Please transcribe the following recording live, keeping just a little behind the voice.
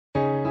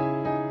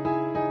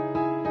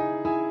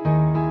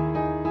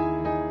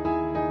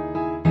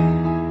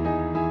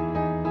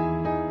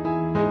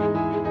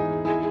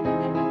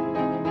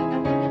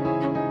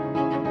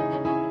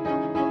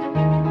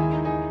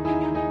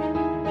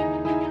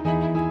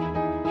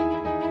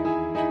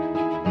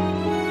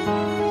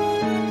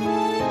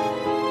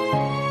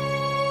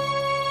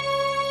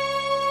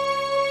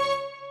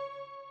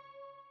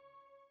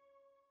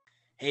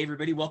Hey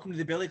everybody, welcome to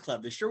the Billy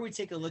Club, the show where we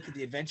take a look at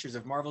the adventures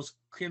of Marvel's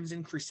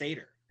Crimson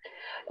Crusader.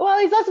 Well,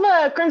 he's less of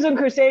a Crimson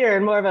Crusader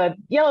and more of a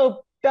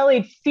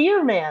Yellow-Bellied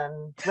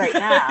Fear-Man right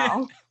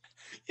now.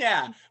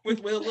 Yeah, with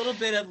a little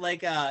bit of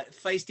like a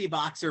feisty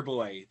boxer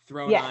boy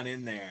thrown Yes. on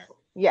in there.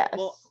 Yes.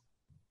 Well,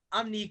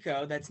 I'm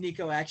Nico. That's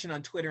Nico Action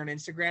on Twitter and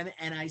Instagram,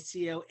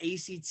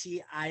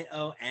 NICOACTION.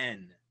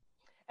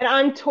 And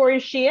I'm Tori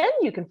Sheehan.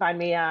 You can find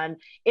me on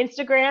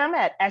Instagram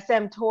at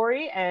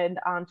smtori and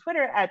on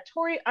Twitter at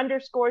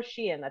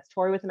Tori_Sheehan. That's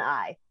Tori with an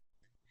I.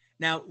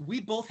 Now,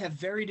 we both have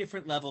very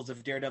different levels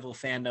of Daredevil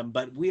fandom,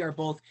 but we are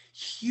both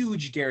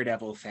huge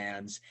Daredevil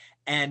fans,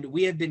 and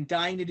we have been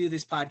dying to do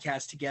this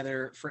podcast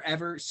together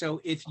forever.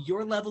 So if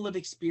your level of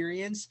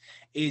experience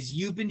is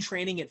you've been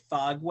training at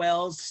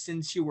Fogwell's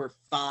since you were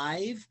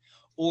 5,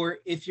 or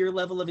if your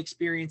level of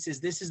experience is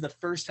this is the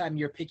first time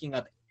you're picking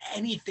up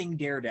anything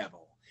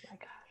Daredevil,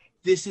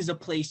 this is a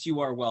place you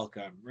are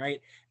welcome,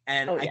 right?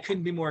 And I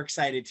couldn't be more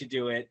excited to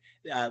do it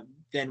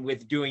than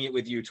with doing it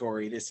with you,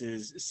 Tori. This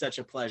is such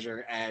a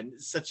pleasure and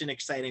such an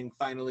exciting,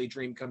 finally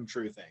dream come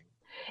true thing.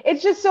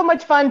 It's just so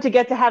much fun to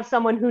get to have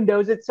someone who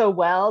knows it so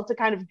well to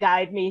kind of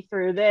guide me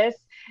through this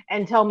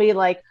and tell me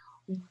like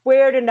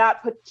where to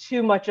not put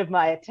too much of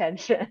my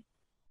attention.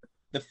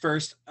 The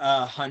first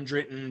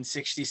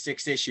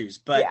 166 issues.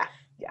 But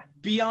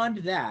beyond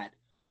that,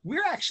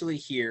 we're actually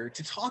here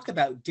to talk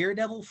about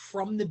Daredevil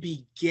from the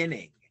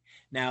beginning.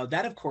 Now,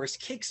 that, of course,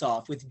 kicks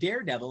off with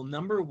Daredevil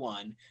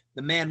 #1.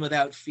 The Man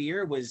Without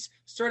Fear was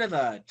sort of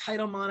a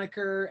title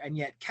moniker and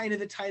yet kind of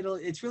the title.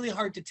 It's really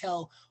hard to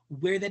tell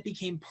where that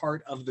became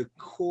part of the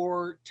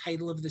core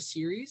title of the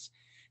series.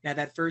 Now,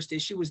 that first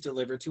issue was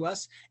delivered to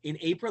us in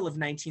April of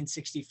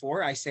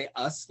 1964. I say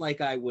us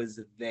like I was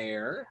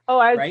there. Oh,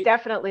 I was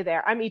definitely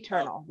there. I'm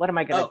eternal. What am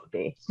I going to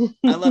be?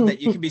 I love that.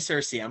 You can be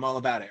Cersei. I'm all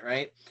about it,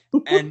 right?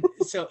 And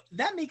so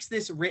that makes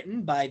this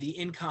written by the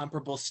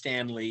incomparable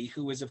Stan Lee,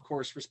 who is, of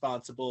course,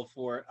 responsible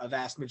for a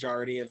vast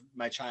majority of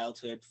my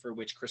childhood, for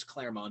which Chris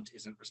Claremont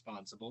isn't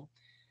responsible.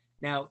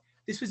 Now,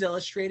 this was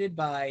illustrated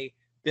by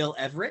Bill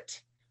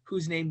Everett,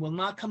 whose name will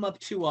not come up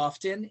too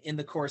often in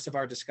the course of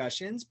our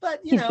discussions,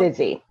 but you know,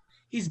 busy.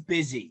 He's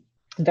busy.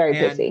 Very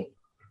busy.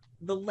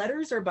 The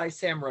letters are by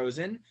Sam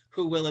Rosen,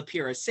 who will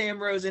appear as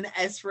Sam Rosen,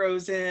 S.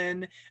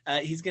 Rosen.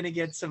 He's going to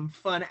get some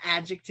fun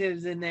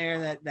adjectives in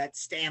there, that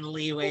Stan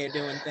Lee way of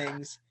doing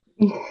things.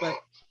 But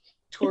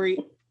Tori,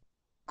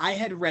 I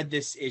had read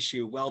this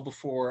issue well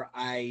before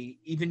I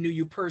even knew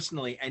you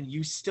personally, and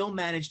you still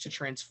managed to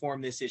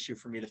transform this issue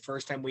for me the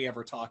first time we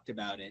ever talked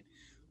about it,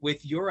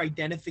 with your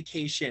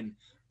identification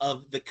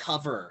of the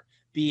cover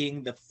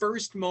being the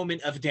first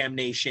moment of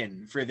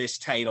damnation for this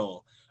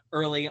title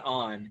early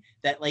on,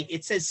 that like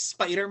it says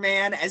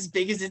Spider-Man as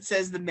big as it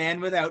says the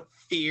Man Without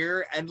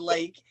Fear, and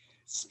like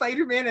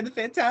Spider-Man and the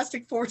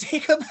Fantastic Four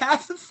take up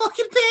half the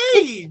fucking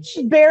page.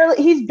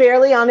 He's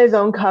barely on his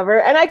own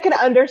cover, and I can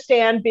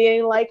understand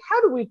being like,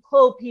 how do we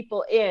pull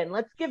people in?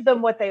 Let's give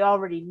them what they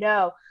already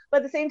know.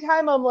 But at the same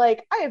time, I'm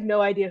like, I have no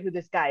idea who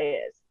this guy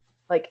is,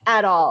 like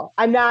at all.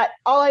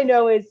 All I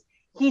know is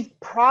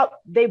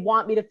they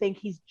want me to think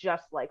he's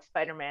just like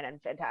Spider-Man and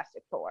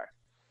Fantastic Four.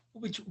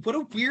 What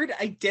a weird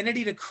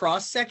identity to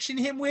cross-section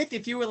him with.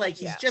 If you were like,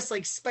 he's just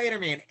like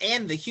Spider-Man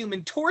and the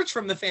Human Torch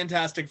from the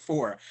Fantastic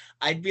Four,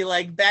 I'd be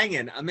like,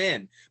 banging, I'm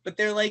in. But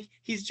they're like,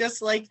 he's just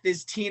like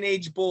this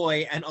teenage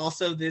boy and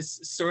also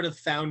this sort of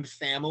found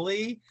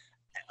family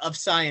of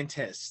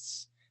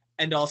scientists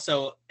and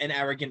also an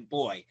arrogant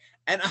boy.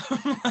 And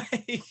I'm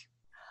like...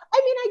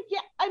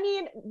 I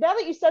mean, now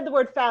that you said the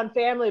word found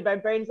family, my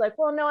brain's like,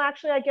 well, no,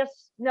 actually, I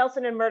guess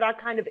Nelson and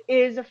Murdock kind of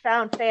is a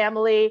found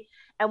family.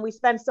 And we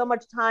spend so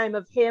much time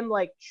of him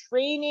like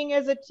training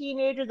as a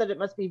teenager that it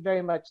must be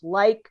very much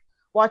like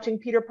watching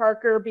Peter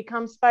Parker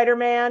become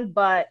Spider-Man.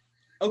 But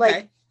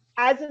like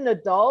as an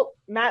adult,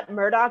 Matt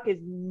Murdock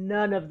is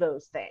none of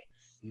those things.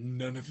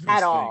 None of those at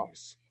things. All.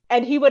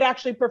 And he would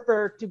actually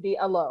prefer to be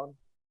alone.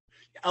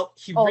 Oh,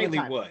 he really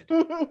would.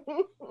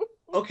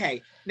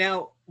 Okay,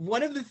 now,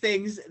 one of the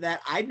things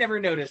that I'd never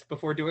noticed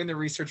before doing the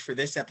research for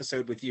this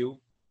episode with you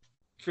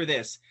for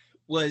this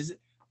was,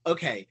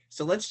 okay,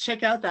 so let's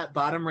check out that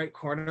bottom right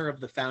corner of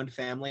the found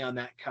family on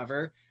that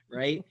cover,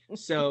 right?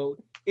 So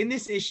in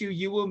this issue,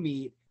 you will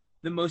meet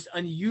the most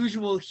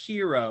unusual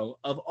hero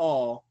of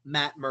all,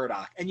 Matt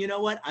Murdock. And you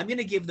know what? I'm going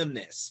to give them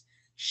this.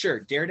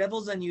 Sure,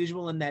 Daredevil's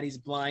unusual in that he's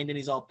blind and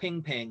he's all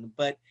ping-ping,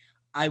 but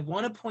I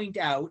want to point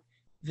out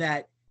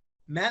that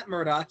Matt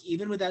Murdock,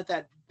 even without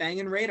that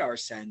banging radar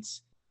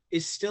sense,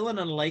 is still an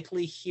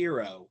unlikely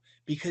hero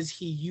because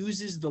he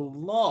uses the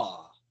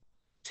law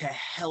to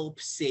help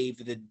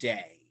save the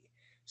day.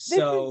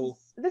 So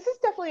this is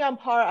definitely on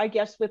par, I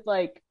guess, with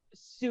like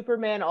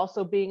Superman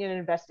also being an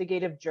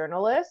investigative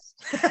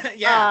journalist.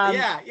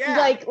 Yeah.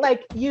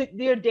 Like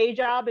your day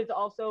job is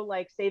also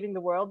like saving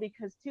the world,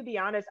 because to be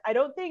honest, I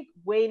don't think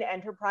Wayne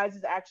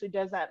Enterprises actually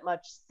does that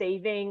much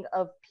saving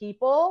of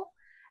people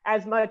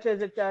as much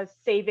as it does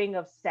saving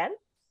of sense.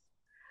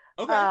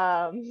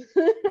 Okay.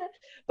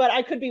 But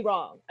I could be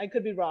wrong.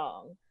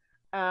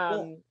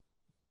 Well,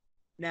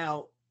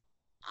 now,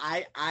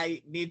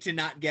 I need to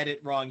not get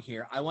it wrong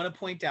here. I want to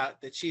point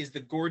out that she is the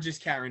gorgeous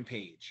Karen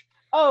Page.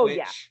 Oh,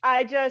 yeah.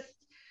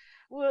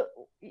 Well,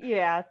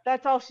 yeah,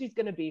 that's all she's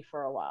going to be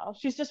for a while.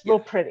 She's just real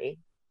pretty.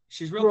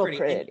 She's real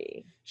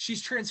pretty.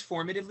 She's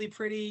transformatively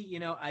pretty. You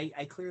know,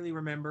 I clearly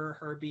remember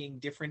her being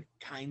different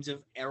kinds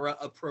of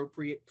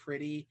era-appropriate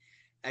pretty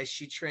as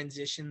she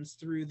transitions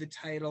through the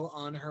title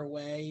on her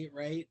way,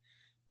 right?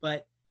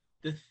 But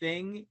the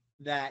thing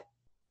that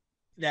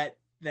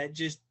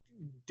just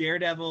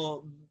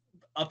Daredevil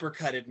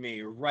uppercutted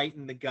me right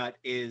in the gut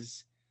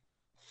is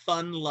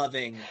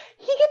fun-loving.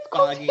 He gets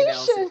Foggy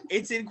quotations. Nelson.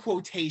 It's in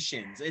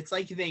quotations. It's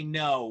like they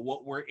know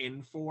what we're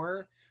in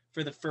for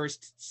the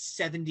first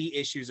 70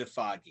 issues of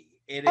Foggy.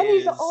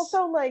 He's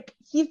also like,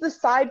 he's the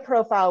side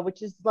profile,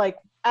 which is like,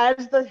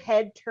 as the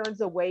head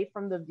turns away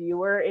from the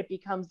viewer, it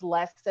becomes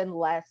less and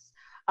less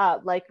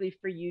likely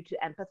for you to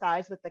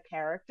empathize with the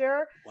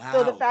character. Wow,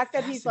 so the fact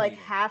that he's like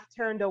half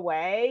turned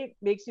away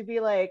makes you be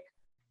like,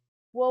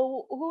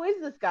 well, who is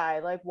this guy?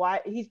 Like,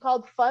 why? He's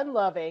called fun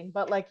loving,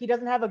 but like he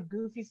doesn't have a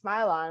goofy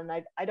smile on.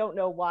 And I don't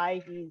know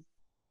why he's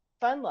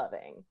fun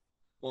loving.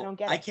 Well, I don't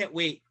get it. I can't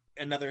wait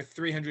another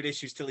 300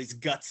 issues till he's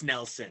Guts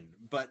Nelson,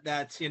 but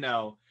that's, you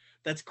know,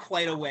 that's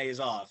quite a ways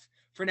off.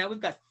 For now,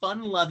 we've got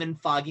fun loving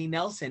Foggy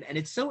Nelson, and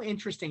it's so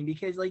interesting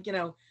because, like, you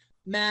know,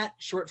 Matt,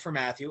 short for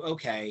Matthew,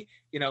 okay.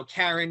 You know,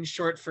 Karen,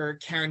 short for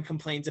Karen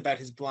complains about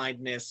his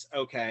blindness,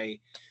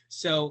 okay.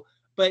 So,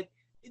 but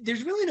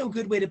there's really no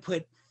good way to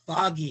put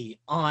Foggy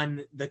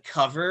on the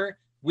cover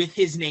with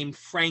his name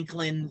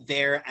Franklin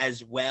there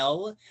as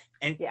well.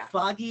 And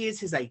Foggy is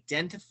his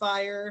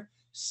identifier.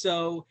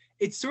 So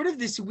it's sort of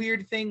this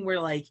weird thing where,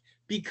 like,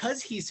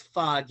 because he's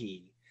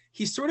Foggy,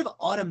 he's sort of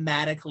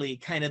automatically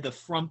kind of the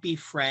frumpy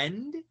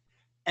friend.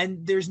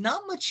 And there's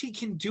not much he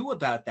can do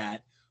about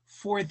that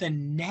for the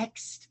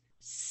next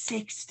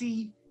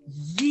 60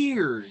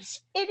 years.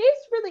 It is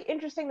really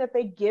interesting that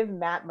they give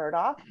Matt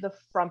Murdock the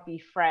frumpy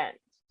friend.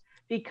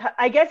 Because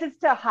I guess it's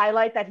to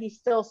highlight that he's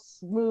still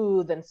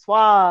smooth and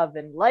suave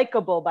and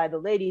likable by the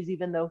ladies,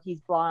 even though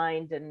he's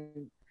blind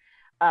and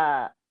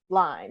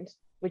blind,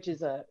 which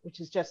is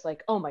just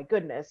like, oh my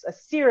goodness, a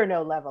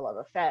Cyrano level of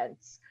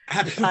offense.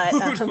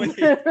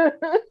 Absolutely.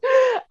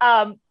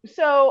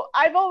 So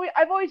I've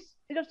always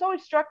it's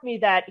always struck me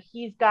that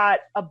he's got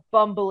a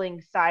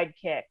bumbling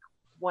sidekick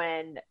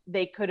when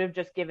they could have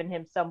just given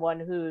him someone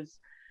who's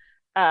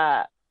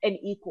an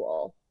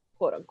equal,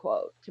 quote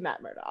unquote, to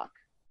Matt Murdock.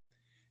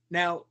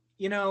 Now,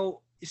 you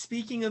know,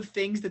 speaking of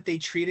things that they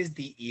treat as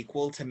the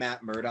equal to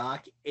Matt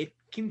Murdock, it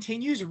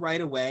continues right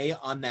away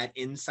on that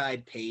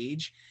inside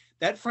page.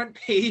 That front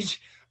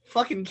page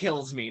fucking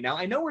kills me. Now,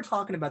 I know we're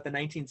talking about the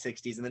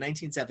 1960s and the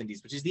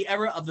 1970s, which is the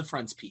era of the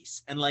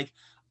frontispiece. And, like,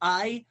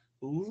 I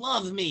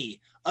love me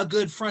a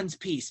good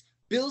frontispiece.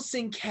 Bill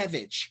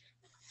Sienkiewicz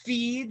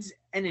feeds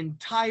an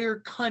entire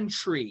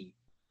country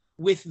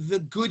with the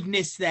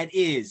goodness that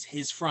is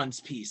his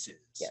frontispieces.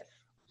 Yes.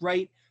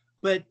 Right?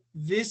 But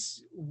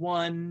this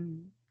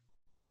one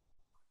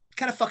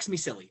kind of fucks me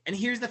silly. And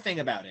here's the thing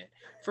about it.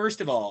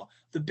 First of all,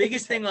 the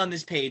biggest thing on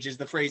this page is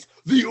the phrase,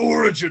 the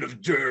origin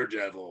of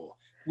Daredevil,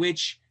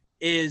 which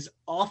is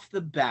off the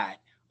bat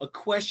a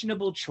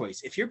questionable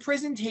choice. If your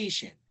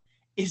presentation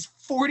is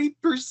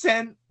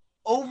 40%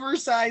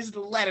 oversized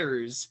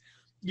letters,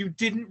 you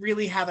didn't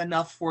really have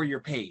enough for your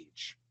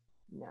page.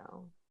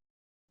 No.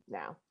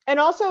 And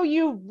also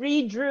you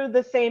redrew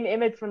the same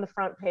image from the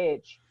front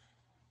page.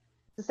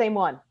 The same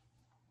one.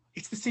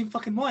 It's the same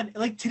fucking one.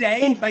 Like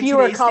today, in by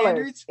fewer today's colors.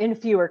 Standards. In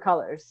fewer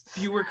colors.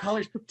 Fewer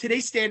colors.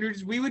 Today's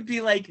standards, we would be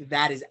like,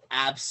 that is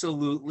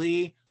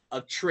absolutely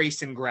a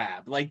trace and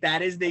grab. Like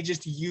that is, they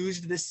just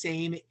used the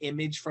same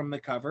image from the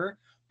cover.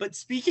 But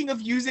speaking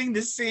of using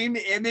the same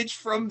image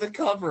from the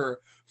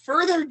cover,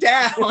 further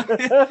down,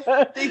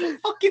 they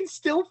fucking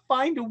still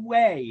find a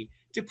way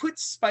to put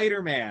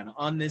Spider-Man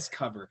on this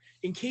cover.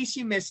 In case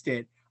you missed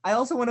it, I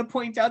also want to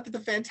point out that the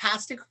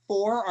Fantastic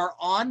Four are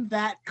on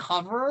that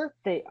cover.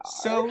 They are.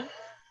 So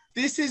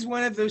this is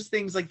one of those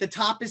things, like the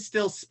top is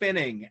still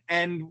spinning,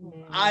 and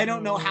I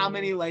don't know how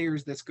many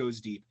layers this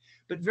goes deep.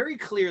 But very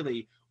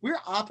clearly, we're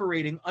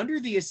operating under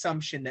the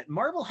assumption that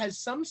Marvel has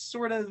some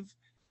sort of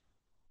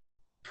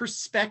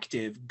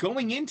perspective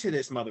going into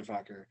this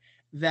motherfucker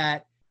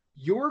that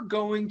you're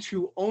going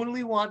to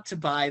only want to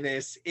buy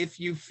this if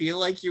you feel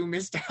like you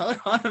missed out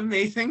on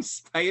Amazing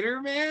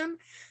Spider-Man.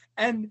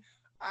 And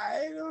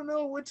I don't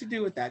know what to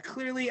do with that.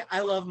 Clearly,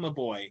 I love my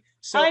boy.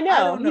 So I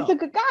know. He's a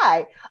good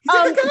guy. He's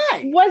a good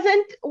guy.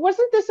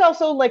 Wasn't this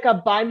also like a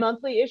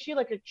bi-monthly issue?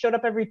 Like it showed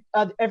up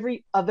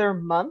every other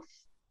month?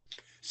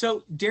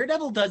 So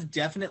Daredevil does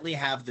definitely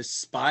have the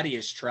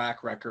spottiest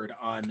track record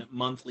on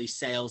monthly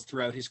sales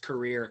throughout his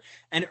career.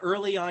 And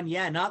early on,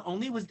 not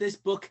only was this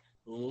book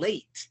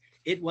late,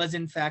 it was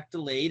in fact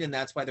delayed, and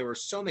that's why there were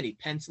so many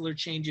penciler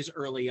changes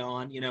early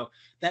on. You know,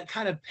 that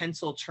kind of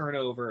pencil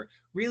turnover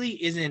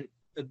really isn't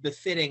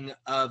befitting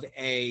of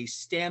a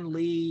Stan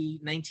Lee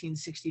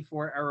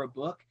 1964 era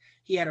book.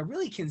 he had a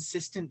really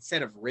consistent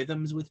set of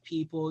rhythms with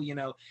people. You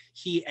know,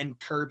 he and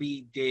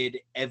Kirby did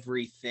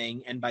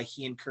everything. And by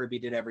he and Kirby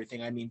did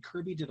everything, I mean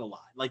Kirby did a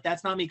lot. Like,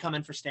 that's not me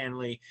coming for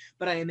Stanley,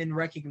 but I am in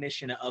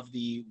recognition of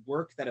the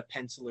work that a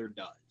penciler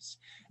does.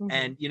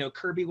 And, you know,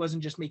 Kirby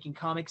wasn't just making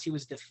comics, he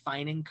was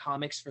defining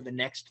comics for the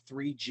next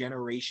 3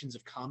 generations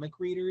of comic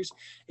readers.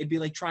 It'd be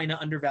like trying to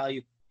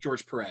undervalue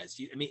George Perez.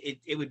 I mean,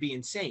 it would be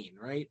insane,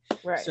 right?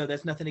 So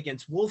that's nothing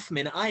against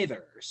Wolfman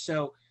either.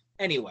 So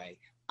anyway,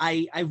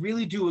 I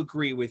really do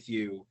agree with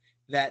you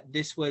that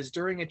this was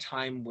during a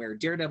time where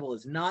Daredevil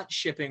is not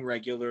shipping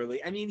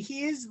regularly. I mean,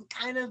 he is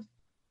kind of,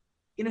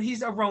 you know,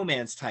 he's a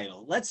romance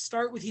title. Let's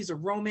start with he's a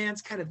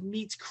romance, kind of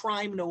meets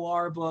crime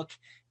noir book,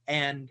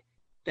 and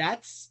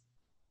that's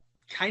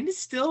kind of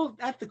still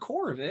at the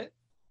core of it.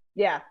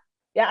 Yeah,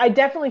 I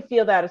definitely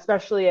feel that,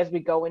 especially as we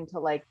go into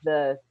like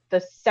the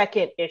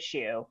second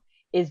issue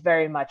is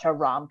very much a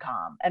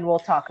rom-com, and we'll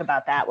talk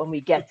about that when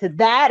we get to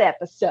that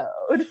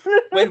episode.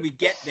 When we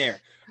get there,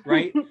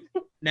 right?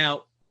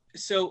 Now,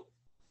 so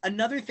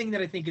another thing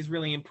that I think is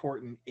really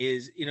important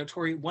is, you know,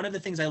 Tori, one of the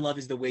things I love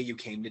is the way you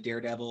came to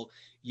Daredevil.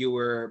 You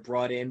were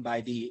brought in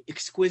by the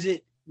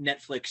exquisite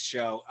Netflix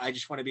show. I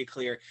just want to be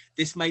clear,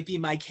 this might be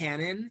my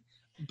canon,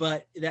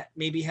 but that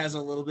maybe has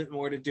a little bit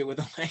more to do with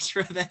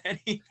Electro than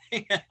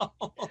anything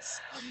else.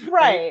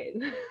 Right.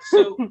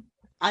 So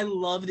I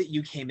love that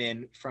you came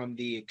in from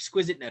the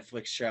exquisite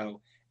Netflix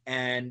show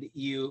and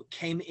you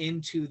came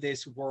into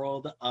this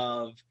world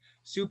of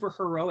super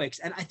heroics.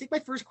 And I think my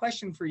first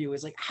question for you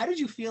is like, how did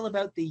you feel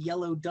about the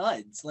yellow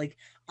duds? Like,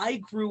 I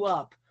grew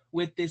up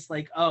with this,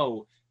 like,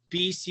 oh,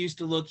 Beast used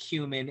to look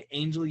human,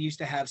 Angel used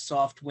to have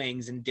soft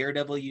wings, and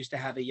Daredevil used to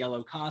have a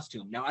yellow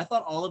costume. Now, I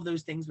thought all of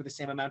those things were the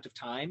same amount of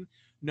time.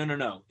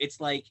 No. It's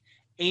like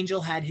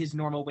Angel had his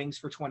normal wings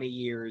for 20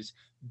 years.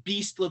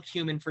 Beast looked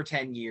human for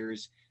 10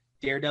 years.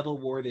 Daredevil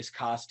wore this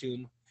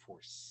costume for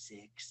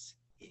 6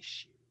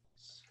 issues.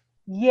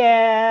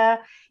 Yeah,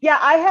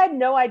 I had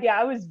no idea.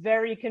 I was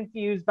very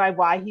confused by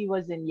why he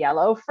was in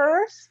yellow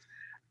first.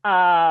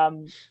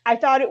 I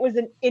thought it was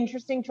an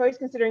interesting choice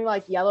considering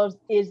like yellow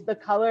is the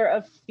color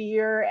of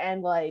fear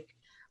and like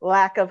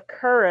lack of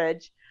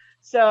courage.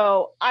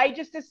 So I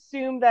just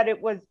assumed that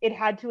it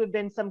had to have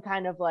been some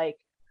kind of like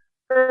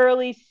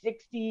early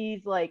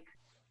 60s like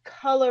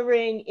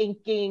coloring,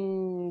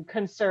 inking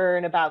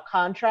concern about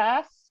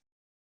contrast.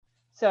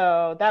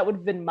 So that would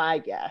have been my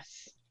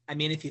guess. I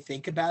mean, if you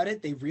think about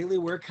it, they really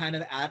were kind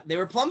of they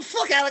were plumb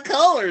fuck out of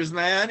colors,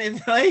 man.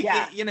 And like,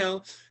 you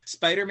know,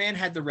 Spider-Man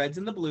had the reds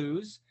and the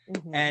blues,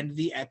 and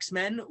the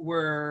X-Men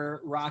were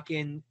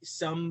rocking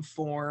some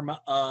form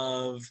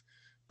of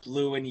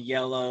blue and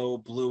yellow,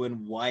 blue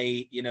and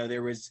white. You know,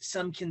 there was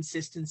some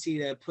consistency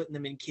to putting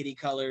them in kitty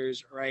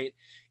colors, right?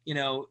 You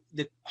know,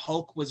 the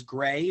Hulk was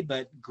gray,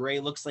 but gray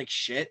looks like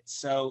shit.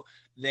 So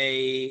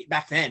they,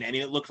 back then, I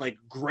mean, it looked like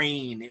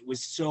grain. It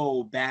was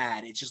so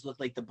bad. It just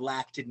looked like the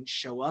black didn't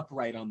show up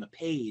right on the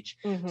page.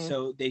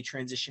 So they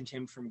transitioned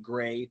him from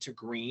gray to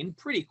green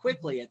pretty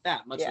quickly at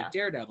that, much like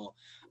Daredevil.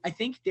 I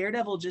think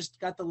Daredevil just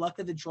got the luck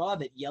of the draw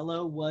that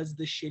yellow was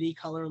the shitty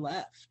color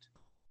left.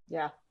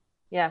 Yeah.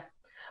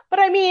 But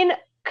I mean,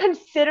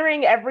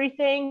 considering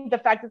everything, the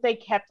fact that they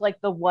kept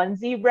like the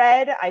onesie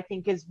red, I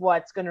think is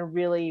what's going to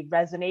really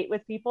resonate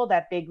with people,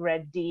 that big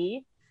red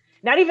D.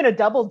 Not even a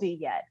double D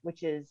yet,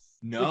 which is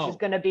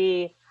going to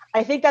be,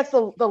 I think that's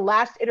the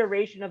last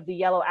iteration of the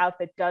yellow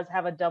outfit does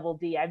have a double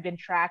D. I've been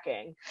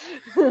tracking.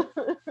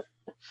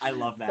 I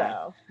love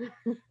that.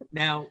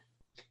 Now,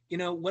 you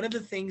know, one of the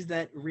things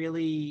that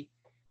really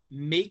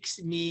makes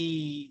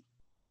me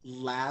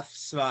laugh,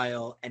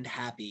 smile, and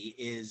happy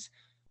is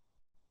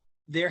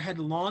there had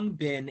long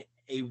been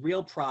a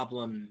real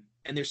problem,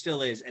 and there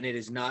still is, and it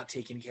is not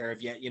taken care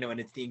of yet, you know, and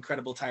it's the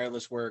incredible,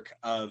 tireless work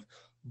of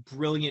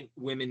brilliant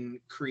women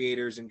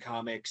creators in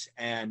comics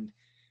and,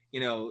 you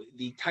know,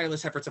 the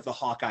tireless efforts of the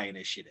Hawkeye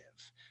Initiative,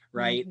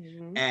 right?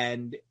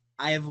 And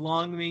I have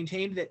long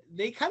maintained that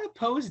they kind of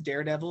pose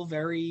Daredevil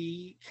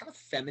very kind of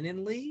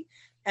femininely,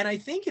 and I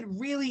think it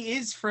really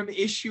is from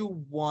issue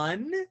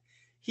 1.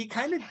 He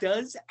kind of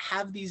does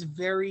have these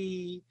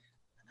very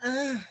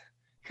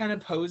kind of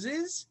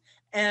poses.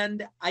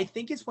 And I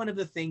think it's one of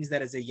the things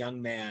that as a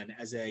young man,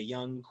 as a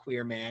young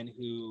queer man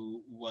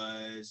who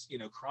was, you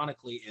know,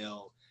 chronically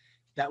ill,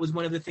 that was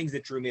one of the things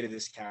that drew me to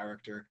this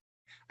character.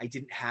 I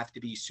didn't have to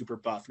be super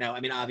buff. Now,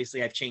 I mean,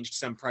 obviously I've changed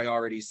some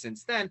priorities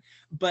since then,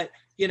 but,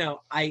 you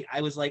know, I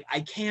was like, I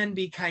can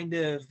be kind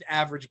of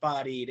average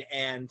bodied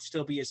and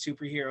still be a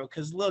superhero.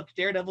 Cause look,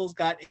 Daredevil's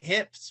got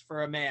hips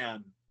for a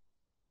man.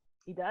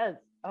 He does.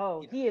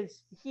 Oh, you know.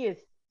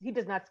 He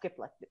does not skip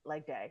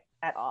leg day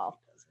at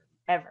all.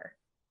 Ever.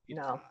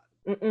 No.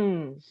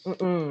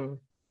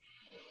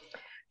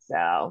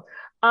 So,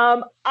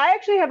 I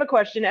actually have a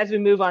question as we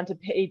move on to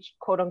page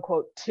quote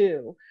unquote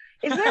 2.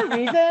 Is there a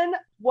reason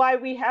why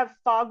we have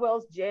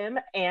Fogwell's Jim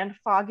and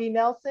Foggy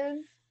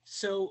Nelson?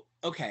 So,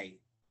 okay.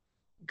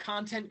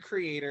 Content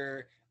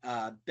creator,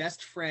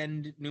 best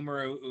friend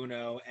numero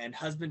uno, and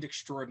husband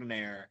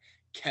extraordinaire,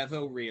 Kev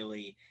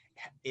O'Reilly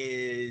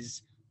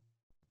is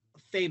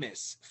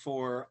famous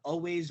for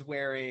always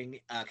wearing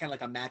kind of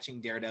like a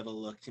matching Daredevil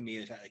look to me.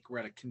 Like we're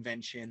at a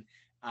convention,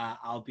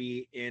 I'll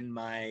be in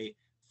my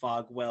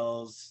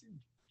Fogwell's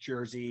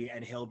jersey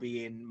and he'll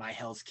be in my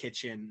Hell's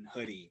Kitchen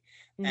hoodie.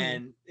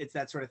 And it's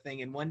that sort of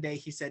thing. And one day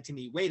he said to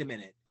me, wait a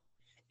minute,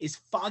 is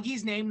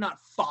Foggy's name not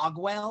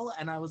Fogwell?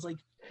 And I was like,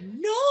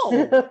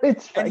 no.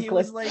 And he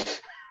was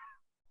like,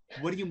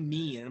 what do you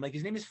mean? And I'm like,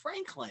 his name is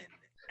Franklin.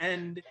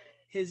 And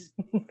his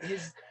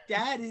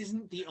dad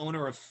isn't the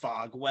owner of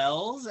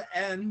Fogwell's.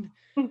 And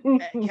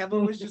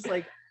Kevin was just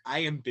like, I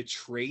am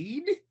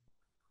betrayed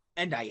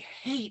and I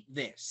hate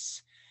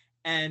this.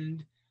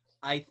 And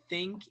I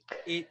think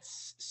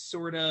it's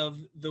sort of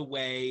the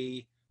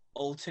way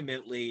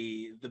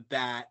ultimately the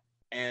Bat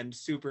and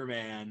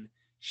Superman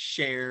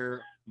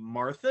share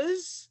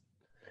Martha's.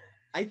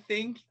 I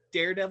think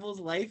Daredevil's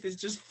life is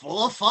just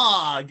full of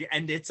fog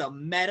and it's a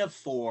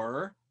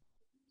metaphor.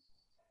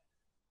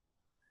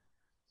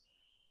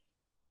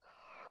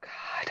 Oh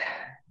God.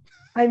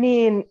 I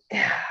mean,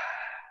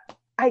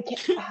 I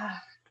can't.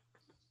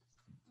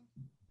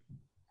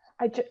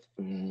 I just.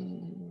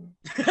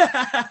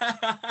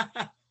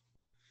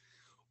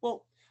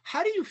 Well,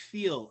 how do you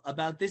feel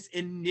about this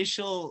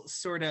initial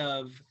sort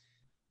of,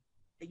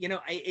 you know,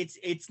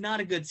 it's not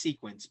a good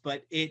sequence,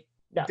 but it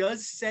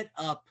does set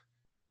up.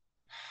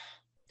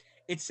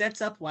 It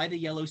sets up why the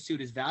yellow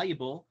suit is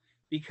valuable,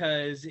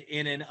 because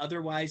in an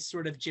otherwise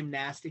sort of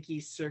gymnastic-y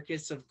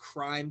circus of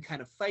crime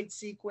kind of fight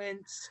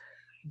sequence,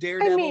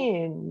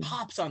 Daredevil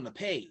pops on the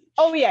page.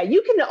 Oh yeah,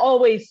 you can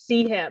always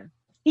see him.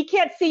 He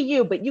can't see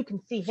you, but you can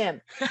see him.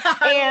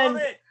 I love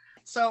it.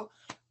 So,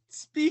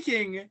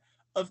 speaking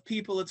of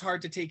people it's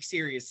hard to take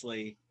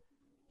seriously,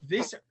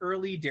 this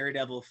early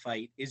Daredevil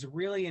fight is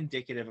really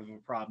indicative of a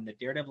problem that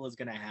Daredevil is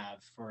going to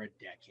have for a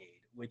decade,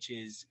 which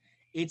is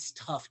it's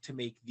tough to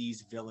make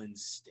these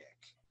villains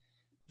stick.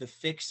 The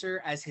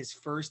Fixer as his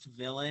first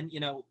villain, you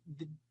know,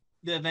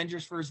 the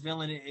Avengers' first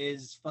villain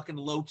is fucking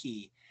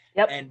Loki.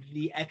 Yep. And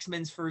the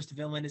X-Men's first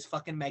villain is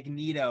fucking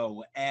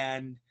Magneto.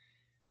 And,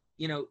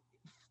 you know,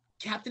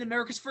 Captain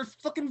America's first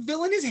fucking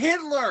villain is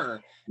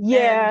Hitler.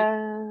 Yeah.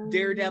 And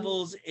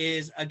Daredevil's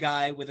is a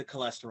guy with a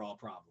cholesterol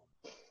problem.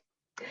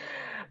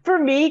 For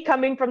me,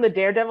 coming from the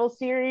Daredevil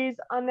series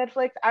on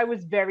Netflix, I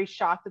was very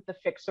shocked that the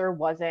Fixer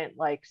wasn't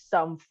like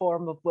some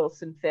form of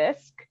Wilson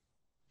Fisk.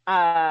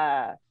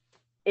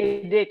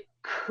 It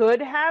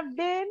could have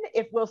been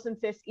if Wilson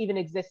Fisk even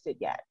existed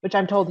yet, which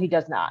I'm told he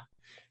does not.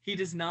 He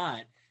does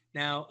not.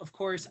 Now, of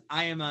course,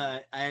 I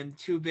am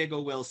too big a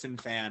Wilson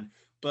fan,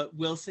 but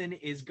Wilson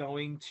is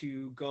going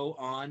to go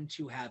on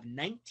to have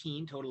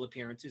 19 total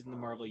appearances in the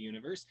Marvel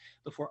Universe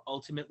before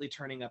ultimately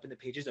turning up in the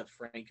pages of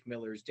Frank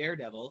Miller's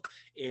Daredevil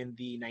in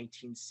the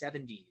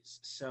 1970s.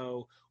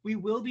 So we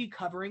will be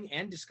covering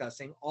and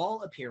discussing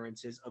all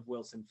appearances of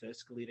Wilson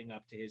Fisk leading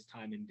up to his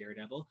time in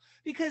Daredevil,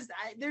 because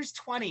there's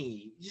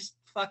 20. Just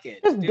fuck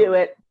it. Just do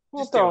it.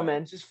 We'll Just throw do him it.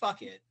 in. Just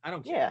fuck it. I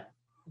don't care. Yeah.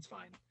 It's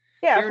fine.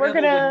 Yeah, Daredevil if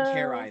we're gonna... wouldn't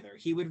care either.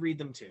 He would read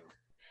them too.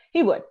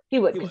 He would,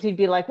 because he'd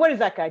be like, what is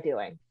that guy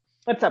doing?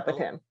 What's up with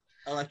him?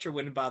 Electro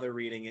wouldn't bother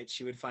reading it.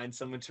 She would find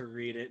someone to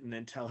read it and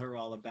then tell her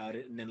all about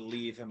it and then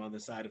leave him on the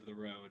side of the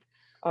road.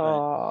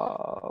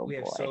 Oh, we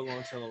have so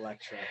long till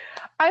Electro.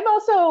 I'm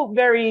also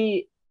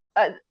very,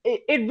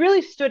 it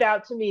really stood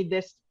out to me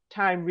this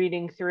time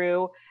reading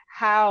through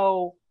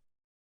how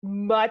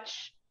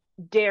much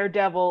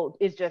Daredevil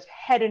is just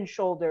head and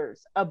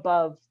shoulders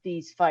above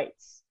these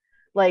fights.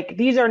 Like,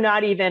 these are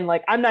not even,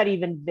 like, I'm not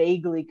even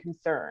vaguely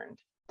concerned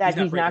that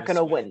he's not going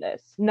to win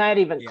this. Not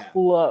even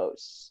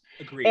close.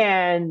 Agreed.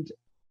 And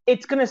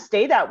it's going to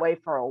stay that way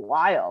for a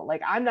while.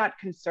 Like, I'm not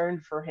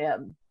concerned for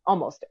him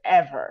almost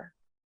ever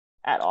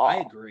at all. I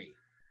agree.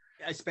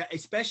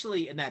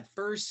 Especially in that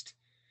first,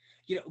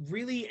 you know,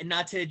 really,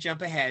 not to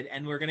jump ahead,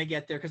 and we're going to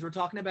get there because we're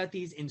talking about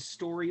these in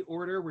story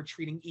order. We're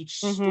treating each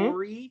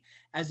story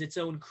as its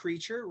own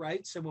creature,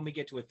 right? So when we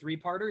get to a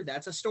 3-parter,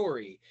 that's a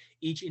story.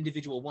 Each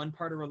individual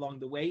 1-parter along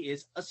the way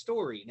is a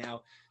story.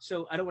 Now,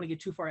 so I don't want to get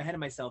too far ahead of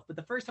myself, but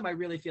the first time I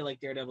really feel like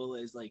Daredevil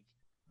is like,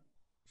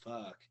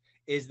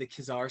 is the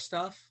Khazar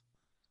stuff.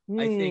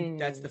 I think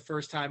that's the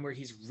first time where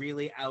he's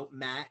really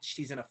outmatched.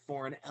 He's in a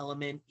foreign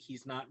element.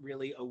 He's not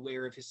really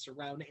aware of his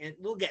surroundings, and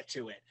we'll get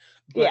to it.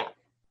 But,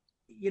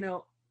 you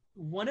know,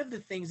 one of the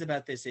things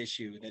about this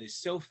issue that is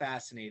so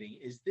fascinating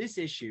is this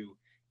issue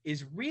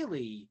is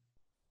really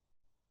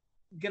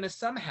going to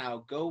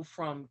somehow go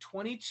from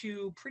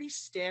 22 pretty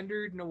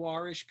standard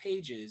noirish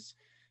pages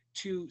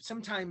to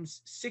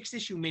sometimes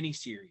 6-issue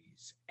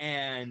miniseries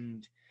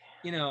and,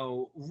 you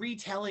know,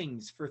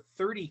 retellings for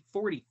 30,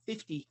 40,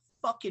 50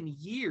 fucking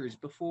years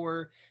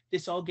before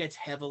this all gets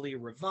heavily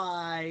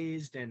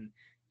revised. And,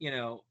 you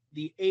know,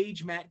 the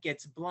age mat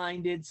gets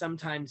blinded,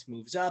 sometimes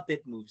moves up,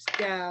 it moves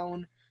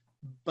down.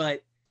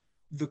 But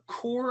the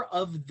core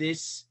of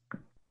this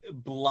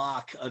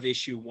block of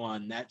issue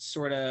 1, that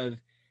sort of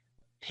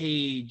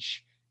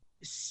page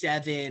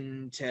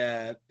 7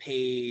 to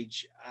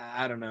page,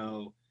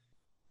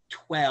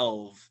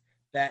 12,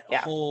 that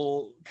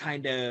whole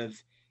kind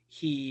of,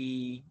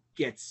 he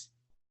gets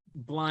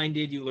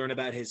blinded. You learn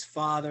about his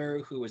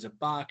father, who was a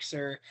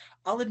boxer.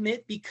 I'll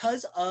admit,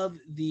 because of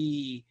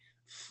the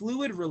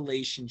fluid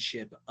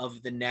relationship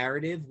of the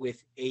narrative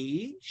with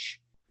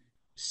age,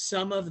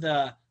 some of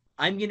the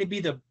I'm going to be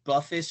the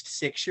buffest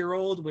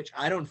 6-year-old, which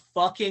I don't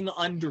fucking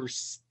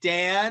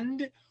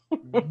understand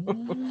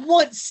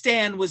what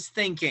Stan was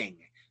thinking.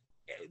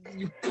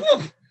 Is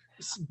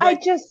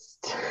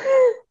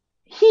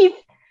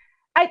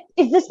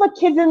this what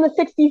kids in the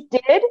 60s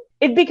did?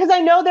 Because I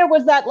know there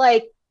was that,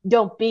 like,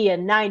 don't be a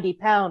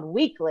 90-pound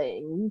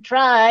weakling.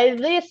 Try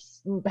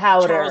this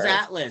powder. Charles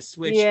Atlas,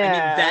 which, I mean,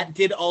 that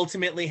did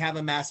ultimately have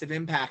a massive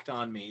impact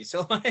on me.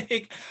 So,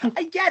 like,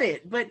 I get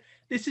it. But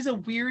this is a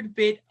weird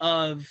bit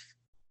of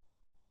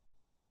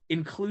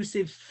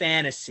inclusive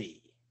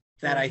fantasy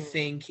that I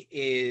think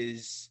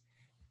is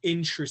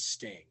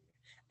interesting.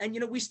 And, you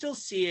know, we still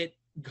see it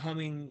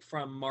coming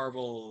from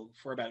Marvel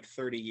for about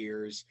 30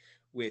 years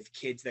with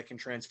kids that can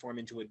transform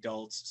into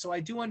adults. So I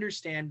do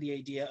understand the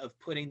idea of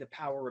putting the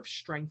power of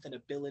strength and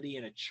ability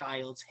in a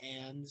child's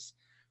hands,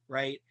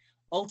 right?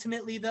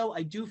 Ultimately, though,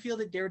 I do feel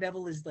that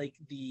Daredevil is like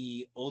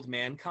the old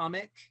man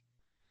comic.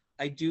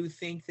 I do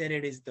think that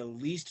it is the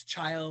least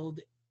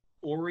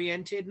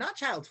child-oriented, not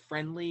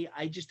child-friendly.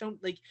 I just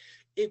don't like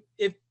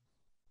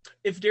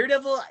if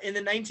Daredevil in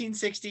the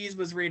 1960s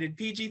was rated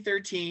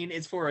PG-13,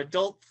 it's for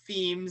adult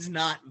themes,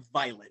 not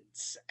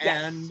violence.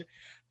 Yes. And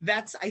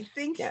that's, I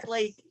think,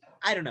 like,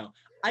 I don't know.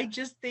 I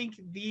just think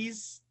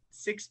these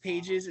 6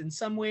 pages in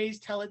some ways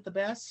tell it the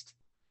best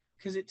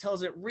because it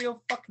tells it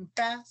real fucking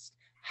fast.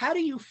 How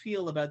do you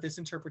feel about this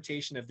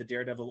interpretation of the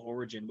Daredevil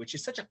origin, which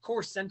is such a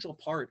core central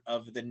part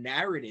of the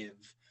narrative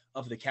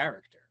of the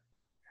character?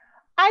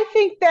 I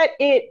think that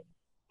it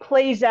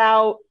plays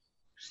out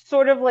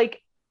sort of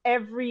like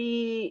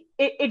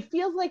it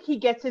feels like he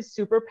gets his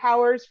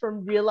superpowers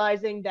from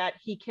realizing that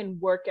he can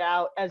work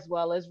out as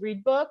well as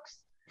read books.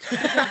 Because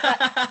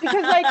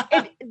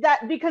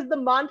the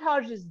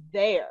montage is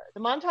there. The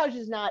montage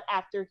is not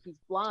after he's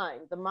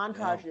blind. The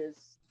montage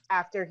is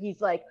after he's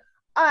like,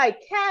 I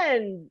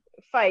can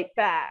fight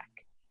back.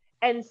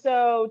 And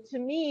so to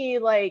me,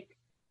 like,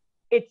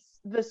 it's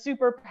the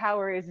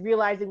superpower is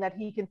realizing that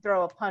he can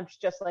throw a punch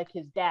just like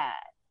his dad.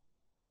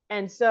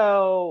 And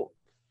so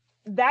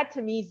that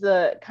to me is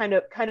the kind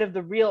of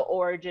the real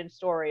origin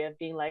story of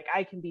being like,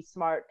 I can be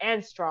smart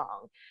and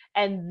strong.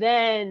 And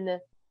then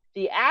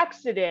the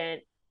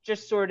accident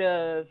just sort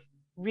of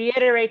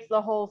reiterates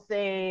the whole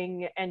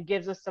thing and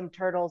gives us some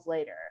turtles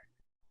later.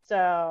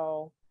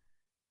 So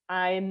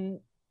I'm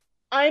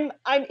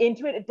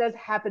into it. It does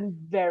happen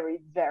very,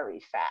 very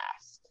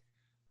fast.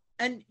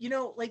 And, you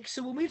know, like,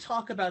 so when we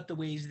talk about the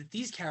ways that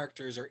these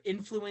characters are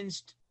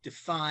influenced,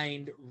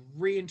 defined,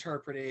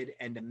 reinterpreted,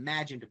 and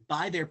imagined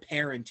by their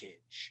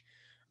parentage,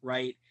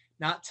 right?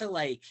 Not to,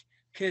 like,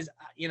 because,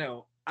 you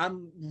know,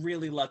 I'm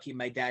really lucky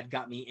my dad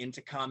got me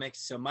into comics,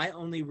 so my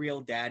only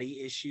real daddy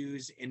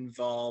issues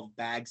involve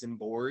bags and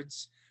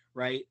boards,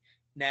 right?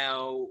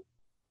 Now,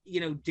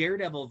 you know,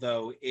 Daredevil,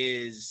 though,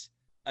 is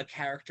a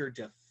character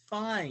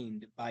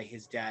defined by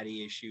his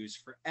daddy issues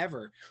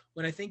forever.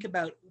 When I think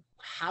about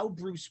how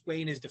Bruce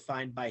Wayne is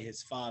defined by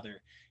his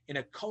father, in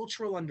a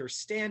cultural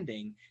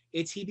understanding,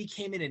 it's he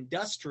became an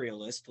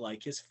industrialist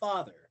like his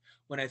father.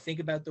 When I think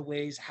about the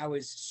ways how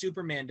is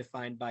Superman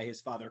defined by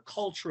his father,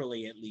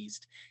 culturally at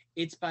least,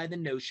 it's by the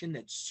notion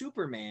that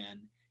Superman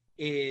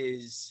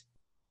is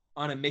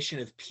on a mission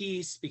of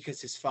peace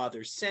because his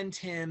father sent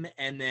him,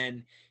 and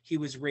then he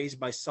was raised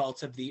by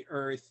salt of the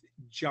earth,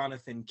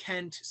 Jonathan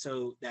Kent,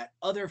 so that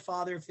other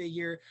father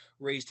figure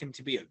raised him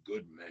to be a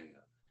good man.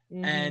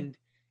 Mm-hmm. And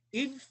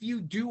if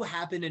you do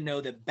happen to know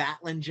that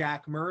Batlin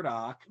Jack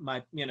Murdock,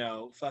 my, you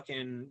know,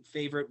 fucking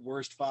favorite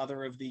worst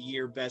father of the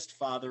year, best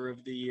father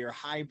of the year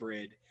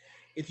hybrid,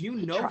 if you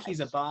know he's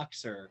a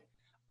boxer,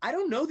 I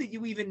don't know that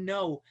you even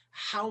know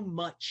how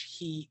much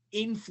he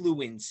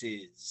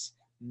influences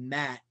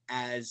Matt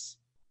as,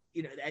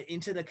 you know,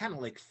 into the kind of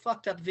like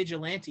fucked up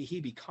vigilante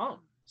he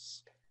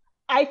becomes.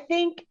 I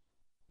think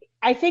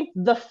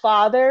the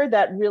father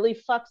that really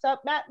fucks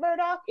up Matt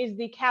Murdock is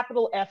the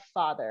capital F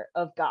father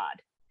of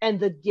God, and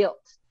the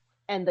guilt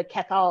and the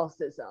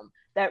Catholicism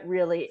that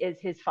really is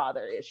his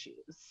father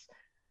issues.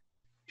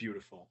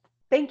 Beautiful.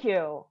 Thank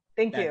you.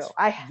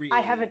 I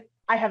have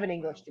an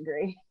English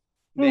degree.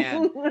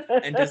 Man,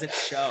 and does it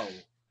show?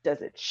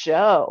 But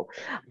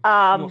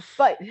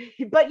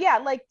yeah,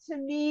 like, to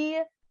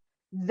me,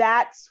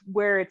 that's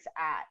where it's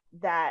at.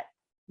 That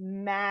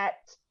Matt,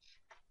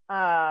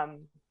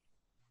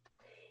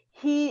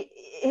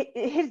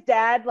 his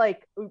dad,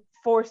 like,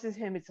 forces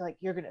him. It's like,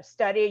 you're gonna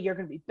study, you're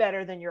gonna be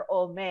better than your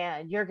old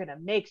man, you're gonna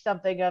make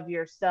something of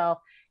yourself,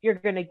 you're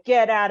gonna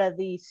get out of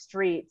these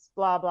streets,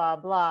 blah blah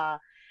blah.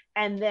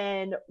 And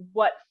then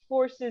what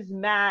forces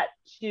Matt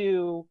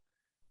to,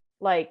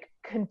 like,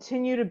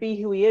 continue to be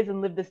who he is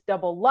and live this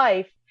double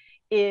life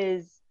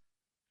is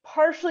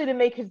partially to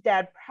make his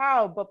dad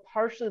proud, but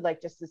partially, like,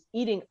 just this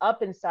eating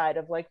up inside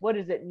of, like, what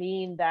does it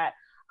mean that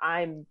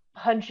I'm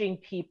punching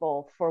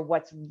people for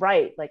what's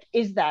right. Like,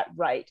 is that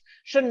right?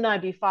 Shouldn't I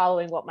be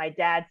following what my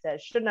dad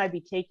says? Shouldn't I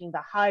be taking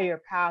the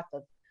higher path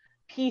of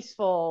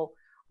peaceful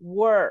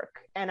work?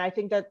 And I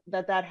think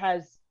that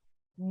has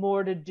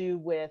more to do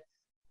with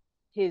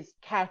his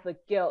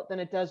Catholic guilt than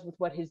it does with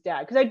what his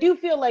dad, because I do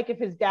feel like if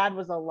his dad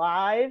was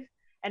alive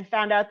and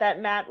found out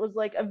that Matt was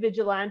like a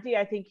vigilante,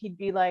 I think he'd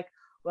be like,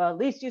 well, at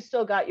least you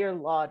still got your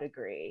law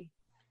degree.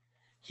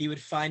 He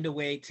would find a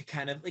way to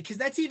kind of, because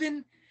that's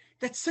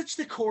such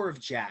the core of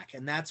Jack.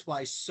 And that's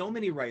why so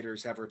many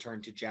writers have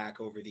returned to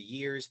Jack over the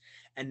years,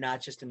 and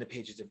not just in the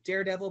pages of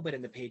Daredevil, but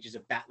in the pages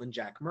of Battling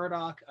Jack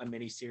Murdock, a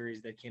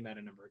miniseries that came out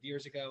a number of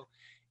years ago.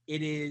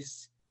 It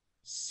is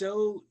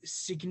so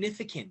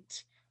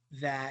significant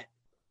that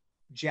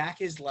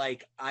Jack is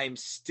like, I'm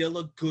still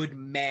a good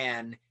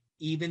man,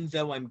 even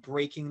though I'm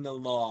breaking the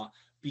law,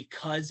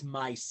 because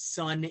my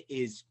son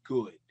is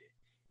good.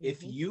 Mm-hmm.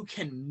 If you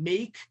can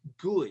make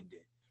good,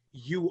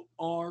 you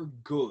are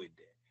good.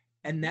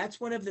 And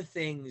that's one of the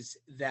things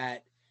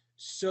that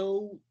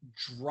so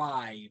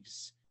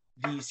drives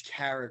these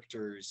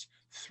characters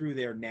through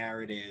their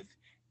narrative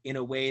in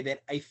a way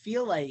that I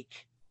feel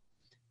like,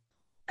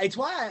 it's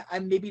why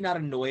I'm maybe not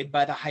annoyed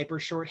by the hyper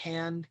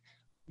shorthand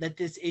that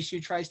this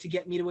issue tries to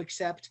get me to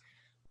accept.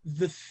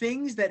 The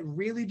things that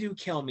really do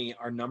kill me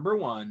are, number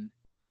one,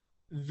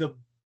 the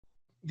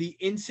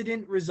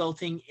incident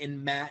resulting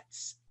in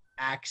Matt's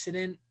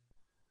accident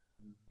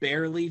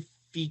barely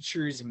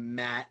features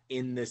Matt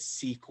in the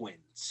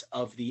sequence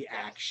of the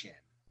action.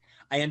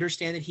 I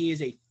understand that he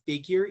is a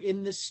figure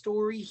in the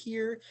story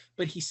here,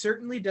 but he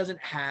certainly doesn't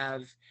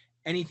have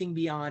anything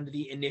beyond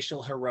the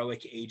initial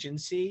heroic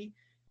agency.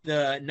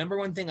 The number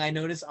one thing I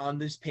notice on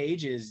this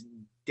page is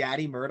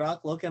Daddy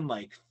Murdock looking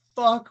like,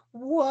 fuck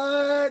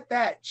what?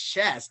 That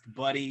chest,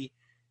 buddy.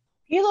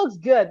 He looks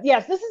good.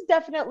 Yes, this is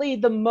definitely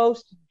the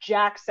most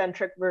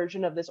Jack-centric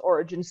version of this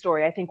origin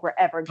story I think we're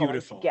ever going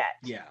to get.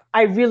 Yeah.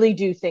 I really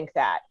do think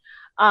that.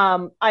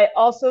 I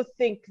also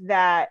think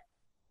that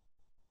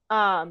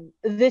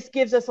this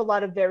gives us a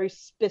lot of very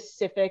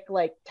specific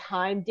like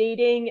time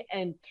dating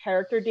and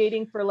character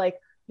dating for like,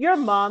 your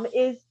mom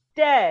is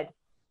dead.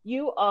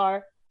 You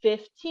are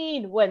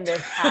 15 when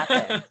this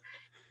happened.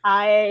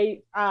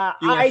 You are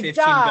 15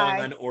 die.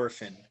 going on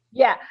orphan.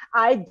 Yeah,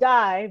 I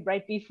die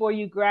right before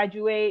you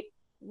graduate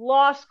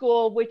law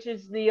school, which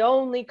is the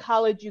only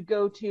college you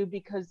go to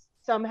because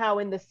somehow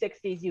in the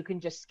 60s you can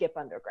just skip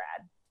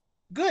undergrad.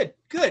 Good.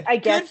 I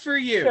guess, good for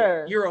you.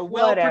 Sure, you're a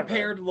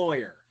well-prepared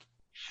lawyer.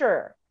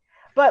 Sure.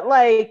 But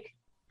like,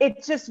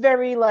 it's just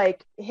very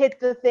like, hit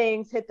the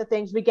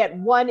things. We get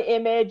one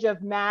image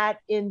of Matt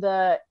in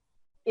the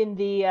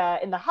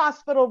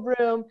hospital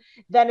room.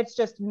 Then it's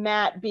just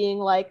Matt being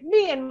like,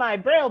 me and my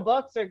Braille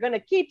books are gonna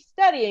keep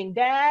studying,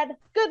 Dad.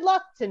 Good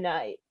luck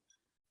tonight.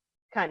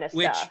 Kind of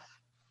stuff.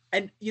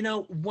 And you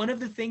know, one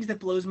of the things that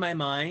blows my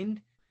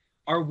mind,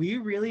 are we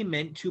really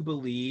meant to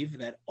believe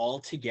that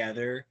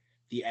altogether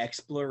the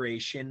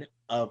exploration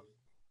of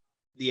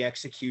the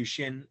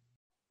execution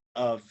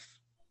of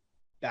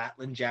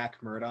Battling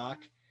Jack Murdock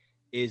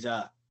is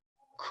a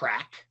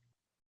crack?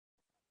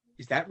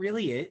 Is that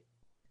really it?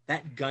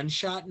 That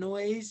gunshot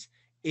noise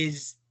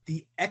is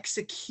the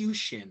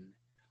execution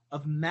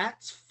of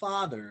Matt's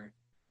father,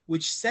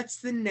 which sets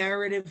the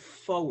narrative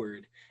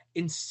forward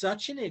in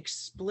such an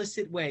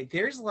explicit way.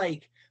 There's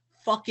like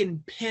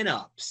fucking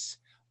pinups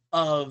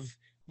of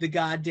the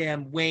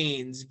goddamn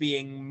Waynes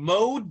being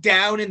mowed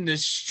down in the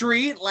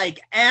street like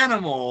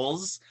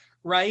animals,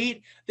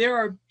 right? There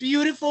are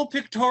beautiful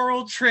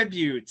pictorial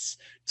tributes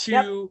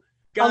to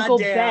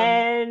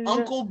goddamn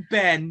Uncle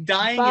Ben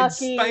dying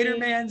Bucky. In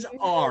Spider-Man's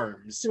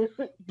arms.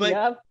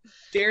 But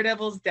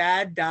Daredevil's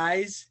dad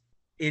dies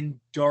in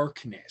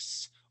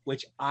darkness,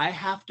 which I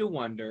have to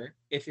wonder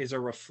if is a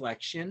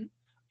reflection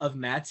of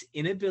Matt's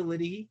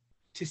inability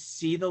to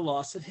see the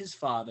loss of his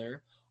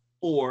father,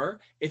 or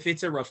if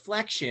it's a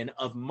reflection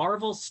of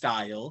Marvel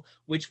style,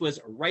 which was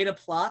write a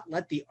plot,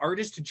 let the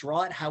artist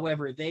draw it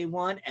however they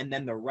want, and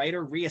then the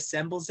writer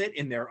reassembles it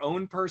in their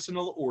own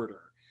personal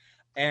order.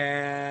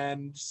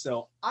 And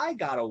so I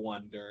gotta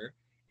wonder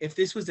if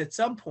this was at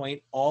some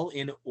point all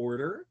in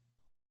order,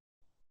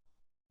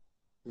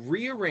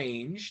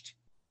 rearranged,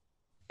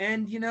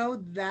 and you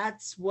know,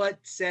 that's what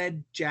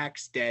said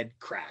Jack's dead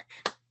crack.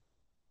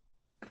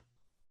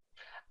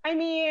 I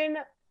mean,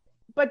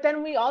 but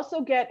then we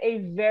also get a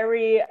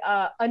very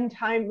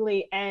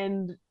untimely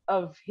end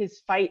of his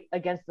fight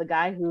against the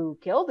guy who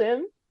killed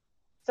him.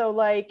 So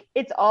like,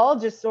 it's all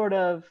just sort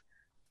of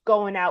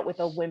going out with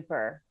a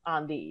whimper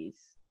on these.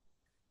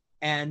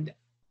 And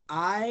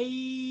I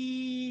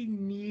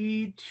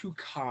need to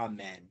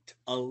comment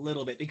a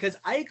little bit because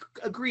I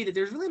agree that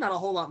there's really not a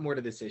whole lot more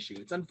to this issue.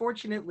 It's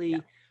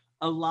unfortunately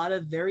a lot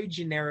of very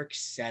generic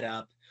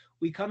setup.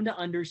 We come to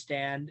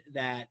understand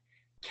that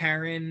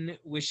Karen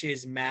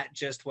wishes Matt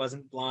just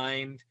wasn't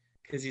blind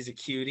because he's a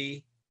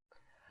cutie.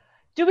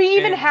 Do we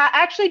even have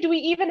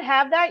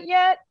that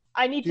yet?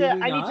 I need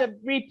to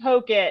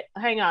repoke it.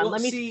 Hang on,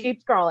 let me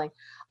keep scrolling.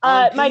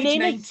 On page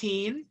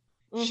 19,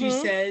 She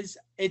says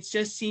it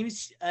just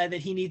seems that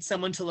he needs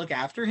someone to look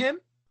after him.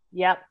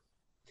 Yep.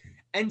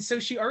 And so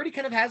she already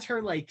kind of has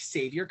her like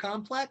savior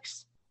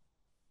complex.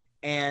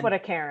 And what a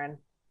Karen.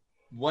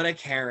 What a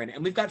Karen.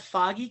 And we've got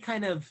Foggy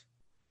kind of,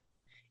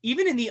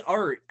 even in the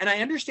art, and I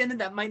understand that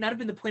that might not have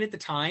been the point at the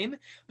time,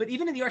 but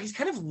even in the art, he's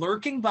kind of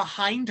lurking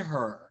behind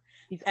her.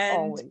 He's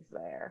always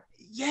there.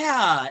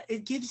 Yeah,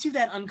 it gives you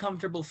that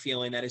uncomfortable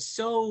feeling that is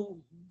so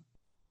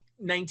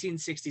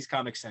 1960s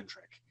comic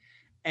centric.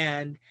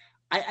 And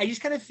I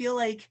just kind of feel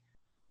like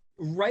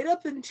right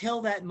up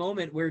until that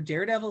moment where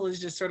Daredevil is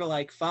just sort of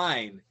like,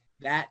 fine,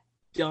 that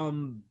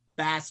dumb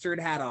bastard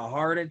had a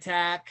heart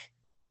attack.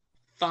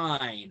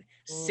 Fine.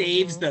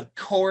 Saves the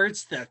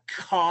courts the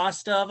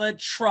cost of a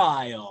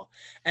trial.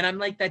 And I'm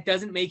like, that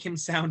doesn't make him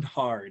sound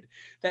hard.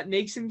 That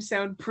makes him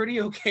sound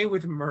pretty okay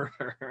with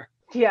murder.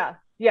 Yeah.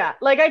 Yeah.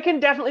 Like I can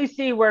definitely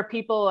see where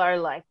people are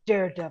like,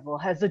 Daredevil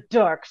has a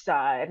dark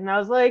side. And I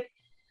was like,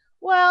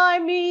 well, I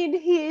mean,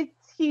 he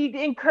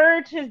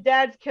encouraged his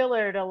dad's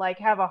killer to like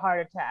have a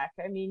heart attack.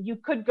 I mean, you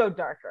could go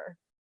darker.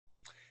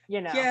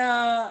 You know.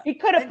 Yeah. He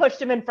could have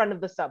pushed him in front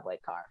of the subway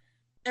car.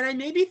 And I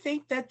maybe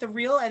think that the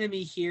real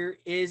enemy here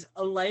is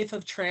a life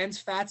of trans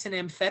fats and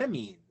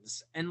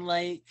amphetamines and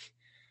like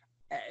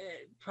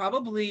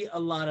probably a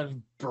lot of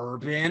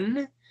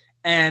bourbon.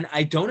 And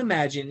I don't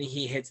imagine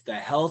he hits the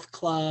health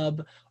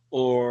club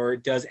or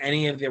does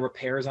any of the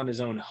repairs on his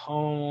own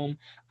home.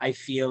 I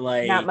feel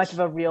like not much of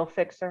a real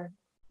fixer.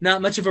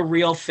 Not much of a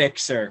real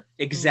fixer.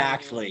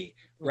 Exactly.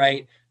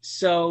 Right.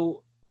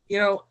 So, you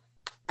know,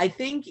 I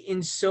think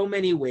in so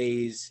many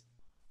ways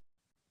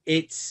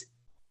it's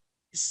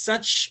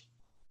such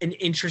an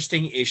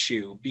interesting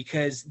issue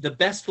because the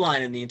best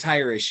line in the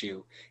entire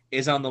issue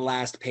is on the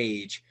last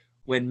page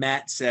when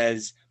Matt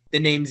says, "The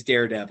name's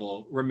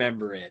Daredevil,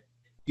 remember it.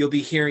 You'll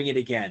be hearing it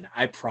again,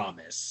 I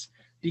promise."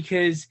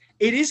 Because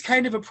it is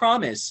kind of a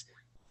promise.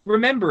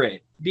 Remember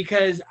it,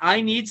 because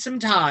I need some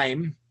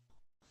time,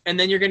 and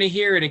then you're going to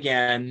hear it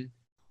again,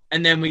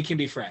 and then we can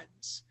be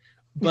friends.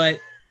 But,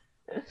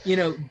 you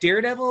know,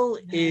 Daredevil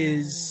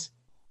is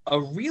a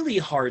really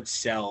hard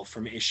sell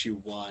from issue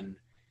 1.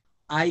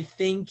 I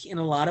think in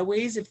a lot of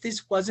ways, if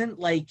this wasn't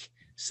like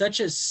such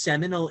a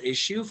seminal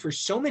issue for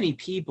so many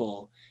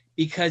people,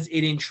 because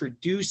it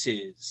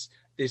introduces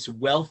this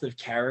wealth of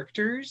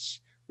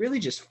characters, really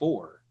just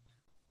 4.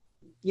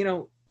 You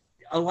know,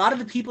 a lot of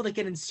the people that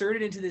get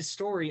inserted into this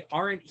story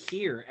aren't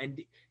here,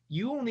 and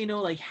you only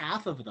know like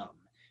half of them.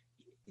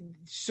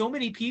 So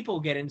many people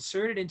get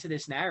inserted into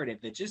this narrative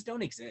that just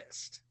don't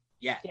exist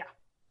yet.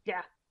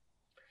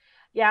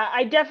 Yeah,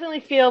 I definitely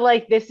feel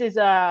like this is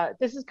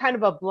kind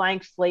of a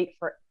blank slate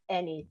for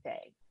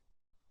anything.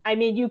 I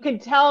mean, you can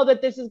tell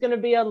that this is going to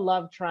be a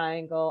love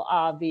triangle,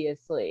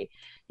 obviously.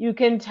 You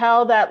can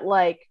tell that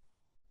like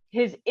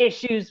his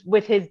issues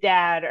with his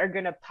dad are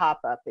going to pop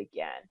up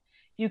again.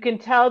 You can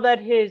tell that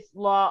his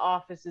law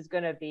office is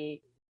going to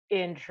be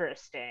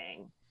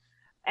interesting.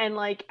 And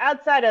like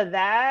outside of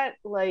that,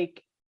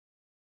 like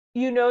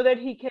you know that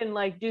he can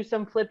like do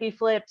some flippy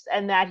flips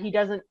and that he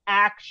doesn't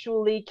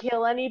actually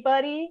kill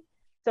anybody.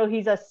 So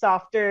he's a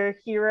softer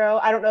hero.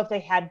 I don't know if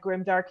they had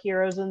grimdark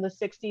heroes in the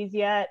 60s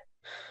yet.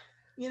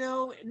 You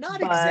know,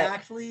 not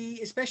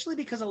exactly, especially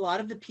because a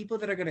lot of the people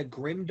that are going to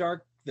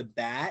grimdark the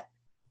Bat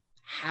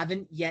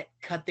haven't yet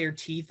cut their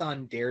teeth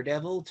on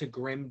Daredevil to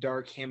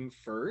grimdark him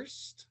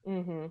first.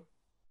 Mm-hmm.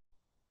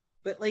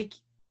 But like,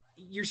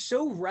 you're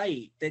so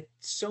right that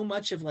so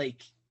much of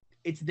like,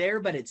 it's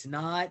there, but it's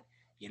not.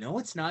 You know,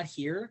 it's not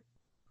here.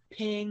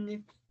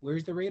 Ping.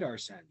 Where's the radar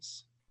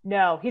sense?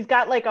 No, he's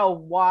got like a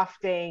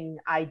wafting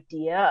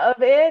idea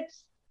of it,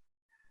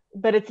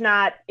 but it's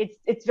not.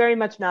 It's very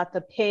much not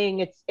the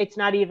ping. It's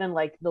not even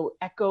like the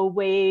echo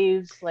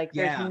waves. Like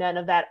there's none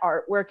of that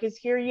artwork is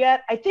here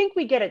yet. I think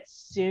we get it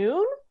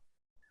soon,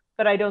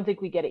 but I don't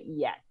think we get it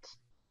yet.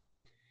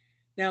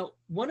 Now,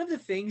 one of the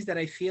things that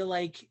I feel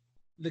like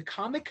the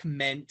comic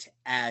meant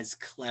as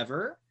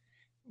clever,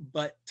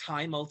 but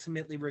time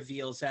ultimately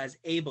reveals as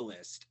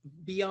ableist,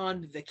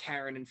 beyond the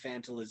Karen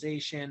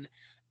infantilization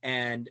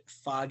and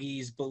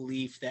Foggy's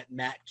belief that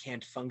Matt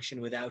can't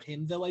function without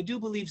him, though I do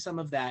believe some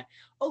of that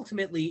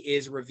ultimately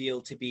is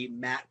revealed to be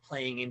Matt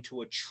playing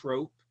into a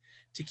trope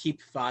to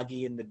keep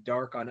Foggy in the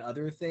dark on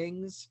other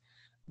things.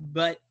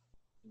 But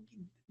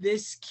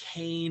this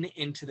Kane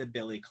into the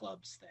Billy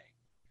Clubs thing,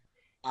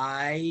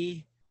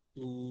 I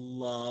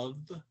love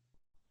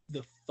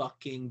the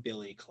fucking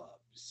Billy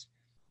Clubs.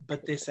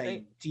 But this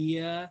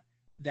idea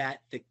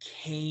that the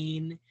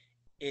Kane,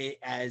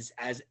 as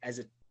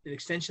an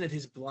extension of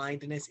his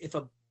blindness, if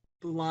a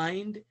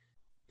blind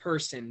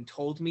person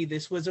told me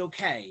this was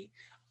okay,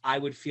 I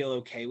would feel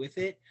okay with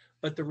it.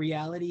 But the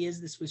reality is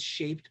this was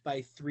shaped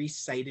by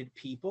 3-sighted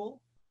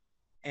people.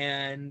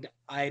 And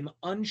I'm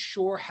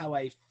unsure how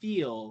I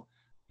feel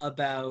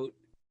about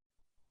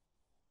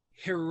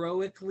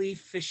heroically,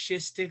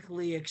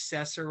 fascistically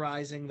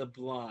accessorizing the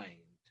blind.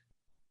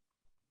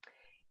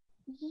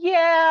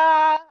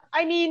 Yeah,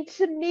 I mean,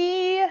 to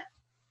me,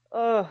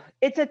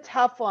 it's a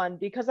tough one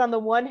because on the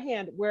one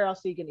hand, where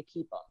else are you going to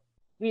keep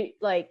them?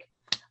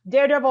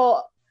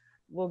 Daredevil,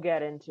 we'll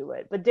get into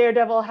it, but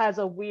Daredevil has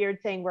a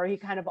weird thing where he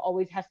kind of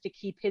always has to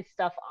keep his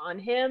stuff on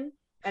him.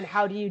 And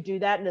how do you do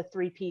that in a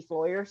 3-piece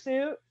lawyer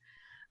suit?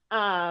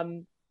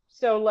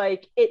 So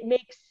like it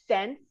makes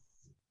sense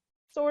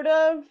sort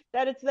of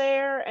that it's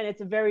there, and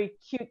it's a very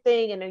cute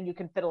thing, and then you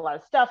can fit a lot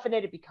of stuff in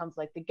it. It becomes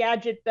like the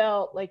gadget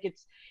belt. Like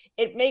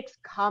it makes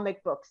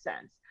comic book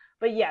sense.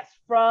 But yes,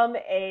 from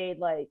a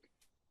like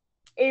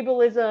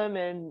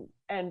ableism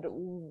and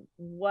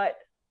what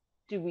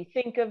do we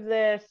think of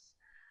this?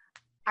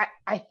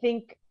 I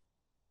think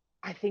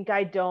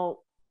I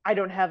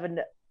don't have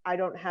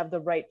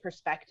the right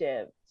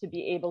perspective to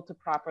be able to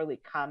properly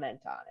comment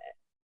on it,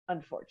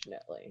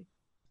 unfortunately.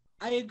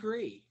 I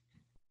agree.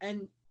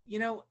 And you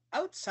know,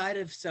 outside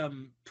of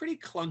some pretty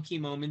clunky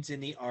moments in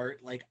the art,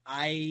 like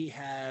I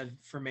have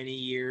for many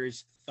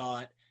years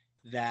thought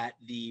that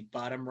the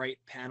bottom right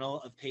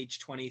panel of page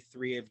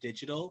 23 of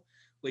digital,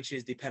 which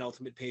is the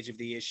penultimate page of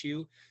the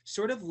issue,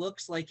 sort of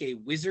looks like a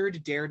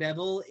wizard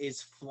Daredevil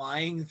is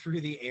flying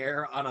through the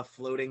air on a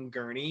floating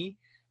gurney.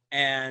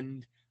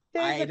 And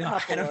I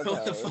don't know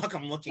what the fuck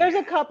I'm looking at.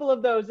 There's a couple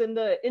of those in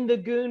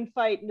the goon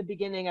fight in the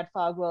beginning at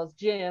Fogwell's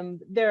gym.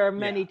 There are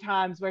many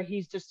times where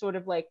he's just sort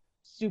of like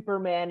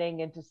Supermaning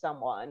into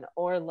someone,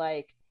 or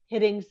like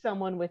hitting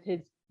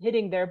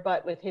their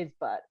butt with his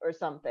butt or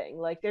something.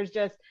 Like there's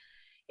just,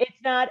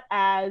 it's not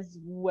as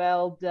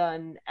well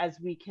done as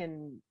we've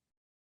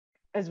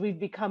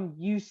become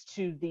used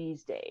to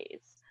these days.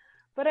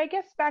 But I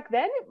guess back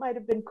then it might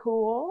have been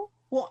cool.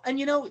 Well, and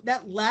you know,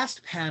 that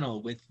last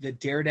panel with the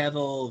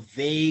Daredevil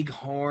vague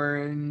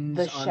horns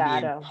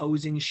on the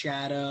imposing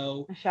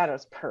shadow. The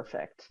shadow's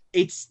perfect.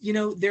 It's, you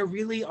know, there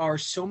really are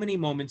so many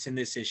moments in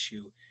this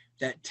issue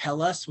that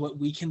tell us what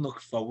we can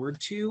look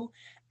forward to.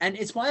 And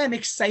it's why I'm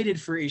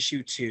excited for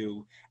issue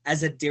 2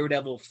 as a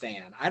Daredevil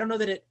fan. I don't know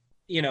that it,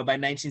 you know, by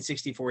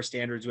 1964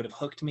 standards would have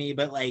hooked me,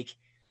 but like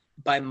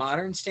by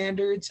modern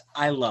standards,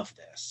 I love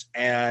this.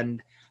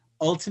 And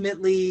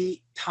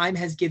ultimately, time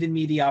has given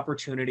me the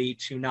opportunity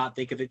to not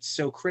think of it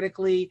so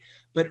critically,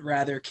 but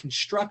rather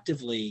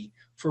constructively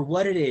for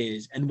what it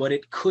is and what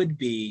it could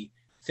be,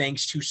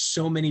 thanks to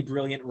so many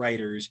brilliant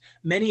writers,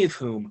 many of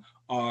whom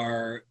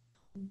are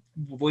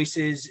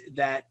voices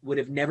that would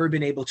have never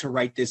been able to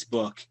write this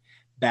book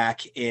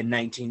back in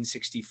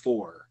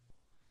 1964.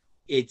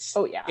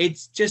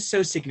 It's just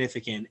so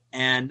significant,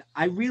 and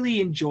I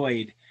really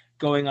enjoyed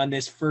going on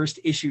this first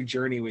issue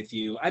journey with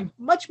you. I'm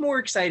much more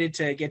excited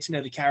to get to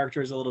know the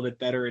characters a little bit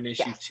better in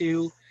issue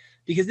 2,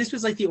 because this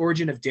was like the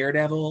origin of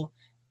Daredevil,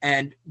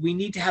 and we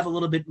need to have a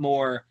little bit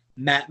more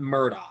Matt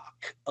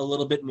Murdock, a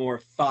little bit more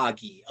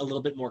Foggy, a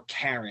little bit more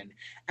Karen,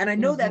 and I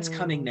know that's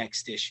coming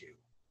next issue.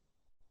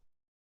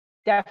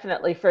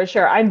 Definitely, for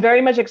sure. I'm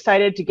very much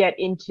excited to get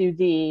into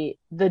the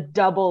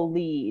double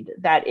lead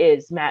that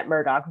is Matt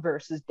Murdock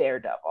versus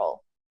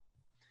Daredevil.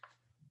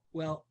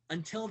 Well,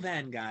 until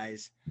then,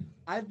 guys,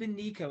 I've been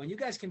Nico, and you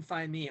guys can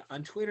find me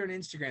on Twitter and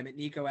Instagram at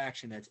Nico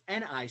Action. That's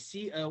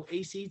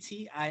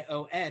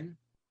NicoAction.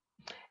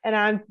 And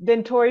I've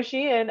been Tori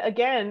Sheehan.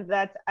 Again,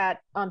 that's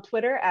on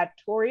Twitter at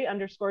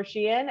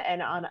Tori_Sheehan,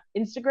 and on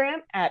Instagram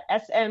at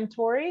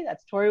SM_Tori.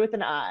 That's Tori with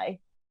an I.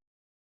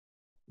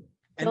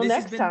 Until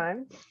next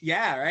time.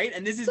 Yeah, right?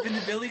 And this has been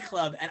the Billy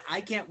Club, and I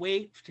can't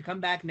wait to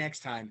come back next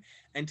time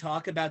and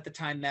talk about the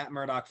time Matt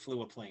Murdock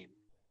flew a plane.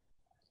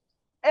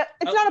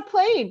 It's not a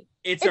plane.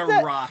 It's a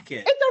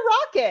rocket. It's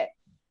a rocket.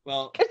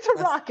 Well, it's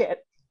a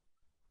rocket.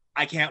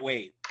 I can't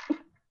wait.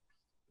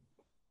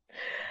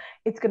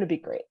 It's going to be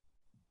great.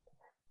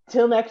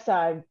 Till next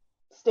time,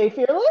 stay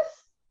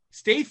fearless.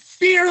 Stay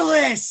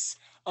fearless.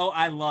 Oh,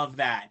 I love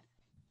that.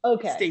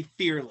 Okay. Stay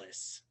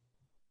fearless.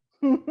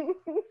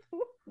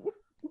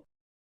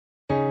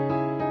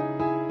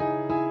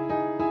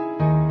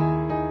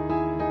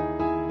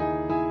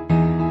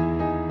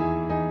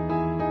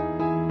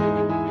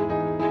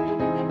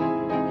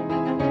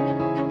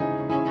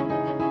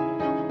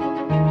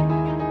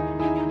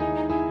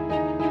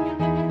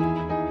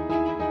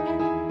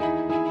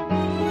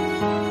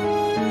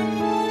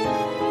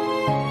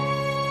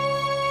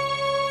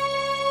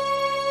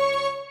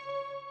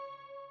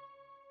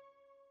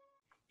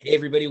 Hey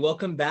everybody,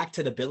 welcome back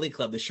to the Billy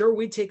Club, the show where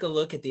we take a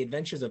look at the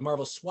adventures of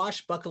Marvel's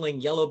swashbuckling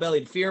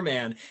Yellow-Bellied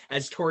Fear-Man,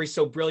 as Tori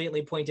so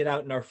brilliantly pointed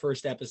out in our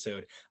first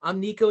episode.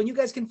 I'm Nico, and you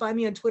guys can find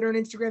me on Twitter and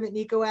Instagram at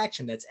Nico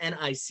Action. That's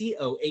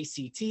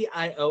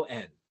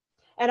NicoAction.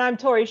 And I'm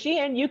Tori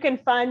Sheehan. You can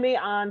find me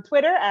on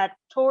Twitter at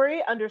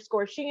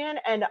Tori_Sheehan,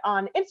 and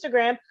on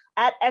Instagram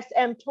at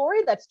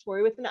SM_Tori. That's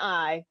Tori with an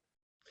I.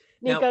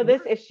 Nico, now,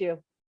 this issue.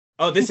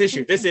 Oh, this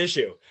issue.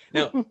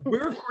 Now,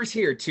 we're, of course,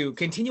 here to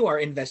continue our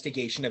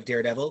investigation of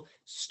Daredevil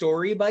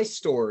story by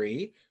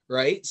story,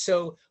 right?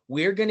 So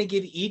we're going to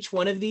give each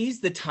one of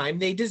these the time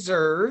they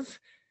deserve.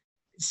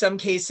 Some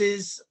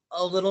cases,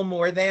 a little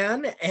more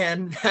than,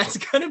 and that's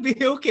going to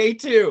be okay,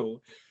 too.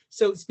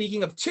 So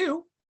speaking of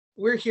 2,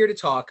 we're here to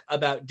talk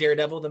about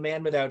Daredevil, the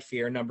Man Without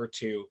Fear, number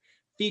 2,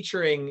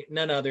 featuring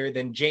none other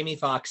than Jamie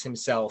Foxx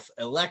himself,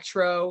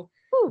 Electro.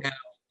 Now,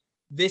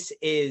 this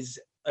is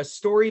a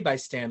story by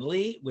Stan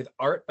Lee with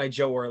art by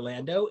Joe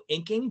Orlando,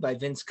 inking by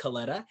Vince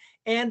Colletta,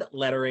 and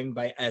lettering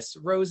by S.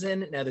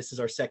 Rosen. Now, this is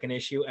our second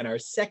issue and our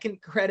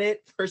second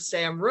credit for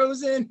Sam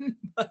Rosen,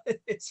 but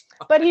it's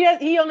fine. But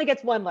he only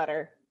gets one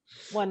letter.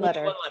 One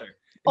letter.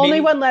 Only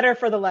Maybe one letter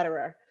for the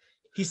letterer.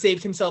 he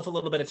saved himself a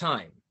little bit of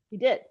time. He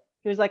did.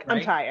 He was like, I'm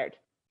Right? tired.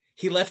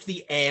 He left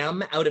the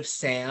am out of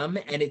Sam,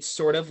 and it's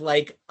sort of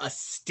like a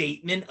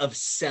statement of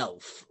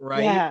self,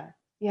 right?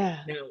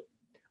 Yeah. Now,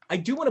 I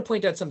do want to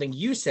point out something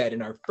you said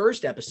in our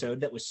first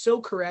episode that was so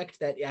correct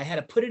that I had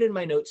to put it in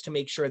my notes to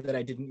make sure that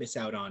I didn't miss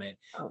out on it.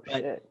 Oh,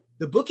 But shit.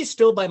 the book is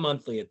still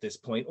bi-monthly at this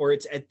point, or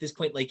it's at this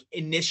point, like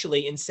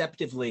initially,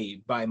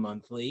 inceptively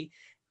bi-monthly.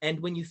 And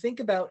when you think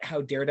about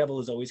how Daredevil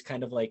is always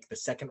kind of like the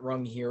second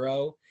rung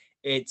hero,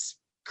 it's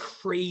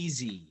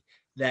crazy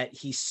that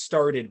he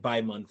started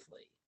bi-monthly.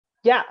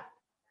 Yeah.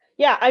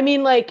 I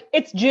mean, like,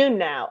 it's June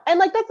now. And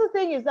like, that's the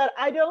thing, is that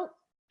I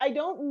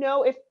don't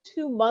know if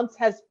 2 months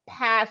has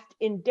passed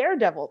in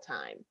Daredevil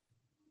time.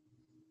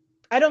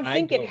 I don't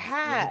think it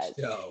has.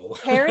 So.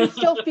 Karen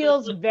still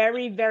feels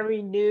very,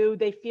 very new.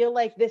 They feel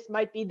like this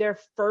might be their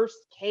first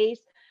case.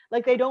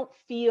 Like, they don't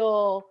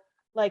feel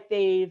like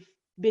they've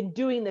been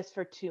doing this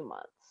for 2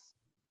 months.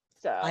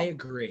 So I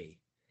agree.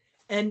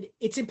 And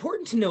it's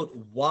important to note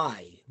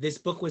why this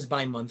book was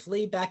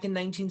bi-monthly back in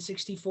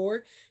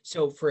 1964.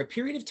 So for a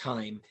period of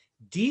time,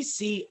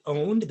 DC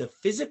owned the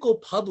physical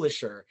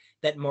publisher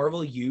that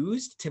Marvel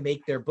used to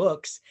make their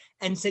books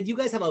and said, you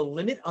guys have a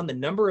limit on the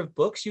number of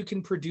books you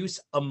can produce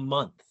a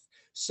month.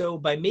 So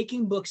by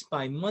making books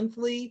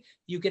bi-monthly,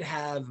 you could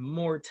have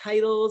more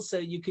titles. So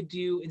you could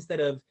do,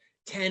 instead of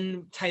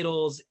 10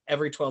 titles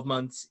every 12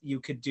 months, you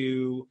could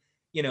do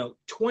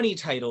 20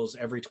 titles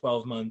every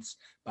 12 months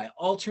by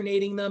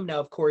alternating them. Now,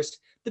 of course,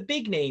 the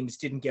big names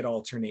didn't get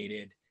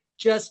alternated,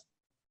 just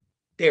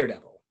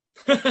Daredevil.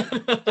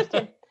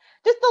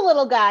 just the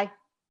little guy.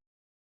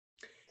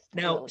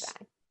 Now,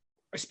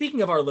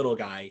 speaking of our little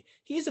guy,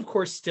 he's of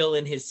course still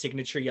in his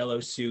signature yellow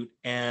suit.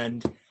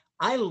 And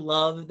I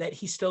love that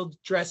he's still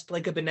dressed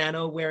like a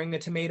banana wearing a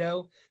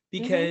tomato,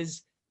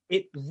 because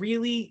it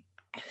really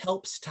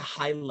helps to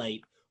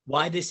highlight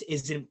why this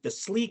isn't the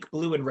sleek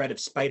blue and red of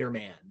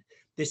Spider-Man.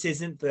 This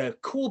isn't the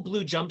cool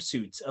blue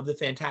jumpsuits of the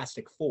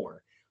Fantastic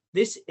Four.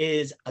 This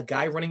is a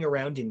guy running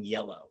around in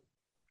yellow.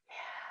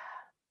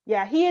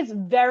 Yeah, he is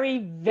very,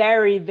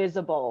 very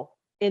visible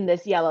in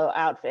this yellow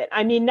outfit.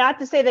 I mean, not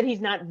to say that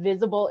he's not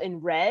visible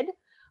in red,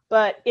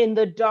 but in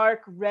the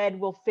dark, red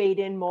will fade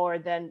in more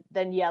than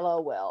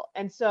yellow will.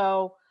 And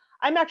so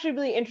I'm actually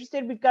really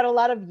interested. We've got a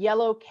lot of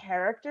yellow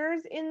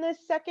characters in this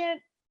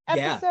second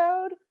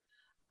episode.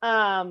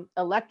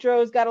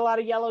 Electro's got a lot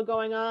of yellow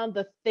going on.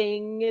 The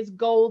Thing is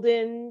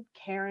golden.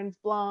 Karen's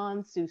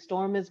blonde. Sue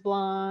Storm is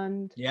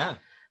blonde. Yeah.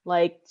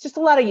 Like, it's just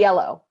a lot of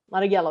yellow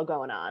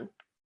going on.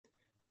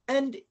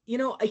 And,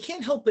 I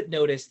can't help but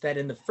notice that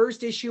in the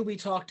first issue, we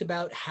talked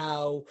about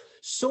how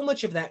so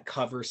much of that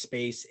cover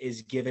space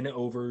is given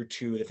over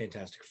to the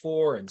Fantastic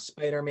Four and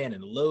Spider-Man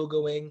and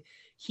logoing.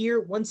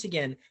 Here, once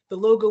again, the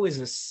logo is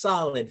a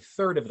solid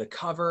third of the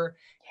cover.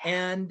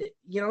 And,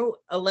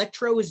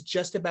 Electro is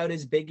just about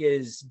as big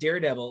as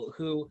Daredevil,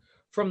 who,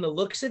 from the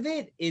looks of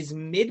it, is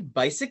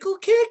mid-bicycle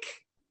kick.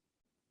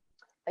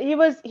 He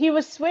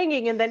was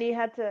swinging, and then he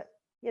had to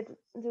do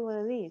one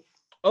of these.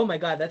 Oh my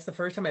God, that's the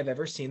first time I've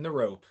ever seen the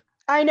rope.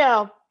 I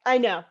know.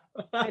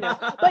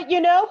 But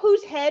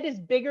whose head is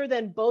bigger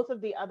than both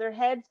of the other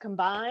heads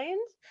combined?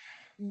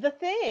 The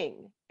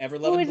Thing.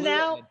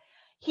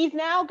 He's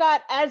now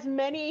got as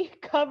many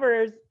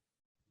covers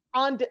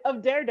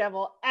of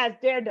Daredevil as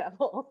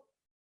Daredevil.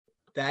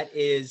 That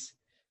is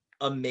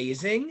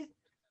amazing.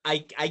 I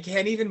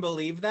can't even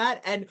believe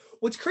that. And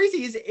what's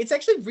crazy is it's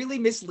actually really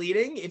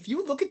misleading. If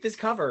you look at this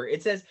cover,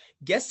 it says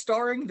guest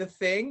starring The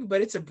Thing,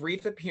 but it's a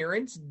brief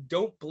appearance.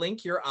 Don't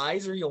blink your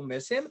eyes or you'll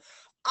miss him.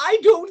 I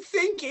don't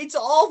think it's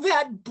all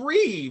that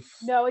brief.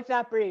 No, it's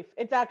not brief.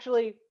 It's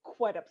actually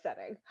quite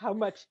upsetting how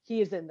much he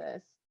is in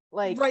this.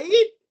 Like, right?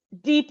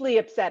 Deeply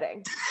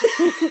upsetting.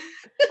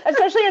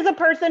 Especially as a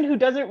person who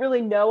doesn't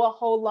really know a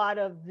whole lot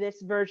of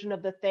this version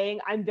of The Thing.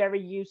 I'm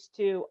very used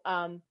to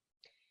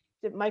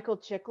is it Michael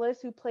Chiklis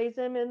who plays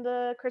him in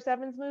the Chris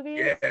Evans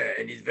movies? Yeah,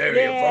 and he's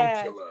very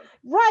avuncular.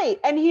 Right.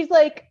 And he's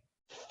like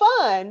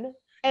fun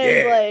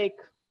and like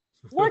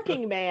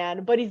working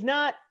man, but he's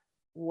not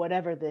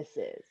whatever this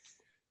is.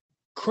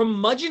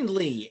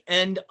 Curmudgeonly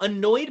and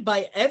annoyed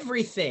by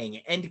everything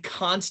and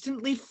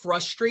constantly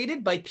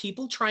frustrated by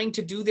people trying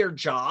to do their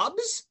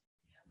jobs.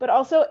 But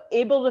also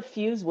able to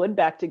fuse wood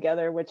back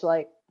together, which,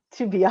 like,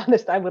 to be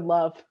honest, I would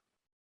love.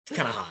 It's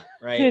kind of hot,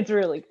 right?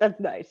 That's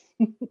nice.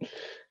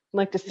 I'd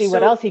like to see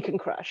what else he can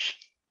crush.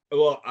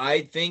 Well,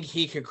 I think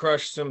he could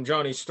crush some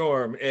Johnny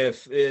Storm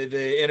if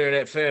the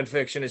internet fan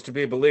fiction is to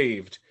be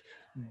believed.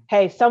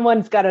 Hey,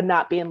 someone's got to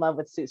not be in love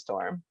with Sue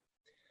Storm.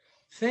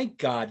 Thank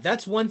God.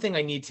 That's one thing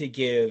I need to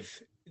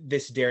give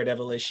this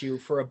Daredevil issue.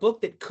 For a book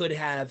that could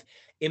have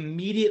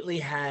immediately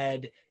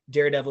had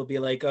Daredevil be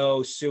like,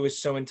 oh, Sue is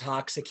so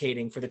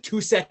intoxicating for the 2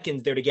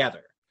 seconds they're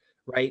together,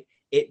 right?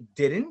 It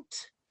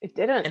didn't. It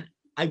didn't. And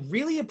I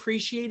really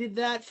appreciated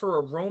that for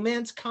a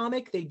romance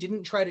comic. They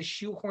didn't try to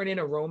shoehorn in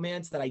a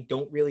romance that I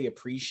don't really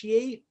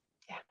appreciate.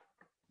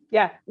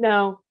 Yeah,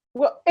 no.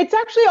 Well, it's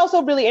actually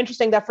also really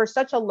interesting that for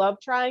such a love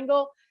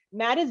triangle,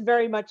 Matt is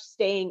very much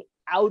staying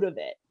out of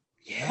it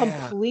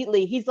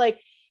completely. He's like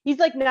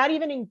not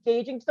even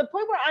engaging, to the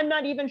point where I'm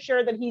not even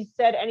sure that he's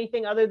said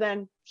anything other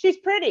than she's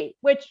pretty,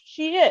 which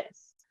she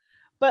is.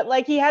 But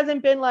like, he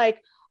hasn't been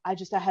like, I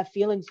have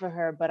feelings for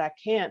her, but I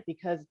can't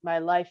because my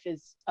life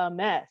is a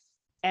mess.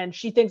 And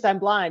she thinks I'm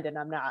blind and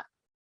I'm not.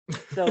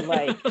 So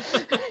like,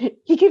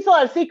 he keeps a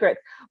lot of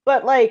secrets,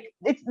 but like,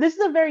 this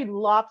is a very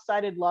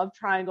lopsided love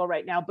triangle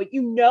right now, but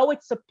you know,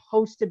 it's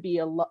supposed to be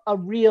a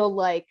real,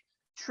 like,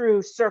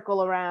 true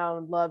circle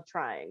around love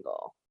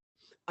triangle.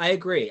 I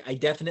agree. I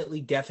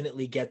definitely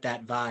get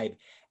that vibe.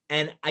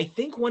 And I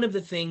think one of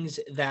the things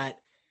that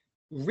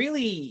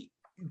really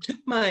took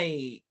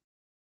my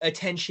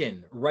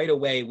attention right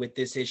away with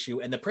this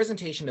issue and the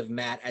presentation of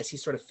Matt as he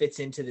sort of fits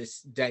into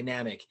this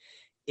dynamic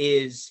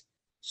is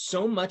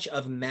so much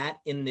of Matt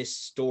in this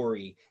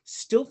story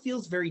still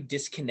feels very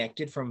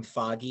disconnected from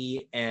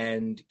Foggy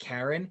and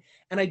Karen.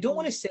 And I don't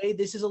want to say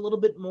this is a little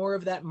bit more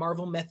of that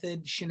Marvel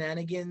method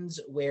shenanigans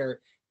where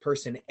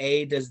person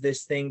A does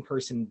this thing,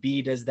 person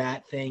B does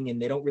that thing,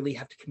 and they don't really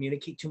have to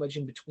communicate too much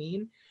in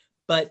between.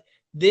 But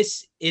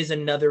this is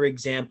another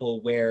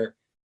example where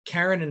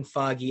Karen and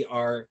Foggy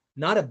are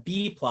not a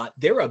B plot,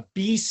 they're a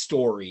B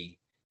story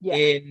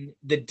in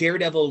the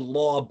Daredevil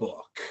law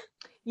book.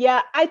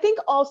 Yeah, I think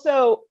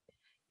also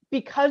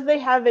because they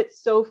have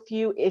so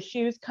few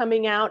issues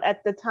coming out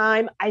at the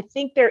time, I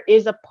think there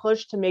is a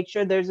push to make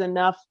sure there's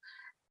enough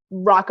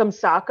rock'em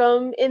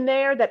sock'em in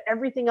there that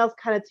everything else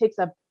kind of takes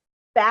a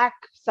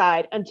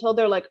backside until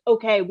they're like,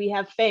 okay, we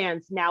have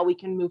fans, now we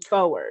can move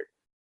forward.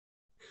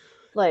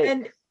 Like,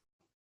 and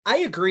I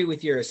agree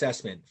with your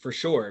assessment for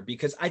sure,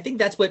 because I think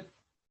that's what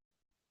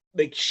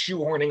like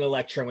shoehorning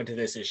Electro into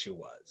this issue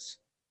was.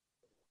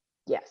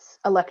 Yes,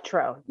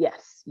 Electro.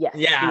 Yes.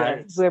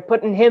 Yeah, we're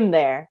putting him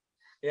there.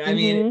 Yeah, I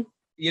mean,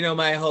 you know,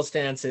 my whole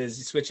stance is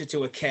you switch it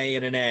to a K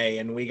and an A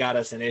and we got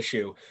us an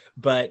issue.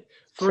 But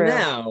for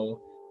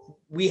now,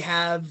 we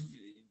have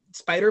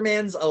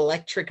Spider-Man's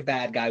electric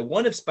bad guy,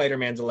 one of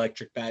Spider-Man's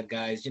electric bad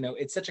guys. You know,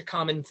 it's such a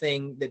common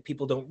thing that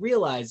people don't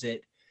realize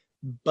it,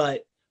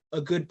 but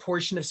a good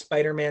portion of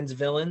Spider-Man's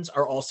villains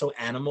are also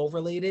animal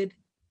related,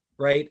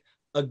 right?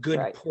 A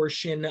good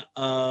portion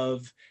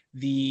of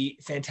the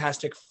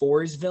Fantastic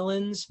Four's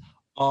villains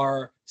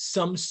are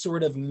some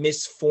sort of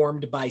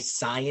misformed by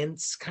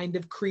science kind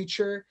of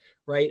creature,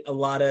 right? A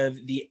lot of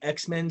the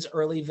X-Men's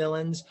early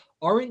villains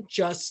aren't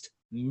just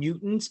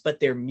mutants, but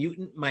they're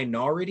mutant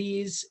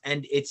minorities,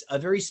 and it's a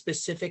very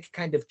specific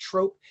kind of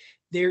trope.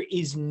 There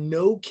is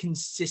no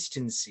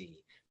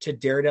consistency to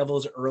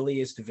Daredevil's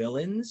earliest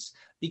villains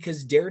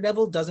because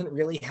Daredevil doesn't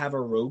really have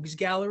a rogues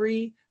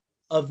gallery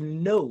of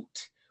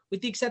note,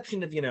 with the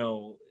exception of, you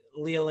know,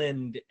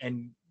 Leland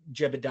and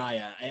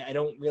Jebediah. I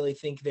don't really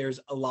think there's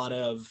a lot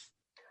of...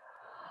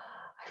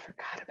 I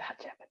forgot about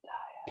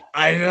Jebediah.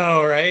 I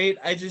know, right?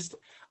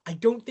 I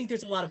don't think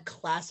there's a lot of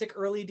classic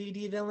early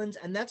DD villains,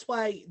 and that's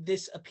why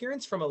this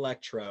appearance from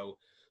Electro,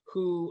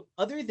 who,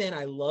 other than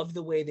I love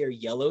the way their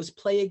yellows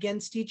play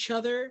against each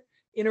other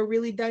in a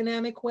really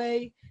dynamic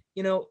way,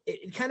 you know,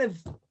 it kind of...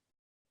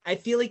 I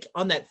feel like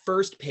on that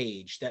first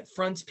page, that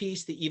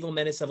frontispiece, The Evil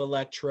Menace of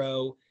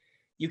Electro,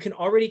 you can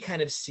already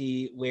kind of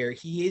see where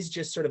he is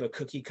just sort of a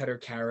cookie cutter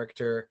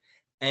character.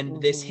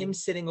 And this him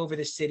sitting over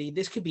the city,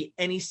 this could be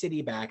any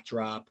city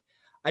backdrop.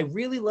 I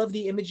really love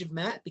the image of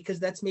Matt because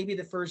that's maybe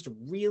the first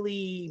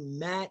really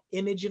Matt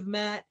image of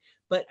Matt.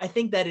 But I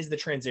think that is the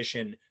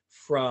transition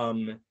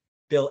from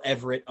Bill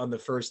Everett on the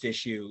first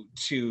issue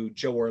to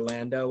Joe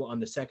Orlando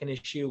on the second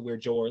issue, where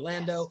Joe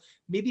Orlando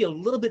maybe a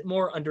little bit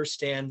more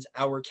understands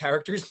our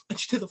characters,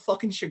 much to the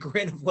fucking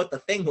chagrin of what the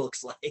Thing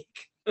looks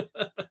like.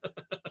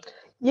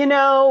 You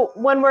know,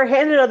 when we're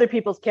handed other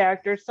people's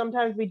characters,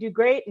 sometimes we do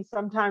great, and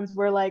sometimes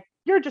we're like,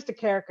 you're just a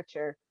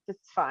caricature.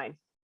 It's fine.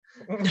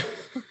 And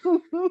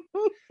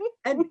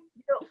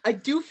you know, I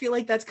do feel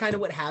like that's kind of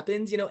what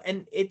happens, you know,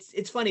 and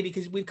it's funny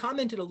because we've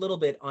commented a little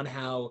bit on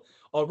how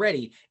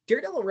already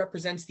Daredevil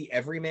represents the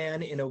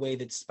everyman in a way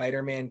that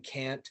Spider-Man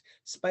can't.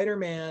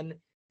 Spider-Man,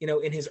 you know,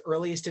 in his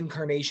earliest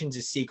incarnations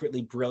is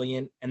secretly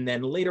brilliant, and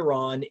then later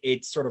on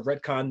it's sort of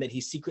retconned that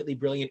he's secretly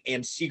brilliant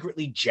and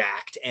secretly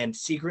jacked and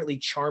secretly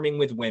charming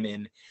with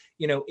women.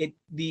 You know,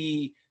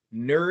 the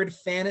nerd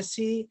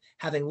fantasy,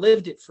 having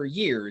lived it for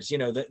years, you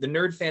know, the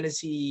nerd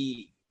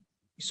fantasy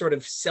sort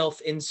of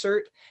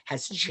self-insert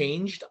has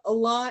changed a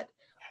lot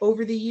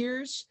over the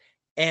years,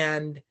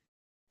 and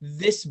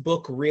this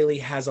book really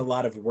has a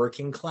lot of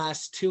working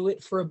class to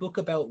it for a book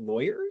about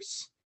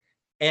lawyers.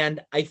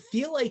 And I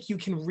feel like you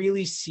can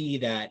really see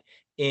that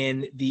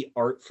in the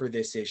art for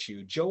this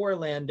issue. Joe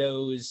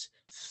Orlando's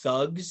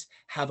thugs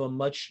have a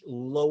much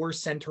lower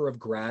center of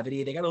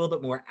gravity. They got a little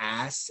bit more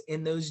ass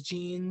in those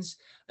jeans,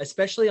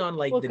 especially on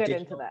like we'll the get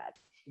digital, into that.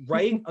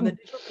 right? On the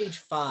digital page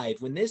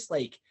 5, when this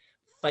like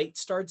fight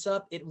starts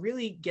up, it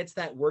really gets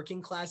that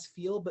working class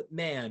feel. But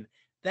man,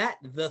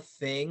 the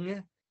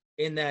thing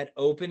in that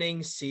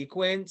opening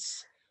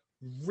sequence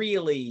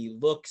really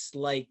looks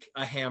like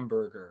a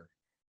hamburger.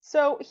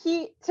 So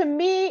to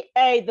me,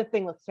 A, the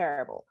thing looks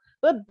terrible.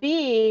 But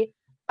B,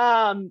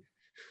 to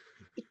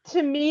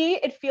me,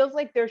 it feels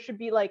like there should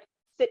be like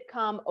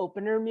sitcom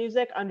opener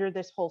music under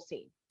this whole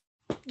scene.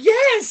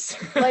 Yes!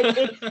 Like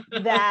it's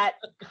that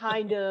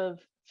kind of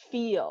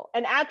feel.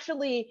 And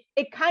actually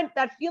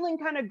that feeling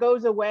kind of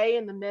goes away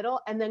in the middle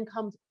and then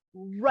comes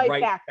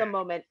right back the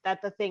moment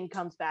that the thing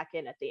comes back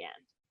in at the end.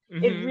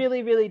 Mm-hmm. It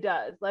really, really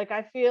does. Like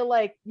I feel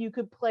like you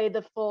could play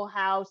the Full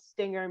House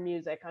stinger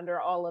music under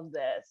all of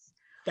this.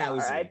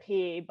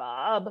 R.I.P.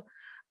 Bob.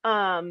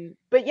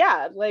 But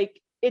yeah, like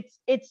it's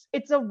a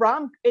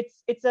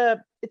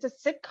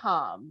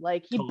sitcom.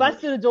 Like he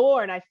busts through the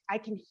door and I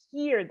can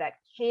hear that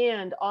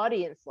canned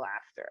audience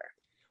laughter.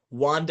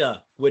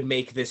 Wanda would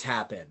make this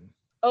happen.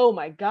 Oh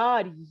my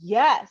God,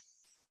 yes.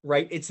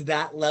 Right? It's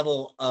that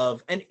level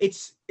of, and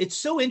it's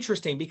so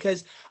interesting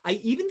because I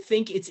even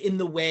think it's in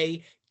the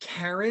way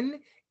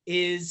Karen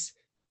is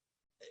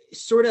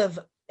sort of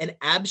an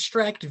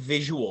abstract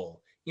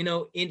visual. You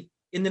know,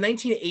 in the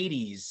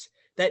 1980s,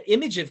 that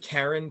image of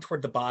Karen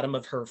toward the bottom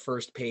of her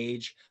first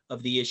page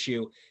of the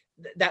issue,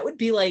 that would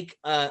be like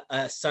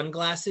a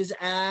sunglasses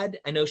ad.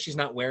 I know she's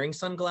not wearing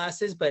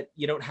sunglasses, but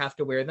you don't have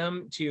to wear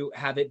them to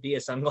have it be a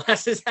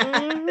sunglasses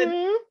ad.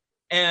 Mm-hmm.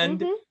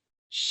 And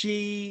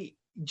she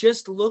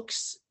just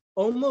looks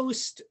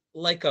almost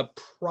like a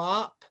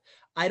prop.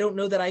 I don't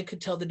know that I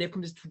could tell the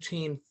difference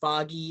between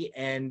Foggy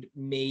and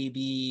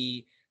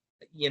maybe,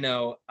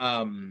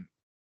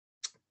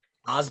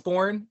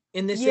 Osborn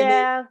in this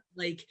image.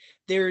 Like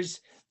there's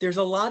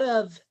a lot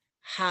of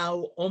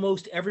how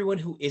almost everyone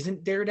who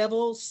isn't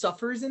Daredevil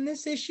suffers in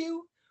this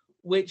issue,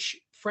 which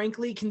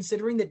frankly,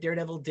 considering that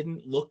Daredevil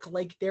didn't look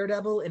like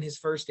Daredevil in his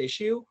first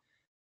issue,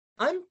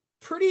 I'm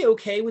pretty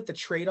okay with the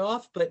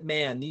trade-off. But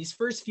man, these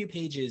first few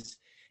pages,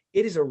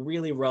 it is a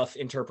really rough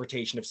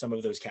interpretation of some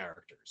of those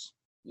characters.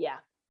 Yeah.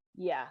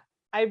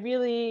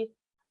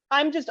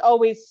 I'm just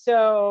always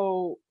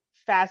so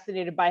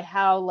fascinated by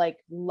how like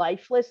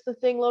lifeless the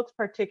thing looks,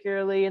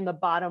 particularly in the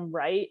bottom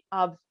right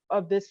of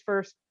this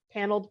first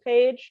paneled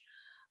page.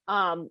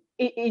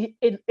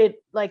 It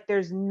like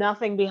there's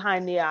nothing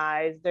behind the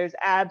eyes. There's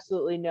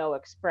absolutely no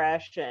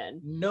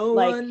expression. No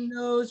one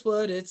knows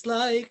what it's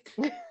like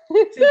to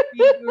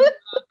be a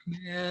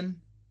man.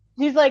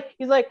 He's like,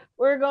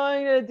 we're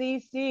going to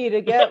DC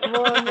to get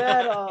more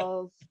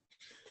medals.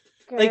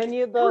 Can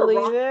you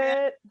believe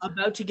it?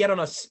 About to get on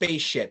a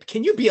spaceship.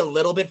 Can you be a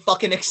little bit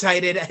fucking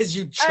excited as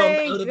you jump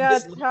out of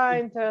this? I got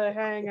time to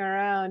hang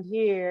around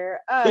here.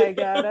 I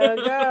gotta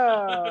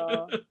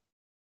go.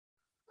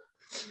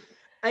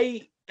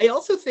 I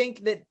also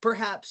think that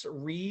perhaps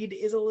Reed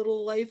is a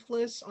little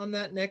lifeless on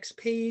that next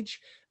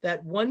page.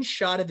 That one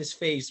shot of his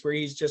face where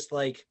he's just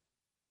like,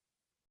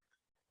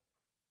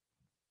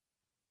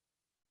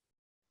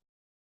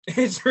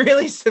 it's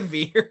really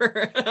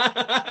severe.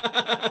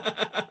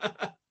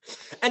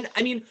 And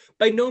I mean,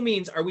 by no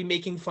means are we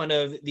making fun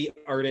of the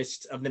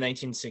artists of the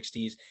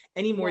 1960s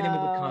any more than we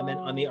would comment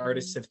on the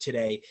artists of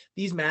today.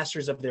 These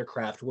masters of their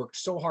craft worked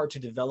so hard to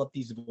develop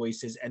these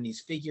voices and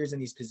these figures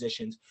and these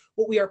positions.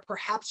 What we are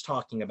perhaps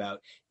talking about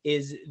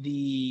is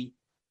the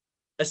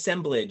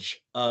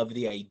assemblage of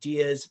the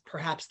ideas,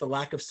 perhaps the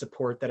lack of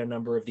support that a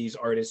number of these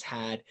artists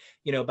had.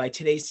 You know, by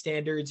today's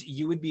standards,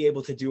 you would be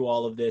able to do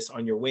all of this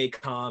on your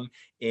Wacom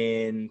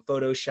in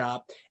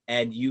Photoshop,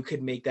 and you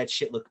could make that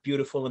shit look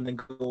beautiful and then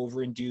go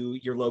over and do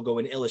your logo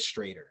in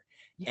Illustrator.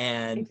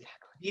 And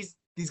exactly.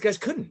 These guys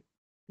couldn't.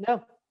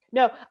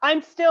 No,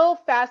 I'm still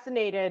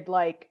fascinated,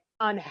 like,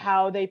 on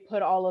how they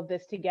put all of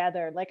this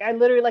together. Like, I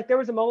literally, like, there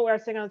was a moment where I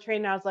was sitting on the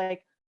train and I was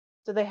like,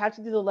 so they have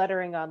to do the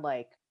lettering on,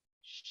 like,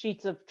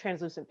 sheets of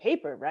translucent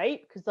paper,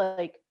 right? Because,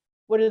 like,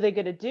 what are they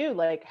going to do?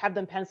 Like, have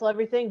them pencil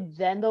everything,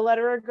 then the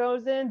letterer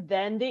goes in,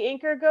 then the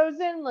inker goes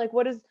in? Like,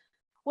 what is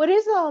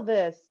all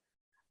this?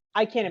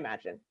 I can't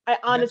imagine. I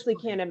honestly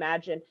can't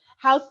imagine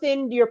how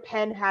thin your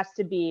pen has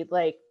to be,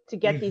 like, to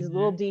get these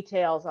little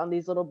details on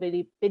these little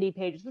bitty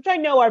pages, which I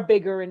know are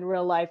bigger in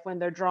real life when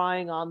they're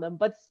drawing on them,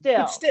 but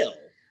still.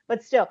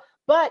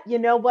 But you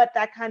know what?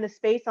 That kind of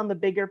space on the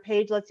bigger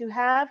page lets you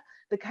have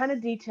the kind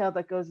of detail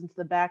that goes into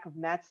the back of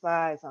Matt's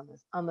thighs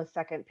on the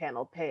second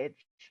panel page.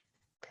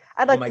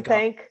 I'd like to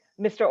thank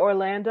Mr.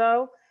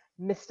 Orlando,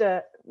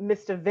 Mr.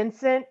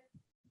 Vincent,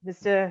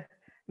 Mr.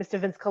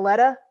 Vince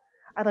Coletta.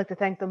 I'd like to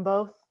thank them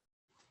both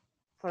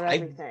for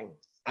everything.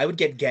 I would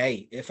get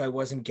gay if I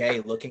wasn't gay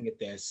looking at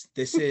this.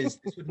 This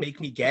would make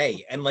me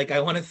gay. And, like, I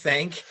want to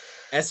thank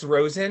S.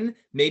 Rosen,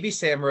 maybe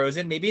Sam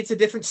Rosen, maybe it's a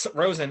different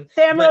Rosen.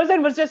 Sam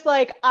Rosen was just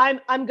like, I'm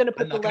going to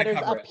put the letters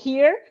up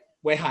here.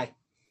 Way high.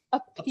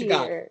 Up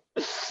here.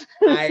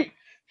 I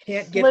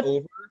can't get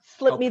over.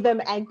 Slip me them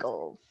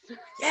ankles.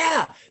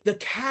 Yeah, the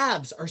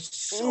calves are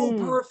so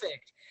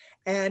perfect.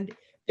 And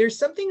there's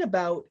something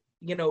about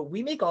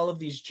we make all of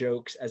these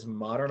jokes as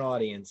modern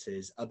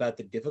audiences about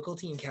the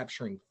difficulty in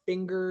capturing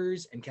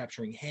fingers and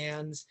capturing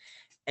hands.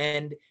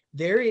 And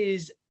there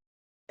is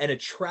an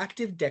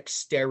attractive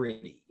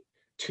dexterity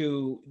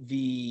to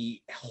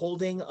the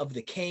holding of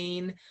the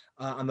cane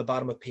on the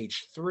bottom of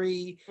page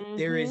 3. Mm-hmm.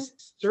 There is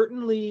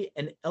certainly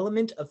an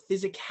element of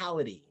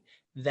physicality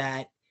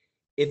that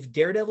if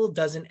Daredevil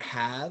doesn't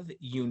have,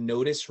 you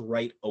notice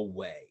right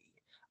away.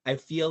 I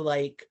feel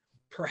like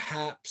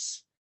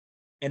perhaps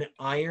an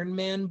Iron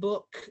Man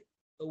book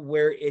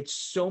where it's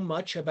so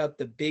much about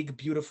the big,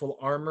 beautiful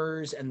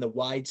armors and the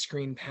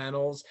widescreen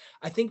panels.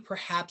 I think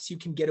perhaps you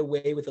can get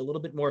away with a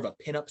little bit more of a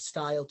pinup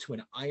style to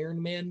an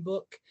Iron Man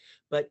book,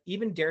 but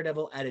even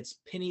Daredevil at its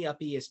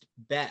pinny-uppiest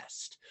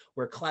best,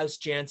 where Klaus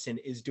Janson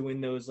is doing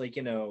those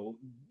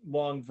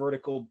long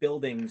vertical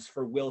buildings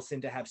for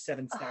Wilson to have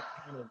 7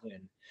 stacked panels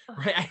in.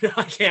 Right? I know,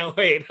 I can't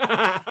wait.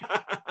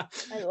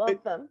 I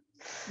love them.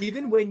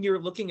 Even when you're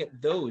looking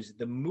at those,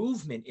 the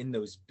movement in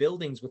those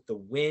buildings with the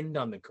wind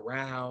on the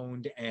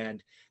ground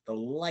and the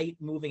light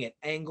moving at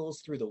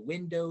angles through the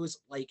windows,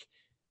 like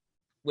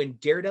when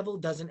Daredevil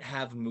doesn't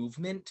have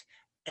movement,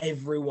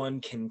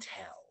 everyone can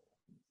tell.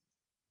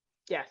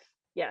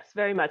 Yes,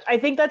 very much. I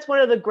think that's one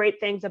of the great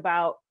things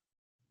about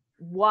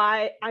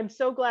why I'm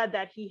so glad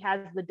that he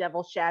has the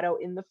Devil's Shadow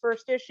in the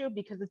first issue,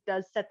 because it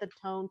does set the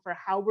tone for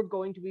how we're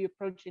going to be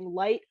approaching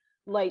light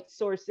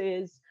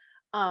sources,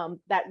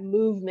 that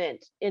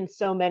movement in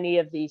so many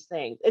of these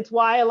things. It's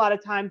why a lot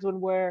of times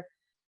when we're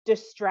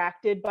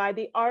distracted by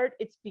the art,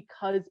 it's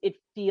because it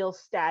feels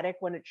static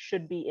when it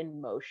should be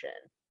in motion.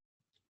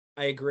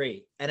 I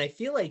agree. And I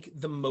feel like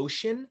the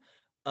motion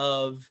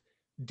of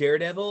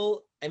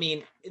Daredevil, I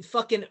mean,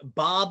 fucking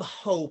Bob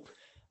Hope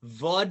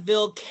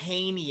vaudeville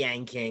cane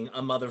yanking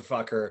a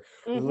motherfucker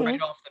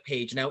right off the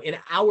page. Now, in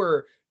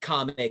our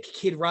comic,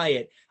 Kid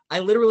Riot, I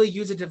literally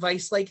use a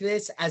device like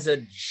this as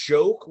a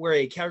joke where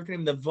a character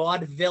named the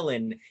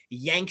Vaudevillain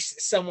yanks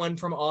someone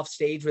from off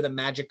stage with a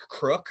magic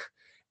crook.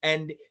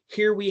 And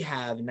here we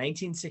have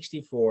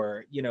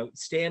 1964,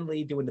 Stan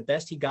Lee doing the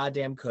best he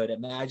goddamn could,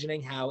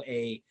 imagining how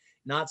a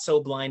not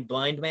so blind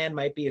man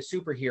might be a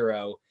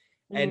superhero.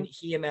 And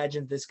he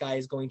imagined this guy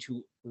is going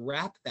to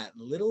wrap that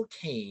little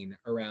cane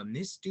around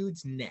this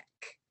dude's neck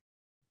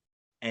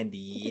and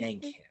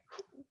yank him.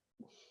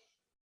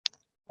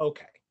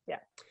 Okay. Yeah.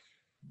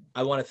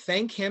 I want to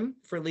thank him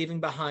for leaving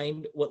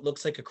behind what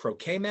looks like a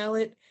croquet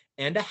mallet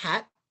and a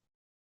hat.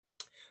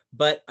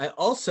 But I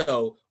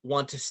also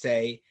want to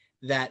say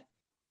that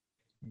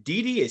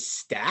Dee is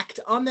stacked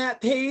on that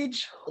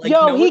page. Like,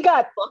 yo, he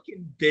got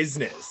fucking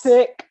business.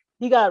 Thick.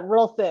 He got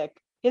real thick.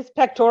 His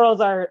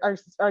pectorals are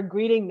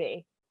greeting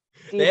me.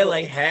 Deeply. They're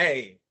like,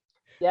 hey,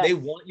 yes. They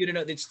want you to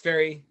know. It's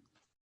very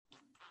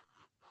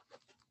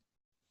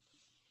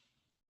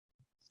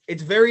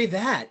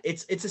that.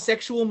 It's a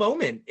sexual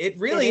moment. It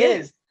really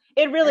is.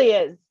 It really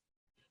is.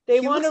 They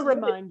want to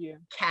remind you.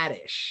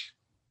 Caddish.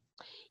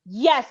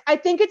 Yes, I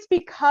think it's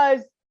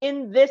because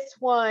in this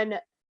one,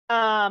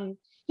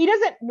 he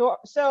doesn't.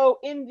 So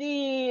in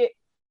the,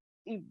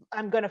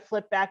 I'm going to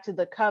flip back to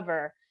the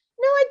cover.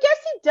 No, I guess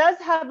he does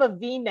have a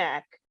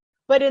V-neck,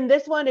 but in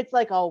this one, it's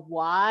like a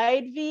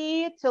wide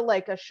V to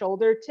like a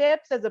shoulder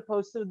tips, as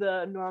opposed to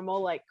the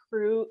normal like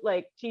crew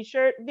like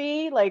t-shirt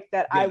V like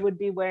that I would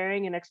be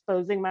wearing and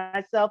exposing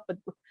myself, but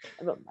I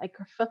have a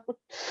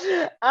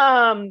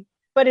microphone.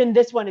 But in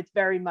this one, it's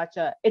very much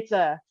it's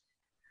a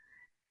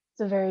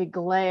very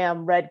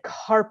glam red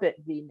carpet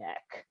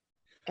V-neck,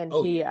 and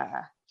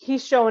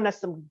he's showing us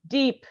some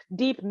deep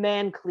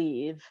man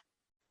cleave.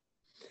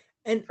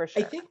 And for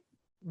sure. I think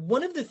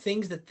one of the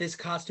things that this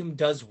costume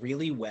does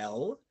really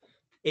well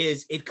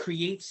is it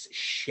creates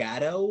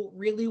shadow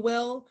really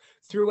well.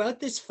 Throughout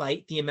this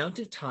fight, the amount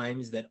of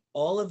times that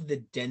all of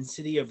the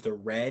density of the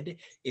red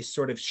is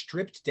sort of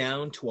stripped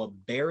down to a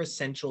bare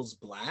essentials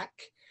black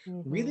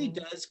really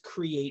does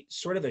create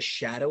sort of a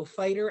shadow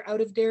fighter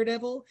out of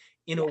Daredevil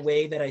in a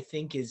way that I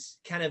think is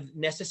kind of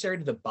necessary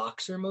to the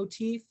boxer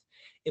motif.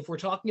 If we're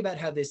talking about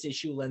how this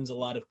issue lends a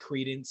lot of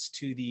credence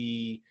to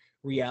the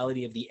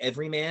reality of the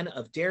everyman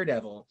of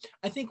Daredevil,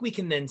 I think we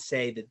can then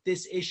say that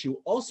this issue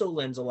also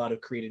lends a lot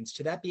of credence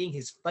to that being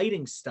his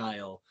fighting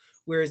style,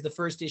 whereas the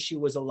first issue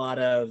was a lot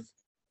of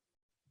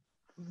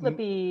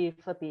flippy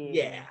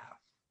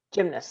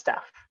gymnast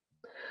stuff.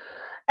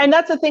 And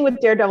that's the thing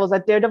with Daredevil, is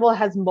that Daredevil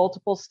has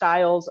multiple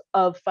styles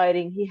of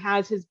fighting. He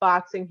has his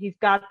boxing, he's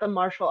got the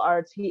martial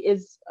arts, he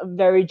is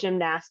very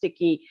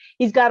gymnastic-y.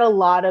 He's got a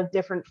lot of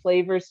different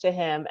flavors to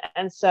him.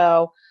 And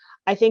so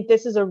I think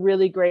this is a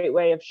really great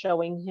way of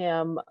showing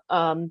him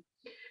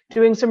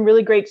doing some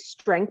really great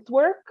strength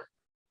work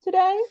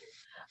today.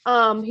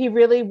 He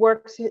really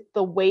works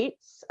the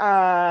weights,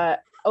 the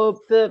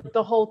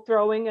whole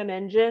throwing an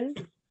engine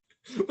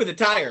with a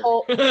tire,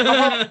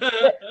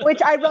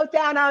 which I wrote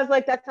down. I was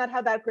like, that's not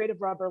how that grade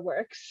of rubber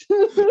works.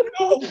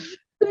 No.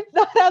 It's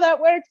not how that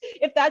works.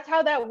 If that's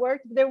how that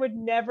worked, there would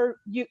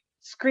never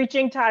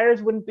screeching tires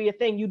wouldn't be a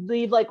thing. You'd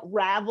leave like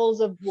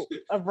ravels of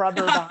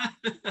rubber behind.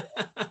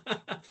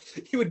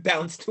 He would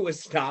bounce to a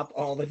stop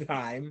all the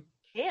time.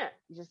 can't.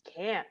 You just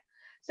can't.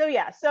 So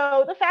yeah,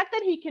 so the fact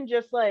that he can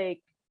just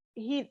like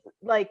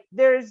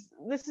this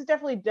is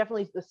definitely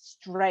the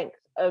strength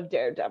of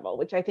Daredevil,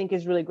 which I think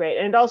is really great.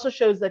 And it also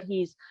shows that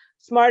he's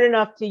smart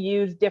enough to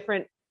use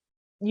different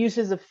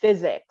uses of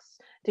physics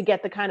to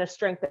get the kind of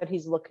strength that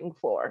he's looking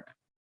for.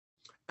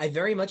 I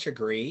very much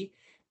agree.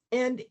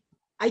 And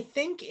I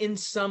think in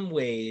some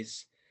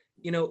ways,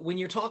 you know, when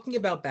you're talking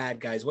about bad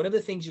guys, one of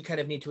the things you kind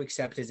of need to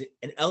accept is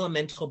an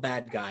elemental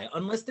bad guy,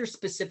 unless they're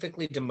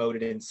specifically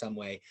demoted in some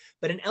way.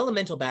 But an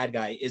elemental bad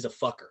guy is a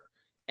fucker.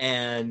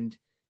 And,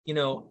 you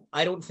know,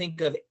 I don't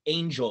think of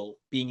Angel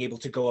being able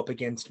to go up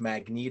against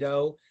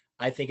Magneto.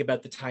 I think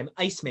about the time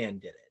Iceman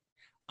did it.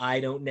 I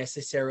don't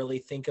necessarily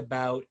think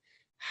about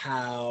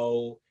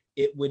how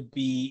it would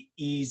be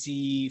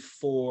easy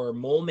for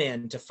Mole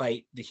Man to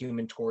fight the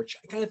Human Torch.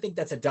 I kind of think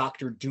that's a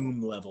Doctor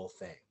Doom level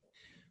thing.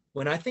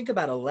 When I think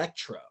about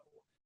Electro,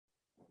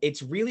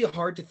 it's really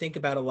hard to think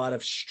about a lot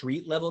of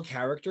street level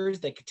characters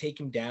that could take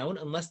him down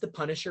unless the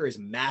Punisher is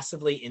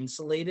massively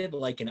insulated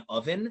like an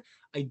oven.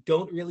 I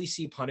don't really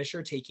see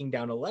Punisher taking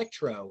down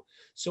Electro.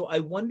 So I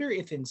wonder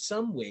if in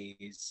some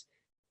ways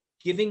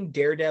giving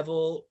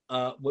Daredevil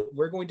what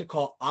we're going to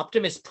call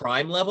Optimus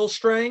Prime level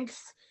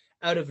strength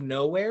out of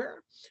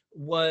nowhere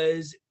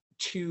was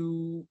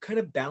to kind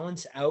of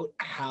balance out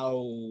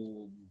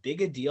how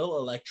big a deal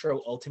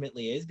Electro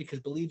ultimately is, because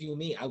believe you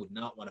me, I would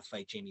not want to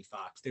fight Jamie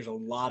Foxx. There's a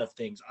lot of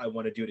things I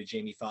want to do to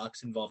Jamie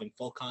Foxx involving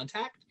full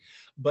contact,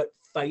 but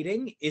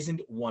fighting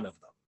isn't one of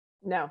them.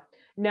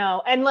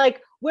 No. And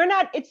like,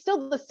 it's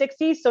still the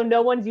 60s, so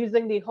no one's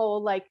using the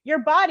whole, like, your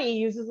body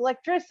uses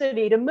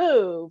electricity to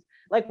move.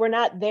 Like, we're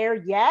not there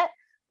yet,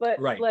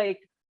 but right. Like,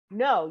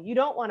 no, you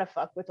don't want to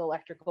fuck with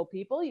electrical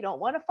people. You don't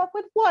want to fuck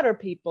with water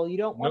people. You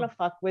don't want to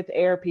fuck with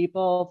air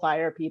people,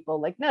 fire people.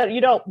 Like, no,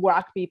 you don't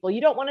rock people. You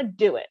don't want to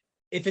do it.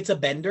 If it's a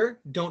bender,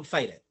 don't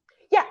fight it.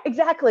 Yeah,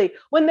 exactly.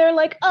 When they're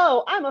like,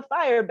 oh, I'm a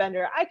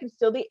firebender. I can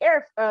steal the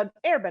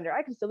airbender.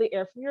 I can steal the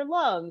air from your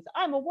lungs.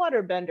 I'm a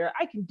waterbender.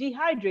 I can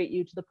dehydrate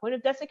you to the point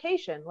of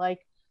desiccation. Like,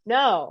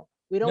 no,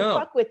 we don't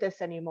fuck with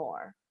this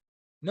anymore.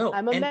 No.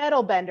 I'm a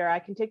metal bender. I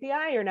can take the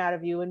iron out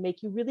of you and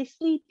make you really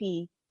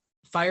sleepy.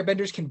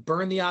 Firebenders can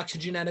burn the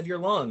oxygen out of your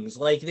lungs.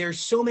 Like, there's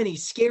so many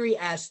scary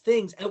ass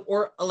things.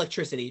 Or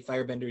electricity.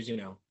 Firebenders, you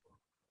know.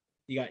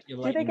 You got your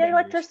lightning. Do they get benders.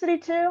 Electricity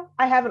too?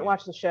 I haven't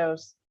watched the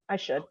shows. I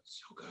should. Oh,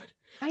 so good.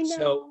 I know.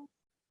 So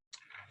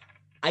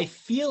I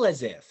feel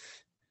as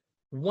if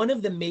one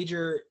of the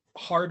major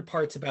hard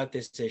parts about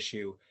this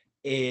issue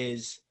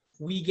is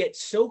we get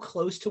so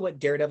close to what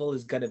Daredevil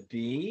is going to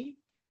be,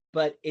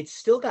 but it's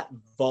still got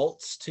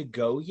vaults to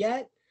go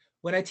yet.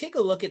 When I take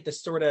a look at the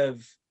sort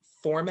of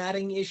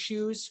formatting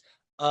issues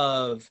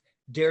of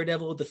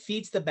Daredevil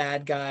defeats the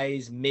bad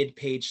guys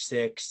mid-page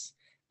 6,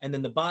 and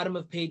then the bottom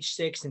of page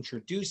 6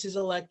 introduces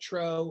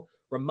Electro,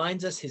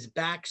 reminds us his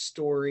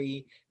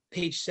backstory.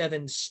 Page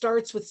 7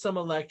 starts with some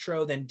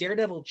Electro, then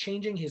Daredevil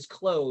changing his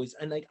clothes.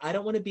 And like, I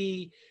don't want to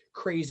be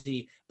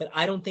crazy, but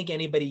I don't think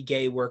anybody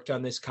gay worked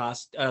on this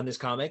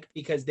comic,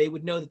 because they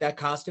would know that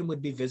costume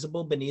would be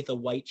visible beneath a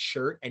white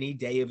shirt any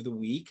day of the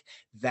week.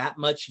 That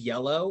much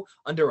yellow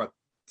under a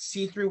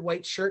see-through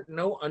white shirt,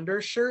 no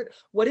undershirt.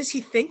 What is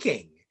he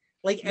thinking?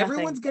 Like, nothing.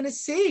 Everyone's gonna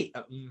see.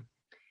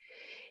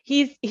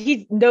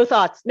 He's no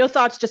thoughts,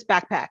 just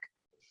backpack.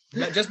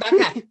 Just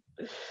backpack.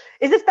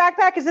 Is this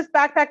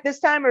backpack this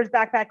time, or is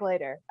backpack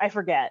later? I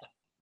forget.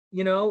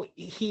 You know,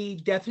 he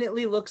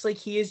definitely looks like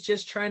he is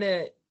just trying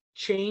to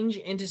change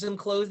into some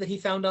clothes that he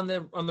found on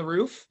the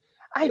roof.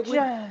 I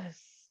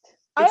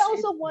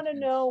also want to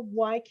know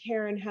why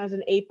Karen has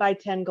an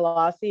 8x10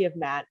 glossy of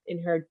Matt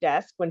in her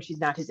desk when she's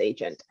not his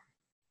agent.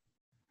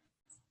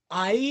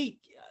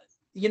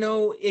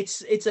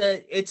 It's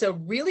a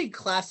really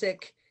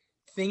classic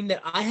thing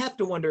that I have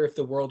to wonder if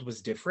the world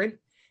was different.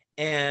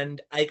 And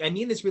I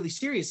mean this really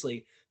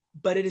seriously,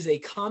 but it is a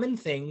common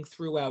thing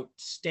throughout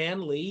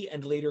Stan Lee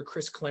and later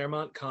Chris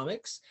Claremont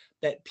comics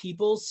that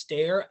people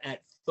stare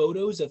at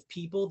photos of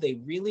people they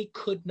really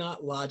could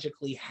not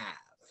logically have.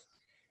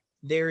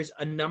 There's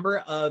a number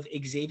of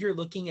Xavier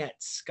looking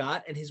at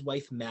Scott and his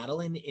wife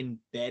Madeline in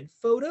bed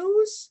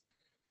photos,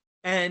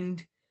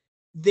 and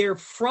they're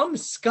from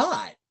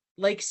Scott.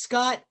 Like,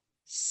 Scott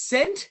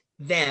sent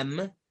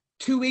them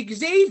to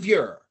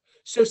Xavier.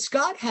 So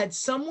Scott had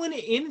someone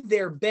in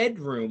their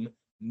bedroom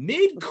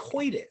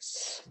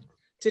mid-coitus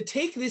to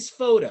take this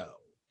photo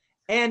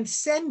and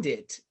send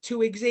it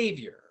to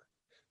Xavier.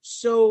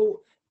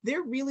 So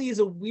there really is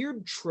a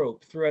weird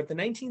trope throughout the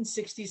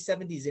 1960s,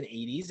 70s, and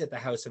 80s at the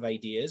House of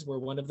Ideas, where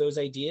one of those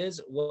ideas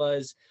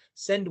was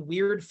send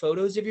weird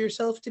photos of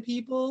yourself to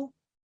people.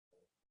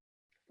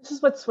 This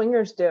is what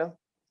swingers do.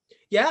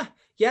 Yeah,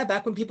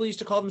 back when people used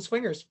to call them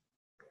swingers.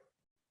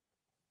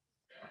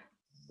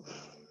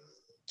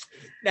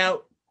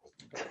 Now,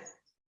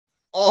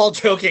 all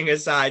joking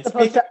aside,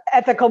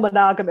 ethical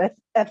monogamous,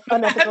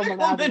 unethical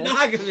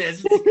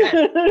monogamous.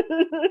 Yeah.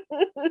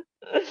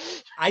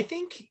 I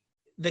think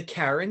the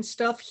Karen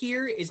stuff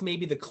here is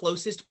maybe the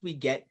closest we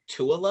get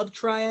to a love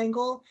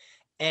triangle,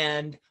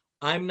 and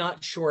I'm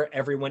not sure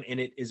everyone in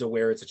it is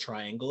aware it's a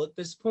triangle at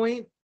this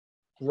point.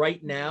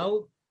 Right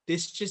now,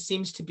 this just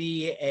seems to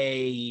be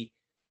a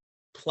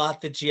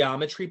plot the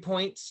geometry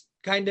points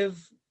kind of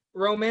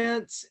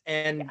romance,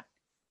 and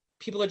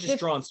people are just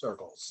drawing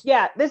circles.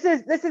 Yeah, this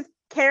is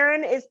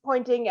Karen is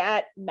pointing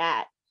at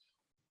Matt.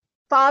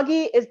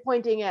 Foggy is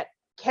pointing at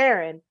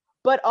Karen,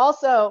 but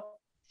also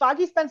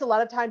Foggy spends a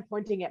lot of time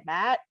pointing at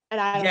Matt, and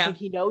I don't think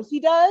he knows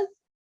he does.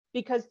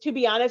 Because to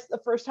be honest,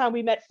 the first time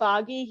we met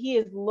Foggy, he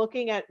is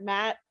looking at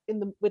Matt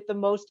with the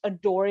most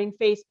adoring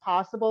face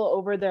possible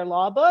over their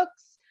law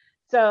books.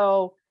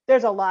 So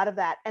there's a lot of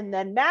that. And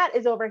then Matt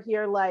is over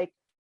here like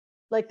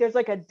there's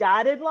like a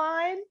dotted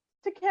line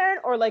to Karen,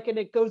 or like, and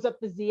it goes up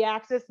the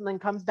Z-axis and then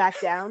comes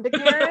back down to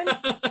Karen.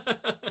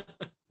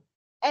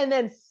 and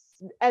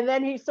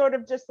then he's sort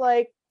of just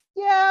like,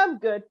 yeah, I'm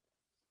good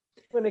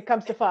when it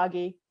comes to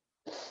Foggy.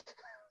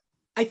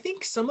 I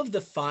think some of the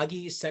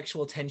Foggy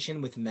sexual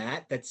tension with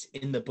Matt that's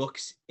in the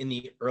books in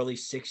the early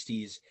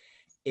 60s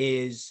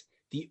is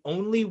the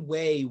only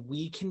way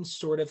we can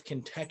sort of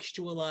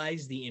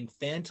contextualize the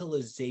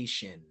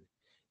infantilization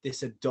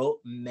this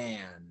adult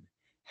man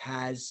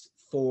has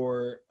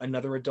for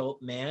another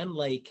adult man.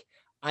 Like,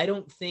 I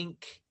don't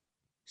think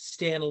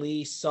Stan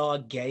Lee saw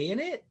gay in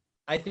it.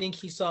 I think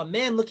he saw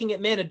man looking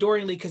at man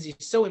adoringly because he's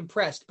so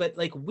impressed. But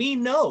like, we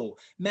know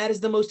Matt is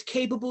the most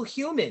capable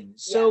human.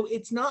 So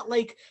it's not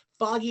like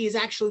Foggy is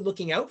actually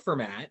looking out for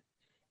Matt.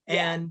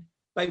 And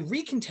by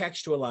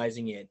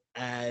recontextualizing it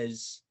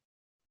as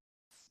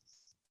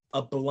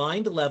a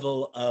blind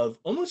level of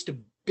almost a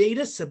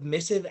beta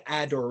submissive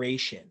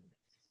adoration,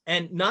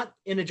 and not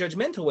in a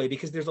judgmental way,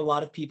 because there's a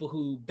lot of people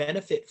who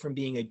benefit from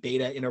being a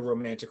beta in a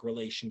romantic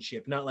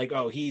relationship. Not like,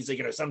 oh, he's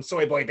like, some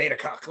soy boy beta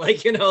cock,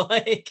 like,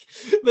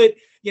 but,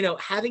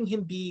 having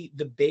him be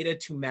the beta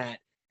to Matt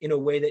in a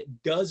way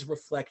that does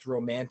reflect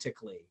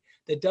romantically,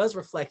 that does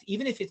reflect,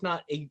 even if it's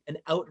not an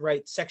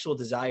outright sexual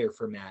desire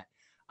for Matt,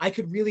 I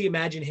could really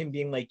imagine him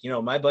being like,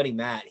 my buddy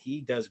Matt,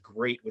 he does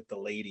great with the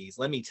ladies.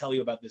 Let me tell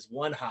you about this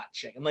one hot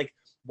chick. I'm like,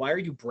 why are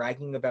you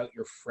bragging about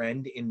your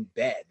friend in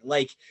bed?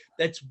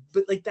 That's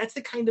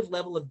the kind of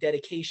level of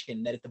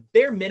dedication that at the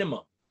bare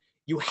minimum,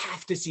 you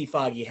have to see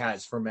Foggy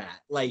has for Matt.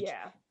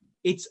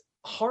 It's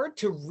hard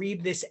to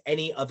read this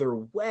any other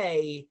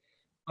way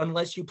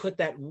unless you put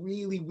that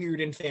really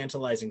weird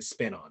infantilizing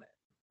spin on it.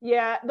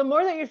 Yeah, the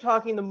more that you're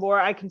talking, the more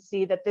I can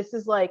see that this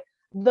is like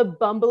the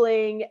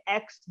bumbling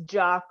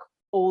ex-jock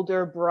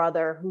older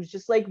brother who's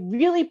just like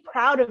really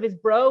proud of his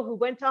bro who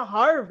went to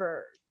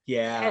Harvard.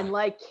 Yeah. And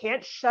like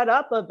can't shut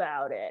up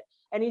about it.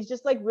 And he's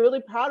just like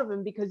really proud of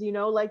him because,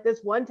 like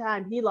this one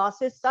time he lost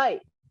his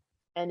sight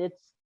and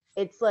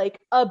it's like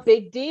a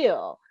big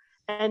deal.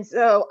 And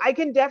so I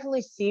can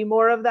definitely see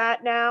more of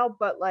that now,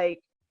 but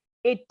like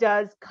it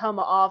does come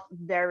off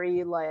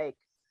very like,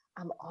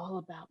 I'm all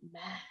about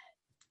Matt.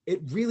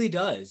 It really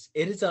does.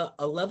 It is a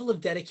level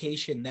of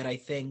dedication that I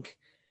think,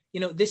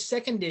 this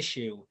second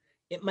issue,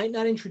 it might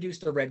not introduce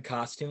the red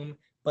costume,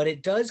 but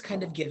it does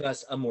kind of give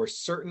us a more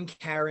certain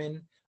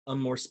Karen, a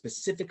more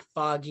specific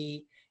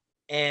Foggy,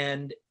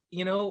 and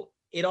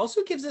it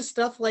also gives us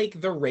stuff like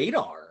the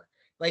radar.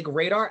 Like,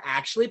 radar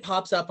actually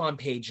pops up on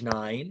page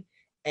 9,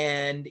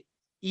 and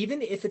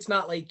even if it's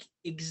not like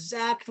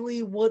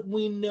exactly what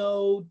we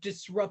know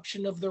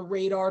disruption of the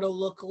radar to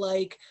look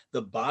like,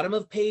 the bottom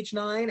of page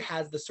 9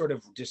 has the sort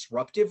of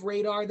disruptive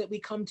radar that we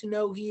come to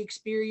know he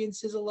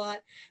experiences a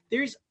lot.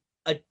 There's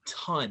a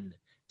ton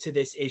to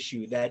this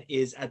issue that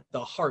is at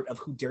the heart of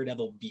who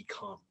Daredevil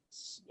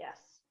becomes. Yes.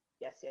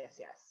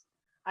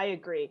 I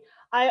agree.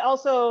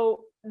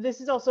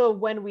 This is also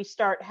when we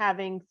start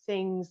having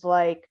things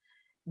like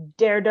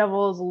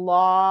Daredevil's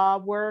law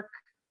work,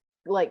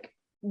 like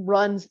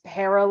runs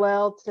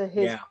parallel to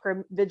his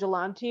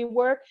vigilante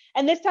work.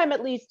 And this time,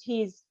 at least,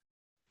 he's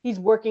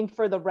working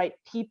for the right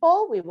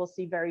people. We will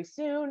see very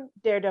soon.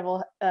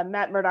 Daredevil,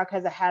 Matt Murdock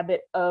has a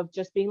habit of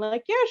just being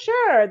like, yeah,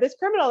 sure, this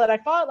criminal that I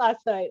fought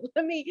last night,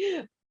 let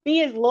me be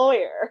his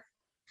lawyer.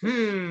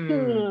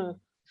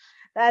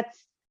 That's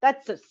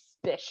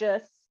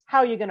suspicious. How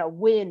are you gonna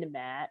win,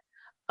 Matt?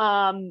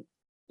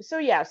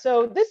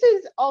 So this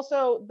is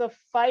also the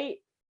fight.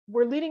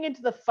 We're leading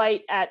into the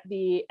fight at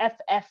the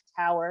FF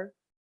Tower,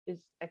 is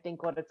I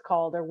think what it's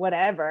called, or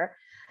whatever.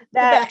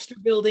 That the Baxter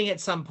building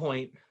at some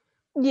point.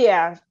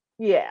 Yeah.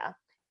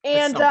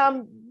 And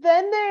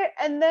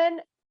then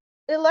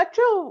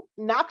Electro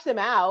knocks him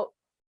out.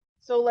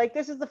 So like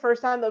this is the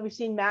first time that we've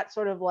seen Matt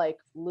sort of like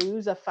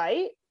lose a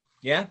fight.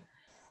 Yeah.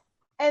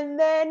 And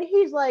then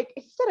he's like,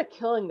 instead of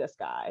killing this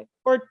guy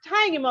or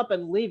tying him up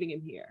and leaving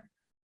him here,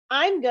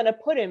 I'm going to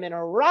put him in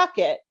a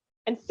rocket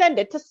and send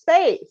it to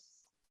space.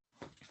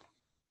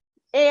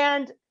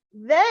 And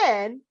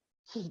then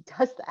he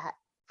does that,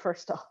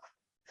 first off.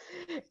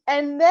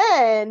 And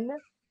then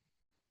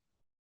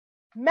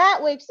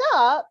Matt wakes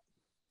up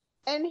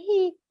and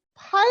he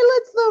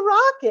pilots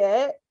the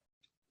rocket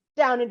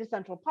down into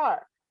Central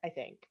Park, I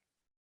think.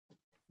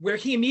 Where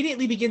he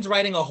immediately begins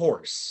riding a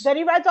horse. Then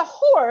he rides a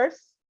horse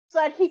so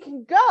that he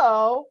can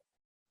go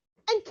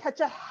and catch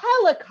a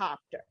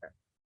helicopter.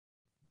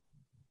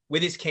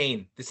 With his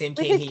cane, the same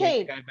with cane his he hit the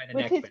cane, guy by the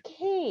with neck his with.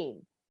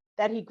 cane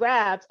that he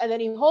grabs, and then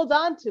he holds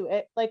on to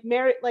it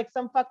like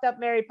some fucked up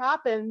Mary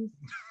Poppins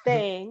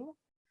thing.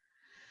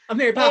 I'm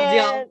Mary Poppins,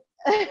 And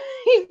y'all.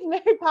 he's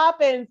Mary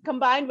Poppins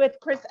combined with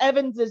Chris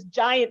Evans's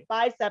giant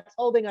biceps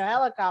holding a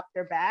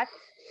helicopter back.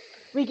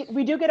 We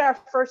do get our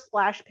first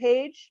splash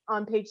page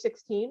on page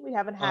 16. We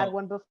haven't had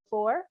one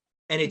before.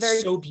 And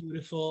it's so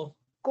beautiful.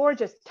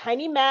 Gorgeous.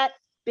 Tiny mat,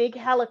 big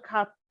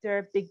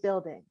helicopter, big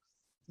building.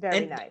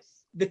 Very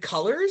nice. The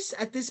colors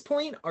at this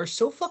point are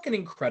so fucking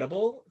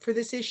incredible for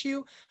this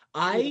issue.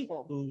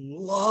 Beautiful. I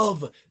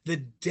love the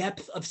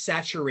depth of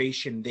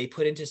saturation they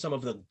put into some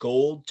of the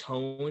gold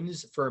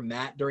tones for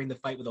Matt during the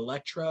fight with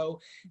Electro.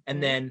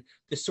 And then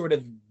the sort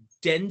of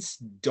dense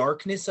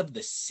darkness of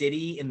the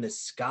city in the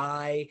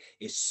sky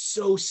is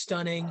so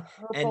stunning.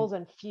 Purples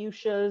and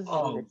fuchsias.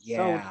 Oh, and it's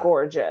so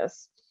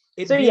gorgeous.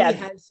 It really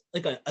has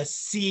like a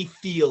sea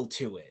feel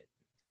to it.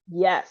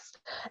 Yes.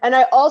 And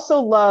I also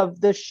love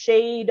the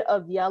shade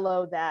of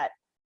yellow that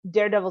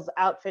Daredevil's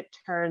outfit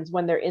turns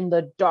when they're in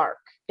the dark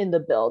in the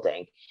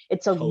building.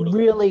 It's a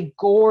really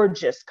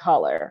gorgeous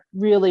color.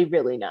 Really,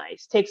 really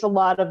nice. Takes a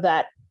lot of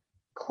that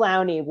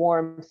clowny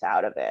warmth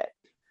out of it.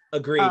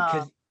 Agreed.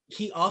 Because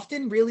he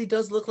often really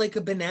does look like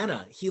a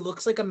banana. He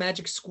looks like a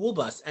magic school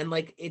bus. And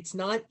like, it's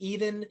not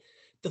even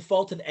the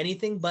fault of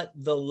anything but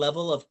the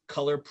level of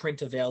color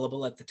print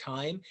available at the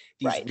time.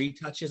 These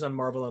retouches on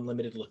Marvel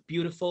Unlimited look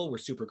beautiful. We're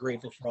super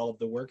grateful for all of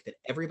the work that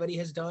everybody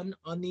has done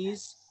on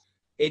these.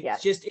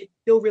 It's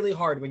still really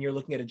hard when you're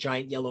looking at a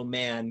giant yellow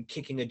man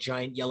kicking a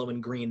giant yellow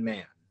and green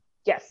man.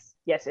 Yes.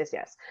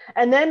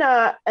 And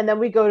then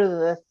we go to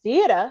the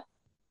theater.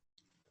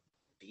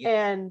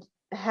 And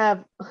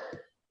have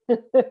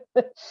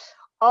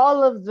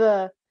all of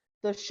the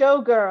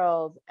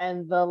showgirls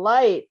and the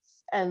lights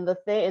and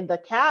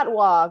the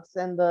catwalks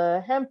and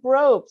the hemp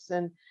ropes,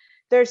 and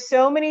there's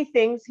so many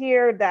things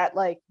here that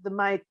like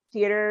my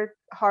theater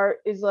heart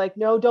is like,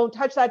 no, don't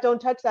touch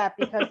that,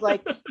 because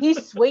like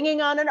he's swinging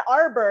on an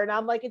arbor and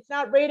I'm like, it's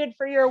not rated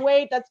for your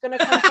weight, that's gonna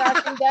come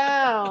crashing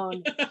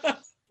down.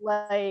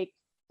 Like,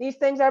 these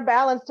things are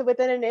balanced to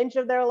within an inch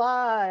of their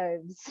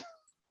lives.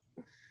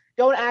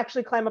 Don't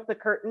actually climb up the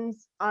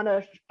curtains on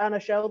a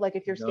show. Like,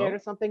 if you're scared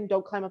of something,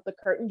 don't climb up the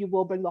curtain. You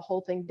will bring the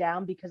whole thing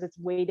down because it's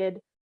weighted.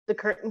 The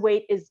curtain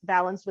weight is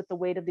balanced with the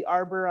weight of the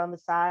arbor on the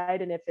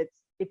side, and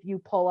if you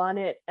pull on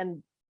it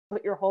and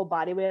put your whole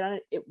body weight on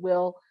it, it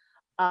will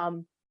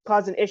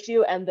cause an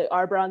issue. And the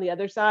arbor on the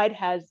other side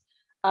has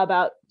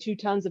about 2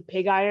 tons of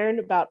pig iron,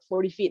 about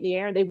 40 feet in the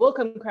air, and they will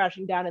come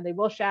crashing down and they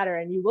will shatter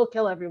and you will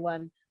kill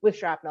everyone with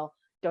shrapnel.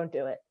 Don't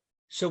do it.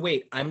 So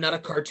wait, I'm not a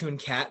cartoon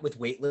cat with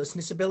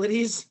weightlessness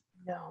abilities?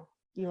 No,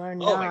 you are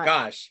not. Oh my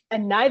gosh.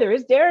 And neither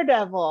is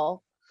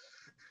Daredevil.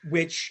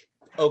 Which,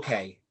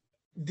 okay,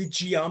 the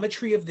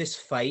geometry of this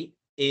fight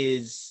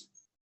is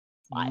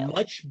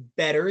much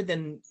better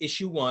than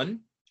issue 1.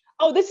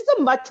 Oh, this is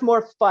a much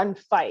more fun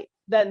fight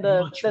than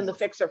the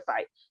Fixer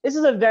fight. This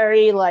is a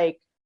very like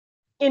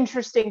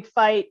interesting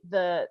fight.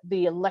 The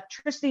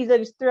electricity that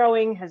he's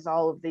throwing has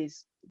all of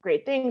these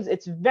great things.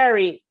 It's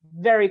very,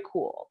 very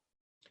cool.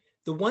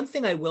 The one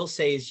thing I will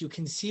say is you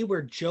can see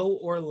where Joe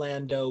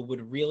Orlando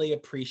would really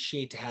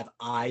appreciate to have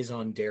eyes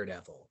on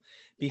Daredevil,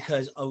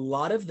 because a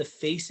lot of the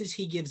faces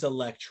he gives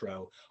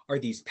Electro are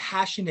these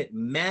passionate,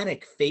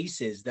 manic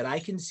faces that I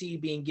can see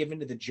being given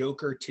to the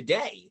Joker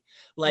today.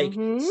 Like,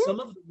 some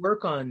of the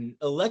work on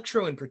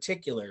Electro in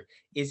particular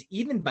is,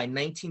 even by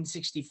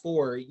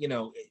 1964,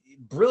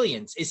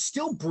 brilliance is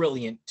still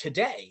brilliant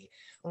today.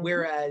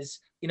 Whereas,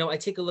 I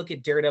take a look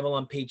at Daredevil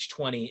on page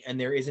 20 and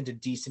there isn't a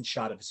decent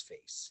shot of his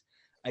face.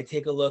 I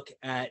take a look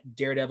at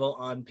Daredevil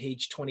on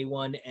page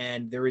 21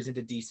 and there isn't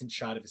a decent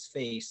shot of his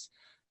face.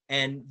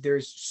 And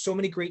there's so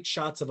many great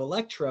shots of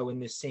Electro in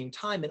this same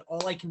time. And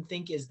all I can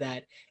think is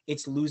that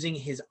it's losing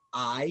his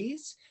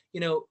eyes.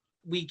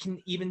 We can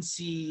even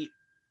see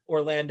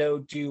Orlando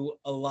do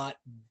a lot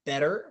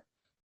better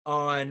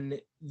on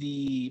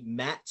the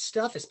Matt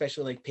stuff,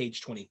 especially like page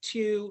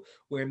 22,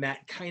 where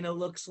Matt kind of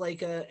looks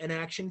like an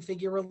action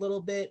figure a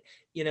little bit.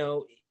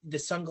 The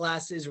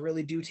sunglasses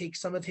really do take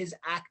some of his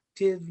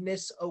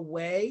activeness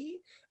away,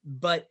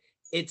 but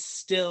it's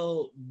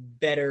still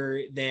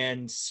better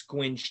than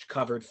squinched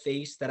covered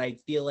face that I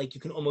feel like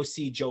you can almost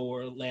see Joe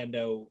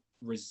Orlando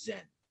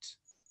resent.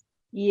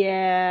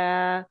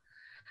 Yeah,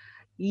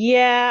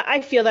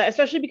 I feel that,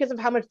 especially because of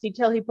how much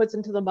detail he puts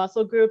into the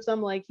muscle groups.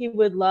 I'm like, he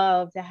would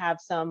love to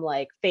have some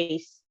like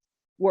face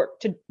work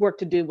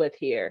to do with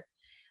here.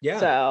 Yeah.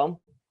 So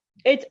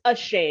it's a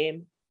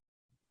shame,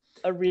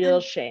 a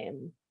real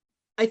shame.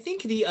 I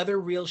think the other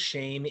real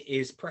shame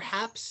is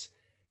perhaps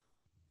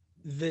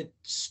the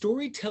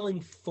storytelling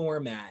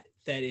format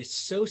that is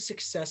so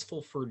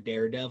successful for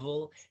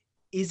Daredevil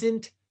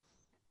isn't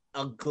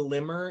a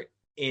glimmer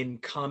in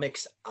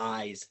comics'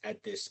 eyes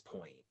at this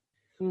point.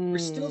 We're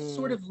still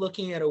sort of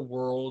looking at a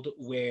world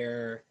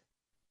where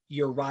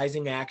your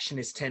rising action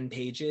is 10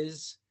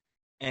 pages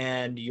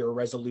and your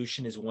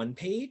resolution is 1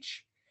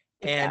 page.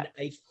 And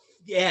I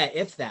Yeah,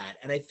 if that.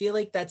 And I feel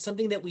like that's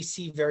something that we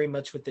see very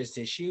much with this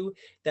issue,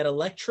 that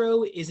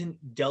Electro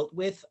isn't dealt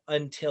with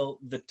until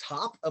the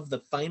top of the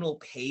final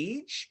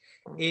page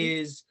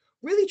is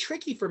really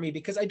tricky for me,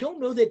 because I don't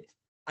know that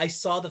I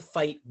saw the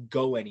fight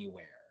go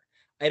anywhere.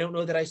 I don't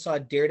know that I saw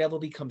Daredevil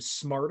become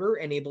smarter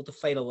and able to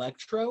fight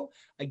Electro.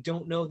 I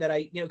don't know that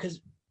because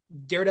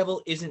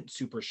Daredevil isn't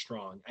super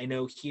strong. I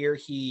know here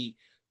he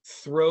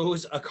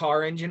throws a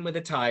car engine with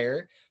a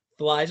tire,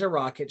 flies a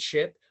rocket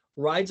ship,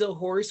 rides a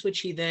horse,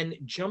 which he then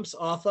jumps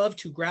off of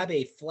to grab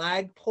a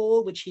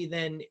flagpole, which he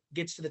then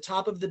gets to the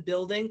top of the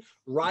building,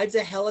 rides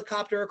a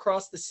helicopter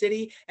across the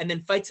city, and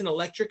then fights an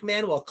electric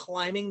man while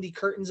climbing the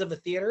curtains of a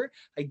theater.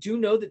 I do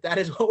know that that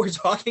is what we're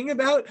talking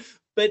about,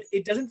 but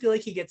it doesn't feel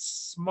like he gets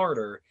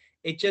smarter.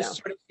 It just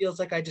sort of feels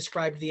like I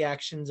described the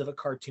actions of a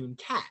cartoon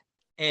cat.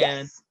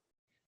 And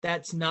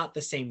that's not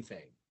the same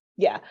thing.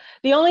 Yeah.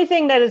 The only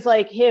thing that is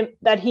like him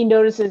that he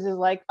notices is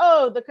like,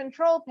 oh, the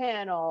control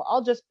panel.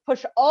 I'll just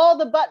push all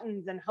the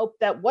buttons and hope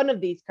that one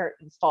of these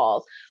curtains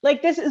falls.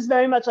 Like, this is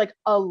very much like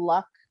a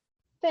luck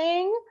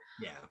thing.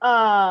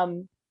 Yeah.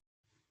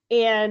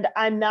 And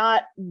I'm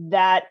not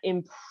that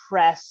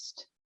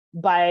impressed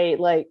by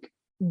like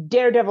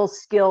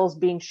Daredevil's skills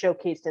being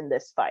showcased in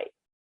this fight.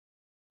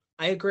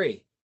 I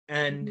agree.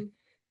 And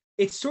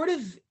it's sort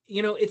of,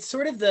 it's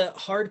sort of the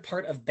hard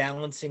part of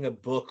balancing a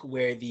book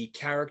where the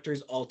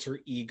character's alter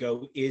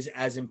ego is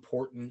as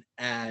important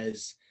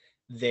as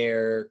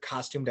their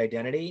costumed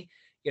identity.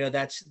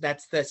 That's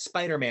the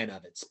Spider-Man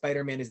of it.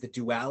 Spider-Man is the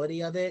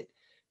duality of it.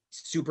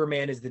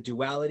 Superman is the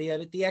duality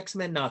of it. The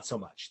X-Men, not so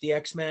much. The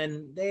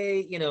X-Men,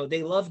 they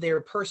love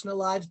their personal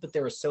lives, but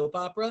they're a soap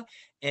opera,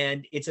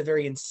 and it's a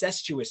very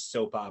incestuous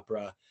soap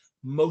opera.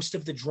 Most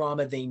of the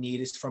drama they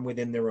need is from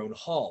within their own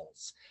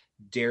halls.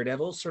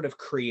 Daredevil sort of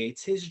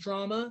creates his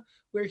drama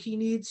where he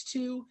needs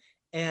to.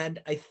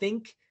 And I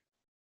think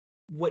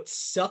what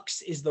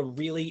sucks is the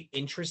really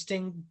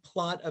interesting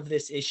plot of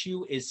this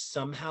issue is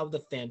somehow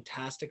the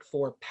Fantastic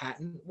Four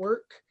patent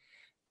work.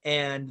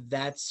 And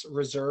that's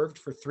reserved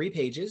for 3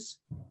 pages.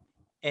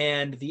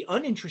 And the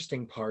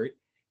uninteresting part,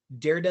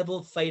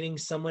 Daredevil fighting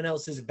someone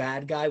else's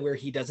bad guy where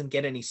he doesn't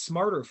get any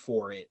smarter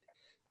for it,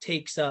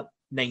 takes up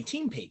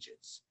 19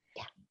 pages.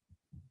 Yeah.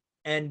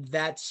 And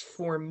that's,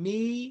 for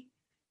me,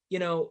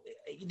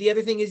 the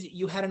other thing is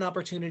you had an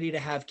opportunity to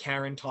have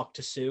Karen talk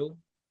to Sue.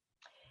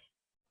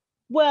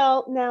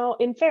 Well, now,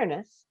 in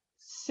fairness,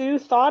 Sue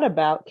thought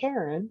about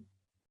Karen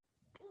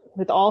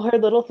with all her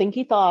little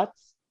thinky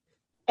thoughts,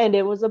 and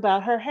it was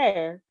about her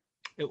hair.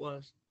 It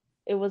was.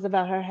 It was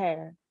about her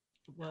hair.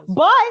 It was.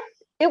 But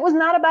it was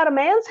not about a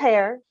man's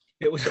hair.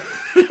 It was.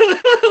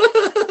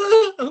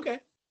 Okay.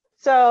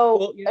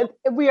 So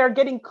we are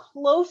getting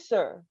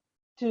closer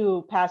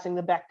to passing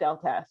the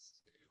Bechdel test.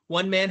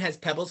 One man has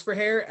pebbles for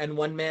hair, and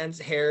one man's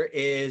hair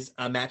is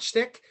a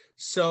matchstick.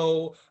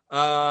 So,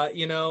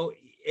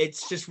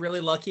 it's just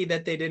really lucky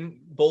that they didn't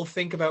both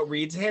think about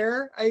Reed's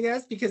hair, I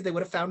guess, because they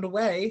would have found a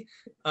way.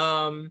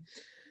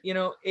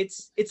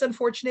 It's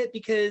unfortunate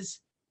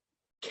because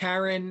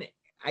Karen,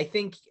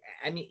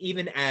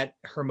 even at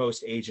her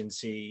most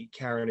agency,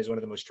 Karen is one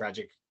of the most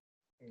tragic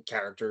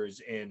characters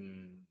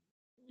in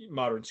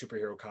modern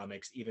superhero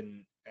comics,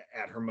 even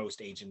at her most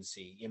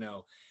agency,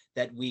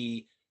 that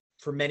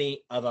for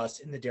many of us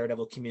in the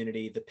Daredevil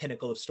community, the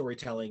pinnacle of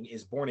storytelling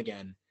is Born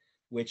Again,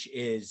 which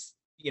is,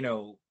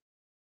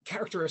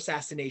 character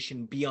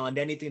assassination beyond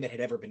anything that had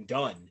ever been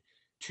done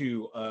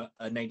to a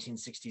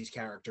 1960s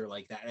character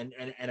like that.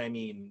 And I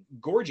mean,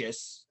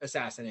 gorgeous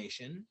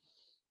assassination.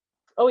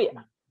 Oh,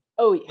 yeah.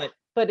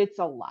 But it's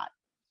a lot.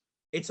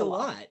 It's a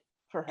lot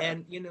for her.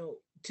 And,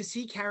 to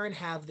see Karen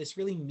have this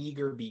really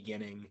meager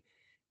beginning,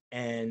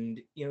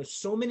 and,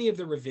 so many of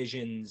the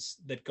revisions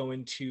that go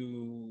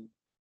into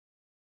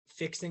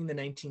fixing the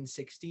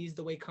 1960s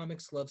the way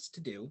comics loves to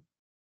do,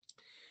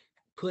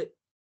 put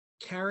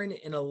Karen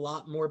in a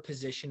lot more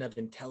position of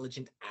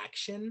intelligent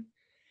action.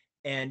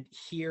 And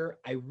here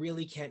I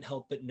really can't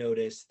help but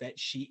notice that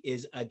she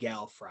is a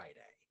Gal Friday.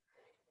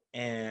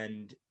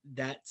 And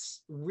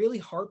that's really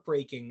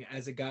heartbreaking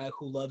as a guy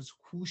who loves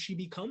who she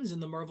becomes in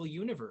the Marvel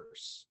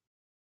Universe.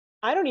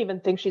 I don't even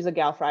think she's a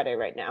Gal Friday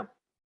right now.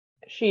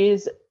 She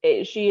is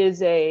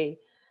a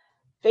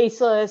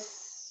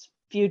faceless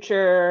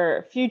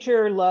future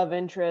love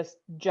interest,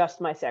 just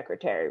my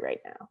secretary right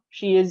now.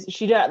 She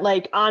does,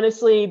 like,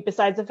 honestly,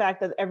 besides the fact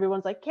that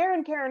everyone's like,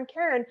 Karen,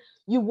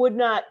 you would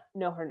not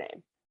know her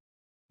name.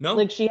 No.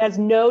 Like, she has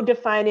no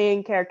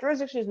defining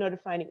characteristics. She has no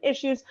defining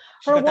issues.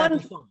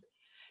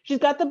 She's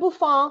got the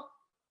bouffant,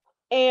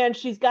 and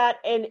she's got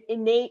an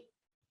innate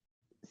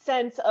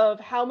sense of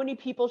how many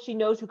people she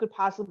knows who could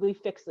possibly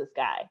fix this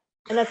guy.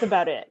 And that's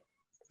about it.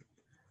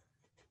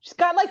 She's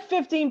got like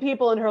 15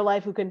 people in her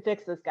life who can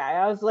fix this guy.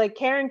 I was like,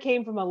 Karen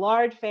came from a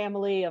large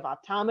family of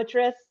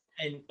optometrists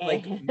and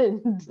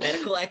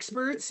medical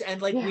experts,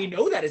 and we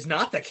know that is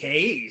not the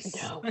case.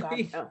 No,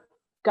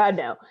 God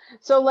no.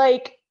 So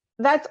like,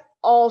 that's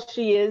all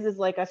she is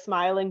like a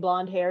smiling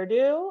blonde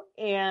hairdo,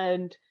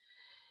 and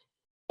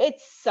it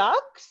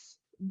sucks,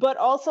 but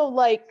also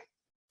like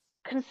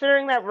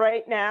considering that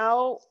right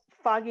now,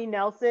 Foggy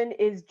Nelson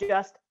is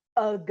just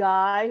a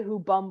guy who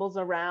bumbles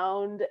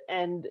around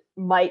and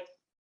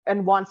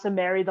wants to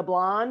marry the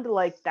blonde.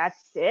 Like,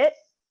 that's it.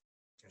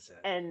 That's it.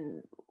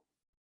 And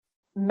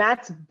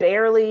Matt's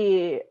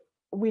barely,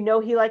 we know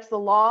he likes the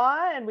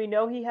law and we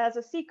know he has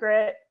a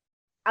secret.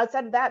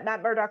 Outside of that,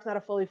 Matt Murdock's not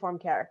a fully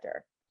formed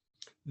character.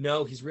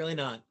 No, he's really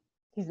not.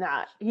 He's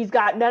not. He's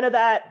got none of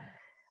that.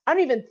 I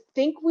don't even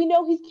think we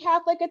know he's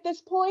Catholic at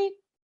this point.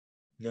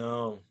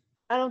 No.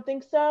 I don't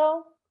think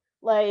so.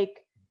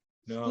 Like,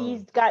 no.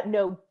 He's got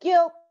no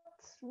guilt,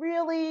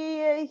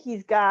 really.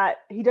 He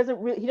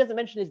doesn't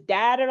mention his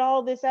dad at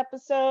all this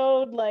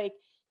episode. Like,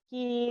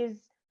 he's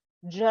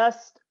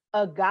just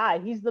a guy.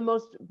 He's the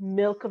most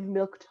milk of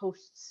milk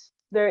toasts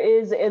there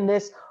is in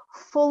this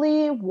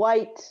fully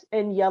white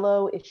and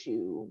yellow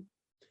issue.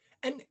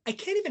 And I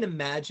can't even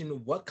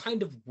imagine what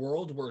kind of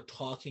world we're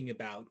talking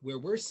about where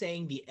we're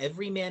saying the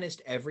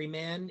everymanist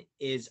everyman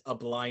is a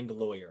blind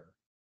lawyer.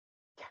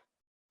 Yeah.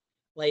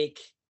 Like,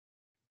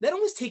 that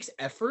almost takes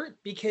effort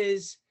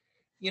because,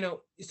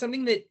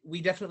 something that we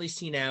definitely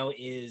see now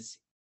is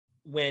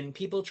when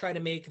people try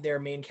to make their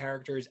main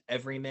characters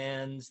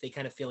everymans, they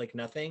kind of feel like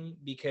nothing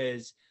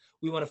because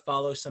we want to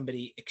follow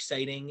somebody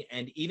exciting.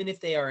 And even if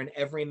they are an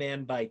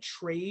everyman by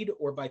trade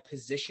or by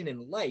position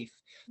in life,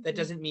 that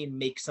doesn't mean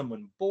make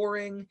someone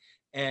boring.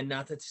 And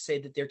not that to say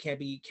that there can't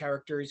be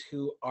characters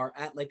who are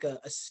at like a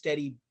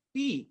steady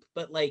beat,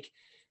 but like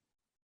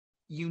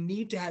you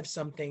need to have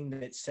something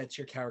that sets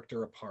your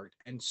character apart.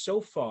 And so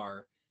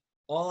far,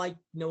 all I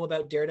know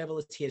about Daredevil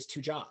is he has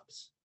 2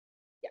 jobs.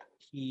 Yeah.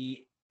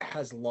 He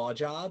has law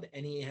job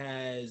and he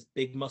has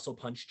big muscle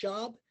punch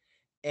job.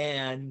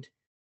 And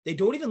they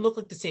don't even look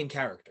like the same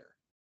character.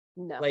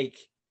 No. Like,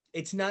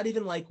 it's not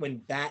even like when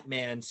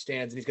Batman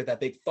stands and he's got that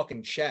big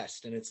fucking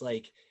chest. And it's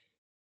like,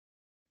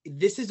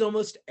 this is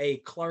almost a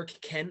Clark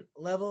Kent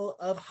level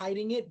of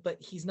hiding it, but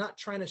he's not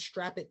trying to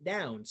strap it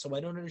down. So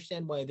I don't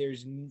understand why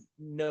there's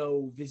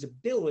no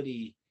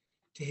visibility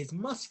to his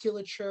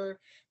musculature,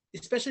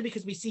 especially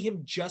because we see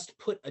him just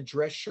put a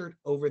dress shirt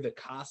over the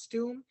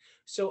costume.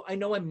 So I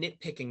know I'm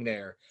nitpicking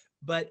there,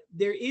 but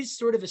there is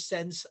sort of a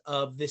sense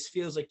of this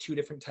feels like 2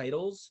 different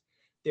titles.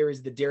 There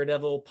is the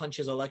Daredevil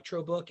punches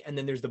Electro book, and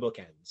then there's the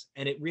bookends.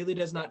 And it really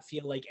does not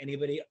feel like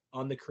anybody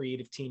on the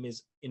creative team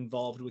is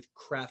involved with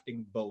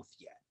crafting both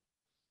yet.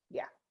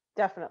 Yeah,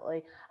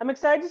 definitely. I'm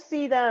excited to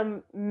see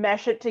them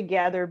mesh it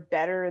together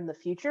better in the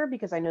future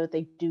because I know that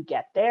they do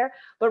get there.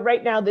 But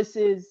right now, this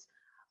is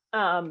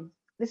a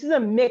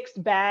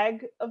mixed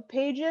bag of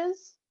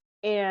pages,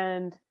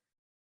 and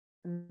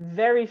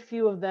very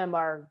few of them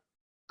are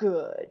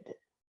good.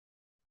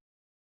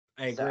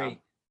 I agree.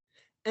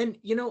 And,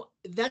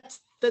 that's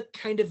the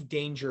kind of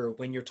danger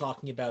when you're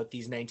talking about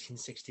these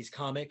 1960s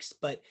comics,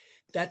 but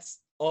that's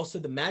also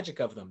the magic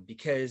of them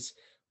because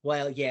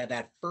while,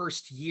 that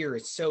first year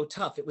is so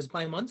tough, it was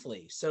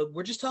bi-monthly. So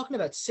we're just talking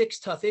about 6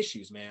 tough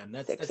issues, man.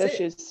 That's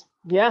issues.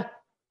 It. Yeah.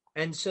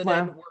 And so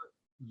then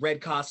we're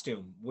red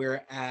costume.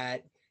 We're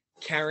at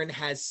Karen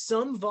has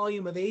some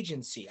volume of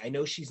agency. I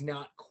know she's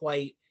not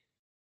quite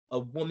a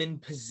woman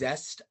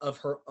possessed of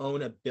her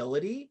own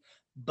ability,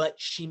 but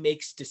she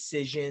makes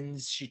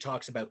decisions. She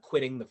talks about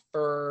quitting the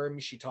firm.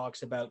 She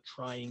talks about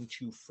trying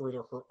to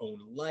further her own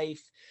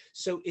life.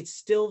 So it's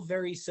still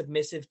very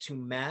submissive to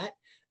Matt,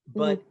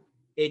 but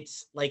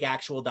it's like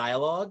actual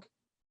dialogue.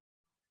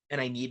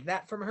 And I need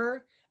that from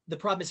her. The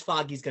problem is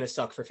Foggy's going to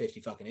suck for 50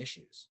 fucking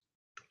issues.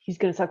 He's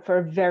going to suck for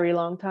a very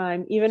long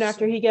time, even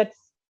after he gets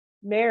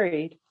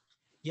married.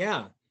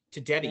 Yeah,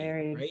 to Debbie,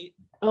 right?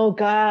 Oh,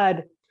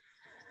 God.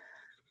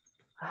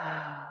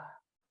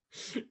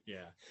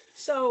 Yeah.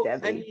 So,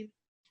 Debbie. I mean,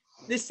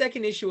 this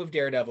second issue of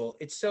Daredevil,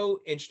 it's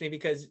so interesting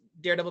because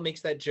Daredevil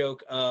makes that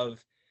joke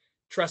of,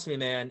 trust me,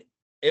 man,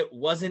 it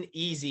wasn't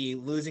easy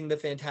losing the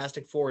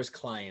Fantastic Four's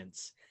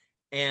clients.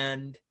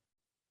 And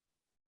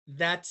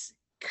that's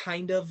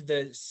kind of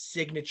the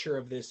signature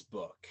of this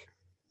book.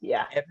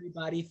 Yeah.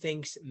 Everybody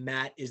thinks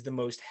Matt is the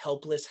most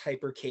helpless,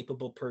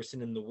 hyper-capable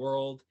person in the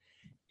world.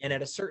 And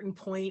at a certain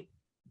point,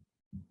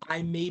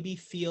 I maybe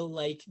feel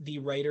like the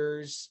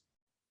writers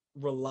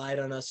relied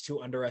on us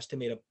to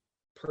underestimate a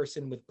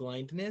person with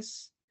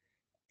blindness,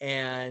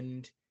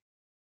 and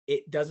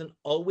it doesn't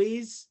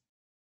always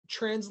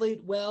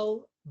translate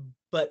well,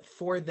 but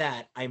for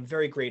that, I'm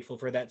very grateful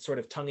for that sort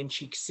of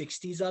tongue-in-cheek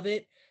 60s of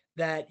it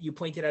that you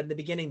pointed out in the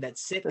beginning, that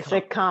sitcom. The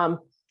sitcom.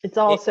 It's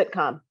all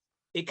sitcom.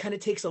 It kind of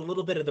takes a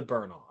little bit of the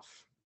burn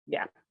off.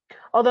 Yeah.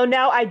 Although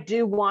now I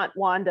do want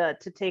Wanda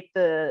to take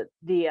the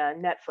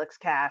Netflix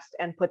cast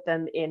and put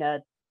them in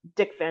a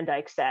Dick Van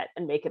Dyke set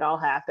and make it all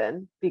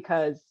happen,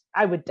 because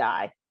I would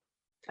die.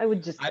 I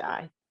would just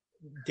die.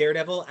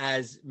 Daredevil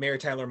as Mary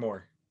Tyler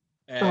Moore.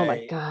 Oh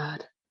my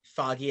God.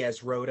 Foggy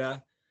as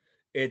Rhoda.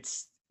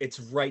 It's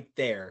right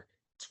there.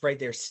 It's right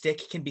there.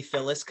 Stick can be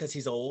Phyllis because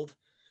he's old.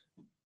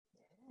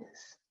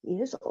 He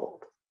is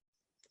old.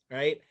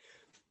 Right?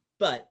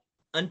 But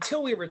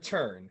until we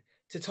return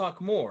to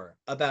talk more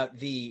about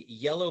the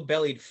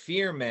Yellow-Bellied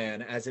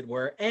Fear-Man, as it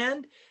were,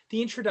 and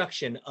the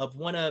introduction of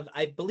one of,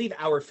 I believe,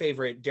 our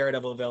favorite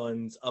Daredevil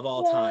villains of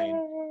all time,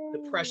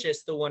 the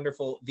precious, the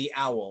wonderful, the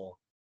Owl.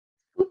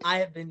 I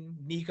have been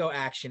Nico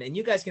Action, and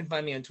you guys can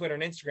find me on Twitter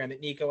and Instagram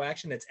at Nico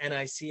Action. That's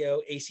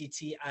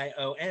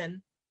NicoAction.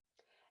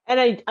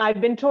 And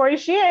I've been Tori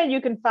Sheehan.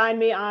 You can find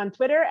me on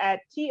Twitter at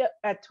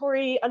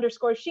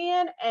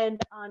Tori_Sheehan and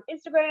on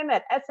Instagram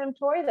at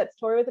smTori. That's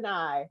Tori with an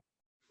I.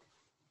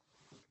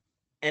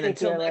 And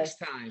until next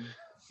time,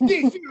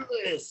 stay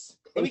fearless.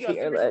 Let me go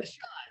finish the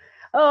shot.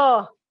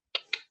 Oh.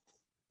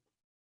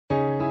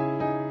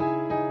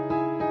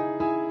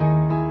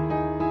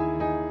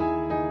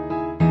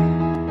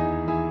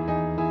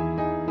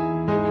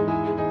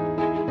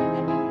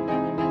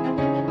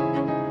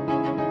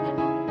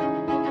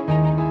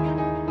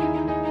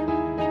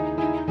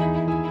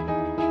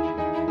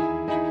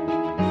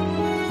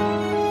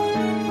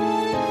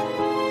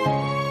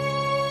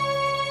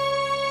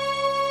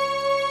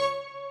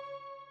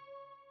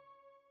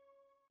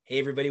 Hey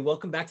everybody,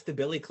 welcome back to the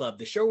Billy Club,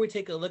 the show where we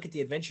take a look at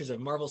the adventures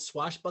of Marvel's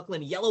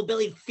swashbuckling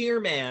Yellow-Bellied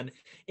Fear-Man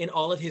in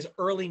all of his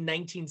early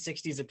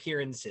 1960s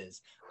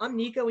appearances. I'm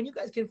Nico, and you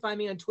guys can find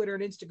me on Twitter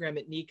and Instagram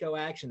at Nico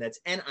Action. That's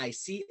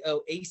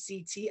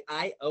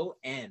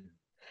NicoAction.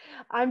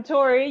 I'm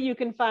Tori. You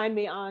can find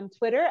me on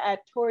Twitter at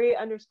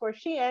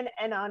Tori_Sheehan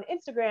and on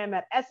Instagram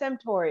at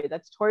smTori.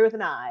 That's Tori with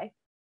an I.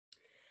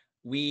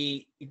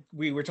 We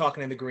were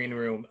talking in the green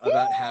room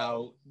about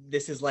how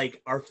this is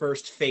like our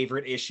first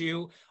favorite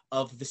issue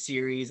of the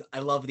series. I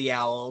love the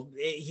Owl.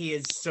 He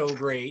is so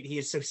great. He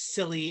is so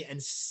silly, and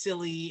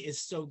silly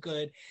is so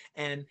good.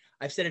 And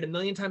I've said it a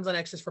million times on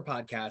Access for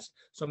Podcast,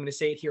 so I'm going to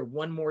say it here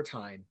one more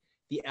time.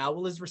 The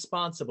Owl is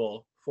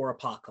responsible for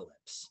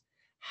Apocalypse.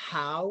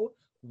 How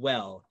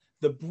well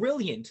the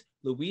brilliant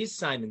Louise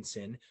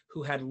Simonson,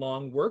 who had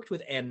long worked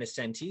with Ann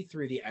Nesenti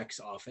through the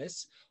X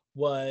Office,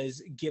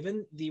 was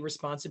given the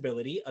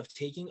responsibility of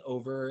taking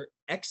over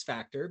X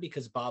Factor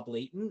because Bob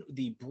Layton,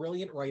 the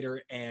brilliant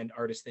writer and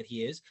artist that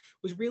he is,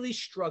 was really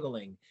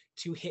struggling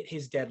to hit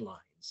his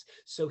deadlines.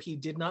 So he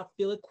did not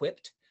feel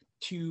equipped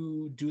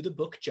to do the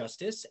book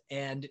justice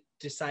and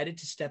decided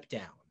to step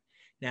down.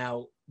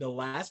 Now, the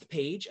last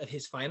page of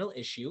his final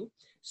issue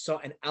saw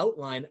an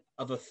outline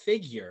of a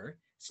figure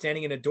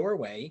standing in a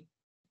doorway,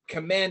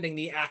 commanding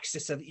the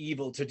axis of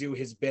evil to do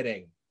his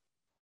bidding.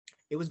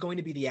 It was going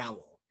to be the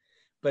Owl.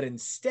 But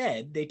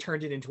instead, they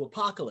turned it into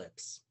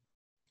Apocalypse.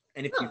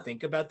 And if you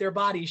think about their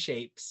body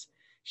shapes,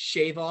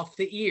 shave off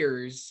the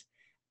ears,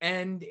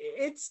 and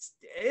it's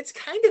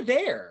kind of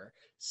there.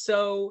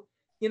 So,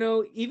 you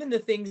know, even the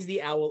things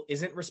the Owl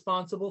isn't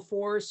responsible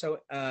for, so,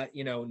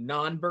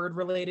 non-bird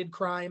related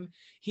crime,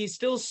 he's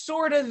still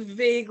sort of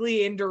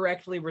vaguely,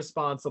 indirectly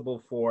responsible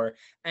for.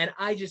 And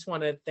I just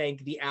want to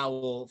thank the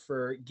Owl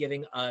for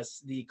giving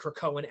us the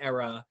Krakoan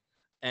era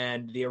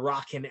and the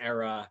Arakan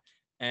era.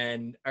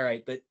 And all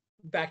right, but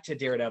back to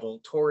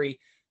Daredevil. Tori,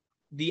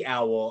 the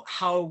Owl,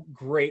 how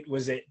great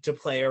was it to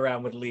play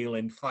around with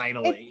Leland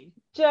finally?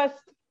 It's just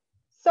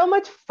so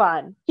much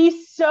fun.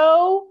 He's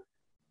so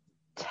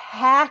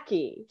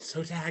tacky.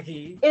 So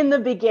tacky. In the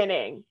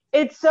beginning.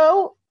 It's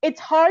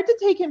hard to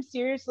take him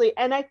seriously.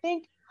 And I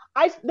think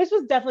this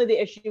was definitely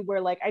the issue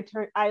where I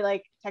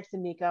texted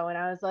Nico and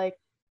I was like,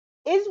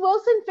 is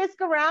Wilson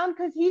Fisk around?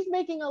 Because he's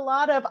making a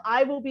lot of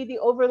I will be the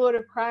overlord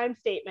of crime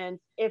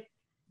statements if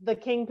the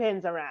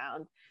Kingpin's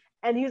around.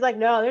 And he was like,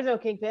 no, there's no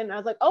Kingpin. And I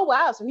was like, oh,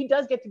 wow. So he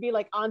does get to be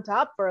on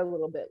top for a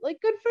little bit.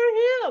 Good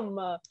for him.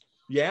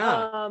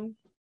 Yeah.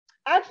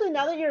 Actually,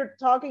 now that you're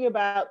talking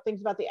about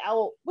things about the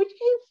Owl, which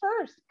came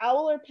first,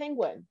 Owl or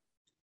Penguin?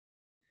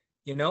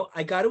 You know,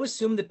 I got to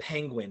assume the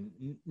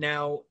Penguin.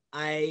 Now,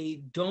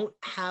 I don't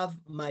have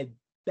my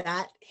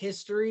Bat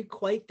history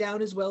quite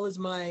down as well as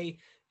my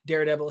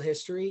Daredevil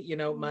history. You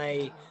know,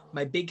 my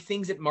big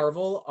things at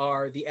Marvel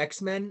are the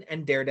X-Men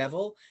and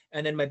Daredevil,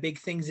 and then my big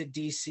things at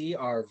DC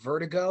are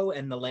Vertigo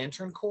and the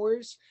Lantern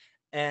Corps.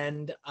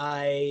 And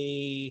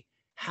I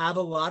have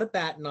a lot of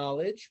Bat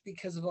knowledge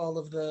because of all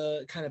of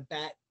the kind of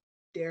Bat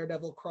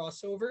Daredevil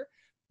crossover.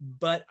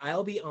 But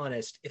I'll be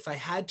honest, if I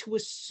had to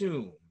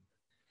assume,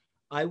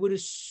 I would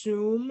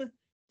assume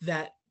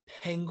that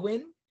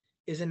Penguin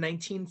is a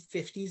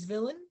 1950s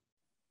villain,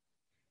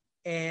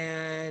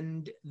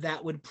 and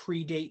that would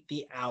predate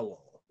the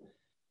Owl.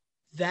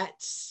 That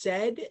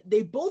said,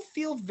 they both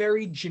feel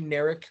very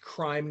generic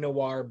crime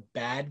noir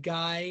bad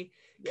guy,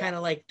 kind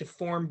of like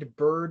deformed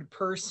bird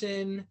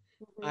person.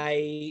 Mm-hmm.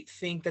 I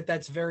think that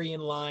that's very in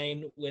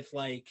line with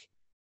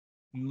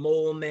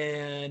Mole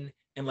Man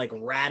and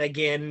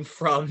Ratigan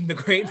from The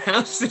Great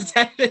Mouse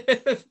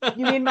Detective.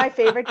 You mean my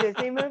favorite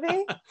Disney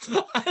movie?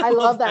 I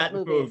love that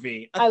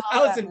movie.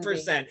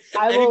 1,000%.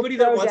 Anybody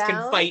that wants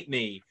can fight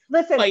me.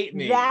 Listen, fight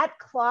me. That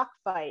clock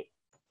fight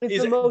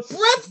is the most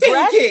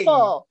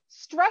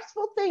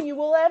stressful thing you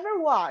will ever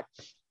watch.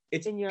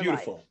 It's in your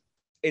beautiful. Life.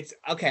 It's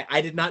okay.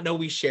 I did not know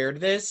we shared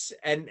this,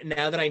 and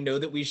now that I know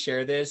that we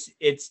share this,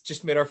 it's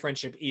just made our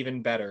friendship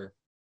even better.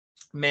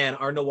 Man,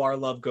 our noir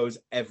love goes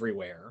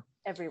everywhere.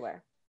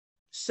 Everywhere.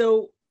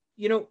 So,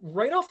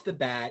 right off the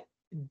bat,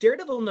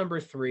 Daredevil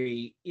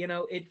 #3,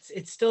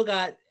 it's still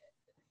got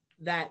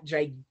that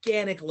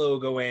gigantic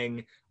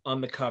logoing on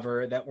the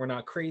cover that we're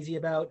not crazy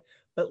about.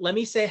 But let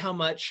me say how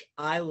much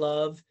I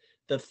love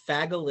the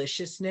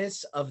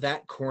fagaliciousness of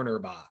that corner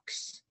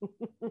box.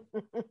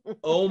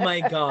 Oh my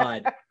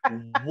God.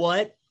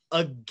 What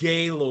a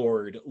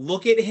gaylord.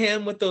 Look at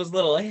him with those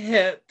little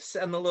hips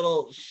and the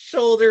little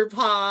shoulder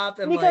pop.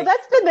 And Nico,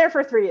 that's been there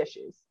for 3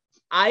 issues.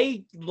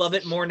 I love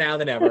it more now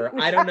than ever.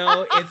 I don't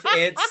know if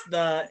it's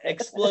the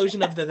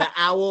explosion of the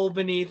owl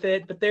beneath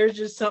it, but there's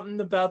just something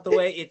about the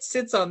way it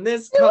sits on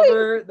this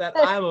cover that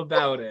I'm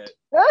about it.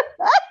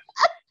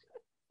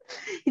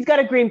 He's got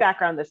a green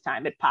background this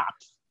time. It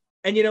pops.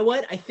 And you know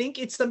what? I think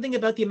it's something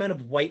about the amount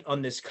of white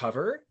on this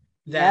cover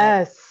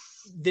that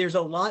there's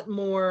a lot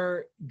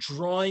more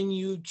drawing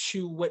you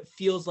to what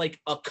feels like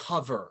a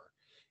cover.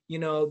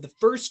 The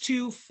first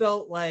 2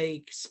 felt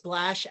like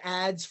splash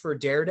ads for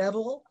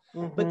Daredevil.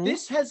 Mm-hmm. But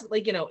this has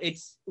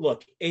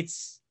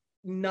it's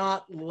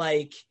not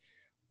like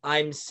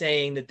I'm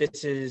saying that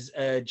this is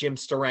Jim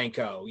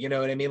Steranko, you know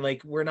what I mean?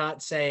 Like, we're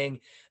not saying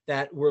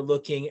that we're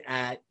looking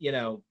at,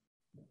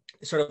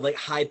 sort of like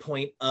high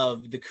point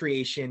of the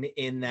creation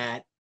in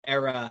that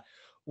era.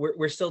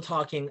 We're still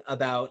talking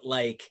about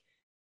like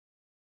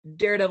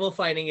Daredevil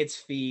finding its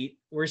feet.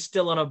 We're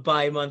still on a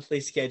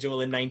bi-monthly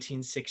schedule in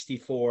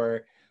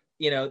 1964.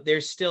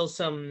 There's still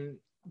some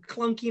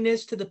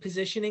clunkiness to the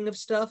positioning of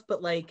stuff,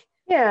 but like,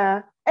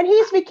 yeah, and he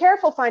needs to be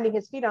careful finding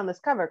his feet on this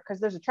cover because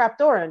there's a trap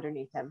door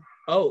underneath him.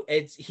 Oh,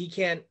 he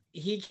can't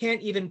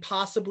even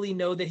possibly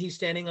know that he's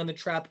standing on the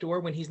trap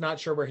door when he's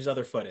not sure where his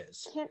other foot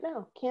is.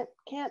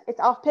 Can't. It's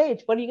off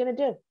page. What are you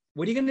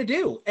gonna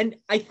do? And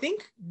I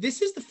think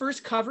this is the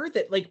first cover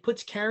that like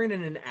puts Karen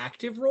in an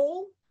active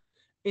role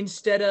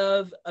instead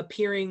of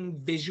appearing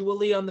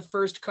visually on the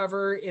first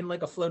cover in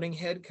like a floating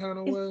head kind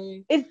of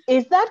way.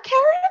 Is that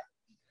Karen?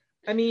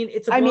 I mean,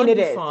 it's a blonde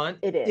font.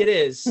 It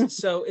is.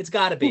 So it's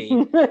got to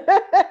be.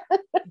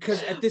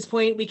 Because at this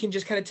point, we can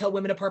just kind of tell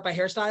women apart by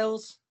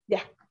hairstyles.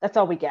 Yeah, that's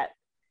all we get.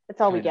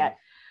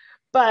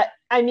 But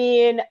I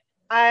mean,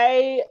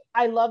 I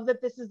love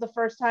that this is the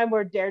first time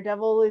where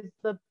Daredevil is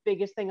the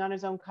biggest thing on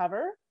his own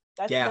cover.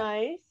 That's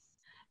nice.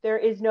 There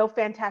is no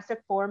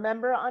Fantastic Four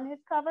member on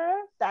his cover.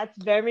 That's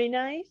very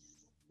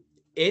nice.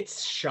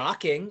 It's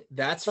shocking.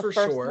 That's for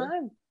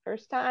sure.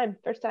 First time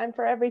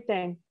for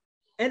everything.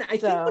 And I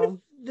think one of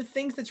the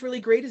things that's really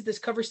great is this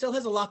cover still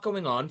has a lot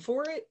going on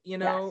for it.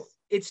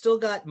 It's still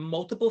got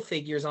multiple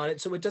figures on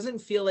it, so it doesn't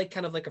feel like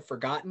kind of like a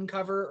forgotten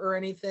cover or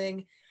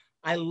anything.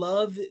 I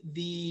love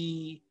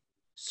the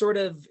sort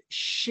of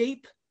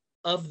shape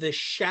of the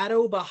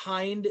shadow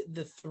behind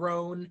the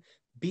throne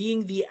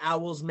being the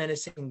owl's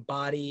menacing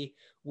body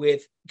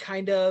with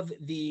kind of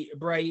the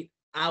bright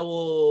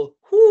owl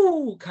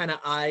kind of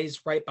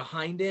eyes right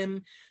behind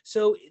him.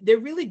 So they're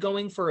really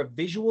going for a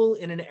visual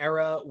in an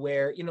era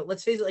where,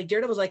 let's face it, like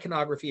Daredevil's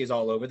iconography is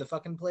all over the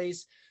fucking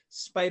place.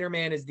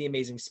 Spider-Man is the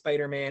Amazing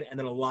Spider-Man, and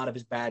then a lot of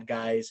his bad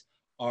guys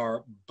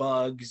are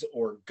bugs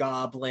or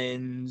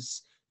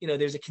goblins.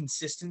 There's a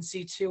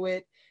consistency to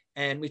it.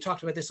 And we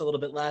talked about this a little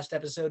bit last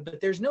episode,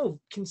 but there's no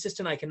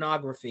consistent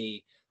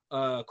iconography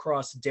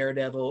across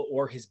Daredevil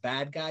or his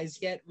bad guys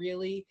yet,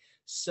 really.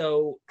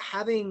 So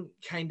having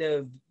kind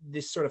of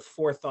this sort of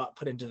forethought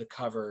put into the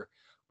cover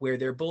where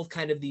they're both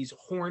kind of these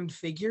horned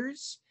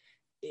figures,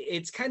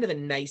 it's kind of a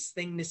nice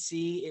thing to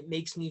see. It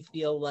makes me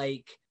feel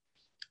like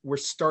we're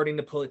starting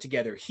to pull it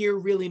together. Here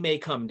really may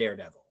come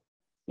Daredevil.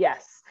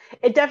 Yes.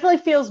 It definitely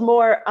feels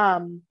more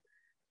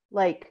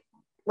like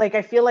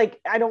I feel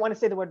like, I don't want to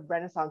say the word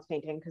Renaissance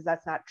painting because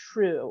that's not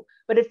true,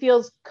 but it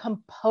feels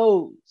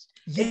composed.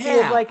 Yeah, it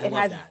feels like it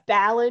has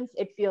balance.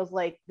 It feels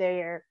like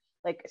they're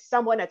like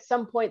someone at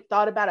some point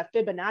thought about a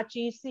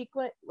Fibonacci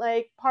sequence,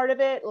 like part of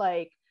it.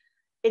 Like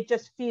it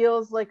just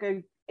feels like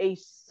a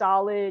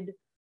solid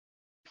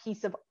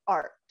piece of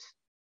art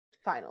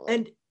finally.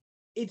 And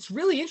it's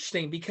really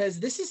interesting because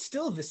this is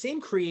still the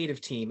same creative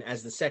team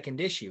as the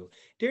second issue.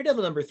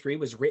 Daredevil #3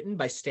 was written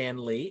by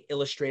Stan Lee,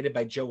 illustrated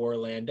by Joe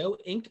Orlando,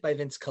 inked by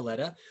Vince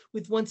Colletta,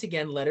 with once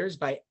again letters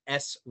by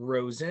S.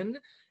 Rosen.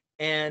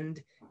 And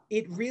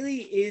it really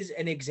is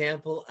an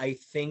example, I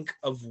think,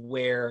 of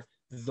where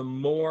the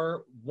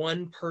more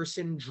one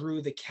person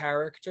drew the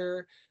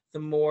character, the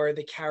more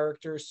the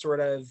character sort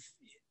of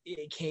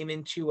it came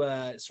into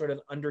a sort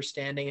of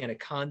understanding and a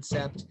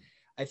concept.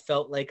 I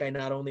felt like I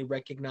not only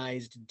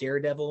recognized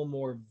Daredevil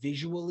more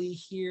visually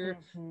here,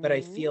 but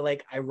I feel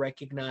like I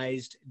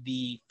recognized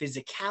the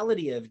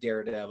physicality of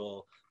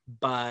Daredevil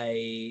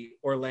by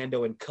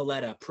Orlando and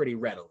Colletta pretty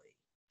readily.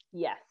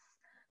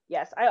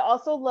 Yes. I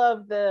also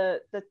love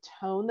the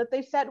tone that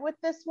they set with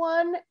this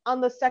one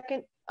on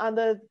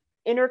the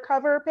inner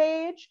cover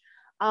page.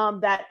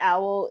 That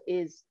owl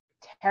is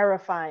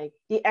terrifying.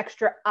 The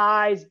extra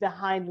eyes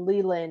behind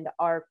Leland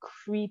are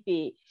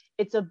creepy.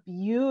 It's a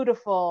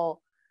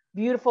beautiful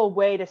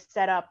way to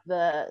set up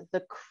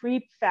the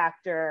creep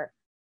factor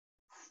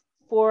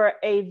for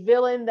a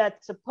villain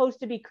that's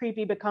supposed to be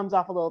creepy but comes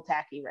off a little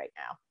tacky right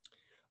now.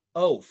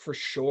 Oh, for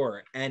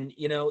sure. And,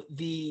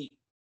 the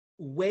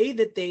way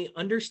that they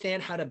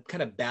understand how to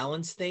kind of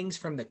balance things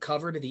from the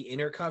cover to the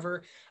inner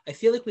cover, I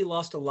feel like we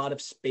lost a lot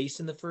of space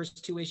in the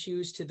first two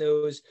issues to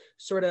those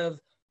sort of,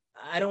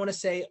 I don't want to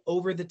say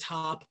over the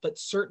top, but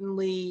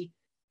certainly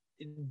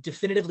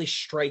definitively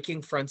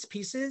striking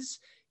frontispieces.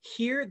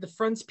 Here, the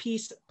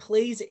frontispiece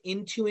plays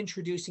into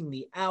introducing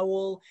the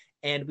owl,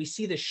 and we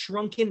see the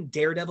shrunken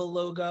Daredevil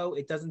logo.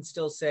 It doesn't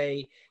still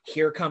say,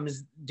 "Here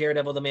comes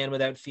Daredevil, the man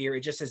without fear."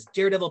 It just says,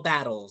 "Daredevil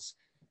battles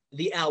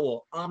the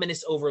owl,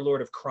 ominous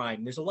overlord of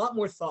crime." There's a lot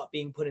more thought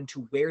being put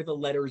into where the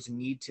letters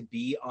need to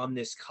be on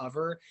this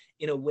cover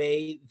in a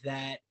way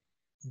that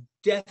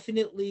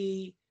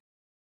definitely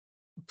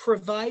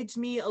provides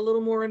me a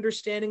little more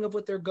understanding of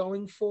what they're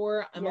going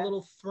for. I'm a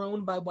little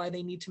thrown by why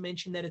they need to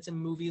mention that it's a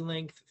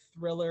movie-length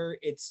thriller.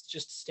 It's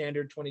just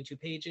standard 22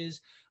 pages.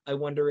 I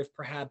wonder if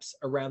perhaps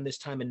around this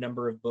time a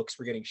number of books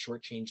were getting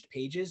shortchanged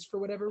pages for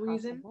whatever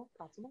reason.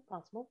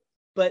 Possible.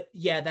 But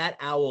yeah, that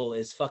owl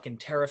is fucking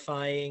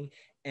terrifying.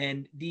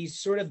 And these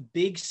sort of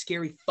big,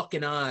 scary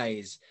fucking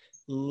eyes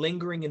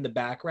lingering in the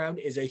background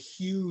is a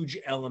huge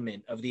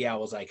element of the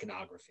owl's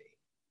iconography.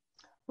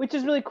 Which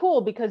is really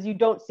cool because you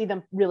don't see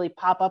them really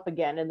pop up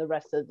again in the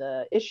rest of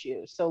the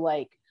issue. So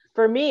like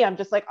for me, I'm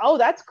just like, oh,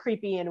 that's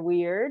creepy and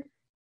weird.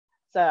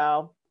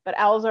 So, but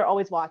owls are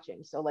always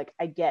watching. So like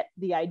I get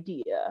the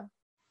idea.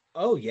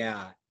 Oh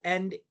yeah.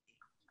 And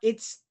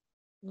it's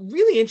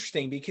really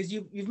interesting because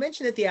you've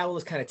mentioned that the owl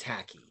is kind of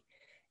tacky.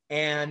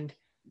 And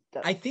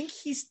I think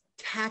he's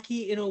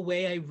tacky in a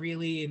way I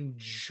really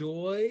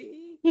enjoy.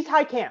 He's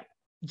high camp.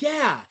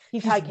 Yeah.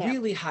 He's high camp.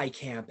 Really high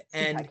camp.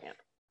 And high camp.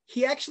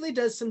 He actually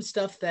does some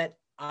stuff that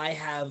I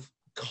have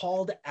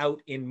called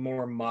out in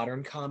more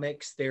modern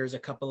comics. There's a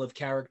couple of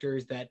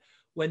characters that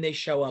when they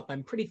show up,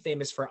 I'm pretty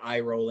famous for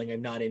eye rolling.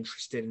 I'm not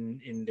interested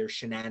in their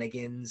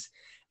shenanigans.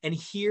 And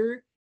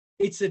here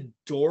it's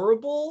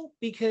adorable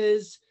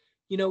because,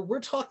 we're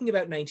talking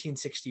about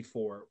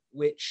 1964,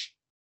 which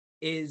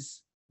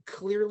is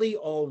clearly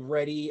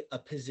already a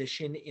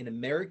position in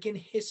American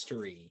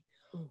history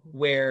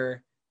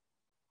where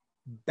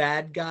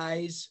bad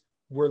guys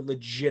were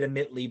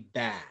legitimately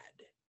bad.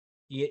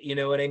 You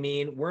know what I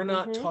mean? We're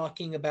not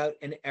talking about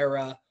an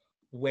era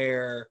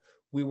where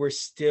we were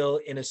still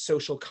in a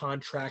social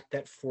contract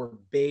that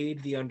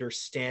forbade the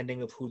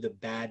understanding of who the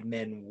bad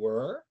men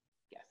were.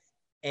 Yes.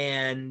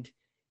 And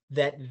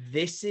that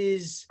this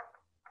is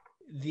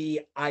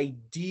the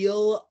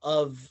ideal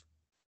of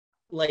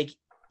like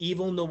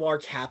evil noir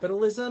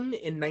capitalism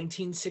in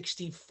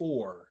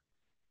 1964.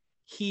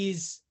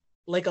 He's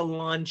like a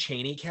Lon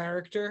Chaney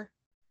character.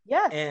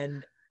 Yes.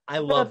 And I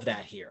love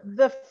that here.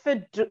 It's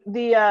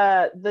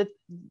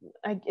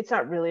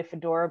not really a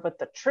fedora, but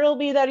the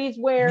trilby that he's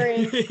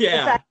wearing. Yeah.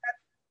 In fact, that's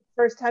the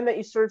first time that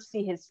you sort of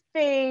see his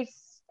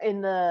face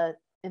in the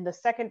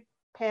second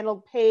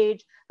panel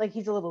page. Like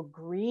he's a little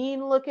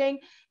green looking.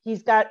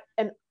 He's got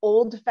an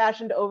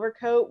old-fashioned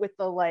overcoat with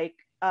the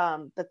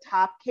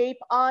top cape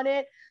on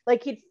it.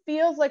 Like it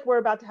feels like we're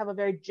about to have a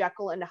very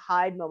Jekyll and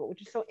Hyde moment,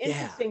 which is so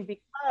interesting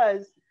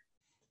because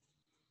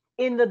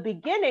in the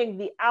beginning,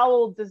 the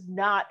owl does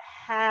not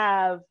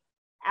have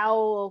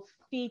owl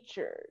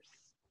features.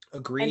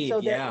 Agreed. And so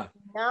there's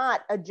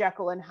not a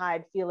Jekyll and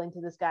Hyde feeling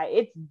to this guy.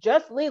 It's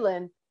just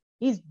Leland.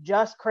 He's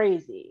just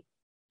crazy.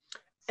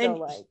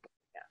 So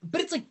but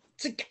it's like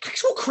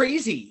actual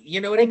crazy. You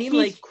know what I mean?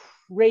 He's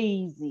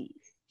crazy.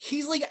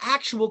 He's like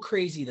actual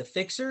crazy. The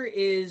fixer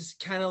is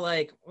kind of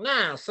like,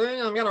 nah, see,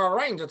 I'm gonna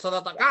arrange it so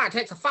that the guy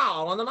takes a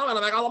foul and then I'm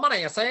gonna make all the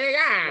money. You see,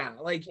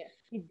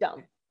 he's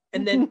dumb.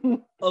 And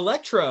then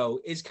Electro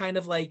is kind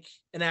of like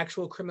an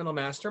actual criminal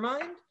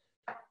mastermind,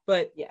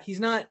 but he's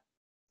not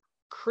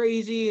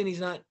crazy and he's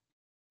not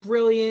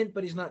brilliant,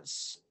 but he's not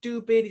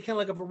stupid. He's kind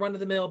of like a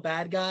run-of-the-mill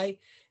bad guy.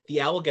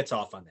 The owl gets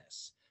off on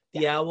this.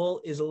 The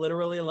owl is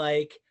literally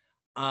like,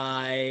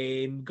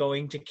 I'm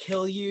going to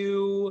kill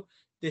you.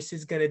 This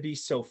is going to be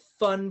so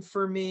fun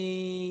for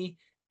me.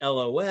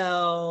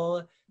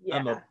 LOL. Yeah.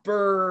 I'm a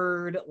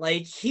bird.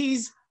 Like,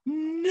 he's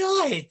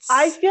nuts.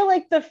 I feel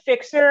like the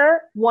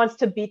fixer wants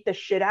to beat the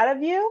shit out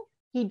of you.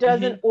 He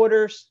doesn't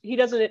he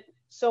doesn't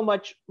so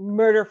much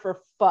murder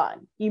for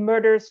fun. He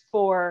murders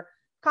for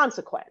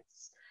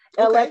consequence.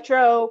 Okay.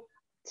 Electro,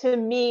 to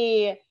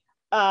me,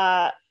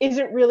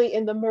 isn't really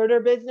in the murder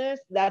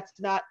business. That's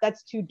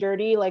too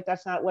dirty. Like,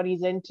 that's not what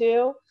he's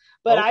into.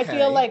 But I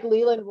feel like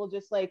Leland will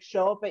just like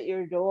show up at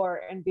your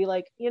door and be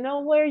like, you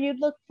know where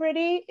you'd look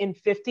pretty? In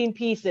 15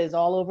 pieces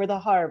all over the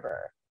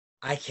harbor.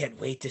 I can't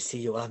wait to see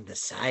you on the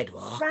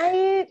sidewalk.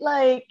 Right?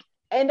 Like,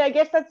 and I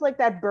guess that's like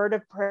that bird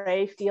of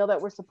prey feel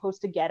that we're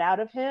supposed to get out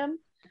of him.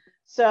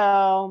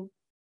 So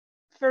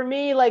for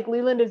me, like,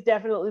 Leland is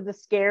definitely the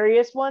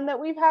scariest one that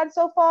we've had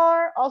so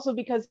far. Also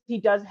because he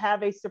does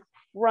have a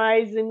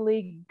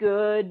surprisingly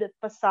good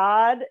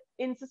facade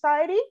in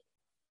society.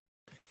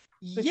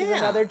 Which is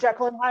another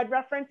Jekyll and Hyde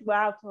reference.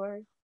 Wow,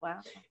 Tori.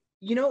 Wow.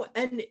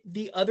 And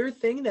the other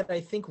thing that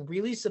I think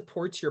really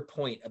supports your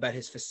point about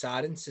his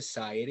facade in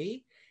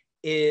society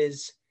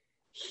is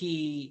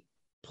he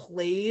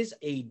plays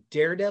a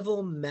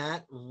Daredevil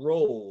Matt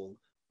role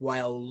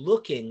while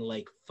looking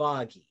like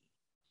Foggy.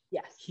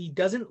 Yes. He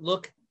doesn't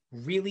look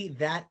really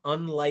that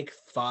unlike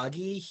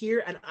Foggy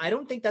here. And I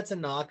don't think that's a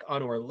knock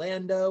on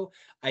Orlando.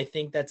 I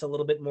think that's a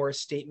little bit more a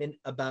statement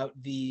about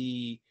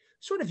the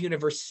sort of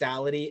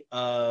universality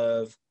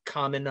of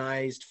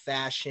commonized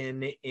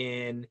fashion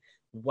in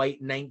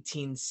white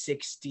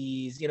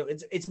 1960s. You know,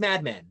 it's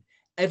Mad Men.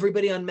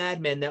 Everybody on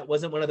Mad Men that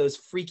wasn't one of those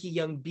freaky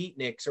young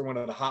beatniks or one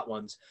of the hot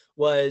ones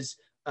was,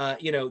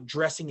 you know,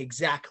 dressing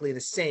exactly the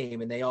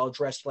same. And they all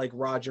dressed like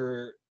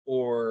Roger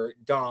or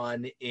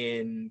Dawn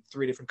in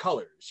 3 different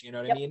colors. You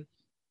know what I mean?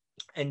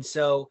 And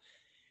so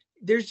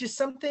there's just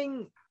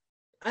something,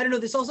 I don't know,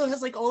 this also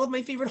has like all of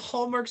my favorite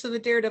hallmarks of the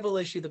Daredevil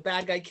issue. The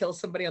bad guy kills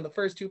somebody on the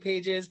first 2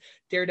 pages.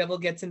 Daredevil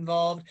gets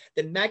involved.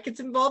 Then Matt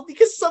gets involved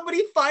because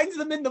somebody finds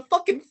them in the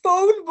fucking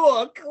phone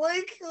book.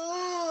 Like,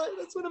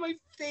 that's one of my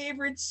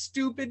favorite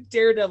stupid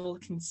Daredevil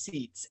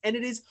conceits. And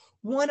it is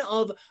one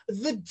of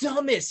the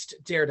dumbest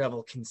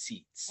Daredevil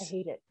conceits. I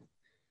hate it.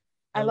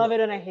 I love it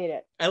and I hate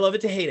it. I love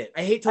it to hate it.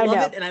 I hate to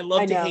love it and I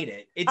love to hate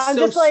it. It's I'm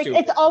so just like, stupid.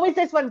 it's always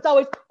this one. It's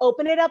always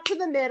open it up to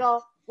the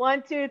middle.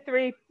 1, 2,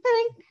 3,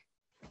 blink.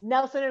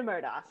 Nelson and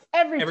Murdock.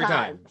 Every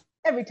time.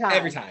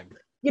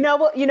 You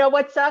know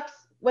what sucks?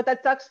 What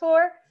that sucks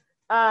for?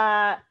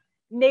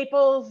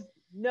 Naples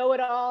know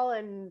it all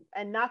and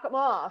knock them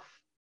off.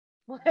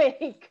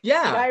 Like,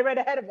 yeah, the guy right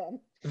ahead of them.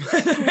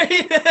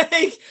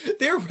 Like,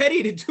 they're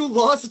ready to do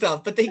law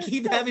stuff, but they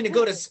keep having to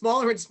go to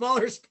smaller and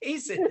smaller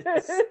spaces.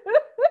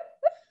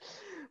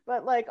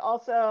 But like,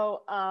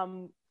 also,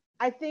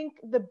 I think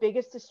the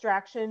biggest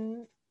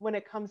distraction when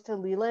it comes to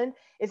Leland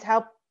is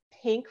how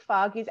pink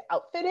Foggy's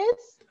outfit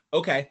is.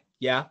 Okay,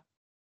 yeah.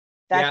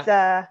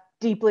 That's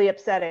deeply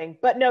upsetting.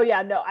 But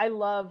I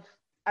love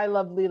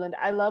Leland.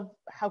 I love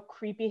how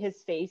creepy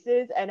his face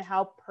is and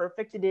how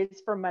perfect it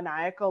is for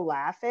maniacal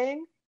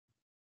laughing.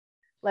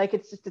 Like,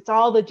 it's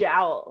all the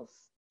jowls.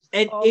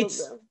 And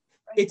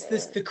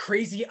it's the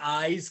crazy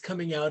eyes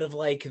coming out of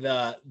like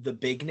the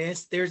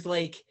bigness. There's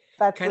like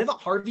kind of a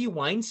Harvey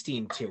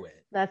Weinstein to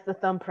it. That's the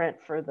thumbprint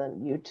for the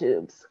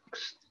YouTubes.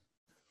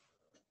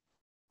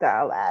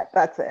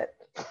 That's it.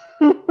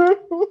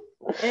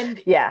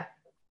 And yeah,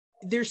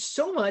 there's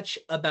so much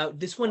about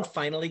this one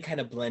finally kind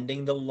of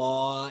blending the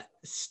law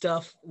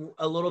stuff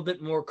a little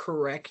bit more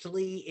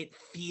correctly. It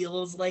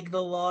feels like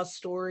the law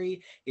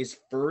story is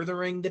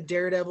furthering the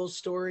Daredevil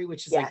story,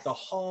 which is like the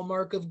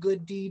hallmark of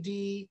good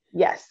DD.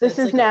 Yes, this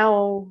is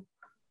now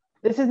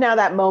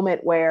that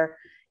moment where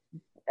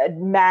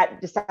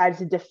Matt decides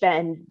to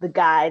defend the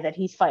guy that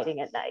he's fighting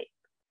at night.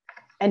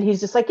 And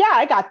he's just like, yeah,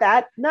 I got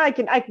that. No, I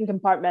can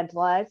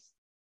compartmentalize.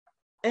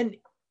 And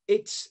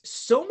it's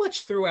so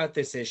much throughout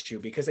this issue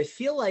because I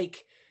feel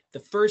like the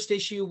first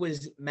issue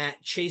was Matt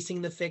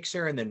chasing the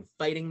Fixer and then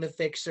fighting the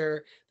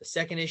Fixer. The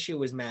second issue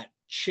was Matt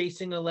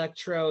chasing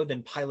Electro,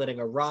 then piloting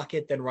a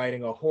rocket, then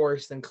riding a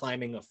horse, then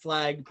climbing a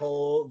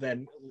flagpole,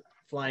 then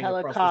flying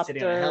across the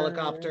city on a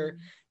helicopter.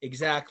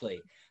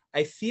 Exactly.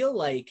 I feel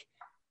like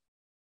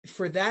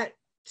for that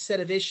set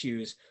of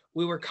issues,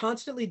 we were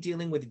constantly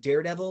dealing with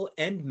Daredevil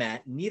and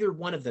Matt, neither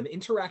one of them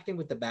interacting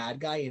with the bad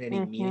guy in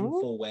any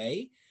meaningful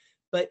way.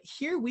 But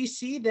here we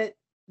see that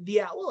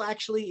the Owl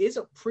actually is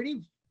a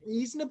pretty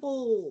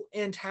reasonable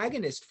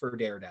antagonist for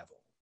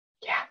Daredevil.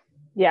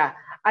 Yeah.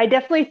 I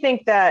definitely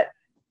think that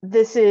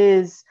this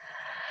is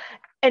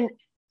an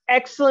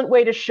excellent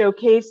way to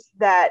showcase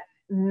that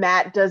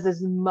Matt does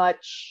as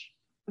much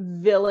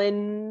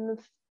villain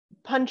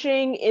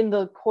punching in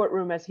the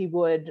courtroom as he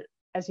would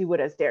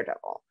as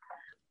Daredevil.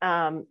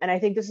 And I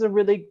think this is a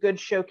really good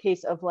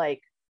showcase of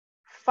like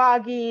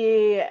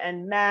Foggy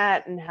and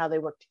Matt and how they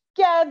work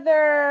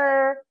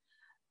together.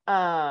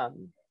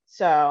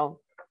 So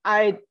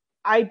I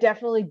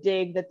definitely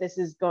dig that this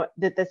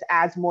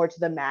adds more to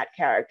the Matt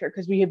character,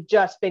 because we have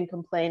just been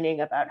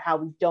complaining about how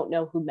we don't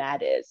know who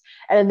Matt is,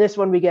 and in this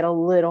one we get a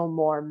little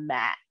more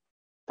Matt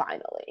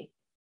finally.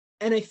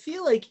 And I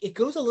feel like it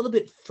goes a little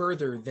bit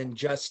further than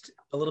just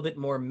a little bit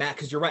more Matt,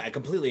 because you're right, I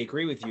completely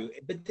agree with you,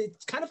 but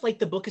it's kind of like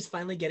the book is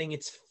finally getting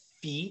its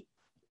feet.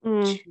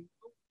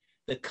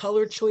 The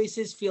color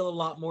choices feel a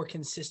lot more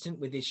consistent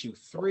with issue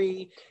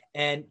 3.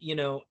 And, you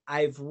know,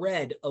 I've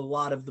read a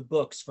lot of the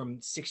books from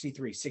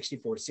 63,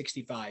 64,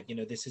 65. You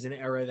know, this is an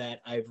era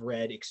that I've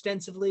read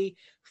extensively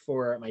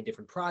for my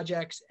different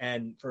projects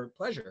and for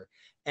pleasure.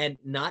 And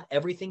not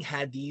everything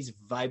had these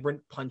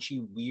vibrant,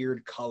 punchy,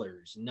 weird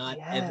colors. Not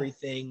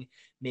everything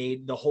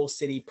made the whole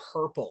city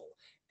purple.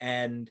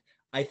 And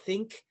I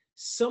think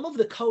some of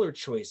the color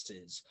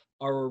choices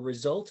are a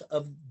result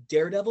of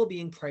Daredevil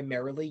being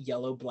primarily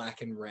yellow,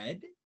 black, and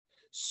red.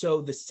 So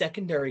the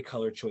secondary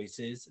color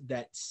choices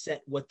that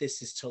set what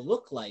this is to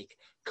look like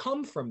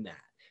come from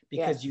that,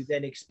 because you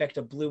then expect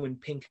a blue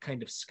and pink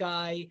kind of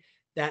sky.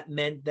 That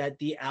meant that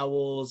the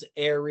owl's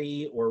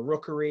airy or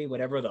rookery,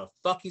 whatever the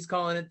fuck he's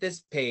calling it this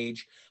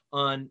page,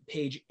 on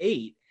page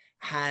 8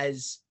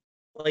 has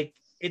like,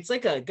 it's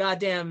like a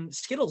goddamn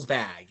Skittles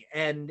bag,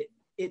 and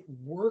it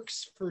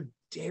works for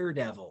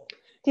Daredevil.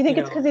 Do you think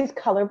it's because he's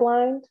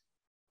colorblind?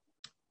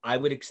 I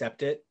would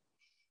accept it.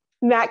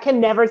 Matt can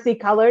never see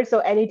color, so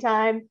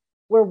anytime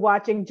we're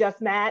watching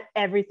just Matt,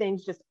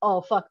 everything's just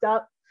all fucked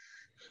up.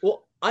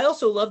 Well, I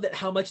also love that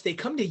how much they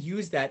come to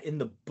use that in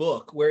the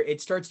book, where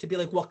it starts to be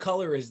like, what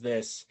color is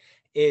this?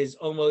 Is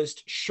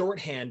almost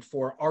shorthand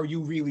for, are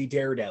you really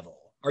Daredevil?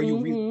 Are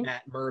you really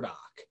Matt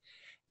Murdock?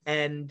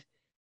 And,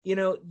 you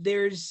know,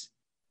 there's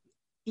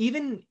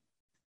even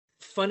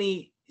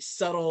funny,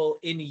 subtle,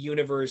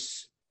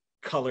 in-universe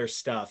color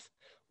stuff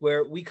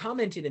where we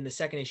commented in the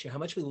second issue how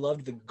much we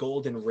loved the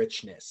golden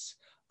richness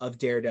of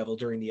Daredevil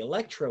during the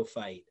Electro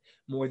fight,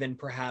 more than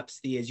perhaps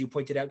the, as you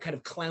pointed out, kind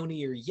of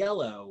clownier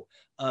yellow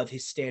of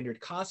his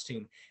standard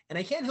costume. And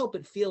I can't help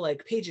but feel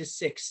like pages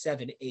 6,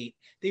 7, 8,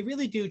 they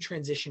really do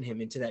transition him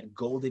into that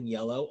golden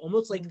yellow,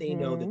 almost like they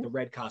know that the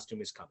red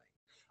costume is coming.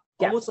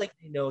 Almost like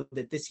they know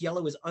that this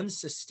yellow is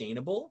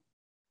unsustainable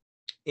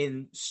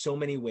in so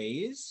many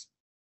ways.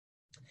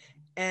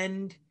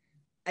 And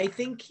I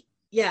think,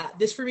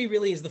 this for me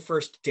really is the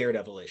first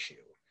Daredevil issue.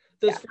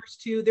 Those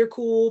first two, they're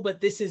cool,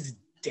 but this is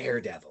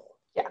Daredevil.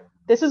 Yeah,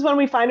 this is when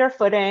we find our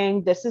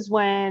footing. This is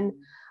when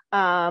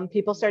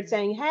people start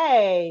saying,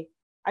 hey,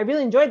 I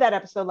really enjoyed that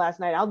episode last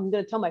night. I'm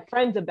going to tell my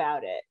friends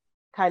about it,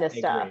 kind of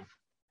stuff.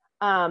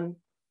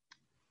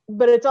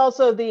 But it's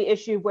also the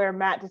issue where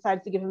Matt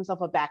decides to give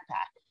himself a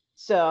backpack.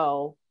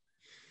 So,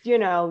 you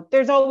know,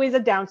 there's always a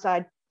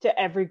downside to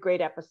every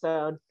great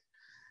episode.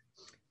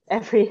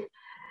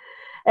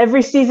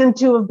 Every season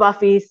 2 of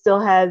Buffy still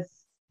has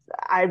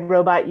I,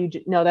 Robot, You.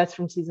 No, that's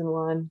from season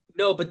 1.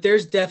 No, but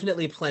there's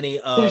definitely plenty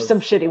of... There's some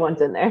shitty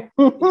ones in there.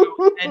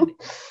 And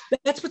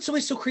that's what's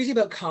always so crazy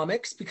about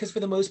comics, because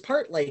for the most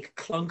part, like,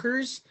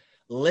 clunkers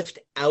lift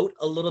out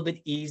a little bit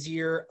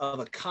easier of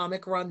a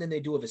comic run than they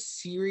do of a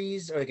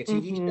series or like a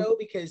TV show,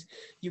 because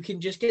you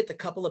can just get the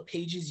couple of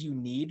pages you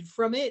need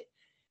from it.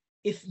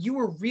 If you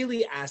were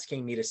really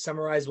asking me to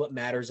summarize what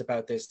matters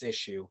about this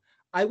issue,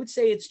 I would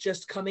say it's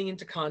just coming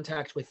into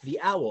contact with the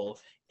Owl,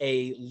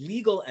 a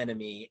legal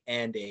enemy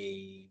and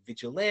a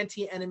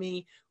vigilante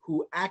enemy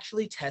who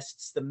actually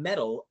tests the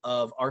mettle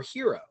of our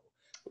hero.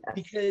 Yes.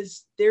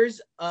 Because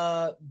there's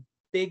a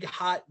big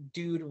hot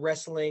dude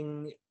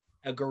wrestling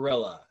a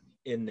gorilla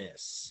in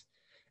this.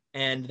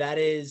 And that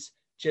is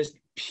just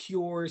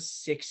pure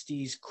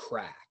 60s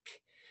crack.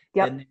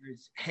 Yep. And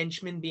there's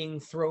henchmen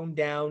being thrown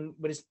down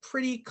what is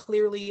pretty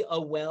clearly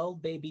a well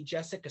baby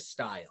Jessica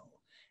style.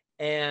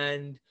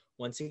 And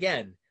once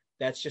again,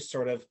 that's just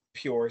sort of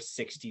pure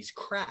 60s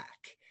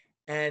crack.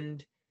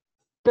 And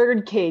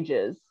bird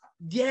cages.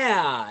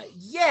 Yeah.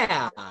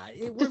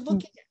 We're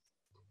looking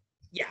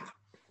at,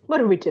 What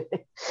are we doing?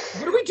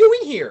 What are we doing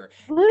here?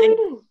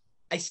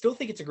 I still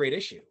think it's a great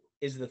issue,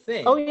 is the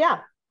thing. Oh, yeah.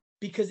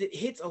 Because it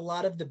hits a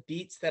lot of the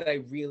beats that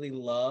I really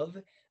love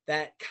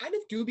that kind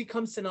of do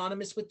become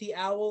synonymous with the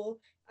Owl.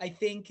 I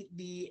think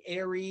the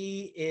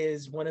Airy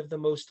is one of the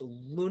most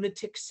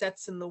lunatic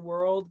sets in the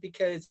world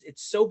because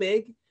it's so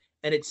big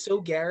and it's so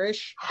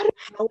garish. How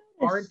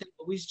aren't they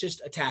always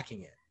just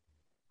attacking it?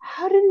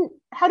 How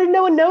did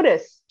no one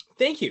notice?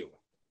 Thank you.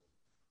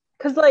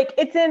 Because like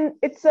it's in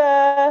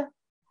blah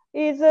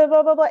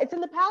blah blah. It's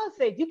in the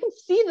Palisades. You can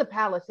see the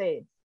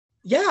Palisades.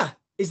 Yeah.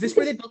 Is this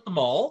where they built the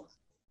mall?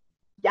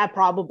 Yeah,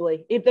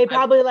 probably. If they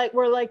probably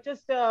were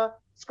just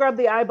scrub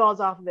the eyeballs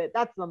off of it.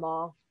 That's the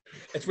mall.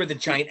 That's where the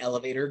giant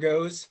elevator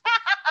goes.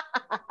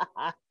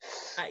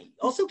 I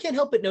also can't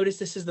help but notice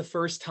this is the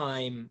first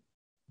time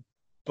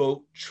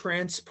boat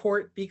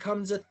transport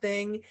becomes a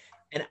thing.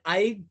 And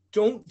I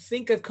don't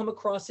think I've come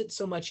across it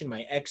so much in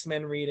my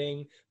X-Men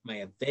reading, my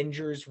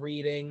Avengers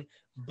reading,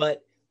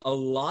 but a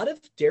lot of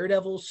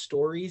Daredevil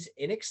stories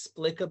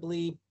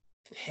inexplicably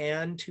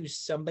pan to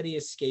somebody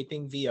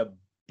escaping via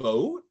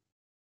boat.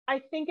 I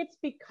think it's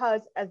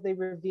because, as they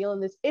reveal in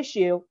this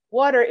issue,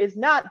 water is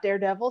not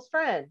Daredevil's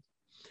friend.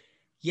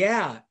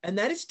 Yeah, and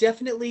that is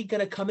definitely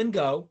going to come and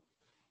go.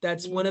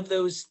 That's one of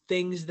those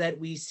things that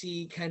we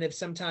see kind of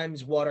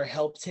sometimes water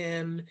helps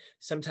him.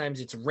 Sometimes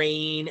it's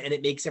rain and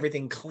it makes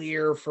everything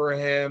clear for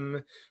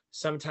him.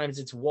 Sometimes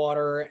it's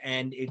water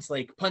and it's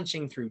like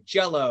punching through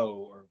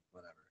Jell-O or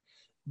whatever.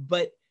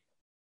 But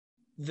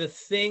the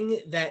thing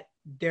that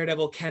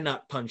Daredevil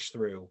cannot punch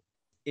through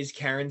is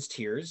Karen's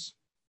tears.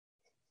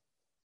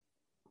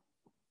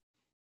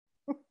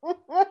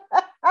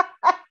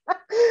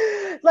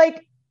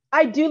 Like,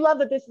 I do love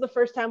that this is the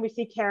first time we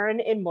see Karen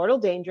in mortal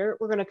danger.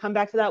 We're going to come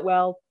back to that,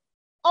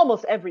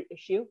 almost every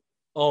issue.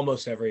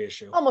 Almost every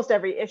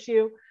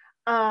issue.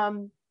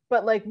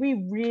 But like,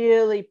 we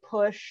really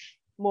push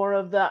more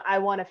of the I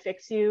want to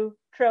fix you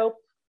trope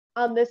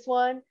on this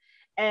one.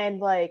 And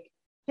like,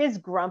 his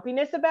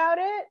grumpiness about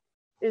it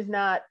is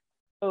not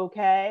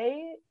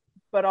okay.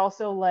 But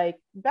also like,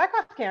 back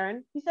off,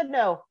 Karen. He said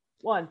no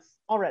once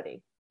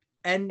already.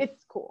 And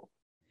it's cool.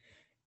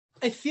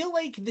 I feel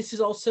like this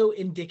is also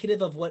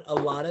indicative of what a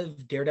lot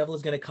of Daredevil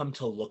is going to come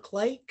to look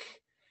like.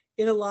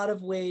 In a lot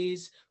of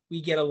ways,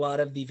 we get a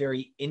lot of the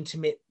very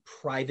intimate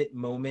private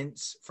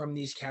moments from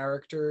these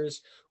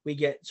characters. We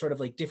get sort of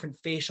like different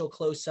facial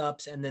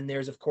close-ups, and then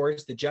there's of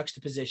course the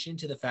juxtaposition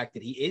to the fact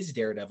that he is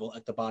Daredevil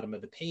at the bottom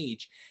of the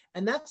page.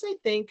 And that's, I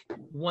think,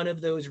 one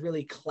of those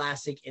really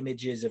classic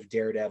images of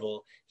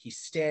Daredevil. He's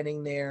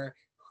standing there.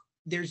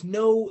 There's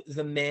no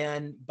the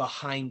man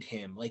behind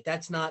him. Like,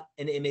 that's not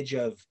an image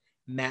of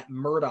Matt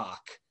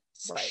Murdock's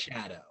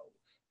shadow.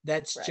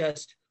 That's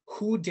just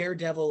who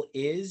Daredevil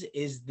is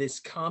this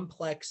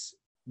complex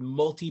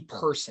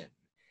multi-person.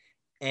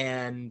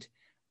 And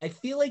I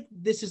feel like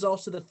this is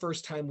also the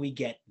first time we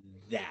get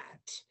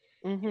that.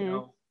 Mm-hmm. You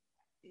know,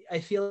 I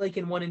feel like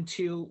in 1 and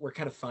 2, we're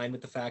kind of fine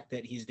with the fact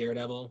that he's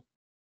Daredevil.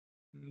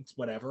 It's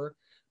whatever.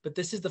 But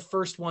this is the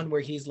first one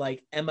where he's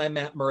like, am I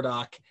Matt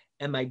Murdock?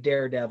 Am I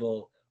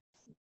Daredevil?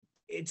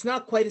 It's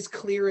not quite as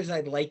clear as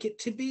I'd like it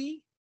to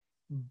be,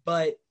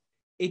 but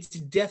it's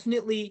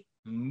definitely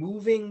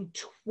moving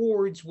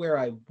towards where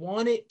I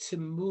want it to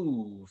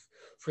move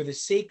for the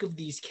sake of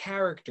these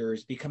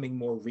characters becoming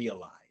more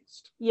realized.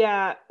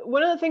 Yeah,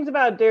 one of the things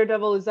about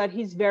Daredevil is that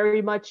he's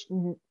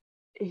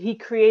he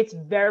creates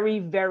very,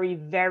 very,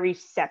 very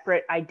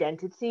separate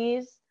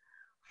identities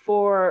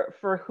for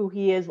who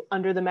he is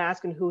under the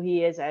mask and who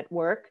he is at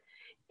work.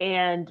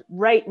 And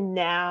right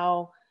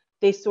now,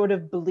 they sort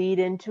of bleed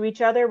into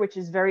each other, which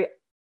is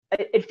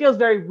it feels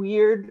very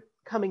weird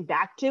coming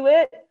back to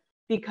it,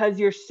 because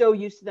you're so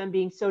used to them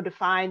being so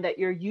defined that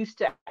you're used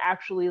to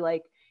actually,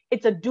 like,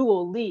 it's a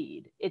dual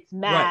lead. It's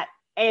Matt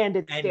and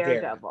it's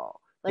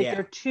Daredevil. Like,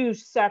 they're two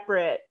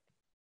separate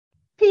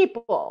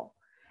people.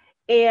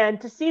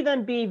 And to see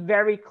them be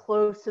very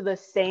close to the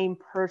same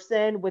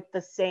person with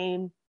the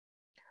same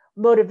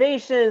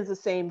motivations, the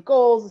same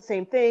goals, the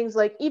same things.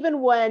 Like,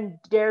 even when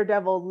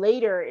Daredevil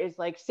later is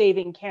like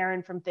saving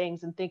Karen from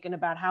things and thinking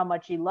about how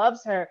much he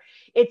loves her,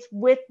 it's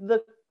with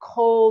the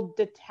cold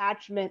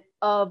detachment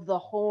of the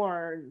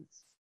horns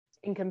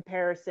in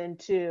comparison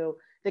to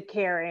the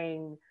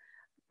caring,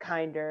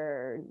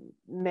 kinder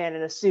man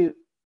in a suit,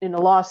 in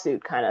a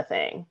lawsuit kind of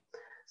thing.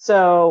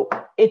 So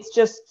it's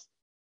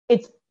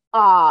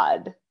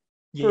odd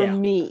for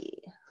me.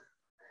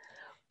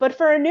 But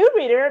for a new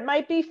reader, it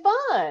might be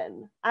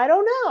fun. I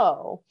don't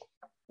know.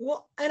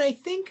 Well, and I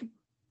think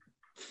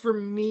for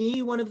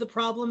me, one of the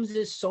problems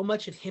is so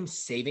much of him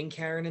saving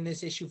Karen in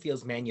this issue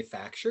feels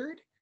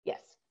manufactured.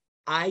 Yes.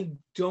 I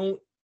don't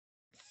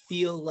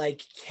feel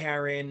like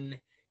Karen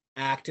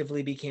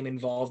actively became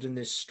involved in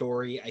this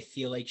story. I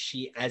feel like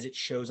she, as it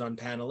shows on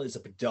panel, is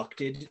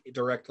abducted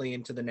directly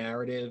into the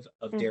narrative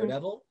of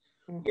Daredevil,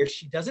 where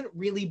she doesn't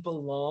really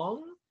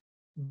belong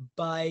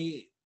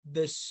by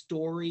the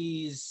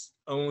story's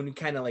own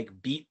kind of like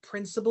beat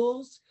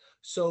principles.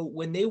 So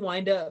when they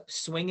wind up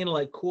swinging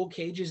like cool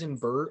cages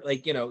and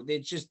like, you know,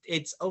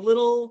 it's a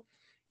little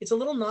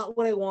not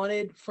what I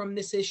wanted from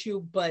this issue,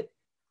 but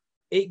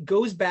it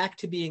goes back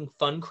to being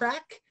fun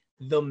crack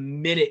the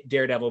minute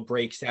Daredevil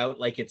breaks out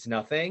like it's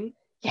nothing.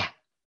 Yeah.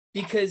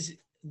 Because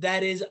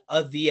that is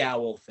the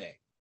Owl thing.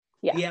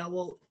 Yeah. The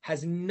Owl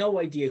has no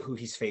idea who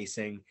he's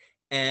facing,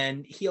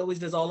 and he always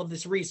does all of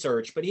this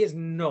research, but he has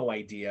no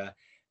idea.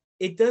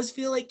 It does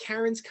feel like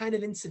Karen's kind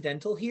of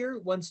incidental here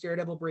once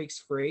Daredevil breaks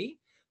free,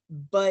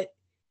 but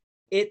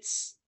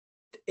it's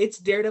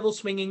Daredevil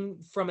swinging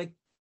from a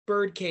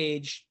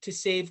birdcage to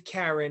save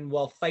Karen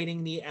while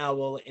fighting the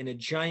Owl in a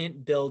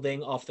giant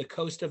building off the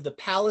coast of the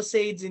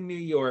Palisades in New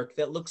York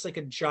that looks like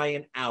a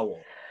giant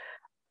owl.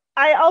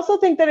 I also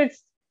think that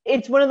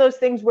it's one of those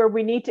things where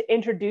we need to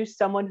introduce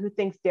someone who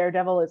thinks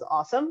Daredevil is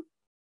awesome.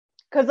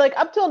 Because, like,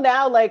 up till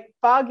now, like,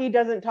 Foggy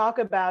doesn't talk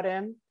about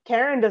him.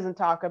 Karen doesn't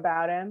talk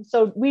about him.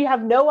 So we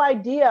have no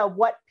idea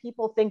what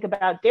people think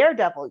about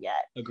Daredevil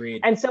yet.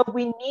 Agreed. And so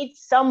we need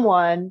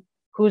someone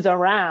who's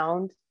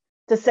around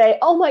to say,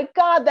 oh my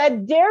God,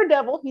 that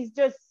Daredevil, he's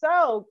just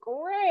so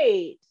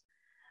great.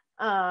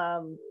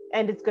 And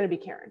it's going to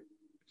be Karen,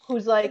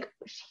 who's like,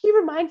 he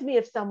reminds me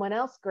of someone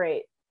else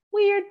great.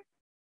 Weird.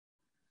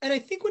 And I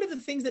think one of the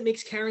things that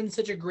makes Karen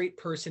such a great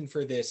person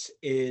for this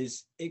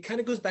is it kind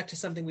of goes back to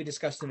something we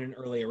discussed in an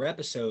earlier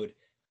episode.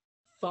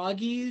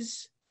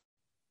 Foggy's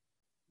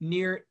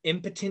near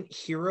impotent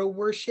hero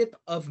worship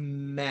of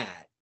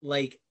Matt.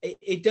 Like,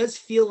 it does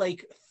feel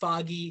like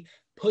Foggy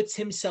puts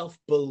himself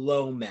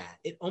below Matt.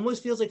 It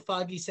almost feels like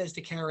Foggy says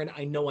to Karen,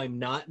 I know I'm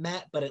not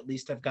Matt, but at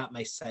least I've got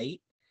my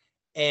sight.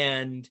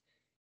 And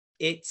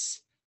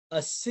it's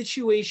a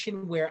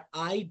situation where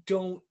I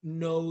don't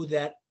know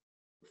that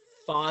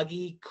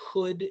Foggy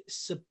could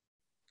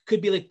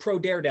be like pro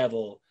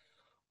Daredevil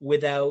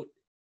without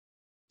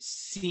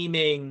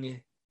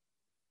seeming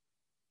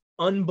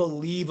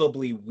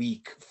unbelievably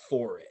weak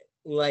for it.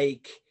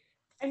 Like,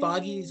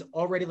 Foggy's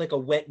already like a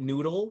wet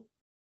noodle,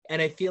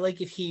 and I feel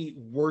like if he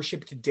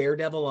worshipped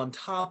Daredevil on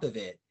top of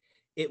it,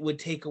 it would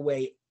take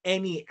away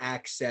any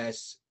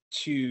access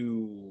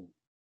to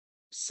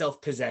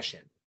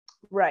self-possession.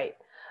 Right.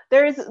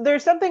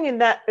 There's something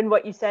in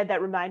what you said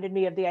that reminded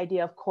me of the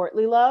idea of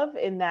courtly love,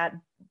 in that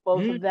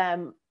both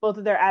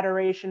of their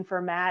adoration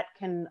for Matt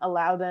can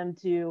allow them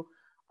to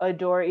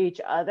adore each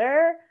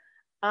other.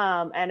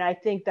 And I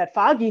think that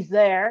Foggy's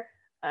there.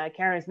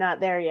 Karen's not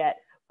there yet.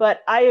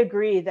 But I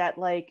agree that,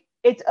 like,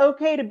 it's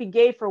okay to be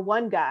gay for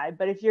one guy,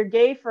 but if you're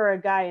gay for a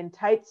guy in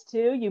tights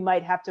too, you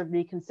might have to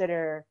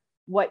reconsider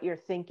what you're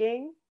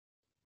thinking.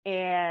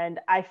 And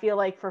I feel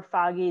like for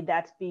Foggy,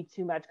 that's be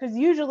too much. Because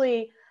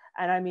usually,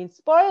 and I mean,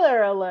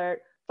 spoiler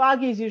alert,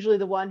 Foggy's usually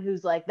the one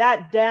who's like,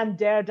 that damn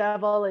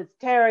Daredevil is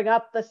tearing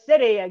up the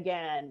city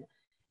again.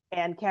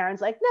 And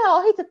Karen's like,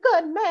 no, he's a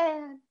good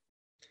man.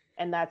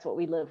 And that's what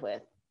we live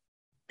with.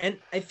 And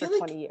I feel for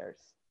like 20 years.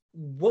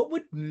 What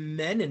would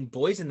men and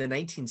boys in the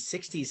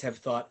 1960s have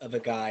thought of a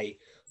guy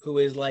who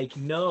is like,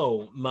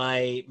 no,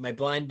 my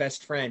blind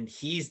best friend,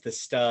 he's the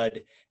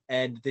stud,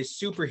 and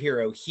this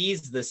superhero,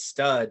 he's the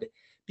stud,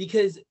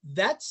 because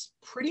that's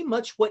pretty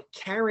much what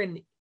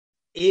Karen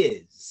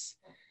is.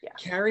 Yeah.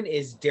 Karen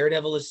is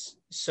Daredevil is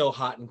so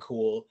hot and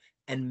cool,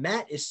 and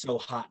Matt is so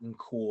hot and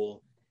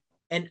cool.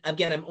 And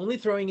again, I'm only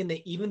throwing in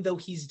the even though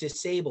he's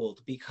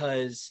disabled,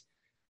 because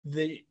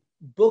the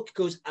book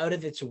goes out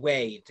of its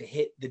way to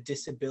hit the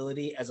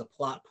disability as a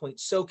plot point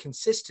so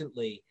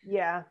consistently.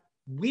 Yeah.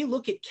 We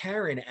look at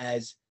Karen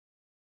as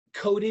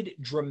coded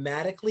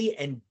dramatically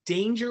and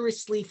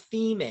dangerously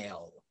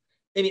female.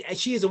 I mean,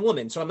 she is a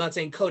woman, so I'm not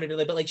saying coded,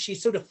 but like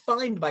she's so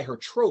defined by her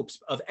tropes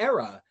of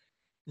era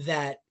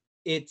that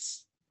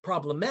it's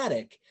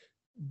problematic.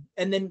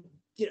 And then,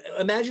 you know,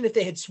 imagine if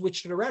they had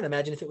switched it around.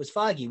 Imagine if it was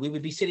Foggy. We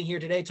would be sitting here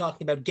today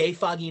talking about gay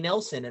Foggy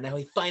Nelson and how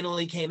he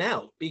finally came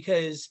out,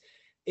 because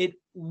it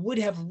would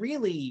have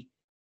really,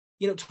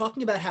 you know,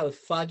 talking about how if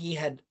Foggy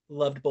had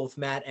loved both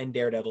Matt and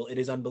Daredevil, it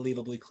is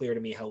unbelievably clear to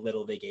me how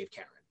little they gave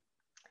Karen.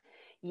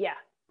 Yeah.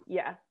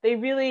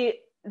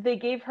 They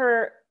gave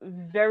her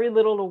very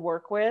little to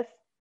work with.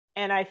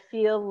 And I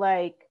feel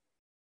like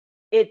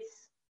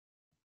it's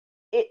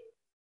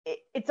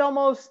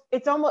almost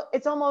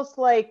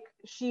like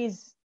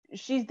she's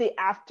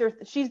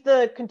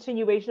the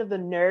continuation of the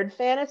nerd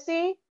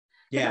fantasy.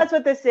 Yeah. That's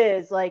what this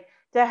is. Like,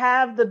 to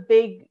have the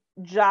big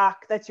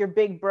jock that's your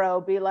big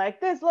bro be like,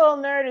 this little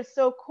nerd is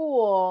so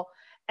cool,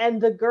 and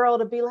the girl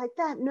to be like,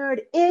 that nerd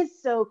is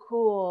so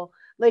cool.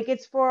 Like,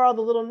 it's for all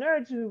the little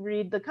nerds who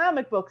read the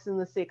comic books in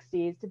the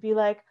 60s to be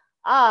like,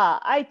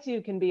 I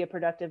too can be a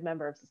productive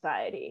member of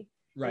society,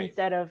 right,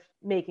 instead of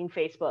making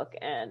Facebook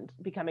and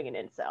becoming an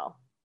incel.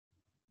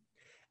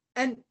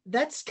 And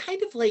that's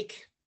kind of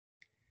like,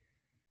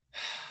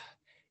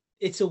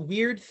 it's a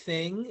weird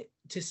thing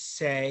to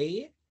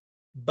say,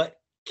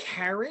 but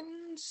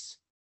Karen's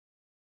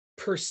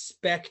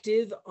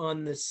perspective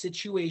on the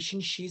situation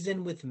she's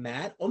in with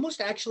Matt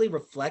almost actually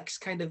reflects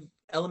kind of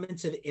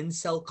elements of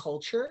incel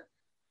culture.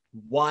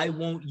 Why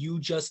won't you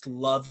just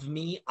love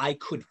me? I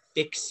could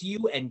fix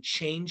you and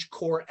change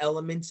core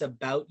elements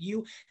about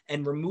you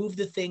and remove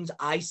the things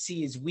I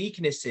see as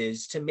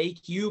weaknesses to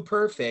make you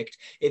perfect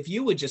if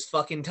you would just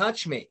fucking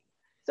touch me.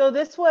 So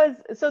there's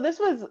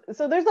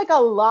like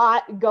a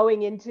lot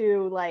going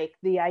into like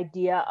the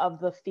idea of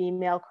the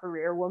female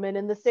career woman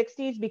in the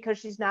 60s, because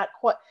she's not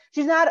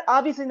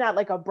obviously not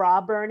like a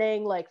bra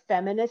burning like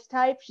feminist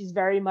type. She's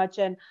very much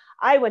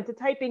I went to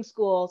typing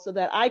school so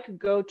that I could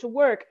go to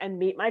work and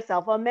meet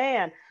myself a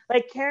man.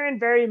 Like, Karen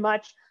very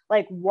much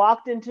like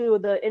walked into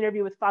the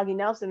interview with Foggy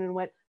Nelson and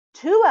went,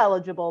 2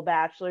 eligible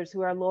bachelors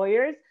who are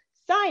lawyers,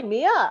 sign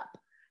me up,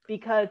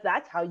 because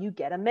that's how you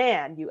get a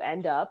man. You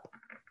end up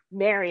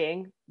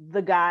marrying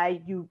the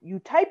guy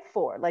you type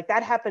for. Like,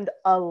 that happened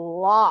a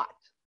lot.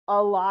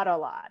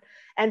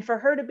 And for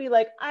her to be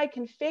like, I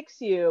can fix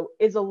you,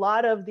 is a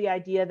lot of the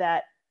idea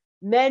that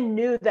men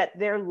knew that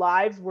their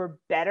lives were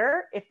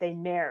better if they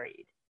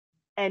married.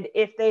 And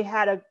if they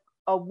had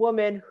a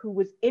woman who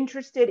was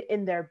interested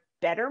in their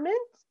betterment,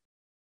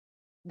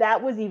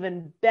 that was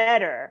even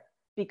better,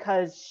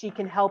 because she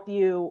can help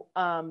you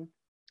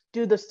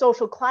do the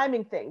social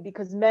climbing thing,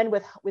 because men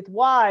with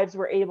wives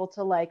were able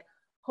to like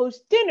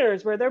host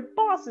dinners where their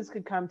bosses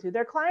could come to,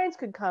 their clients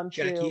could come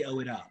to. Jackie O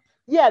it up.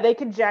 Yeah, they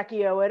could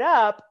Jackie O it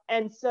up.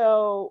 And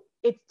so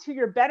it's to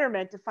your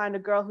betterment to find a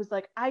girl who's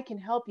like, I can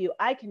help you,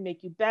 I can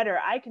make you better,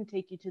 I can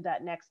take you to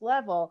that next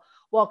level,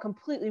 while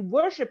completely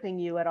worshiping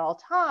you at all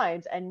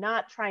times and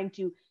not trying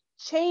to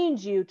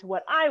change you to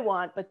what I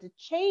want, but to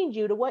change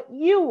you to what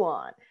you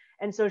want.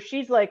 And so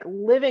she's like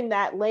living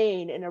that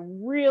lane in a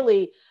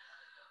really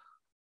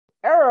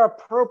era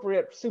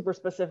appropriate, super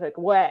specific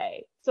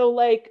way. So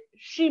like,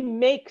 she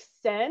makes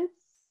sense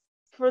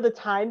for the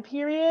time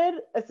period,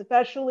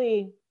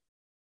 especially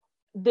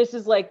this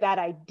is like that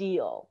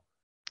ideal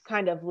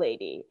kind of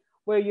lady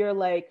where you're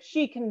like,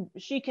 she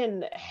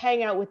can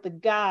hang out with the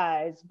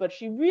guys, but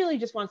she really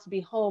just wants to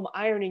be home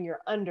ironing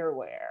your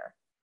underwear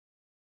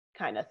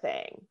kind of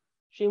thing.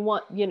 She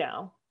want, you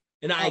know.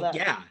 And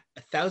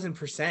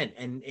 1,000%.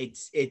 And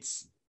it's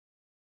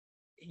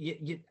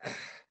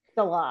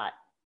a lot.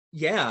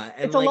 Yeah.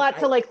 And it's a lot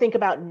to like think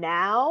about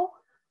now,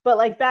 but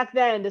like back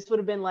then this would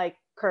have been like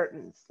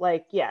curtains.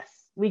 Like, yes,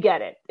 we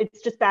get it.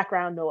 It's just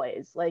background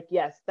noise. Like,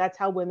 yes, that's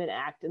how women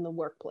act in the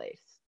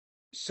workplace.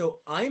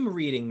 So I'm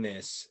reading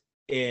this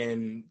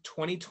in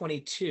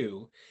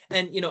 2022,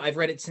 and I've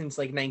read it since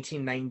like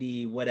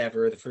 1990,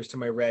 whatever, the first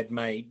time I read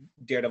my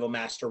Daredevil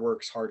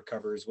Masterworks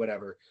hardcovers,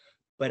 whatever,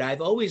 but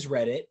I've always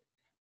read it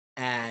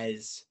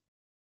as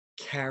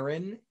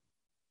Karen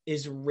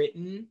is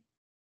written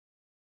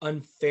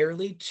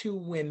unfairly to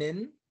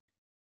women.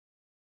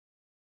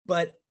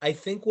 But I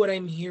think what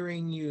I'm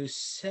hearing you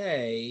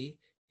say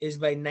is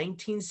by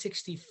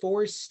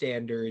 1964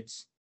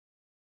 standards,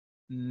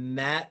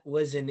 Matt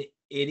was an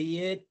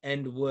idiot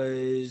and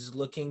was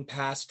looking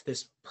past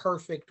this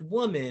perfect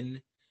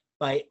woman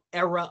by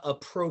era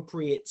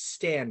appropriate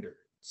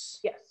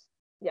standards. Yes.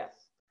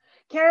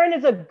 Karen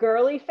is a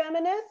girly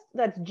feminist.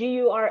 That's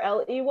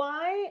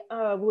Gurley,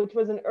 which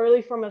was an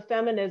early form of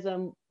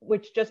feminism,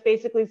 which just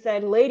basically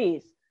said,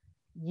 ladies,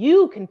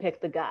 you can pick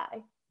the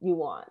guy you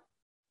want.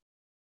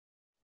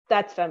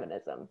 That's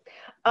feminism.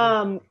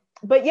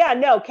 But yeah,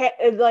 no,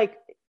 like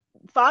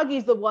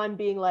Foggy's the one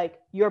being like,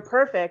 you're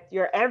perfect,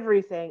 you're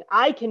everything.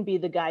 I can be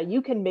the guy.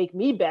 You can make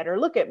me better.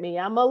 Look at me,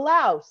 I'm a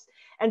louse.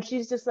 And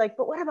she's just like,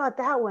 but what about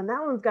that one?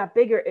 That one's got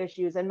bigger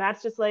issues. And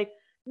Matt's just like,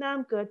 nah,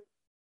 I'm good.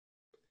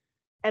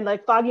 And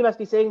like Foggy must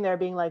be sitting there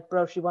being like,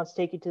 bro, she wants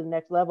to take you to the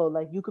next level.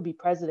 Like, you could be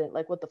president.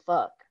 Like, what the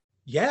fuck?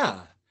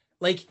 Yeah.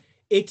 Like,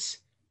 it's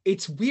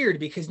weird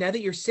because now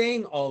that you're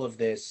saying all of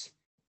this,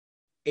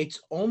 it's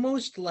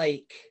almost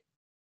like,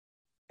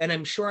 and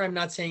I'm sure I'm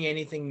not saying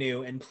anything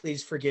new, and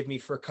please forgive me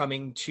for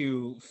coming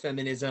to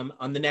feminism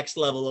on the next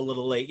level a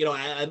little late.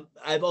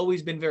 I've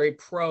always been very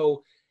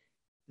pro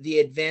the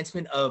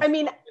advancement of... I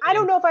mean, I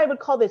don't know if I would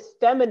call this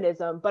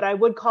feminism, but I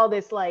would call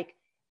this like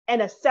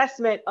an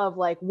assessment of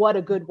like what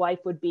a good wife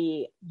would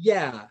be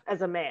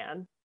as a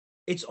man.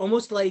 It's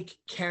almost like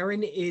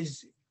Karen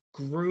is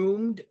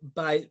groomed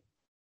by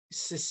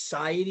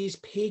society's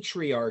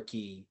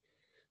patriarchy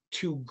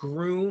to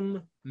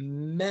groom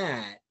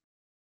Matt,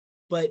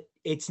 but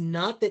it's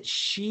not that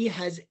she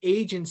has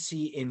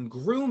agency in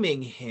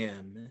grooming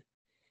him.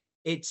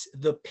 It's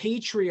the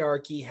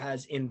patriarchy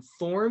has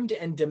informed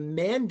and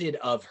demanded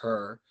of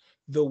her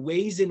the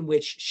ways in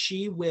which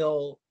she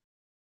will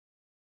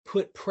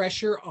put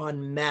pressure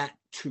on Matt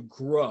to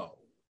grow.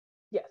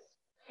 Yes.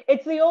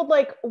 It's the old,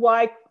 like,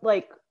 why,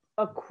 like,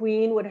 a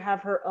queen would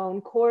have her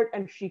own court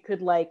and she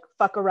could, like,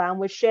 fuck around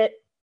with shit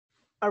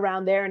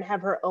around there and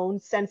have her own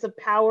sense of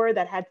power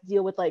that had to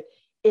deal with, like,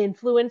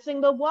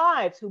 influencing the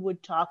wives who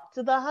would talk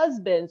to the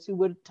husbands, who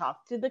would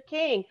talk to the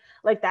king,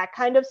 like that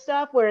kind of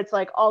stuff where it's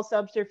like all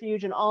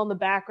subterfuge and all in the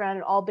background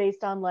and all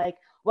based on like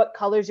what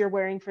colors you're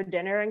wearing for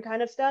dinner and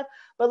kind of stuff.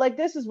 But like,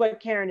 this is what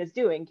Karen is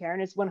doing. Karen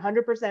is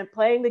 100%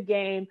 playing the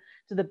game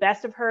to the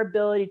best of her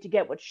ability to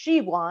get what she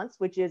wants,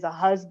 which is a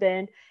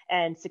husband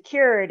and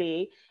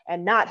security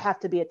and not have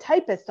to be a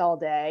typist all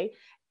day.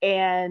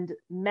 And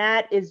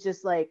Matt is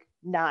just like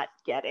not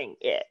getting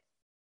it.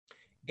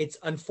 It's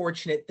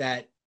unfortunate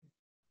that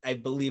I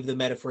believe the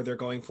metaphor they're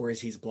going for is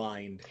he's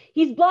blind.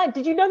 He's blind.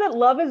 Did you know that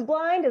love is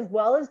blind as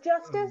well as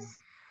justice?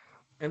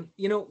 And,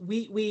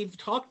 we've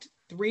talked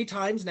 3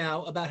 times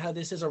now about how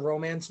this is a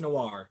romance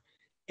noir.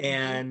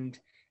 And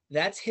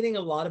that's hitting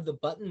a lot of the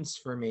buttons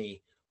for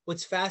me.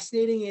 What's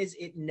fascinating is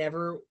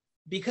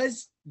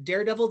because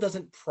Daredevil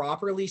doesn't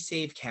properly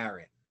save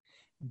Karen.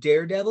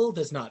 Daredevil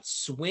does not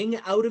swing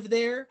out of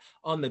there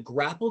on the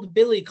grappled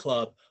billy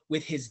club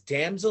with his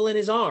damsel in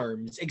his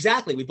arms.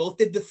 Exactly. We both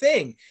did the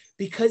thing.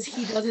 Because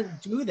he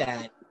doesn't do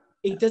that,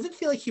 it doesn't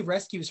feel like he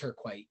rescues her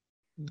quite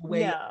the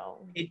way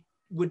it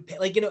would.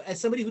 Like, as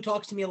somebody who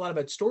talks to me a lot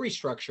about story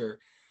structure,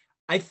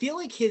 I feel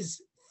like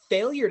his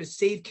failure to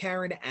save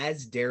Karen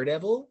as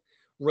Daredevil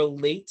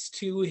relates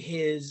to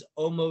his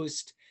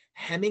almost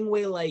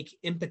Hemingway-like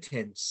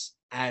impotence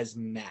as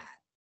Matt.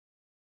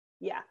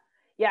 Yeah.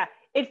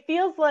 It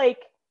feels like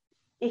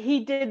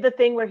he did the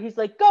thing where he's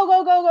like, go,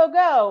 go, go, go,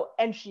 go.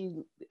 And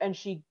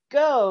she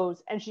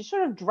goes and she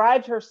sort of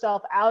drives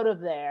herself out of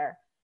there.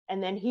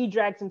 And then he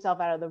drags himself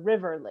out of the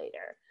river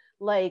later.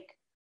 Like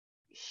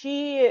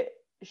she's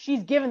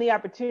given the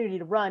opportunity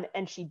to run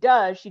and she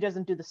does. She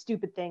doesn't do the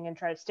stupid thing and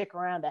try to stick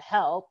around to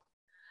help.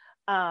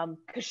 Cause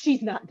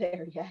she's not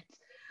there yet.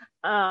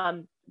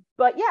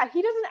 But yeah,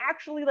 he doesn't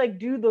actually like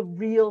do the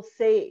real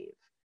save.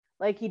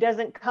 Like he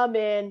doesn't come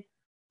in,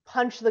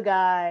 punch the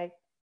guy,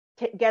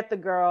 get the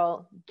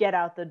girl, get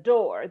out the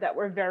door that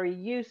we're very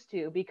used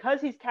to.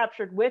 Because he's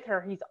captured with her,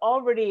 he's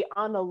already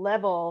on the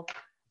level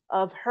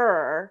of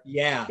her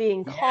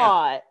being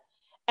caught.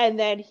 And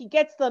then he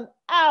gets them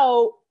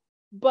out,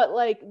 but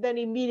like then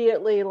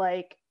immediately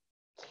like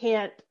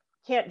can't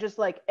just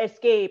like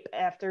escape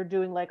after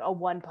doing like a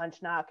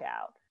 1-punch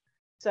knockout.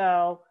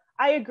 So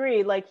I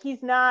agree, like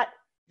he's not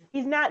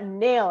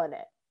nailing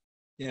it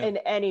in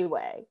any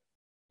way,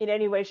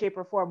 shape,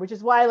 or form, which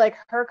is why like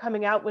her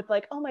coming out with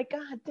like, oh my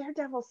God,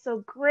 Daredevil's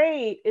so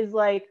great, is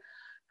like,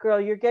 girl,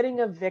 you're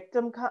getting a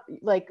victim,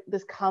 like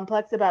this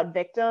complex about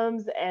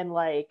victims and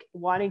like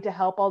wanting to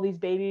help all these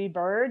baby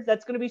birds.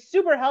 That's going to be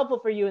super helpful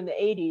for you in the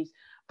 80s.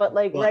 But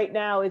like right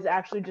now is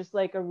actually just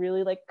like a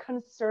really like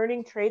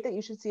concerning trait that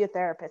you should see a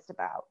therapist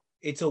about.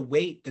 It's a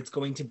weight that's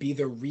going to be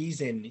the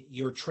reason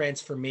your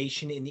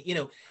transformation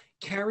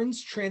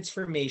Karen's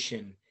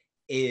transformation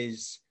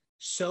is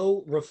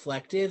so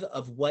reflective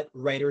of what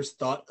writers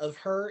thought of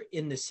her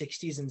in the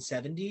 60s and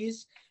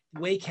 70s.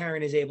 The way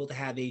Karen is able to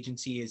have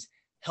agency is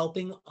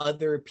helping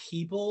other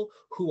people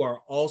who are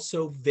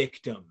also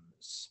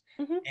victims.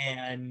 Mm-hmm.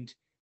 And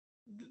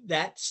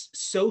that's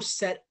so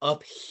set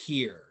up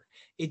here.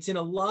 It's in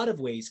a lot of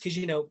ways, because,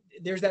 you know,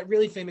 there's that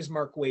really famous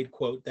Mark Waid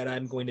quote that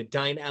I'm going to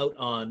dine out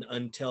on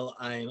until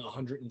I'm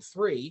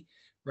 103,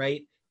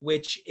 right?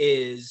 Which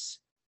is,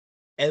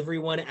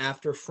 everyone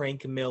after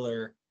Frank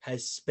Miller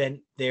has spent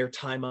their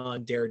time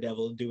on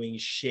Daredevil doing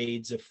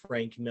shades of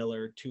Frank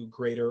Miller to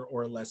greater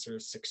or lesser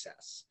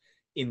success,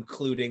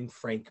 including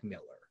Frank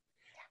Miller.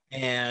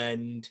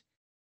 And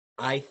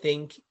I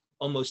think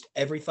almost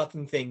every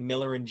fucking thing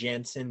Miller and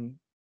Jansen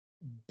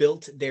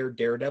built their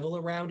Daredevil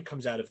around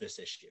comes out of this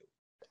issue.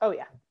 Oh,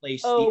 yeah.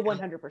 Replace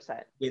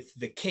 100%. with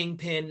the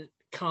Kingpin,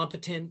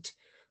 competent.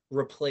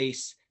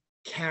 Replace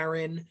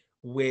Karen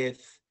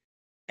with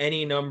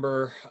any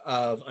number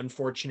of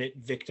unfortunate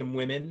victim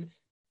women,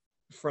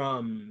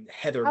 from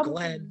Heather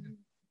Glenn.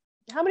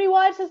 How many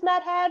wives has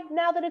Matt had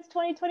now that it's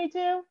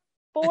 2022?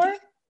 4? I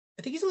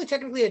think he's only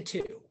technically had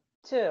 2.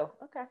 2,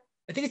 okay.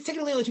 I think it's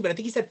technically only 2, but I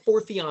think he's had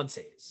 4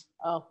 fiancés.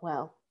 Oh,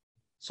 well.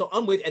 So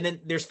I'm with, and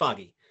then there's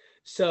Foggy.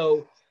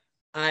 So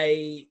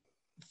I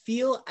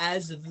feel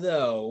as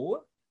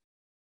though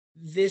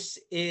this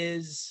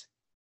is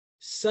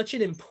such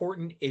an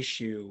important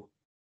issue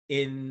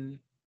in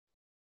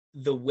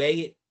the way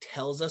it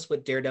tells us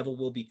what Daredevil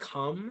will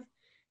become,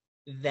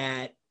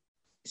 that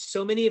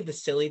so many of the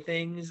silly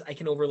things I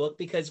can overlook,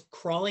 because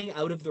crawling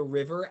out of the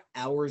river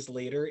hours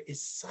later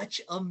is such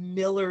a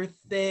Miller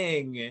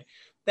thing.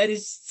 That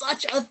is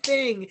such a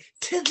thing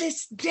to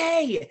this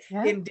day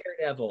in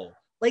Daredevil.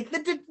 Like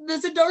the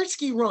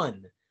Zdarsky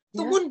run,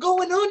 the one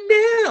going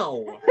on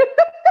now.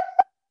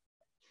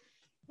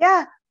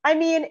 Yeah, I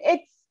mean,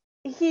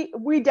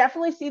 we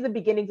definitely see the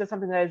beginnings of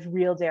something that is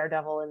real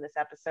Daredevil in this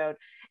episode.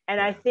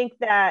 And I think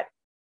that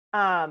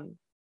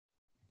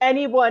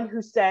anyone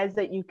who says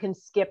that you can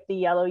skip the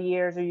yellow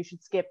years or you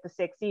should skip the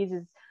 60s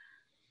is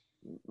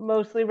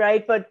mostly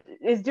right, but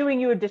is doing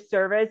you a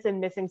disservice and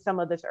missing some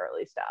of this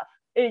early stuff.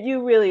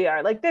 You really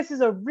are. Like, this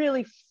is a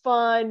really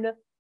fun,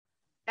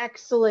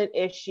 excellent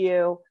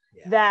issue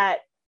that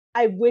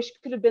I wish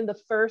could have been the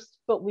first,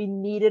 but we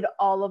needed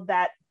all of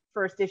that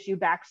first issue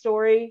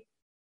backstory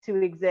to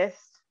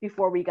exist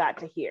before we got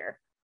to here.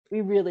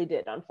 We really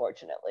did,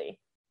 unfortunately.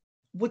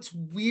 What's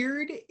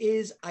weird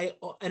is I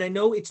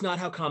know it's not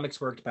how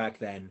comics worked back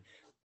then,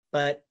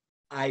 but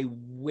I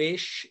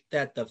wish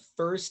that the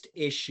first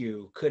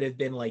issue could have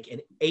been like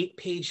an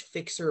 8-page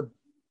Fixer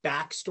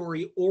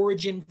backstory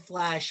origin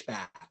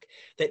flashback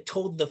that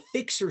told the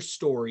Fixer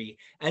story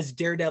as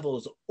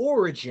Daredevil's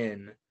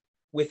origin,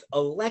 with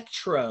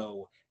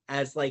Electro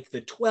as like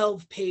the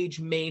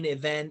 12-page main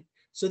event.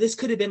 So this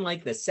could have been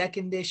like the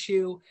second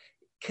issue,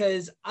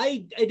 because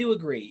I do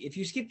agree. If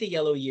you skip the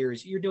yellow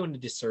years, you're doing a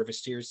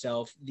disservice to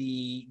yourself.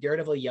 The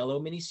Daredevil Yellow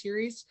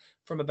miniseries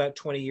from about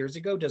 20 years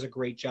ago does a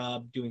great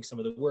job doing some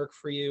of the work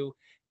for you.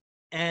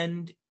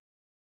 And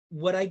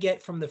what I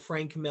get from the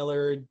Frank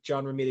Miller,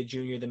 John Romita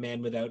Jr., The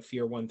Man Without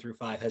Fear 1 through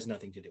 5 has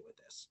nothing to do with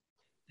this.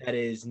 That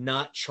is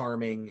not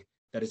charming.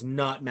 That is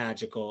not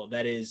magical.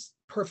 That is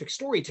perfect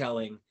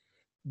storytelling,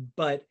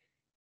 but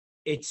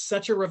it's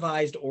such a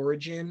revised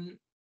origin.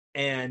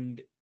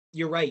 And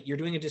you're right, you're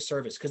doing a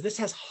disservice, because this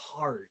has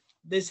heart.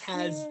 This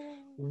has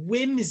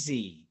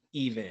whimsy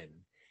even.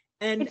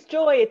 And it's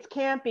joy, it's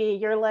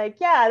campy. You're like,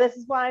 yeah, this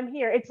is why I'm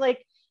here. It's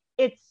like,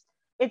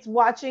 it's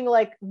watching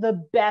like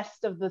the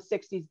best of the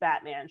 60s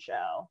Batman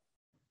show.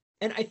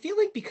 And I feel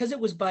like because it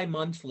was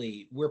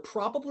bi-monthly, we're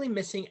probably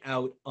missing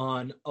out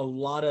on a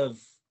lot of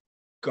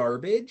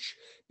garbage,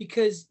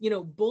 because, you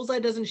know, Bullseye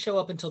doesn't show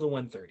up until the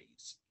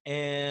 130s,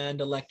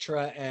 and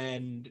Elektra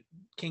and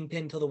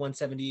Kingpin till the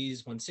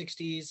 170s,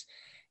 160s.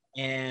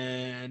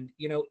 And,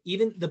 you know,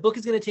 even the book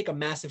is going to take a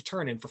massive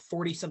turn, and for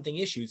 40 something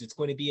issues, it's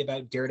going to be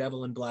about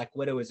Daredevil and Black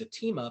Widow as a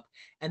team up.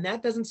 And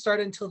that doesn't start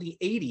until the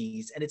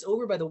 80s, and it's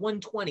over by the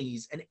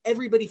 120s, and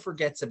everybody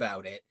forgets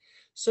about it.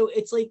 So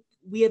it's like,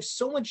 we have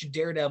so much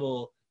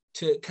Daredevil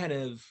to kind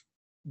of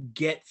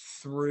get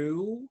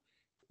through,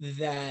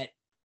 that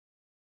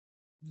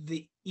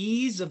the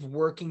ease of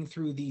working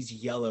through these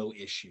yellow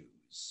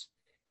issues,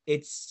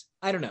 it's,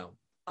 I don't know.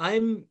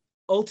 I'm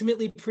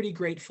ultimately pretty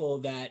grateful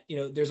that, you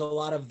know, there's a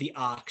lot of the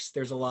Ox,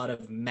 there's a lot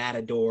of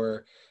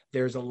Matador,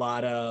 there's a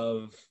lot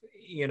of,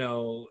 you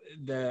know,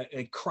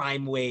 the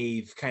crime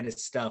wave kind of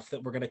stuff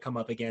that we're going to come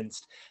up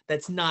against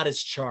that's not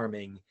as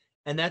charming,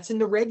 and that's in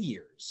the red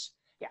years.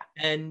 Yeah.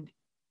 And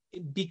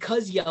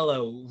because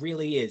Yellow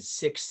really is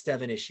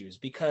 6-7 issues,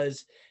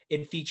 because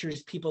it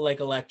features people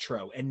like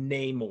Electro and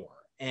Namor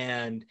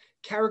and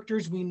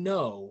characters we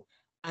know,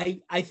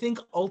 I think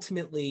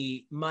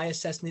ultimately my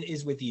assessment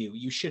is with you.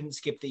 You shouldn't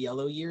skip the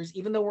yellow years,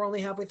 even though we're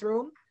only halfway through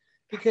them,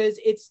 because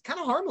it's kind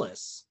of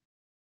harmless.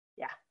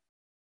 Yeah.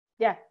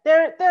 Yeah.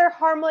 They're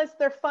harmless.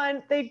 They're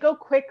fun. They go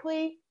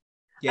quickly.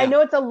 I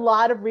know it's a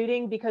lot of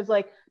reading because,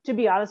 like, to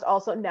be honest,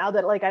 also now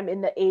that like I'm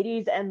in the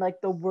 80s and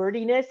like the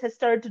wordiness has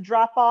started to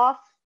drop off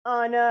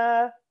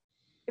on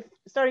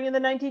starting in the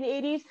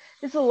 1980s.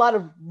 This is a lot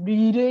of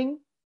reading,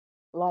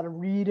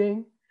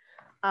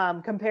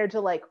 compared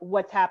to like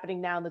what's happening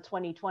now in the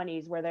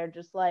 2020s where they're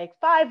just like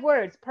 5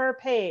 words per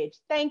page.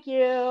 Thank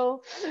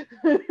you.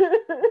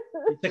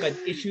 It's like an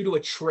issue to a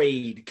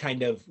trade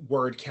kind of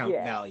word count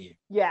value.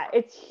 Yeah,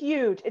 it's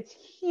huge. It's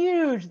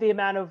huge the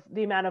amount of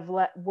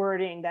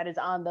wording that is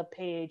on the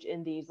page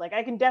in these. Like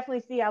I can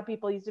definitely see how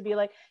people used to be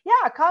like,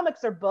 yeah,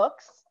 comics are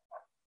books.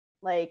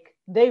 Like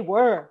they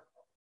were.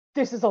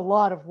 This is a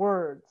lot of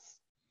words.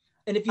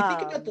 And if you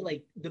think about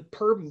the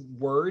per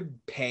word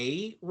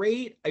pay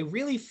rate, I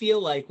really feel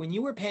like when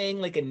you were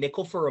paying like a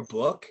nickel for a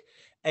book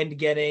and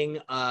getting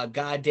a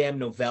goddamn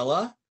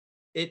novella,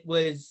 it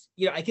was,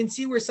 I can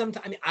see where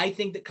sometimes, I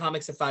think that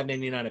comics at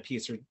 $5.99 a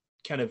piece are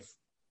kind of,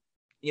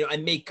 I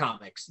make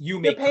comics.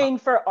 You're paying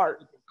for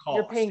art.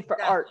 You're paying for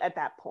art at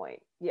that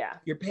point. Yeah.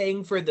 You're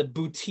paying for the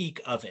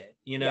boutique of it,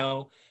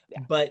 Yeah.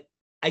 But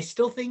I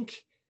still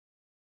think,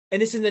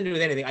 and this isn't to do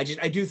with anything, I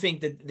do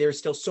think that there's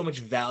still so much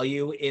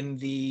value in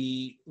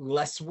the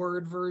less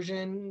word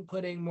version,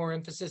 putting more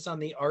emphasis on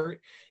the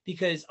art,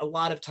 because a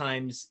lot of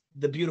times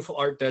the beautiful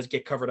art does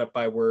get covered up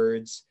by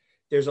words.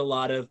 There's a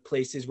lot of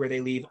places where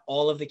they leave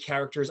all of the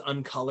characters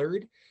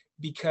uncolored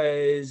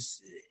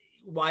because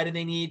why do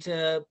they need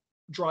to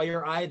draw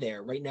your eye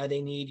there? Right now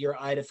they need your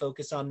eye to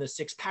focus on the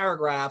 6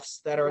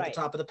 paragraphs that are at the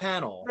top of the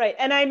panel. Right.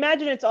 And I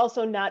imagine it's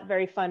also not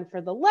very fun for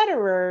the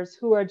letterers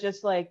who are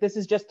just like, this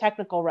is just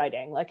technical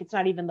writing. Like it's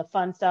not even the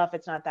fun stuff.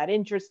 It's not that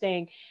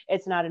interesting.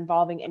 It's not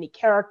involving any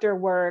character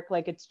work.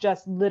 Like it's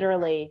just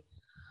literally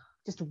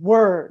just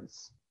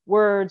words.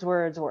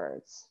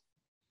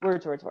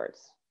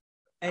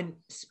 And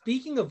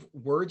speaking of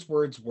words,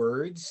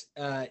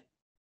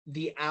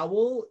 the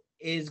owl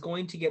is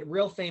going to get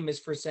real famous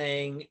for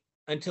saying,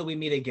 "Until we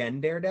meet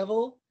again,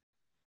 Daredevil."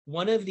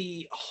 One of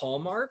the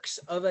hallmarks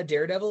of a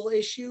Daredevil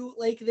issue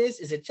like this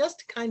is it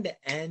just kind of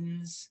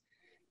ends.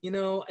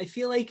 I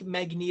feel like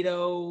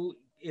Magneto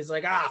is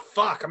like,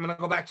 fuck, I'm going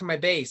to go back to my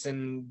base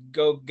and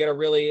go get a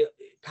really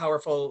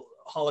powerful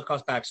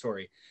Holocaust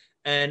backstory.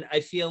 And I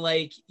feel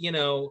like,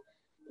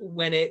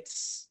 when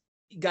it's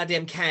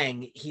goddamn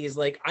Kang, he's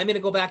like, I'm going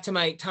to go back to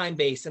my time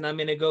base and I'm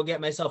going to go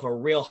get myself a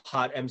real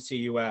hot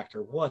MCU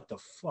actor. What the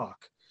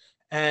fuck?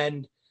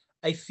 And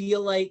I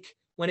feel like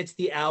when it's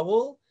the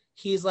owl,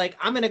 he's like,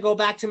 I'm going to go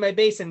back to my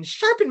base and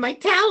sharpen my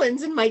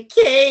talons in my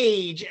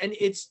cage. And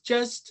it's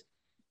just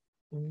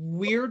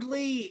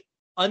weirdly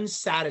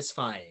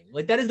unsatisfying.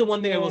 Like that is the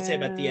one thing I will say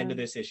about the end of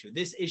this issue.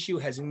 This issue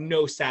has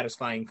no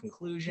satisfying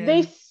conclusion.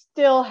 They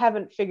still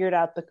haven't figured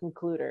out the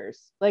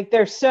concluders. Like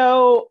they're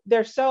so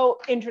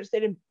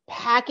interested in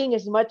packing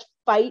as much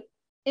fight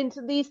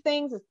into these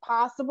things as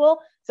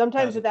possible,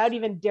 sometimes without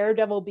even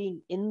Daredevil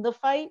being in the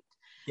fight.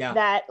 Yeah.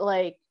 That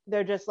like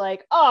they're just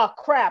like, oh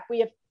crap, we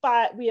have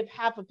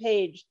half a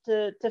page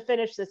to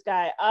finish this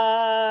guy.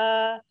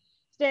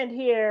 Stand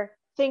here,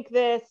 think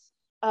this,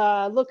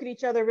 look at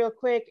each other real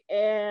quick,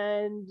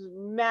 and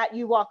Matt,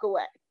 you walk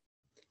away.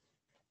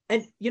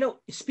 And,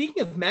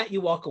 speaking of Matt,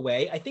 you walk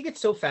away, I think it's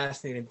so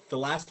fascinating. The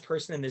last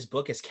person in this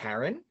book is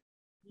Karen.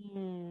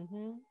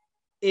 Mm-hmm.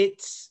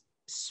 It's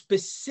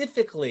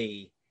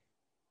specifically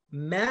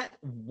Matt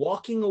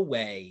walking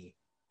away,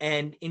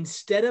 and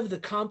instead of the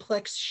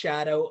complex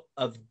shadow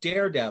of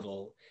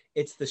Daredevil,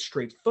 it's the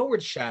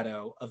straightforward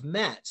shadow of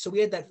Matt. So we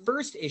had that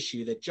first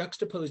issue that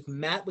juxtaposed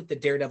Matt with the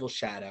Daredevil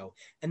shadow,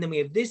 and then we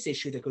have this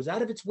issue that goes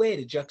out of its way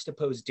to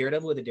juxtapose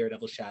Daredevil with a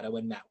Daredevil shadow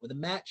and Matt with a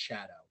Matt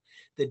shadow.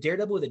 The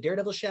Daredevil with a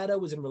Daredevil shadow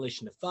was in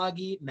relation to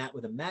Foggy. Matt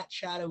with a Matt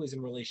shadow is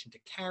in relation to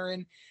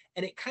Karen.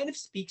 And it kind of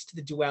speaks to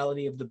the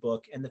duality of the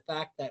book and the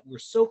fact that we're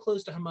so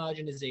close to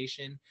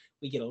homogenization.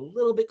 We get a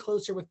little bit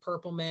closer with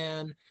Purple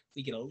Man.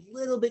 We get a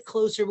little bit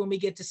closer when we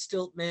get to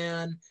Stilt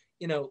Man.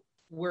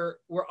 We're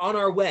on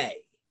our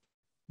way,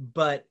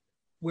 but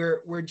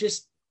we're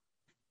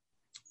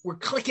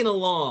clicking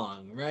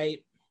along,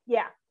 right?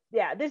 Yeah.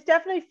 This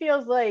definitely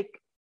feels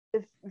like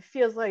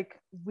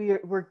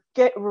we're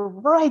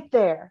right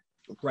there.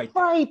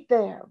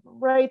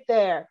 Right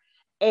there.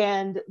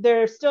 And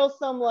there's still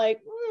some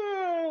like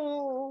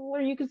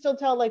where you can still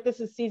tell like this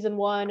is season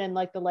 1 and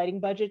like the lighting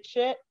budget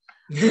shit.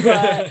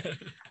 But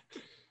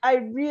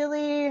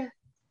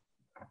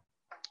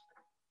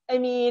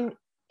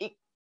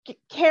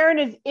Karen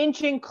is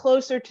inching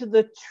closer to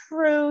the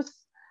truth.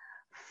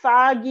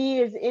 Foggy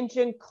is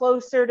inching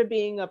closer to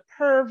being a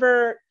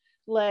pervert.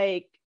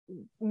 Like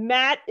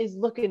Matt is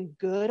looking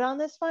good on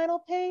this final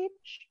page.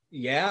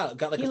 Yeah,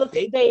 got like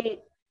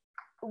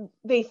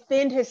they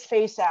thinned his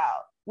face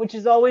out, which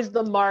is always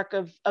the mark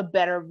of a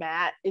better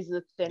Matt, is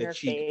the thinner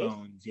face.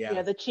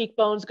 Yeah, the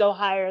cheekbones go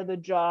higher, the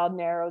jaw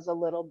narrows a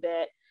little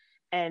bit,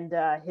 and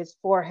his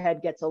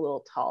forehead gets a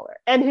little taller,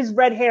 and his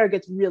red hair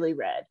gets really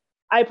red.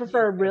 I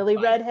prefer really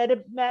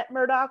red-headed Matt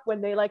Murdock.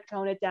 When they like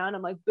tone it down,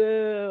 I'm like,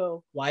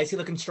 boo. Why is he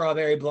looking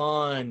strawberry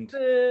blonde?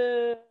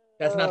 Boo.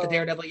 That's not the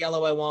Daredevil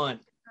yellow I want.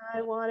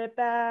 I want it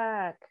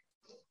back.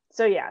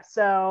 So yeah,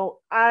 so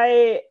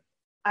I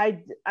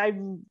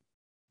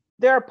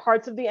there are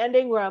parts of the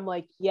ending where I'm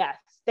like, yes,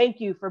 thank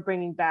you for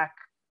bringing back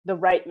the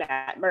right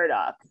Matt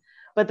Murdock.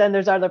 But then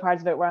there's other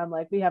parts of it where I'm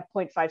like, we have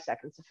 0.5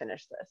 seconds to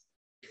finish this.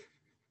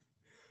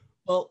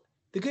 Well,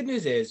 the good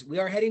news is we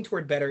are heading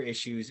toward better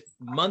issues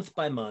month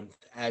by month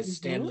as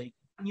Stan Lee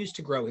continues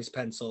to grow his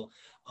pencil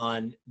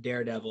on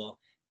Daredevil.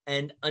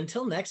 And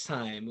until next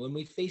time, when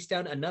we face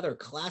down another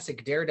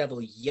classic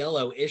Daredevil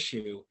yellow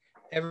issue,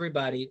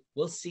 everybody,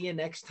 we'll see you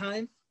next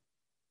time.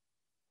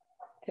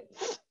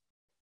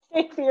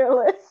 Stay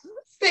fearless.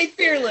 Stay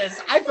fearless.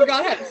 I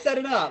forgot how to set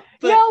it up.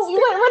 But no,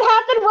 what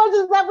happened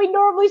was that we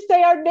normally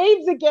say our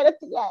names again at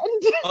the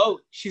end. Oh,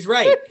 she's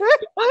right.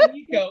 I'm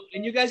Nico,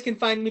 and you guys can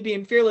find me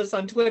being fearless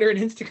on Twitter and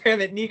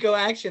Instagram at Nico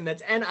Action.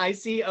 That's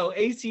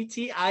NicoAction,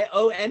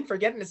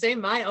 forgetting to say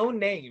my own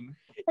name.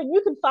 And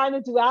you can find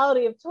the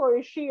duality of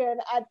Tori Sheehan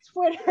at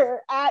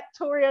Twitter at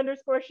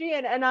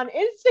Tori_Sheehan and on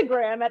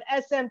Instagram at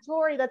SM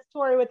Tori. That's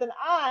Tori with an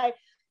I.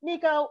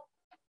 Nico,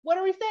 what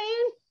are we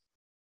saying?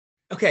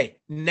 Okay,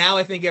 now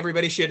I think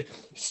everybody should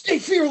stay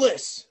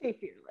fearless. Stay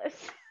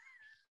fearless.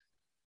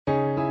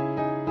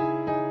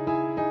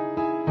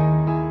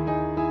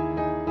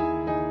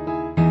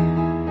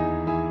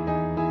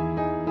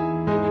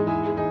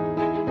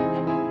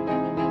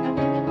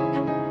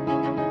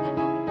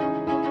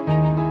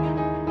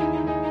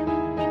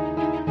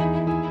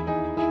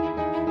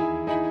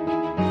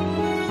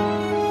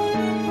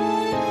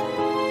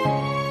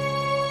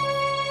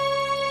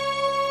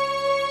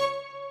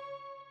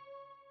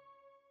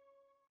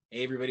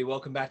 Hey everybody,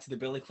 welcome back to the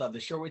Billy Club, the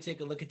show where we take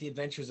a look at the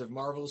adventures of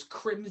Marvel's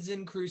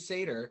Crimson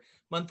Crusader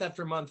month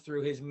after month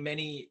through his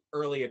many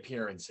early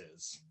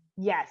appearances.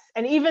 Yes,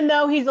 and even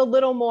though he's a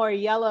little more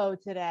yellow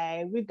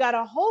today, we've got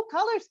a whole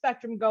color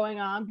spectrum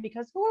going on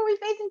because who are we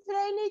facing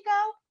today, Nico?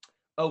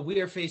 Oh, we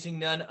are facing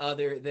none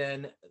other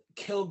than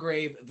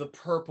Killgrave, the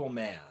Purple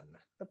Man.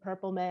 The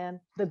Purple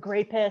Man, the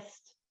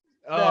Grapist,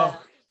 the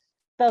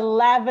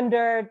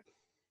lavender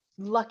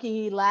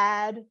lucky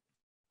lad.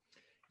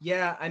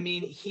 Yeah, I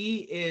mean,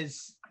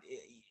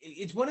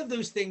 it's one of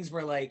those things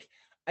where, like,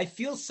 I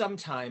feel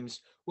sometimes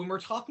when we're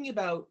talking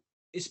about,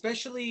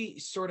 especially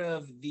sort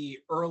of the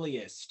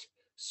earliest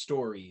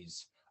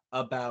stories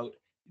about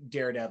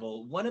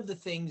Daredevil, one of the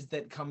things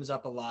that comes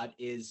up a lot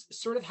is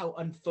sort of how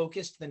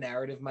unfocused the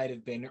narrative might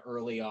have been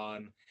early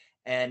on,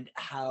 and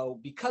how,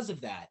 because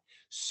of that,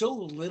 so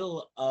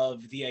little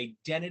of the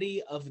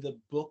identity of the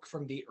book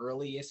from the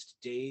earliest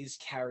days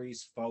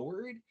carries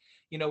forward.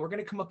 You know, we're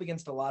going to come up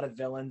against a lot of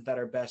villains that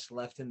are best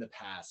left in the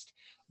past,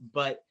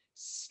 but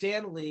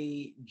Stan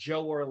Lee,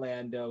 Joe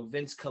Orlando,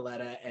 Vince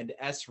Colletta, and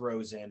S.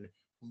 Rosen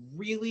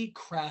really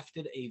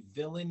crafted a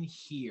villain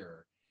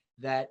here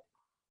that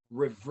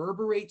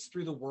reverberates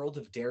through the world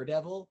of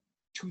Daredevil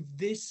to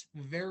this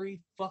very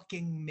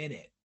fucking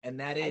minute. And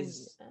that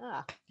is...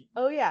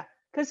 Oh, yeah.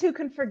 Because who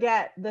can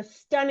forget the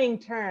stunning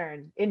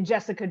turn in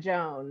Jessica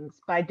Jones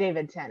by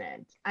David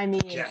Tennant? I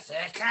mean...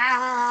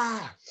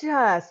 Jessica!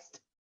 Just...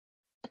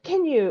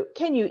 Can you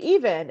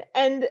even?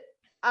 And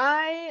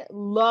I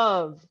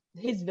love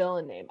his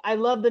villain name. I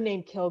love the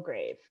name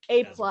Killgrave.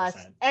 A+,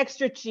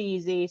 extra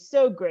cheesy,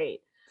 so great.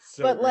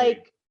 But great.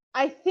 Like,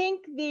 I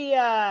think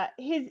the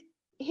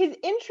his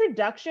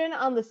introduction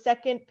on the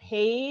second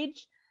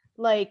page,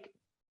 like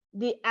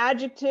the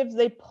adjectives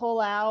they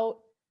pull out,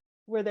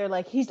 where they're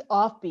like, he's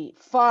offbeat,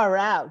 far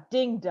out,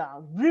 ding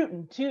dong,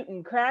 rootin'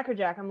 tootin',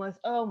 crackerjack. I'm like,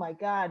 oh my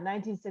God,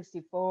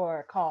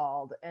 1964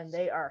 called, and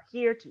they are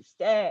here to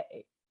stay.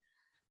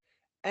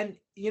 And,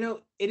 you know,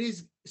 it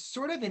is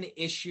sort of an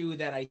issue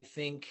that I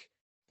think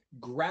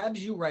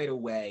grabs you right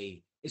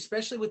away,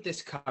 especially with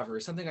this cover.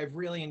 Something I've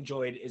really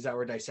enjoyed is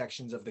our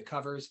dissections of the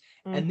covers.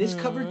 Mm-hmm. And this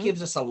cover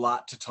gives us a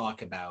lot to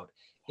talk about.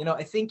 You know,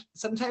 I think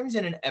sometimes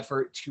in an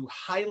effort to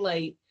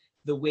highlight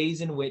the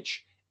ways in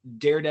which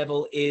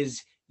Daredevil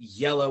is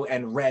yellow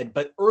and red,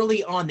 but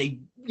early on,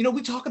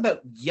 we talk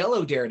about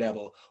yellow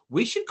Daredevil.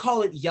 We should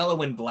call it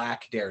yellow and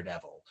black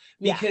Daredevil,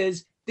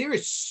 because there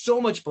is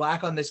so much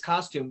black on this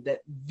costume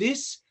that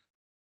this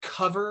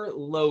cover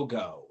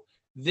logo,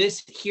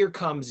 this Here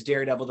Comes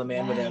Daredevil, the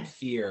Man Without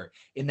Fear,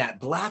 in that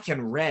black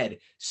and red,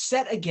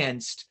 set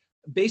against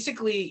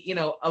basically, you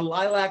know, a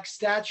lilac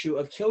statue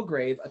of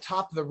Killgrave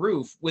atop the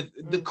roof with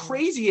the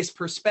craziest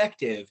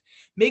perspective,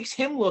 makes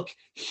him look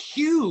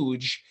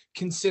huge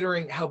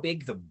considering how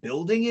big the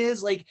building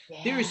is. Like,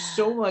 there is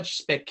so much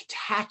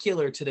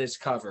spectacular to this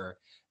cover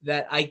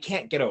that I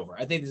can't get over.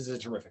 I think this is a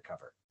terrific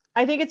cover.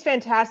 I think it's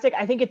fantastic.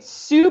 I think it's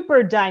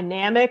super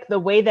dynamic, the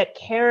way that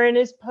Karen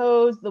is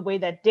posed, the way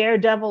that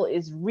Daredevil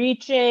is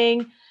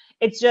reaching.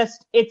 It's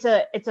just, it's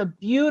a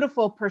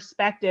beautiful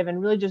perspective and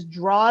really just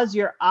draws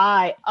your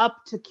eye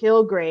up to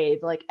Killgrave.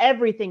 Like,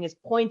 everything is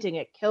pointing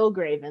at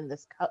Killgrave in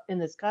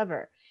this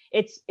cover.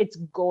 It's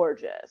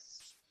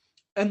gorgeous.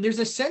 And there's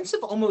a sense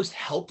of almost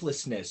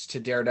helplessness to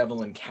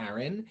Daredevil and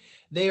Karen.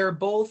 They are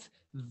both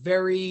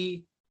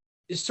very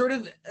sort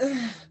of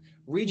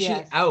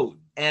reaching out,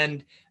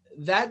 and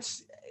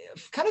that's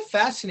kind of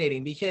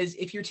fascinating because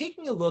if you're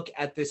taking a look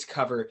at this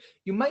cover,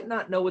 you might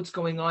not know what's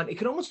going on. It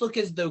could almost look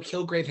as though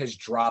Killgrave has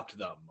dropped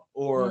them,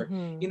 or,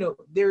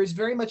 there is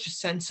very much a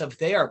sense of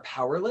they are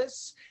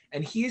powerless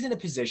and he is in a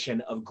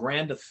position of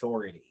grand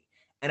authority.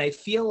 And I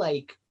feel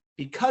like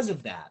because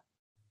of that,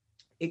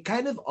 it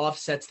kind of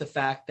offsets the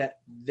fact that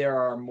there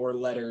are more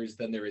letters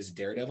than there is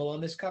Daredevil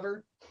on this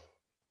cover.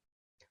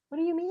 What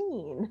do you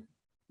mean?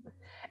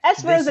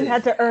 S. Rosen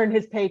had to earn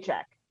his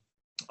paycheck.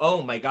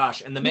 Oh my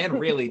gosh. And the man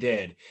really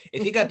did.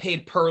 If he got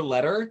paid per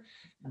letter,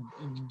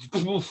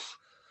 oof,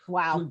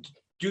 wow.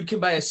 Dude can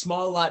buy a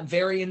small lot,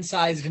 very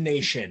incised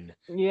nation.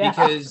 Yeah.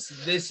 Because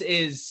this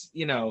is,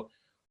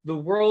 the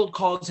world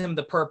calls him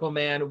the Purple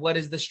Man. What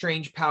is the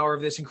strange power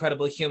of this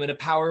incredible human? A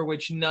power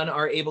which none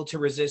are able to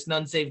resist,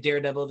 none save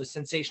Daredevil, the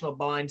sensational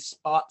blind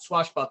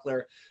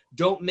swashbuckler.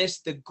 Don't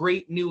miss the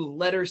great new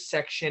letter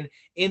section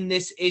in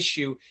this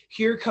issue.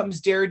 Here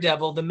comes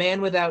Daredevil, the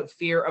man without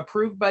fear,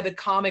 approved by the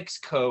Comics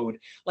Code.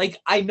 Like,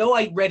 I know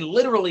I read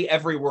literally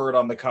every word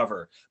on the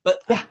cover,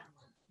 but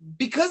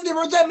because there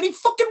weren't that many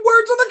fucking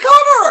words on the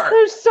cover!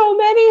 There's so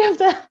many of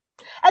them.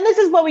 And this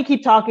is what we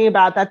keep talking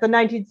about, that the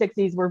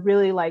 1960s were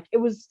really like, it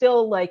was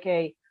still like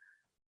a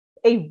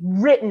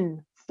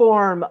written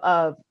form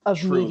of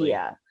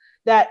media.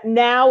 That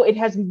now it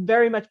has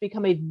very much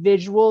become a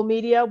visual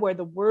media where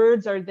the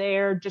words are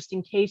there just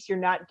in case you're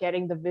not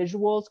getting the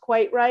visuals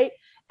quite right.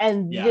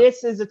 And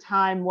this is a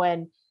time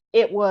when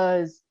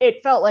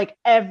it felt like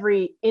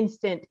every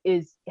instant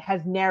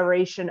has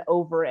narration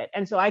over it.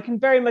 And so I can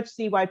very much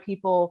see why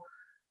people,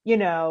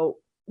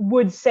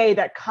 would say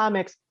that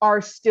comics are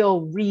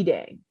still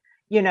reading.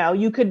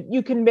 You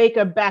can make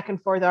a back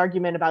and forth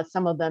argument about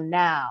some of them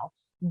now,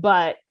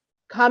 but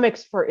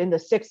comics in the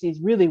 60s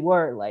really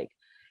were like,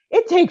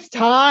 it takes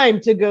time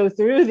to go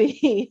through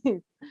these.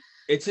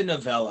 It's a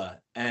novella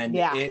and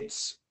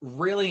it's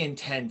really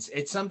intense.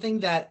 It's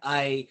something that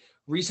I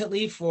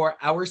recently, for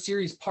our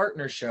series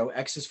partner show,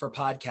 X is for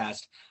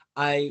Podcast,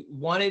 I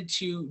wanted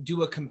to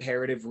do a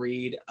comparative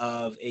read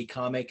of a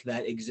comic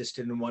that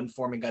existed in one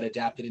form and got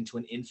adapted into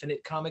an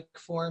infinite comic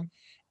form.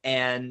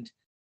 And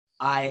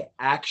I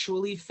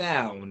actually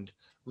found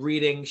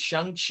reading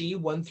Shang-Chi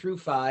 1 through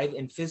 5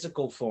 in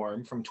physical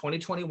form from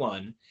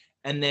 2021,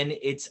 and then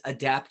it's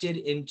adapted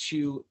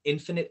into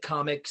infinite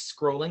comic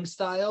scrolling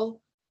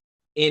style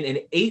in an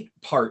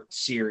 8-part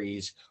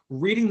series.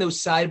 Reading those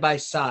side by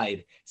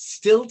side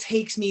still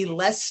takes me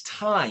less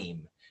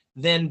time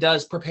than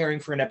does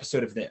preparing for an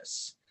episode of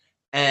this.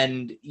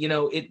 And,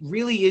 it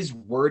really is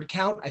word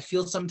count. I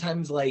feel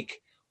sometimes like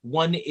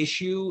one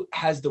issue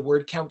has the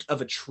word count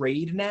of a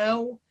trade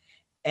now.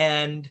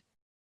 And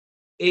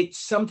it's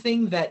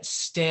something that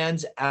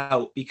stands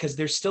out because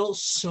there's still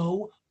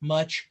so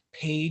much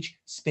page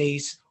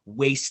space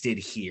wasted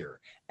here.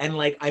 And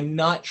I'm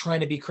not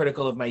trying to be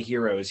critical of my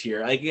heroes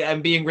here.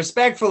 I'm being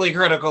respectfully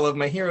critical of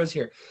my heroes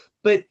here.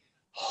 But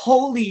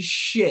holy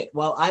shit,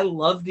 while I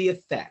love the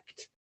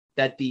effect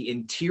that the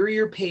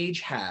interior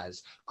page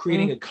has,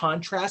 creating a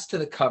contrast to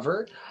the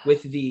cover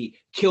with the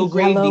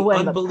Killgrave, the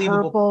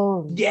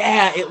unbelievable.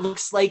 It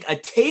looks like a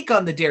take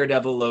on the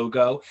Daredevil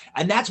logo.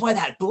 And that's why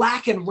that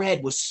black and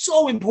red was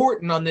so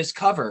important on this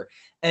cover.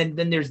 And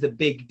then there's the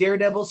big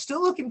Daredevil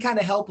still looking kind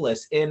of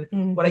helpless in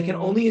what I can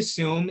only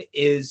assume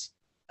is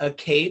a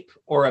cape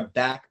or a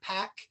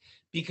backpack,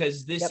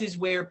 because this is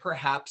where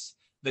perhaps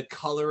the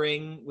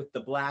coloring with the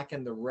black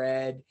and the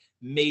red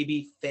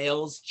maybe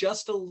fails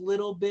just a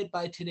little bit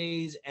by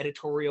today's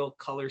editorial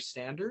color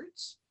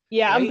standards.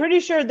 Yeah, right? I'm pretty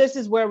sure this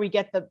is where we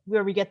get the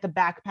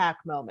backpack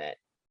moment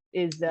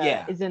is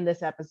in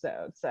this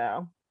episode.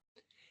 So,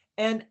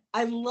 and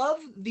I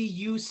love the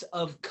use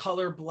of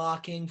color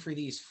blocking for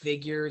these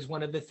figures.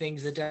 One of the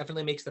things that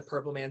definitely makes the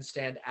Purple Man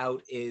stand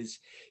out is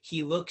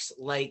he looks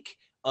like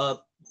a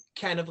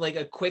kind of like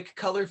a quick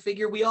color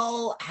figure. We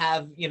all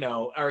have,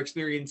 our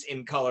experience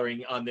in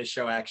coloring on this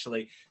show,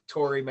 actually.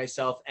 Tori,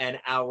 myself, and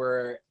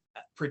our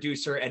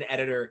producer and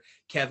editor,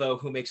 Kevo,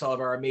 who makes all of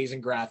our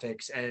amazing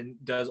graphics and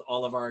does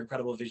all of our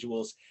incredible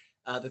visuals.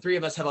 The three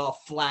of us have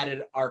all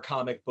flatted our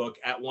comic book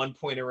at one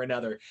point or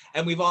another.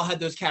 And we've all had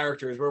those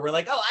characters where we're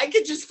like, oh, I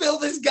could just fill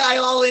this guy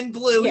all in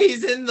blue. Yeah.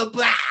 He's in the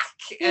black.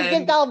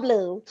 He's all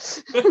blue.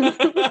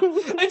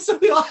 And so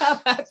we all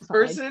have that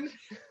person.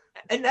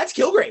 And that's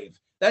Killgrave.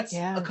 That's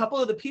a couple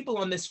of the people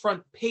on this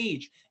front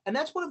page. And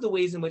that's one of the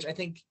ways in which I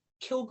think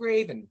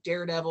Killgrave and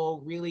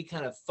Daredevil really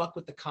kind of fuck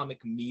with the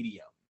comic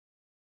medium.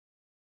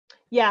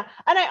 Yeah.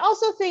 And I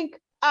also think,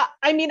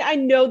 I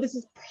know this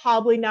is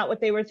probably not what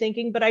they were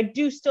thinking, but I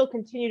do still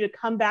continue to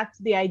come back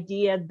to the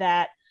idea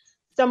that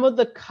some of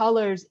the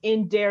colors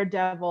in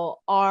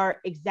Daredevil are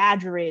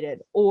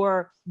exaggerated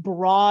or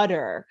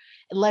broader,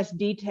 less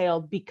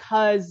detailed,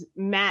 because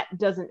Matt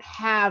doesn't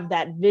have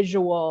that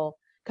visual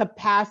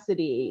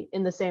capacity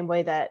in the same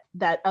way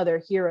that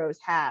other heroes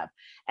have.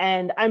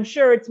 And I'm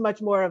sure it's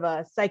much more of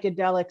a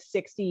psychedelic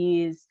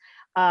 60s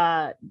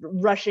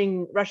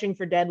rushing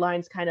for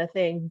deadlines kind of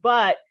thing,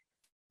 but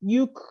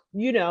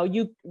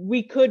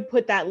we could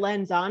put that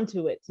lens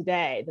onto it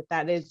today,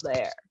 that is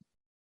there.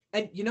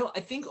 And, I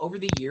think over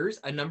the years,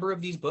 a number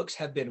of these books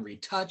have been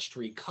retouched,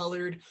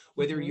 recolored,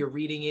 whether you're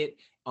reading it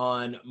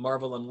on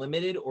Marvel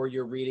Unlimited or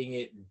you're reading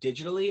it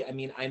digitally. I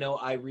mean, I know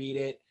I read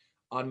it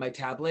on my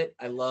tablet.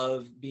 I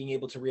love being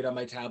able to read on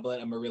my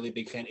tablet. I'm a really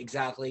big fan.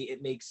 Exactly.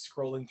 It makes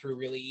scrolling through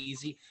really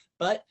easy.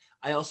 But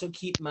I also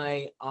keep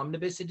my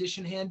omnibus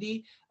edition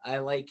handy. I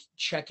like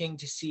checking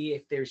to see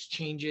if there's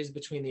changes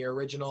between the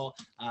original.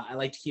 I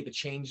like to keep a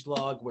change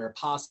log where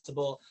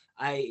possible.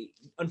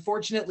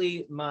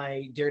 Unfortunately,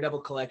 my Daredevil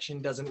collection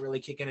doesn't really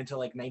kick in until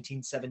like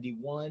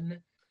 1971,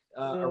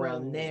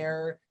 around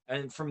there.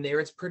 And from there,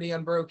 it's pretty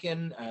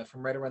unbroken,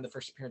 from right around the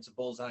first appearance of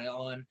Bullseye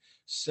on.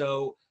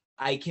 So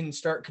I can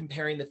start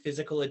comparing the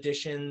physical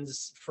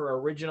editions for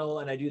original,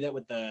 and I do that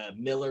with the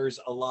Millers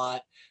a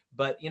lot.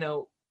 But,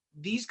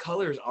 these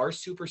colors are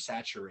super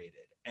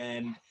saturated,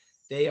 and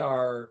they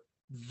are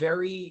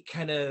very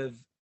kind of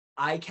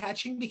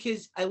eye-catching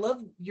because I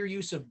love your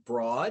use of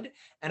broad,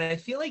 and I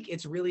feel like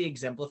it's really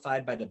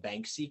exemplified by the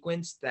bank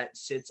sequence that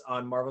sits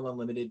on Marvel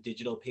Unlimited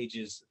digital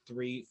pages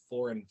 3,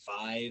 4, and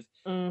 5.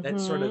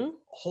 That sort of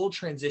whole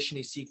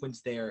transition-y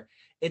sequence there.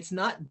 It's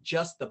not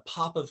just the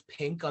pop of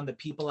pink on the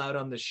people out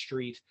on the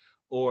street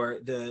or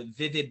the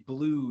vivid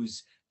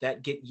blues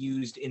that get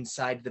used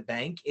inside the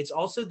bank. It's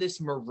also this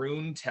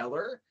maroon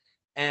teller.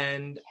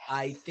 And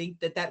I think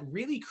that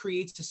really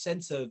creates a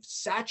sense of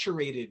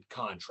saturated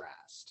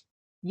contrast.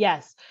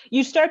 Yes.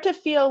 You start to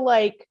feel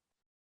like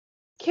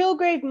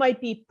Killgrave might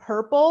be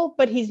purple,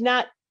 but he's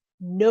not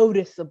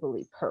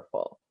noticeably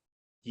purple.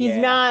 He's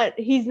not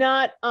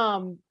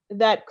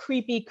that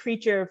creepy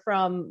creature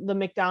from the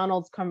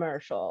McDonald's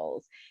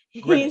commercials.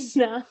 Grimace.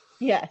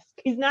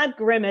 He's not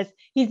Grimace.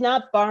 He's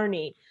not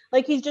Barney.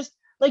 Like, he's just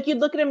like, you'd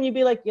look at him and you'd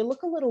be like, you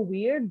look a little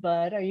weird,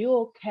 bud. Are you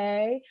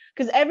okay?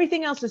 Because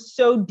everything else is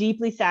so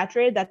deeply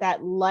saturated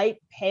that light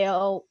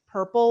pale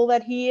purple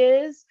that he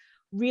is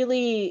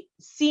really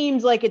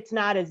seems like it's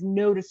not as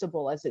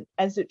noticeable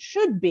as it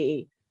should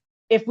be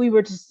if we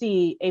were to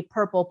see a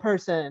purple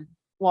person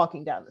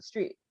walking down the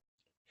street.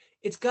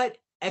 It's got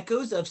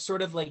echoes of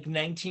sort of like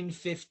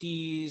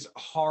 1950s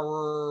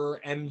horror,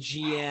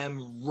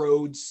 MGM,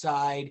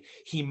 roadside.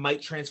 He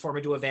might transform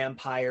into a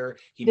vampire.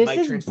 This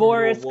might transform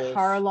Boris into a wolf.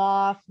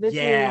 Karloff. This is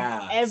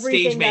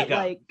everything. Stage makeup. That,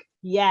 like,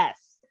 yes,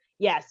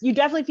 you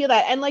definitely feel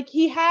that. And like,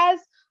 he has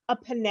a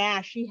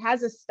panache. He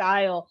has a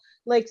style.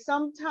 Like,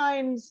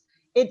 sometimes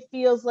it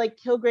feels like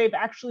Killgrave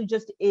actually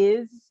just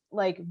is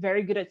like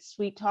very good at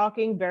sweet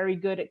talking, very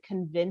good at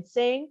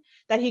convincing,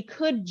 that he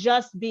could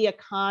just be a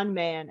con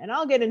man. And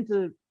I'll get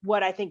into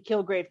what I think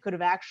Killgrave could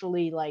have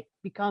actually like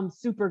become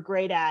super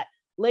great at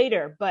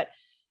later. But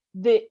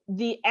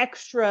the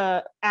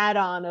extra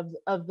add-on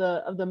of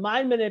the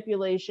mind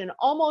manipulation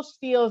almost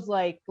feels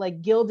like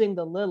gilding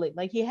the lily.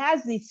 Like, he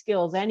has these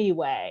skills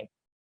anyway,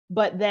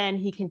 but then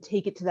he can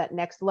take it to that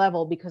next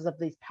level because of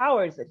these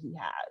powers that he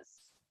has.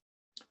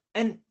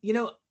 And,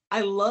 I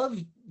love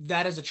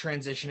that as a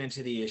transition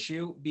into the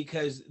issue,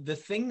 because the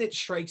thing that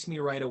strikes me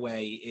right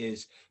away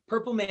is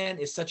Purple Man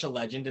is such a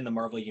legend in the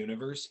Marvel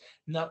Universe.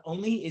 Not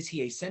only is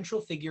he a central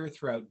figure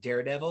throughout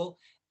Daredevil,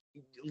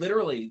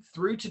 literally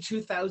through to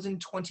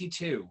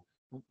 2022,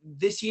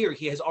 this year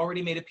he has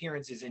already made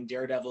appearances in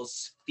Daredevil's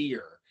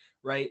Sphere,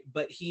 right?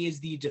 But he is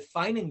the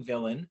defining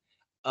villain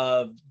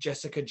of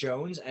Jessica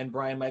Jones and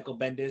Brian Michael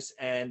Bendis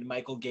and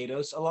Michael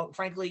Gaydos. Along,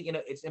 frankly,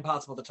 it's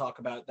impossible to talk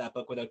about that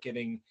book without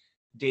giving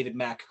David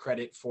Mack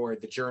credit for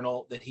the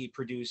journal that he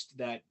produced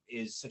that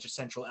is such a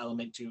central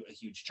element to a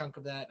huge chunk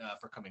of that,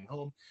 for Coming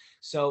Home.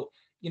 So,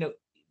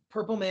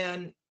 Purple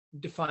Man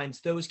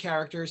defines those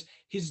characters.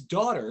 His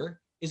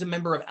daughter is a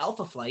member of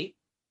Alpha Flight,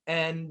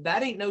 and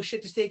that ain't no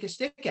shit to take a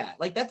stick at.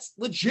 Like, that's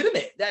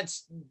legitimate.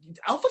 That's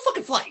Alpha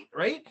fucking Flight,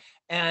 right?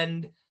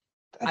 And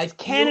that's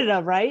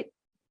Canada, right?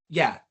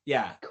 Yeah.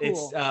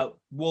 Cool. It's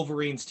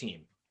Wolverine's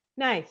team.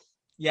 Nice.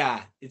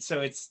 Yeah. It's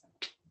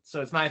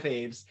my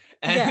faves.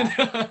 And,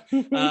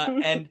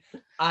 and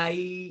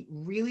I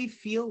really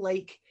feel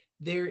like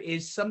there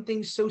is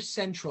something so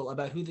central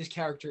about who this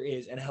character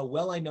is and how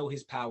well I know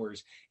his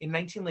powers. In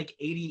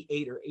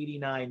 1988 or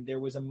 89, there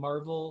was a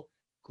Marvel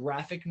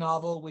graphic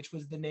novel, which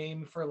was the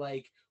name for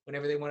like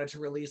whenever they wanted to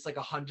release like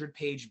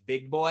 100-page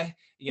big boy,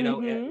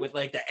 with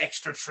like the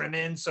extra trim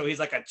in. So he's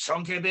like a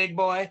chunky big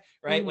boy,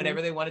 right?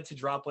 Whenever they wanted to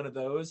drop one of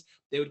those,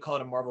 they would call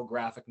it a Marvel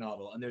graphic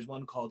novel. And there's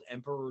one called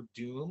Emperor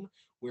Doom,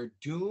 where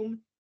Doom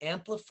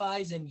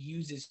amplifies and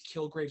uses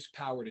Killgrave's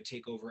power to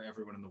take over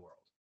everyone in the world.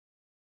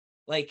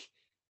 Like,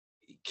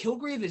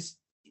 Killgrave is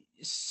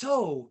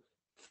so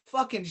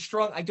fucking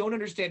strong. I don't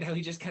understand how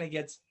he just kind of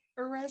gets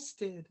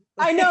arrested.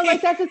 I know,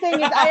 like, that's the thing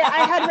is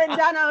I had written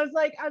down, I was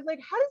like, how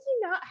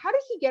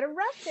does he get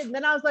arrested? And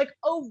then I was like,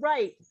 oh,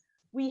 right.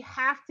 We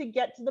have to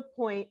get to the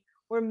point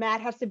where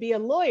Matt has to be a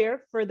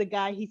lawyer for the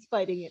guy he's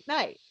fighting at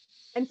night.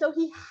 And so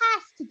he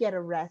has to get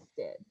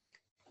arrested.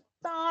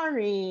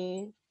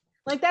 Sorry.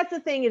 Like, that's the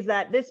thing is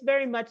that this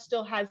very much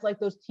still has like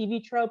those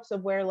TV tropes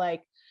of where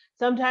like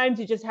sometimes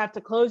you just have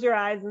to close your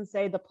eyes and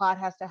say the plot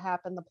has to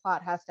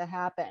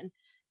happen.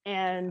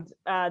 And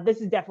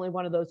this is definitely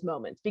one of those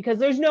moments, because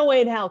there's no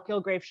way in hell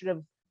Killgrave should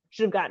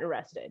have gotten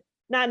arrested.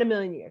 Not in a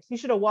million years. He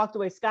should have walked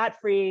away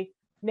scot-free,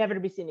 never to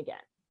be seen again.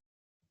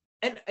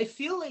 And I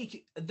feel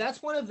like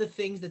that's one of the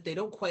things that they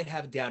don't quite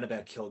have down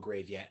about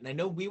Killgrave yet. And I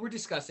know we were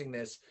discussing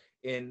this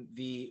in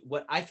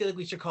what I feel like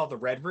we should call the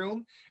Red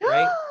Room,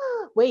 right?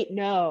 Wait,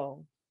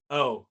 no.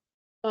 Oh.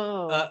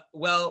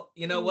 Well,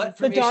 you know what?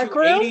 From the dark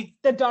room?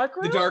 The dark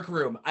room? The dark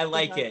room. I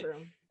like it.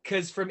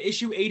 Because from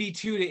issue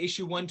 82 to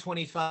issue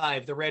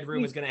 125, the Red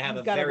Room is going to have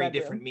a very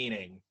different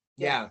meaning.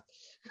 Yeah.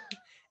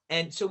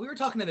 And so we were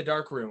talking in the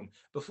dark room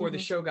before the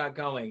show got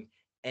going.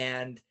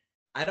 And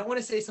I don't want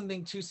to say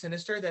something too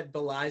sinister that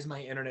belies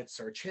my internet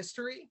search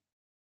history.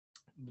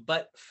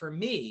 But for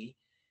me,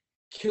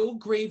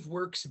 Killgrave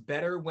works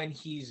better when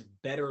he's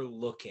better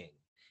looking.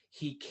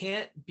 He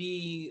can't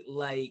be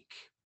like,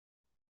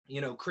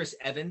 Chris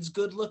Evans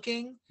good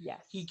looking.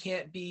 Yes. He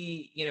can't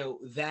be,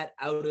 that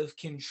out of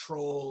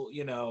control,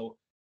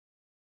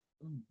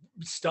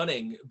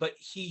 stunning, but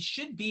he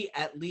should be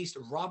at least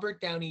Robert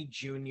Downey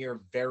Jr.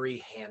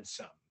 very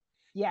handsome.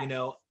 Yeah.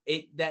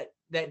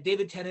 That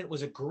David Tennant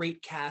was a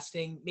great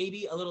casting,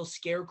 maybe a little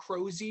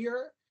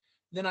scarecrowier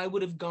than I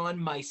would have gone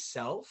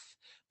myself.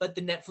 But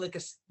the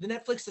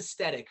Netflix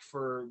aesthetic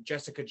for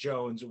Jessica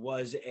Jones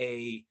was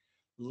a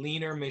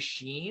leaner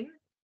machine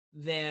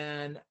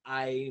than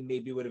I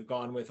maybe would have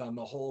gone with on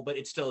the whole, but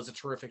it still is a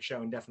terrific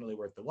show and definitely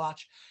worth the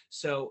watch.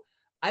 So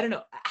I don't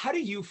know. How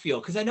do you feel?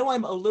 Because I know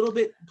I'm a little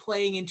bit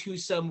playing into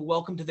some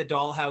Welcome to the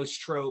Dollhouse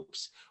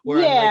tropes where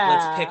I'm like,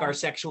 let's pick our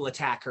sexual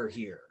attacker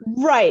here.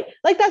 Right.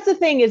 Like, that's the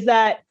thing, is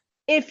that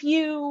if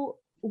you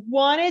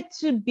want it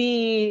to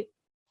be,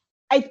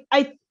 I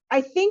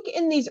think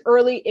in these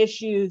early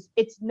issues,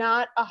 it's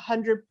not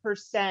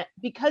 100%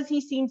 because he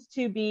seems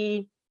to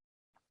be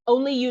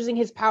only using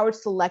his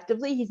powers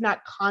selectively. He's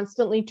not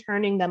constantly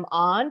turning them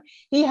on.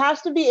 He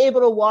has to be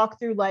able to walk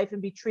through life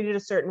and be treated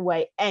a certain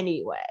way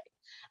anyway.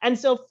 And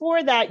so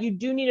for that, you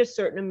do need a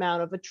certain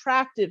amount of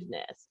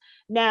attractiveness.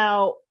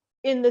 Now,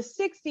 in the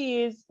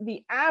 60s,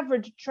 the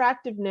average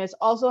attractiveness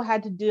also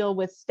had to deal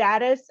with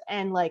status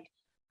and like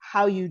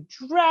how you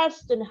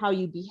dressed and how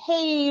you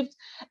behaved.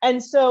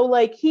 And so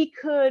like I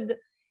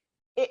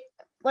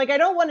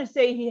don't want to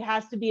say he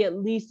has to be at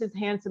least as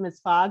handsome as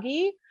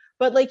Foggy,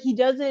 but like he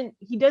doesn't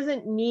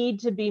need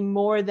to be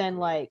more than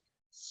like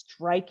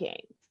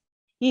striking.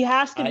 He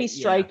has to be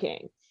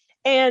striking.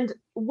 Yeah. And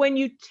when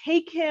you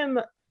take him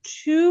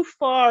too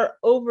far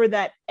over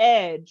that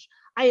edge,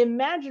 I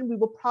imagine we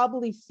will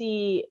probably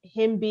see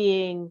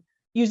him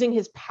using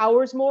his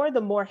powers more, the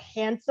more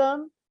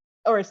handsome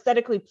or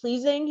aesthetically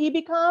pleasing he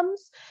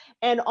becomes.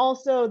 And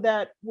also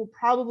that we'll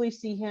probably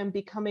see him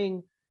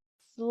becoming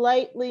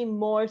slightly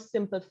more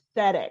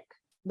sympathetic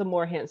the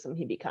more handsome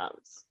he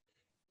becomes.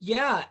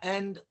 Yeah,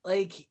 and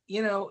like,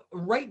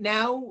 right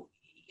now,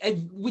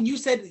 when you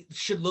said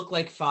should look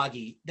like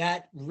Foggy,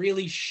 that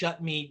really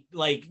shut me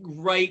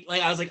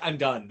I was like, I'm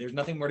done. There's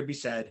nothing more to be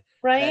said.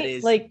 Right? That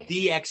is like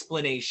the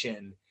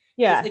explanation.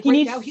 Yeah, like he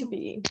needs to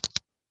be.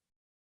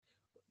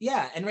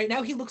 Yeah, and right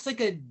now he looks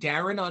like a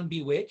Darren on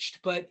Bewitched,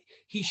 but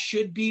he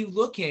should be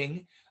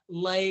looking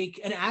like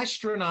an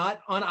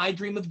astronaut on I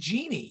Dream of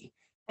Jeannie.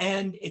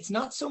 And it's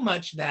not so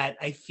much that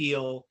I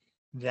feel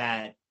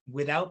that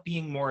without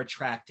being more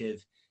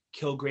attractive,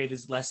 Killgrave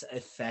is less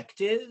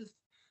effective,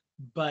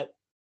 but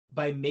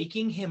by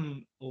making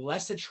him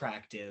less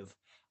attractive,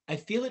 I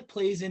feel it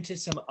plays into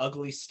some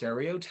ugly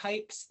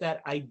stereotypes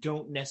that I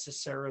don't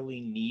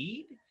necessarily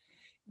need.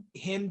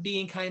 Him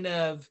being kind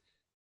of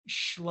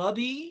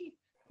schlubby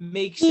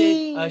makes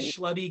it a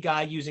schlubby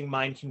guy using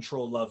mind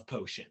control love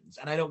potions,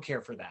 and I don't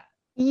care for that.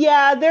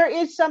 Yeah, there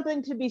is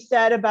something to be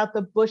said about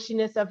the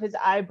bushiness of his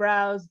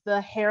eyebrows,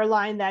 the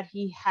hairline that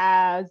he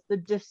has, the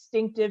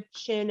distinctive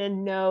chin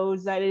and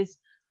nose that is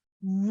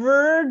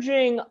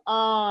verging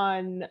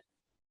on,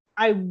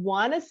 I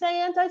want to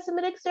say,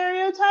 anti-Semitic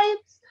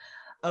stereotypes.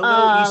 A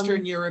little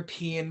Eastern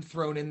European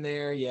thrown in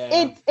there,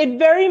 yeah. It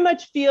very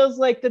much feels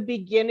like the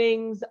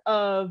beginnings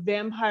of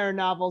vampire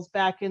novels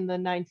back in the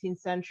 19th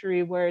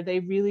century, where they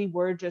really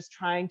were just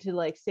trying to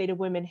like say to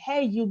women,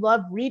 hey, you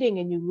love reading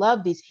and you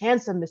love these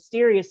handsome,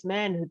 mysterious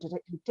men who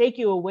take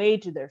you away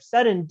to their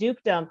sudden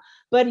dukedom.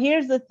 But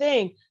here's the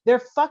thing, they're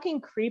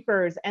fucking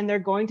creepers and they're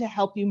going to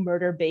help you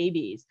murder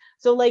babies.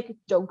 So like,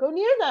 don't go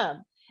near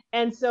them.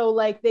 And so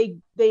like they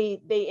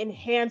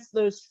enhance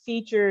those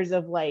features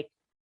of like,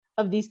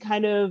 of these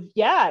kind of,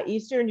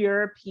 Eastern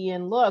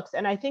European looks.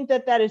 And I think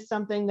that is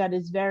something that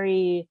is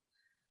very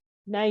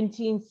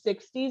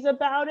 1960s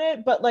about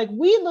it. But like,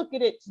 we look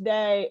at it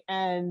today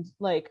and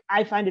like,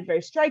 I find it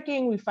very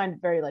striking. We find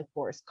it very like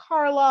Boris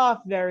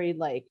Karloff, very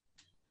like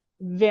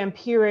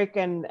vampiric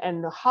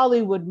and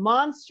Hollywood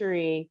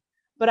monstery.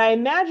 But I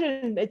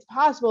imagine it's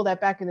possible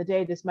that back in the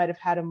day, this might have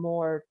had a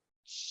more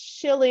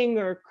chilling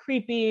or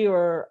creepy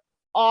or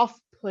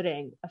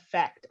off-putting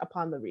effect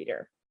upon the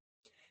reader.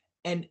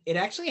 And it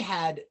actually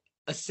had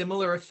a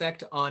similar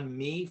effect on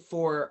me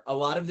for a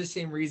lot of the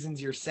same reasons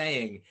you're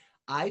saying.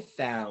 I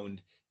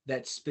found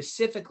that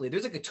specifically,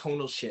 there's like a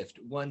tonal shift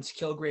once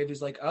Killgrave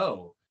is like,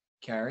 oh,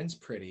 Karen's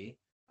pretty,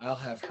 I'll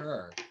have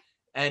her.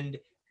 And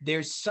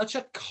there's such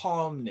a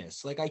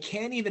calmness. Like, I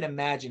can't even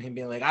imagine him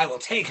being like, I will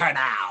take her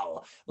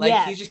now.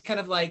 Like, he's just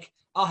kind of like,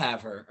 I'll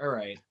have her. All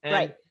right. And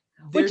right.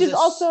 Which is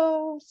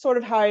also sort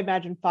of how I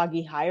imagine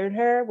Foggy hired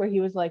her, where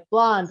he was like,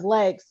 blonde,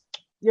 legs,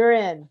 you're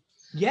in.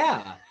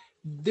 Yeah.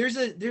 There's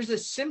a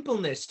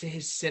simpleness to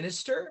his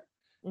sinister.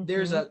 Mm-hmm.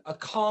 There's a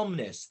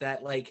calmness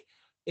that, like,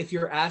 if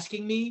you're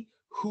asking me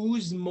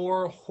who's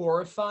more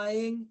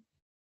horrifying,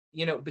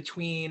 you know,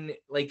 between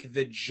like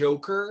the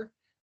Joker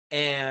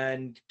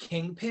and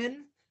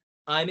Kingpin,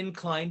 I'm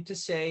inclined to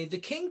say the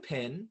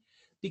Kingpin,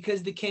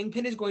 because the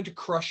Kingpin is going to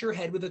crush your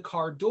head with a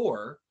car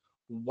door,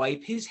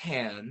 wipe his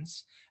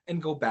hands,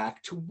 and go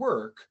back to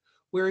work.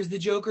 Whereas the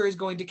Joker is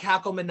going to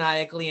cackle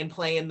maniacally and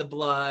play in the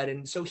blood.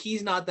 And so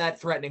he's not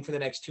that threatening for the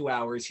next 2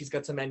 hours. He's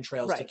got some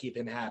entrails to keep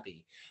him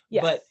happy.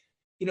 Yes. But,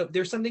 you know,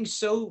 there's something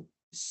so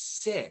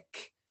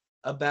sick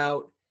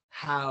about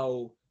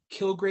how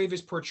Killgrave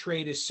is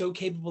portrayed as so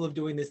capable of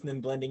doing this and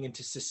then blending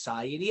into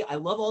society. I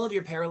love all of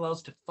your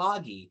parallels to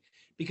Foggy,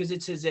 because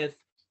it's as if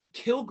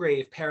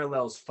Killgrave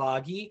parallels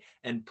Foggy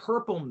and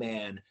Purple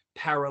Man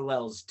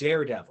parallels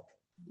Daredevil.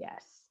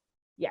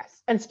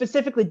 Yes, and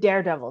specifically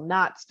Daredevil,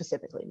 not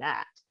specifically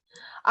Matt.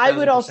 I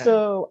would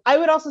also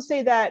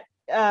say that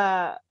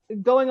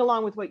going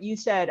along with what you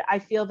said, I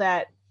feel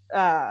that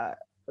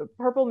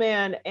Purple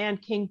Man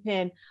and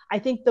Kingpin, I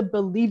think the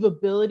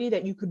believability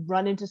that you could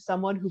run into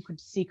someone who could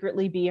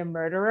secretly be a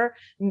murderer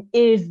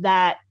is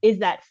that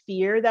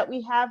fear that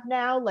we have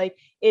now. Like,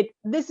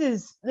 this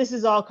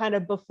is all kind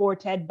of before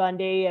Ted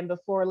Bundy and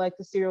before like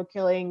the serial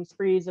killing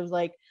sprees of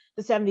like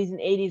the 70s and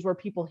 80s where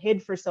people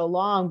hid for so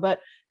long, but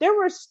there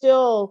were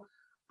still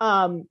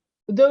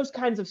those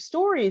kinds of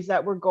stories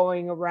that were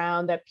going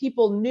around, that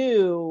people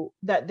knew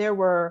that there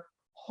were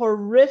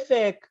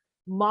horrific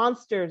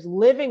monsters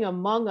living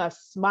among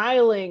us,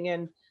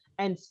 smiling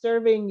and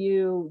serving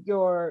you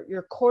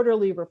your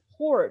quarterly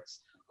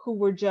reports, who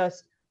were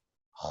just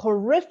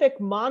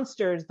horrific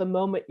monsters the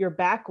moment your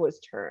back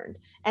was turned.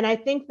 And I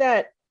think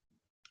that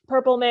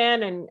Purple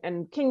Man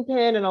and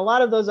Kingpin and a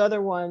lot of those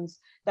other ones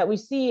that we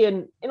see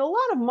in a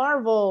lot of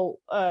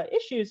Marvel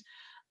issues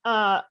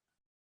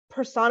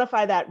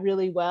personify that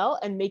really well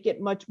and make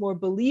it much more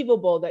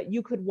believable that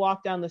you could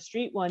walk down the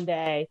street one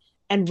day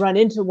and run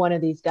into one of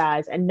these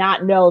guys and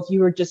not know if you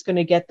were just going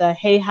to get the,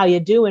 hey, how you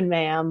doing,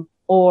 ma'am,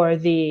 or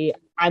the,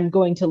 I'm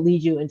going to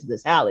lead you into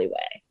this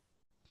alleyway.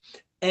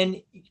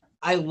 And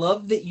I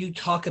love that you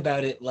talk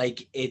about it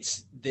like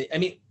it's I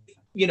mean,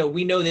 you know,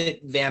 we know that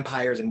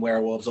vampires and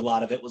werewolves, a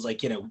lot of it was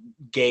like, you know,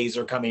 gays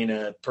are coming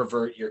to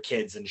pervert your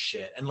kids and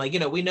shit. And like, you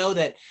know, we know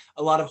that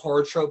a lot of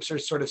horror tropes are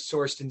sort of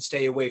sourced and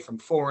stay away from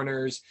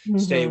foreigners,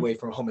 stay away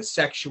from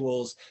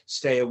homosexuals,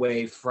 stay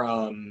away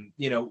from,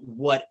 you know,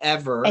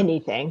 whatever.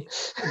 Anything.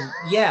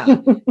 Yeah.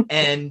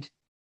 And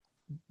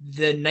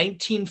the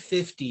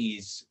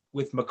 1950s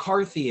with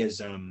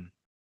McCarthyism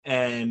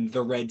and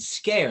the Red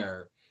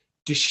Scare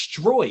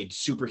destroyed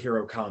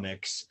superhero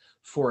comics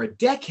for a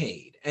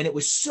decade, and it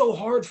was so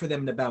hard for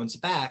them to bounce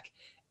back.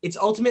 It's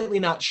ultimately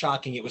not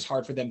shocking it was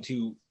hard for them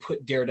to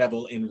put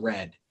Daredevil in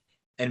red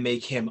and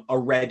make him a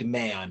red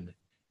man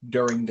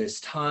during this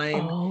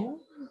time.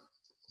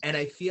 And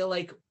I feel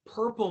like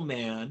Purple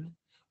Man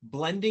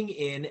blending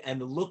in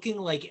and looking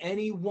like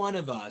any one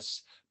of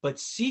us, but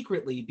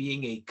secretly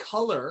being a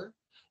color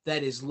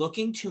that is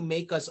looking to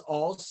make us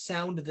all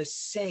sound the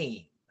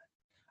same.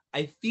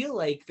 I feel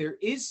like there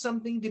is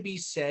something to be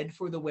said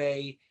for the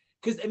way,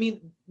 because, I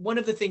mean, one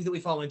of the things that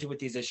we fall into with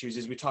these issues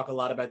is we talk a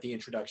lot about the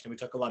introduction, we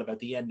talk a lot about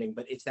the ending,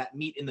 but it's that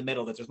meat in the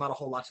middle that there's not a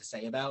whole lot to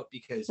say about,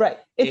 because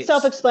it's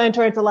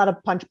self-explanatory. It's a lot of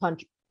punch.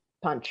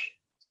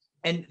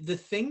 And the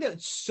thing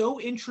that's so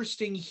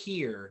interesting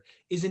here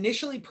is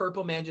initially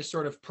Purple Man just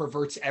sort of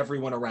perverts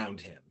everyone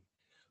around him.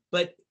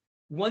 But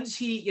once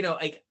he, you know,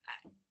 like,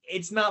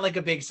 it's not like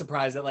a big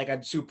surprise that like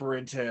I'm super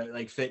into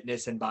like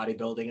fitness and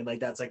bodybuilding and like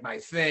that's like my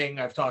thing.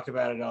 I've talked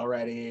about it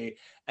already.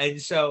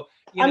 And so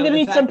I'm gonna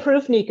need some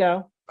proof,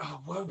 Nico.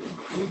 Oh,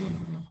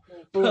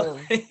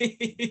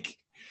 like,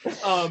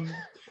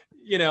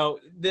 you know,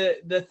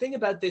 the thing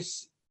about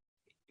this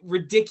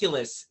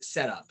ridiculous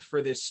setup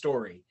for this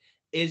story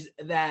is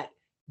that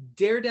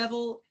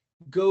Daredevil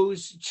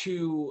goes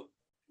to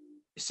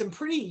some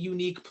pretty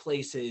unique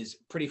places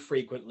pretty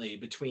frequently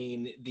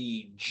between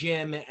the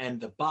gym and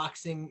the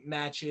boxing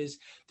matches.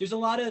 There's a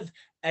lot of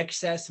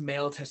excess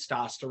male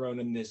testosterone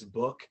in this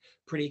book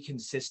pretty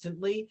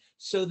consistently,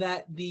 so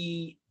that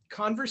the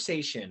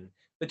conversation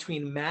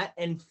between Matt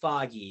and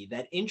Foggy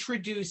that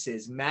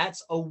introduces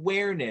Matt's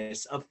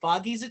awareness of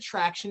Foggy's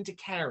attraction to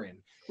Karen,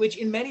 which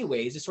in many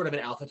ways is sort of an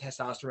alpha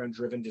testosterone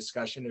driven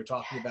discussion. They're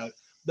talking about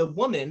the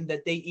woman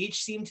that they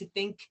each seem to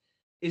think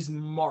is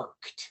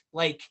marked.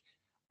 Like,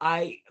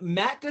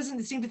 Matt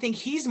doesn't seem to think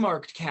he's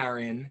marked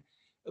Karen,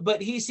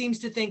 but he seems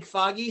to think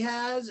Foggy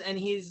has, and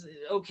he's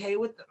okay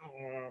with them.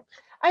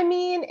 I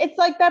mean, it's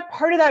like that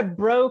part of that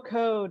bro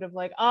code of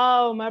like,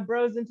 oh, my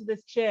bro's into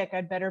this chick,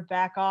 I'd better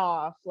back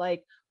off.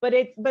 Like, but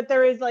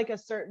there is like a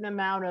certain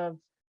amount of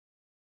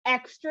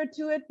extra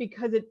to it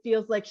because it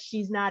feels like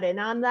she's not in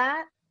on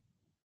that.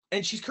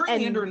 And she's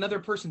currently under another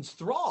person's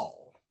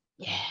thrall.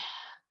 Yeah.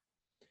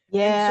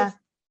 Yeah. And so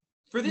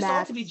for this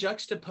all to be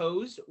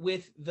juxtaposed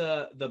with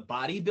the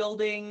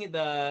bodybuilding,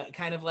 the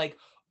kind of like,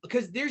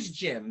 because there's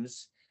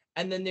gyms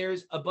and then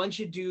there's a bunch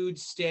of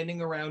dudes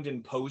standing around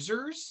in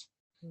posers.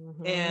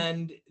 Mm-hmm.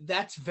 And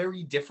that's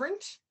very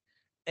different.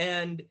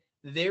 And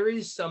there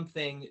is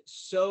something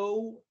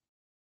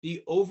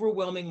the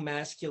overwhelming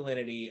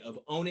masculinity of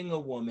owning a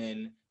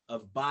woman,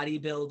 of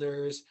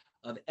bodybuilders,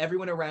 of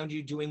everyone around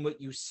you doing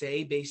what you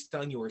say based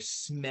on your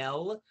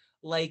smell.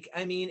 Like,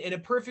 I mean, in a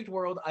perfect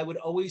world, I would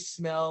always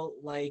smell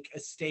like a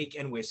steak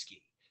and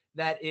whiskey.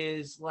 That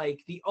is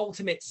like the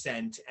ultimate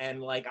scent,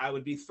 and like I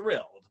would be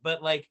thrilled.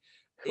 But like,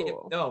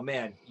 cool. Oh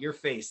man, your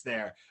face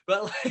there.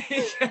 But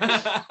like,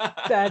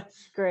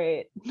 that's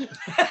great. Well,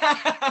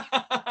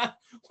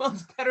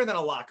 it's better than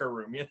a locker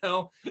room, you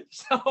know?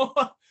 So,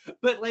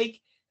 but like,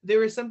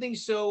 there is something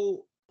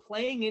so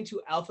playing into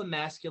alpha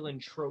masculine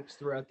tropes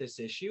throughout this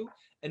issue.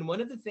 And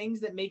one of the things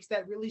that makes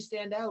that really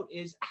stand out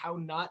is how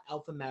not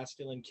alpha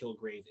masculine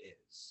Killgrave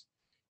is.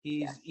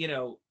 He's, you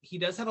know, he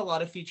does have a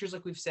lot of features,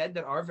 like we've said,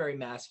 that are very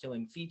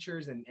masculine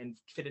features and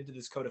fit into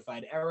this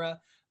codified era.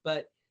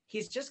 But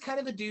he's just kind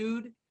of a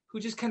dude who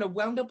just kind of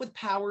wound up with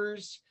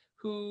powers,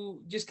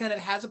 who just kind of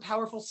has a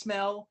powerful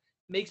smell,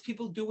 makes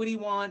people do what he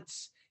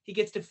wants. He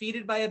gets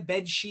defeated by a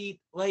bed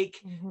sheet.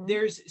 Like,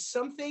 there's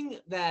something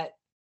that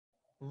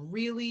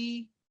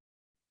really,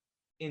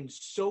 in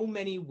so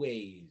many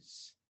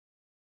ways,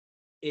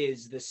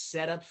 is the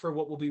setup for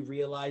what will be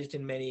realized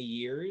in many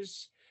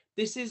years.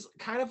 This is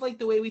kind of like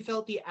the way we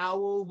felt the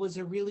owl was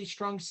a really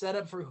strong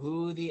setup for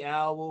who the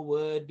owl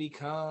would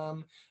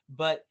become.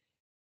 But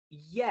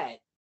yet,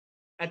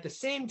 at the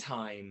same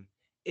time,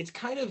 it's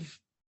kind of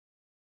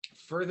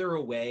further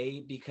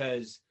away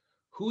because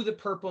who the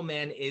Purple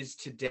Man is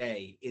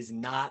today is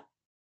not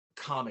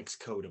comics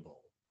codable.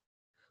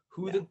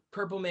 Who the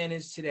Purple Man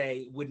is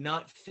today would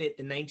not fit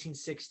the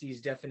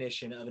 1960s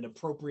definition of an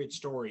appropriate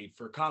story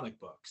for comic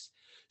books.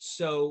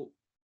 So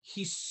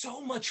he's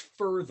so much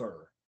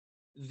further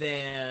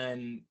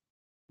than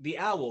the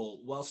owl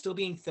while still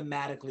being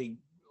thematically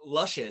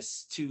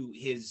luscious to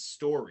his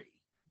story.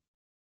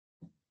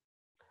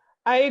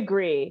 I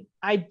agree.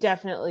 I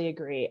definitely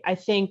agree. I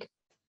think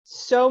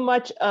so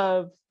much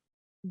of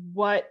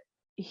what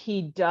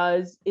he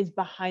does is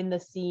behind the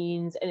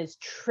scenes and is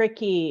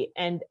tricky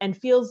and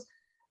feels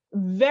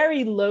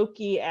very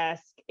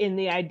Loki-esque in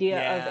the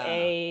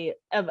idea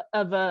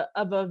of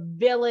a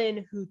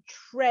villain who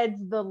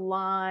treads the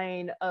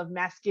line of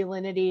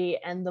masculinity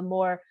and the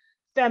more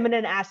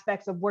feminine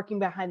aspects of working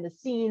behind the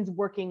scenes,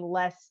 working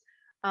less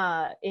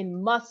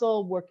in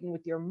muscle, working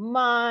with your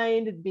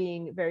mind,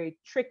 being very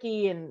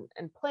tricky and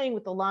playing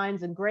with the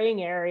lines and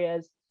graying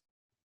areas.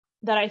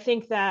 That I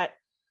think that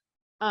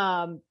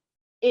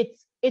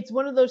it's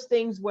one of those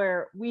things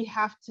where we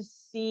have to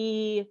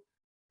see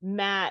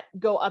Matt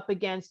go up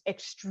against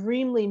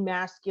extremely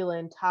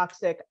masculine,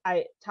 toxic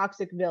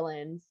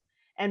villains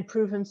and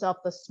prove himself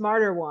the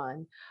smarter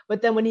one.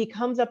 But then when he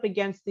comes up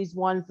against these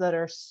ones that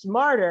are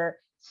smarter,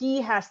 he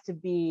has to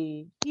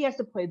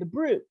play the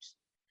brute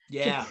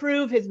to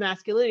prove his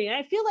masculinity. And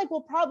I feel like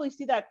we'll probably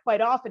see that quite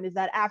often, is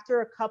that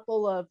after a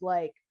couple of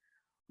like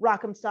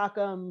rock'em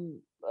sock'em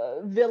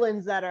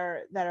villains that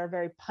are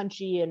very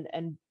punchy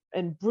and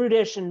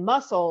brutish and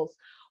muscles,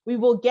 we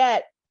will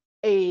get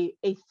a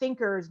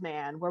thinker's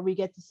man where we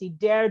get to see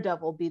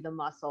Daredevil be the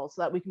muscle,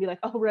 so that we can be like,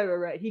 oh,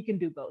 right, he can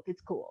do both.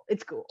 It's cool.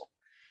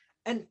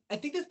 And I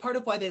think that's part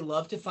of why they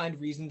love to find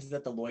reasons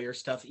that the lawyer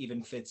stuff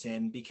even fits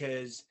in,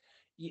 because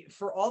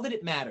for all that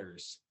it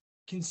matters,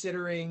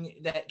 considering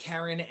that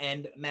Karen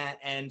and Matt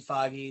and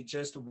Foggy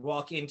just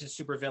walk into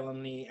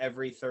supervillainy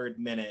every third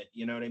minute,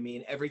 you know what I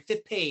mean? Every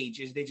fifth page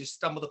is they just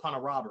stumbled upon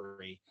a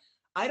robbery.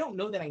 I don't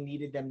know that I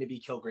needed them to be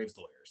Killgrave's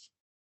lawyers.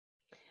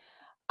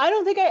 I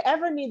don't think I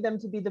ever need them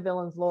to be the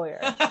villain's lawyer.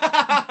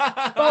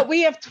 But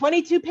we have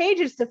 22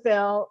 pages to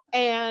fill,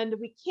 and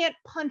we can't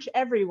punch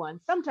everyone.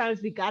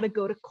 Sometimes we got to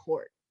go to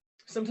court.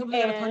 Sometimes we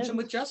got to punch them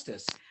with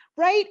justice.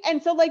 Right?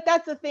 And so, like,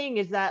 that's the thing,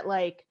 is that,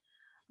 like,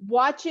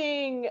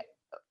 watching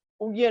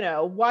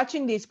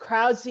these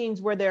crowd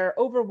scenes where they're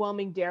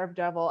overwhelming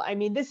Daredevil. I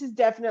mean, this is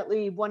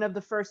definitely one of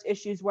the first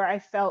issues where I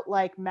felt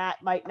like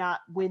Matt might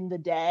not win the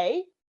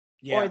day.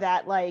 Or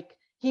that, like,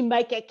 he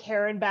might get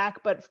Karen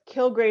back, but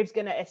Killgrave's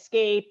going to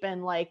escape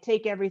and like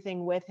take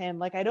everything with him.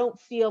 Like, I don't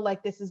feel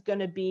like this is going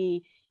to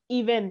be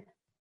even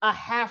a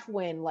half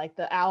win like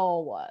the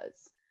owl was.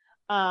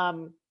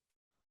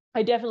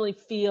 I definitely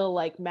feel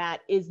like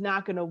Matt is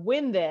not going to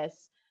win this.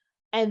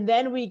 And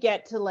then we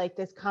get to like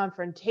this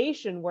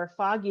confrontation where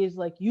Foggy is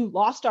like, you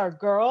lost our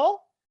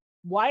girl?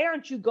 Why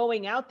aren't you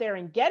going out there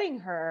and getting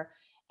her?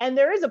 And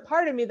there is a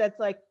part of me that's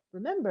like,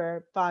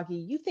 remember, Foggy,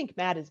 you think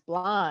Matt is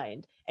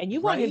blind and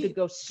you want him to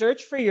go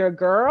search for your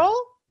girl?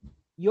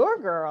 your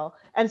girl.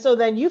 And so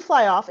then you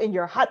fly off in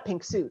your hot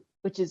pink suit,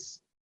 which is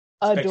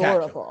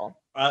adorable,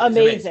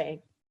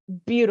 amazing,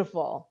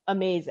 beautiful,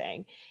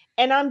 amazing.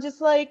 And I'm just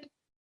like,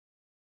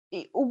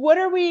 what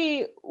are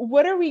we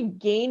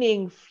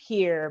gaining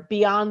here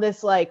beyond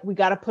this? Like, we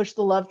got to push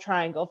the love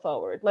triangle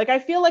forward. Like, I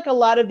feel like a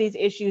lot of these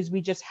issues,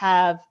 we just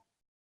have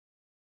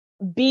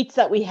beats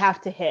that we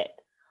have to hit.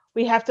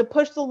 We have to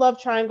push the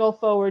love triangle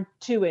forward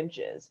 2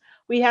 inches.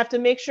 We have to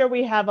make sure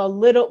we have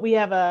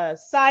a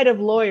side of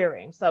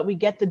lawyering so that we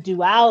get the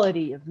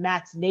duality of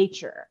Matt's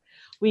nature.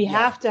 We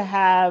have to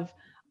have,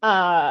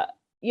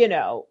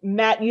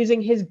 Matt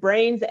using his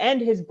brains and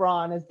his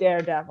brawn as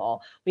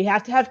Daredevil. We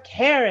have to have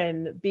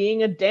Karen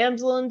being a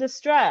damsel in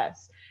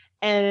distress.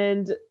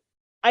 And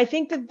I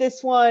think that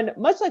this one,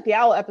 much like the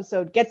Owl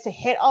episode, gets to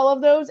hit all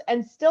of those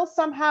and still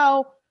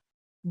somehow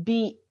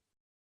be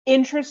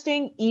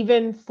interesting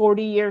even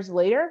 40 years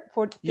later.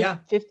 50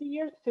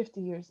 years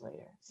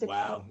later. 60.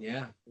 Wow,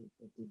 yeah.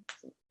 50,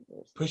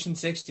 pushing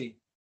 60.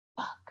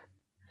 Fuck.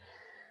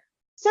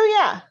 So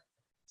yeah.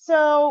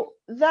 So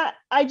that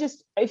I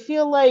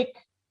feel like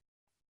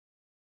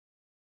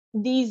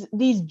these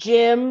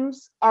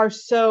gyms are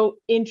so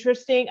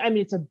interesting. I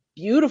mean, it's a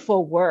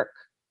beautiful work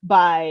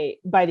by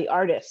the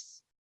artists.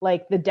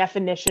 Like the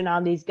definition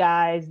on these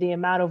guys, the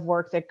amount of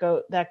work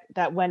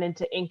that went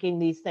into inking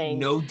these things.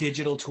 No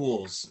digital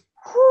tools.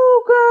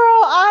 Whew, girl,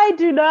 I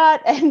do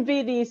not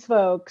envy these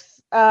folks.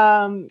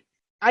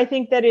 I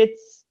think that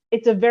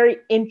it's a very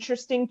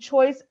interesting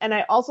choice, and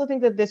I also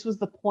think that this was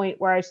the point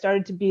where I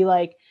started to be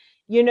like,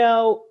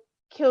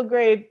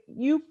 Killgrave,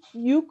 you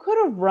could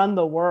have run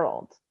the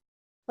world.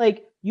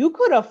 Like, you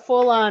could have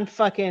full on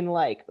fucking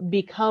like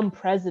become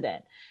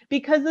president.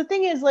 Because the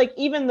thing is, like,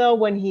 even though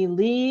when he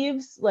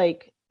leaves,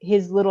 like,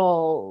 his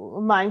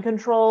little mind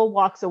control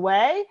walks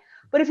away,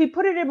 but if he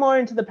put it more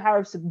into the power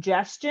of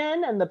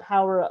suggestion and the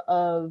power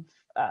of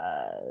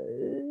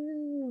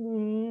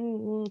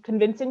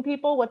convincing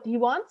people what he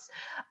wants,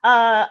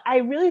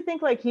 I really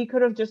think like he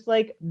could have just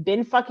like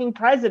been fucking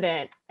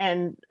president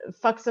and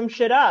fuck some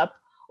shit up,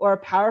 or a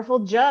powerful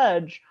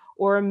judge,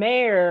 or a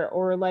mayor,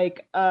 or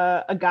like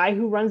a guy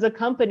who runs a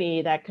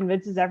company that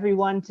convinces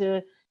everyone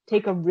to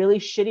take a really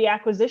shitty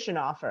acquisition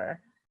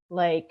offer.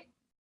 Like,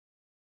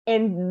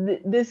 and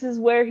this is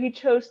where he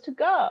chose to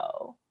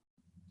go.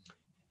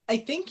 I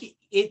think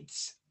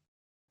it's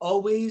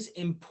always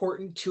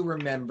important to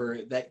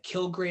remember that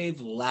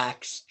Killgrave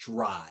lacks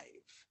drive.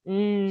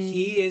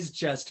 He is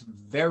just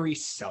very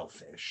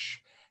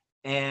selfish.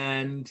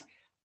 And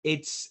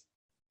it's,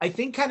 I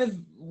think, kind of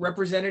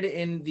represented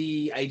in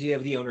the idea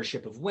of the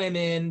ownership of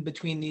women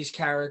between these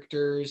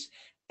characters.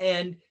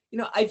 And,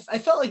 I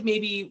felt like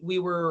maybe we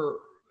were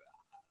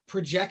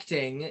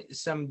projecting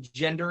some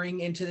gendering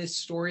into this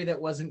story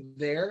that wasn't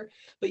there.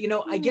 But,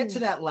 I get to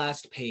that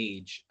last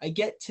page. I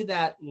get to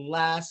that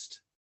last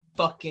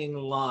fucking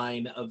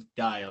line of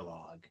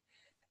dialogue.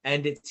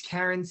 And it's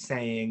Karen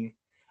saying,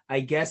 "I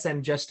guess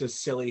I'm just a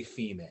silly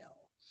female."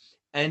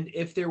 And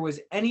if there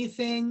was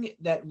anything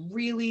that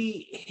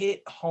really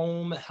hit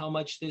home how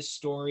much this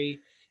story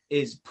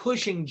is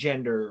pushing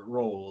gender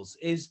roles,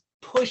 is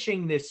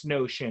pushing this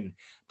notion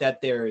that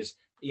there's,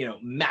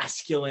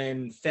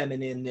 masculine,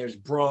 feminine, there's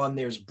brawn,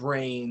 there's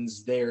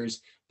brains,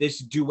 there's this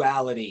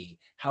duality,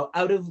 how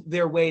out of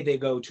their way they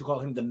go to call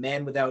him the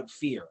man without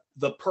fear,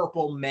 the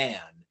purple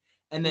man.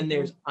 And then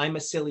there's, I'm a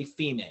silly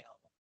female,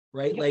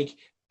 right? Yep. Like,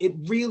 it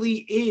really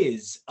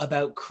is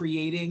about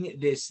creating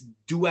this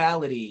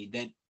duality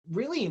that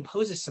really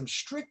imposes some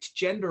strict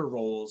gender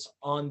roles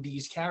on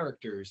these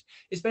characters,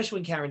 especially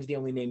when Karen's the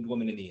only named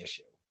woman in the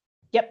issue.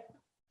 Yep.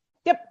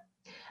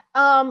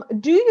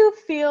 Do you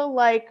feel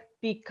like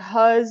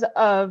because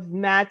of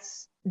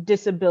Matt's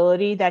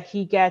disability that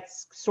he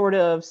gets sort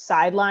of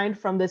sidelined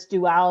from this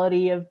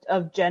duality of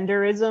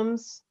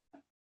genderisms?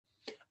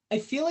 I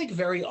feel like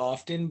very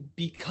often,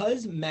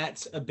 because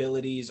Matt's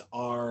abilities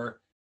are,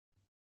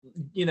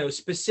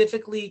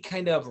 specifically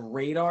kind of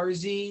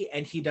radar-y,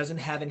 and he doesn't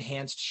have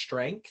enhanced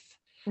strength.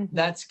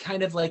 That's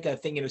kind of like a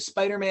thing.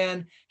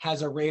 Spider-Man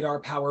has a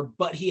radar power,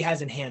 but he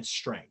has enhanced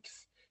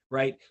strength,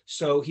 right?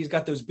 So he's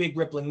got those big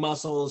rippling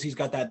muscles. He's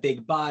got that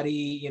big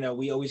body.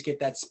 We always get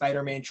that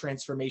Spider-Man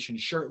transformation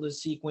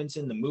shirtless sequence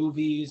in the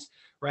movies,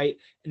 right?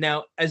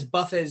 Now, as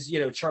buff as,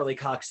 Charlie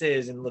Cox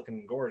is and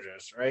looking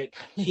gorgeous, right?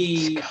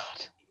 He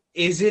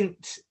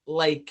isn't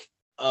like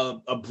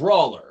a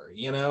brawler,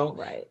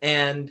 Right.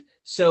 And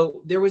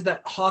so there was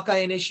that Hawkeye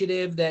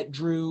initiative that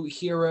drew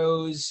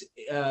heroes,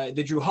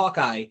 that drew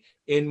Hawkeye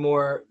in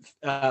more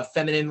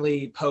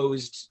femininely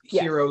posed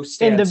hero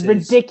stances. In the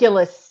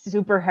ridiculous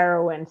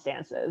superheroine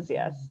stances,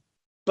 yes.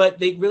 But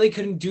they really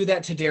couldn't do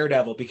that to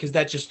Daredevil because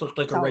that just looked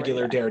like a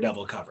regular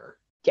Daredevil cover.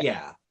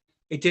 Yeah.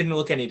 It didn't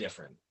look any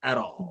different at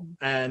all.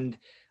 And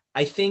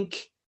I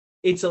think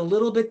it's a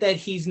little bit that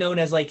he's known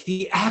as like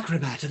the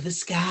acrobat of the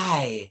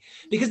sky,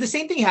 because the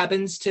same thing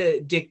happens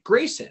to Dick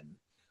Grayson,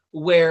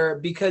 where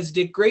because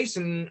Dick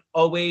Grayson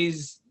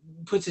always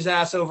puts his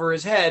ass over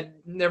his head,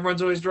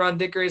 everyone's always drawn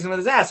Dick Grayson with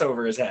his ass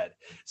over his head.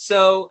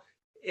 So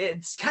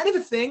it's kind of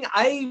a thing.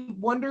 I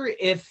wonder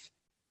if,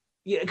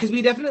 because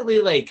we definitely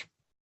like,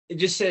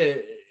 just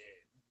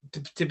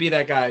to be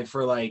that guy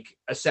for like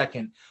a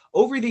second,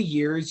 over the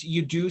years,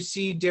 you do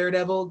see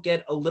Daredevil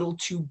get a little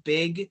too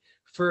big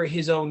for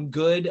his own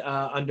good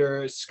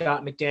under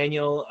Scott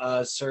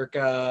McDaniel,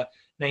 circa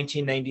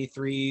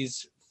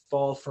 1993's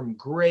Fall from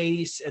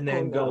Grace, and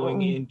then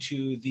going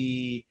into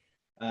the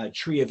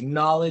Tree of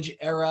Knowledge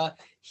era.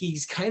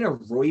 He's kind of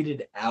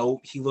roided out.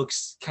 He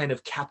looks kind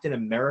of Captain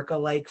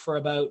America-like for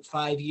about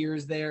 5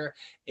 years there.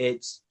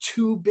 It's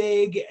too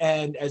big,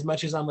 and as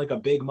much as I'm like a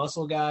big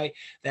muscle guy,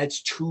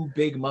 that's too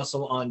big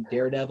muscle on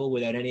Daredevil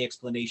without any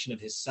explanation of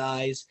his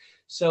size.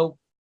 So,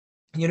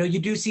 you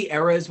do see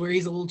eras where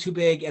he's a little too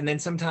big, and then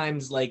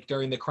sometimes, like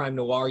during the crime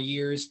noir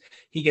years,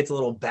 he gets a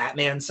little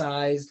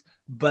Batman-sized.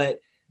 But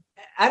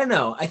I don't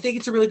know. I think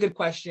it's a really good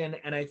question,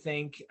 and I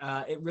think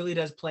it really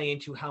does play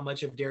into how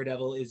much of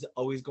Daredevil is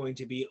always going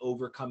to be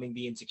overcoming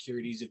the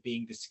insecurities of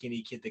being the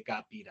skinny kid that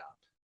got beat up.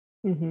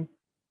 Mm-hmm.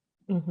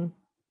 Mm-hmm.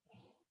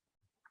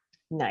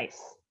 Nice.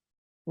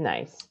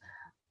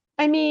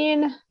 I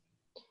mean,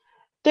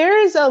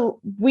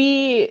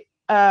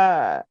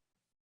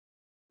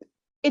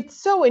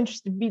 it's so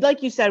interesting.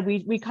 Like you said,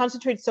 we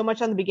concentrate so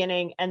much on the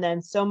beginning and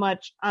then so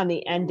much on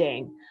the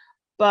ending,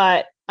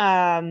 but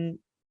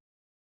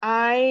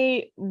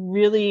I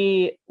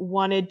really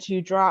wanted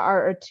to draw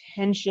our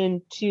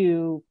attention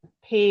to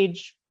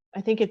page,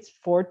 I think it's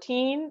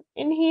 14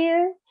 in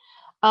here,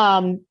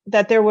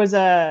 that there was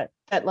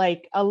that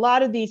like a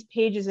lot of these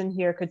pages in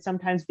here could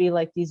sometimes be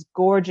like these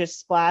gorgeous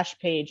splash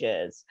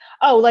pages.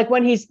 Oh, like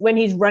when he's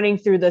running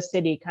through the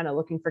city kind of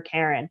looking for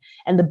Karen,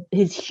 and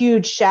his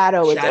huge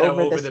shadow is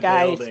over the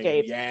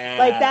skyscape. Yeah.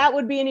 Like that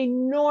would be an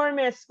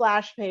enormous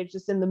splash page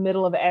just in the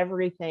middle of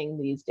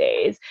everything these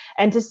days.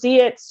 And to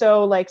see it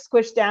so like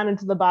squished down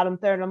into the bottom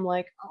third, I'm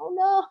like,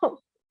 oh no,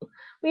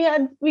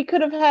 we could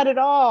have had it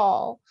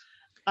all.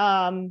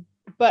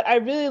 But I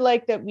really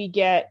like that we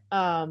get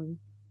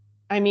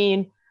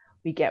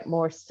we get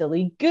more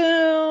silly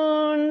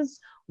goons.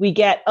 We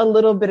get a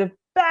little bit of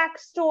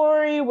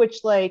backstory,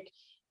 which like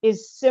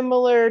is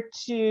similar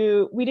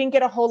to, we didn't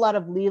get a whole lot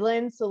of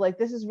Leland. So like,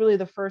 this is really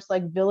the first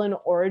like villain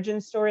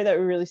origin story that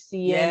we really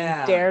see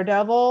in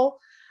Daredevil.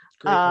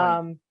 Great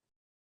point.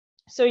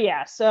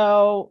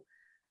 So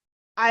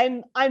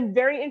I'm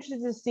very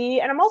interested to see,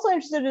 and I'm also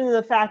interested in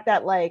the fact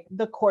that like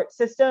the court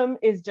system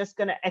is just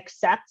going to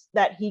accept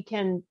that he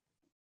can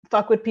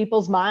fuck with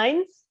people's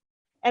minds.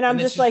 And I'm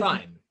just like,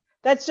 fine.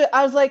 That's just,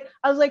 I was like,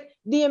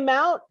 the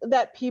amount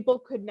that people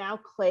could now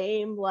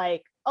claim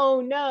like, oh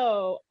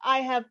no, I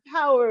have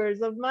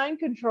powers of mind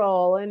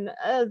control, and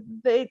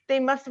they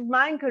must have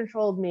mind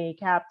controlled me,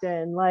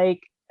 Captain.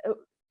 Like,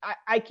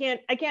 I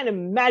can't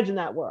imagine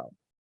that world.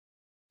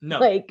 No,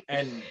 like,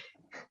 and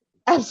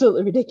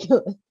absolutely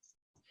ridiculous.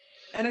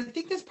 And I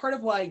think that's part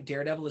of why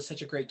Daredevil is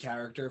such a great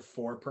character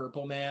for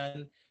Purple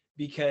Man,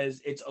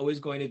 because it's always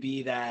going to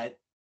be that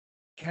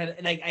kind of,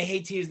 and I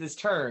hate to use this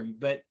term,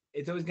 but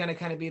it's always going to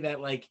kind of be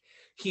that like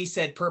he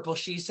said purple,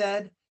 she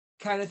said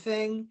kind of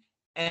thing.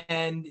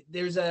 And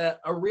there's a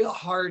real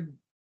hard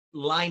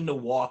line to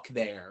walk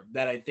there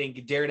that I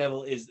think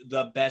Daredevil is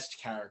the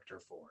best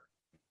character for.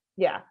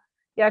 Yeah,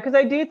 because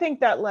I do think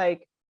that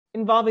like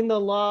involving the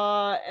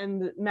law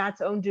and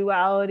Matt's own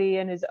duality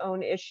and his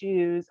own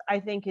issues, I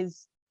think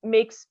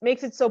makes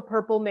it so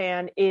Purple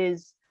Man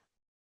is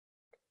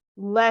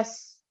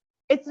less,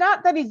 it's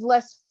not that he's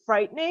less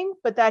frightening,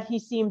 but that he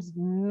seems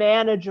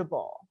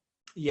manageable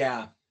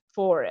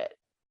for it,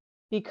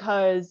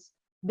 because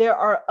there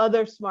are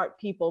other smart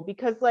people.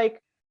 Because like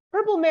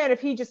Purple Man,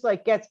 if he just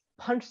like gets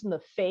punched in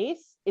the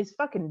face, is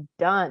fucking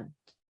done.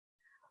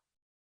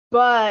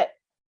 But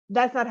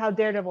that's not how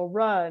Daredevil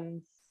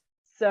runs.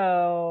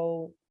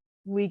 So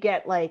we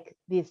get like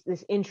this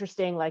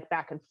interesting like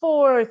back and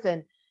forth,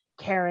 and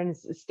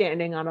Karen's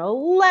standing on a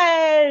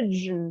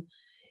ledge, and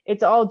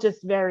it's all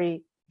just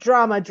very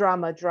drama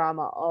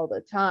all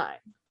the time.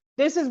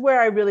 This is where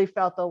I really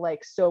felt the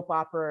like soap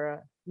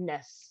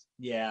opera-ness.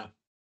 Yeah.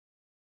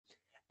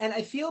 And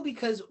I feel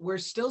because we're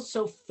still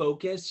so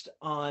focused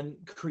on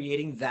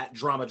creating that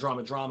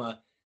drama,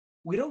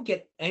 we don't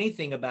get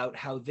anything about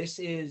how this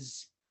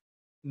is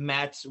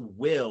Matt's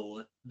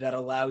will that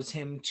allows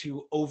him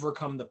to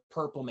overcome the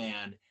Purple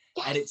Man.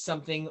 Yes. And it's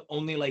something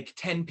only like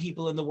 10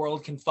 people in the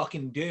world can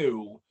fucking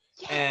do.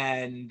 Yes.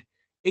 And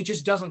it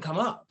just doesn't come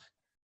up.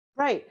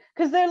 Right.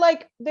 Because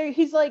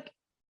he's like,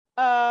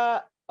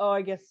 I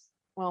guess,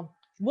 well,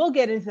 we'll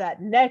get into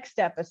that next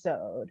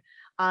episode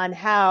on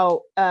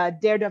how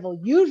Daredevil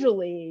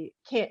usually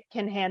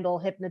can handle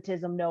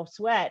hypnotism no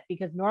sweat,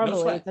 because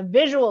normally it's a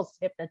visual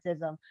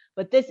hypnotism,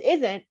 but this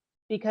isn't,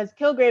 because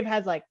Killgrave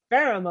has like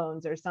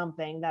pheromones or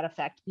something that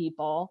affect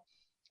people.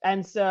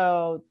 And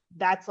so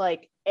that's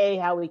like A,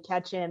 how we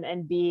catch him,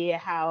 and B,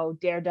 how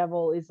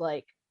Daredevil is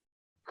like,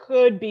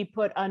 could be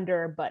put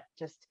under, but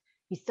just,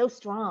 he's so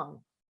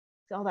strong.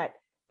 It's all that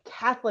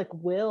Catholic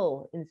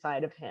will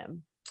inside of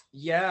him.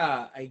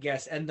 Yeah, I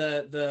guess. And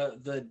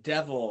the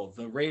devil,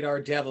 the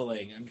radar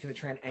deviling. I'm gonna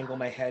try and angle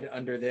my head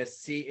under this.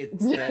 See,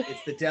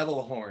 it's the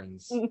devil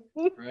horns,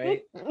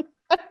 right?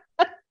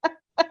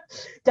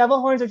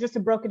 Devil horns are just a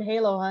broken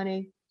halo,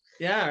 honey.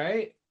 Yeah,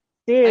 right.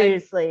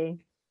 Seriously. And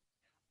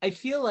I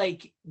feel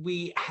like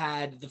we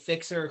had the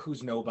Fixer,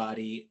 who's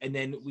nobody, and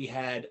then we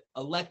had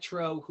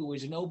Electro, who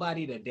was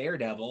nobody to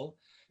Daredevil,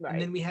 right.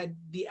 And then we had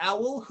the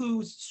Owl,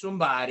 who's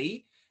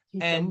somebody,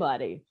 and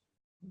somebody.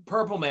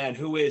 Purple Man,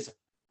 who is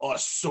a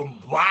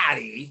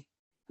somebody.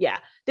 Yeah,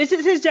 this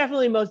is his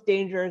definitely most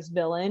dangerous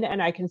villain,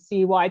 and I can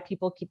see why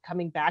people keep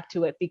coming back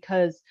to it,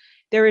 because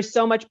there is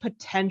so much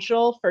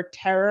potential for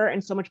terror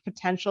and so much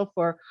potential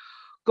for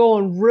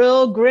going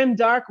real grim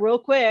dark real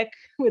quick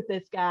with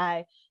this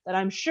guy that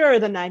I'm sure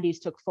the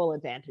 90s took full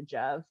advantage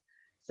of.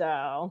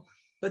 So,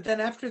 but then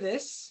after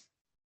this,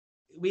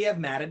 we have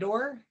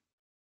Matador,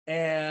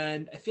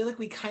 and I feel like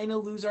we kind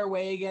of lose our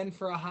way again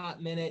for a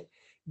hot minute.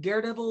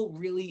 Daredevil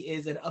really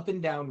is an up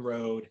and down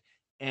road,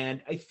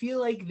 and I feel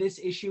like this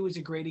issue is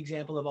a great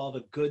example of all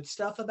the good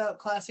stuff about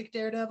classic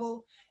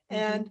Daredevil,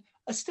 and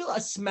still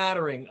a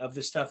smattering of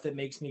the stuff that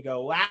makes me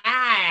go,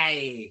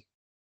 why?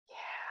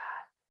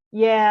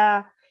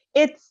 Yeah,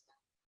 it's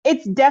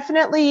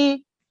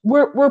definitely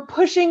we're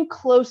pushing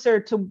closer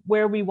to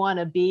where we want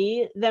to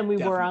be than we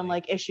were on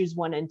like issues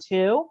 1 and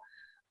 2.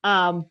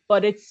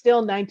 But it's still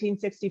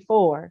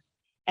 1964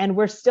 and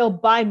we're still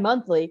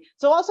bi-monthly.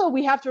 So also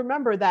we have to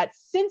remember that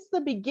since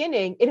the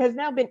beginning, it has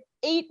now been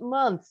 8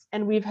 months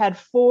and we've had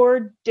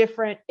 4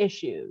 different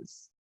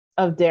issues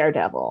of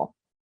Daredevil.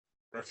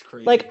 That's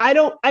crazy. Like I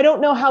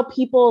don't know how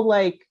people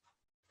like,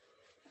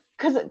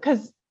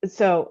 because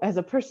so as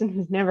a person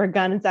who's never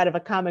gone inside of a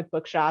comic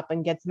book shop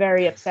and gets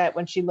very upset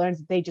when she learns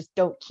that they just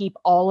don't keep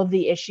all of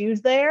the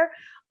issues there,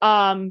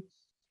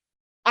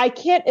 I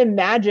can't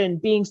imagine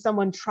being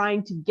someone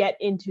trying to get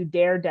into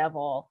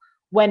Daredevil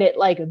when it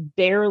like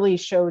barely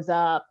shows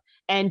up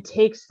and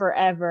takes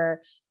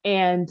forever.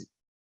 And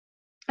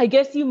I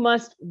guess you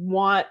must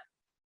want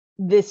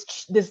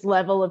this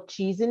level of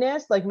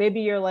cheesiness. Like maybe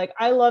you're like,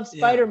 I love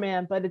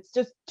Spider-Man, but it's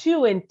just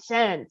too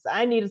intense.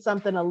 I needed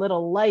something a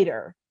little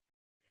lighter.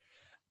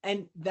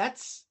 And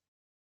that's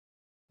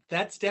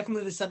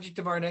definitely the subject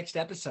of our next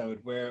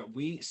episode, where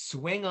we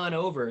swing on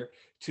over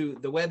to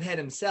the webhead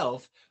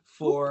himself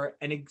for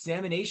an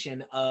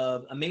examination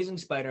of Amazing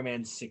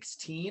Spider-Man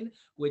 16,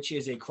 which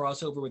is a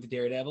crossover with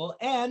Daredevil.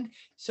 And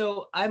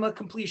so I'm a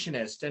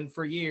completionist, and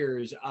for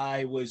years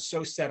I was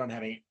so set on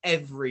having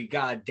every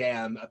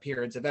goddamn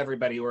appearance of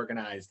everybody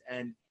organized.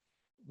 And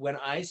when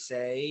I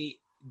say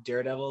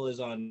Daredevil is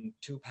on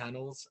 2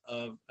 panels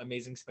of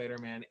Amazing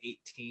Spider-Man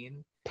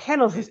 18.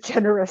 Panels is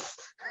generous.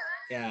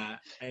 Yeah,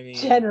 I mean...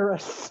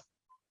 generous.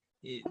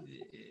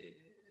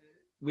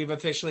 We've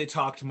officially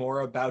talked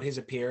more about his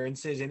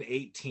appearances in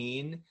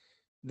 18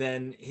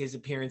 than his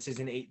appearances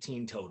in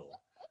 18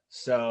 total.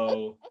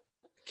 So,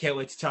 can't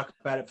wait to talk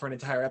about it for an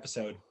entire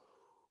episode.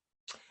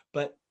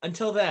 But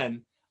until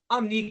then,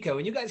 I'm Nico,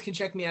 and you guys can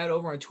check me out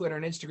over on Twitter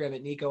and Instagram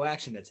at Nico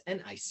Action. That's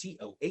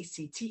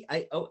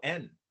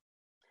NicoAction.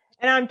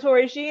 And I'm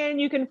Tori Sheehan.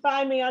 You can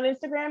find me on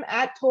Instagram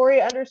at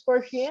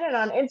Tori_Sheehan and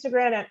on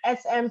Instagram at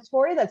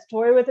SMTori. That's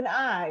Tori with an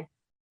I.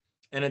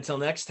 And until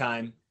next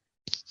time,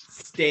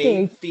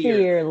 stay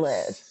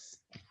fearless.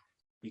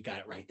 We got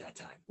it right that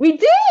time. We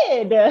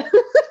did!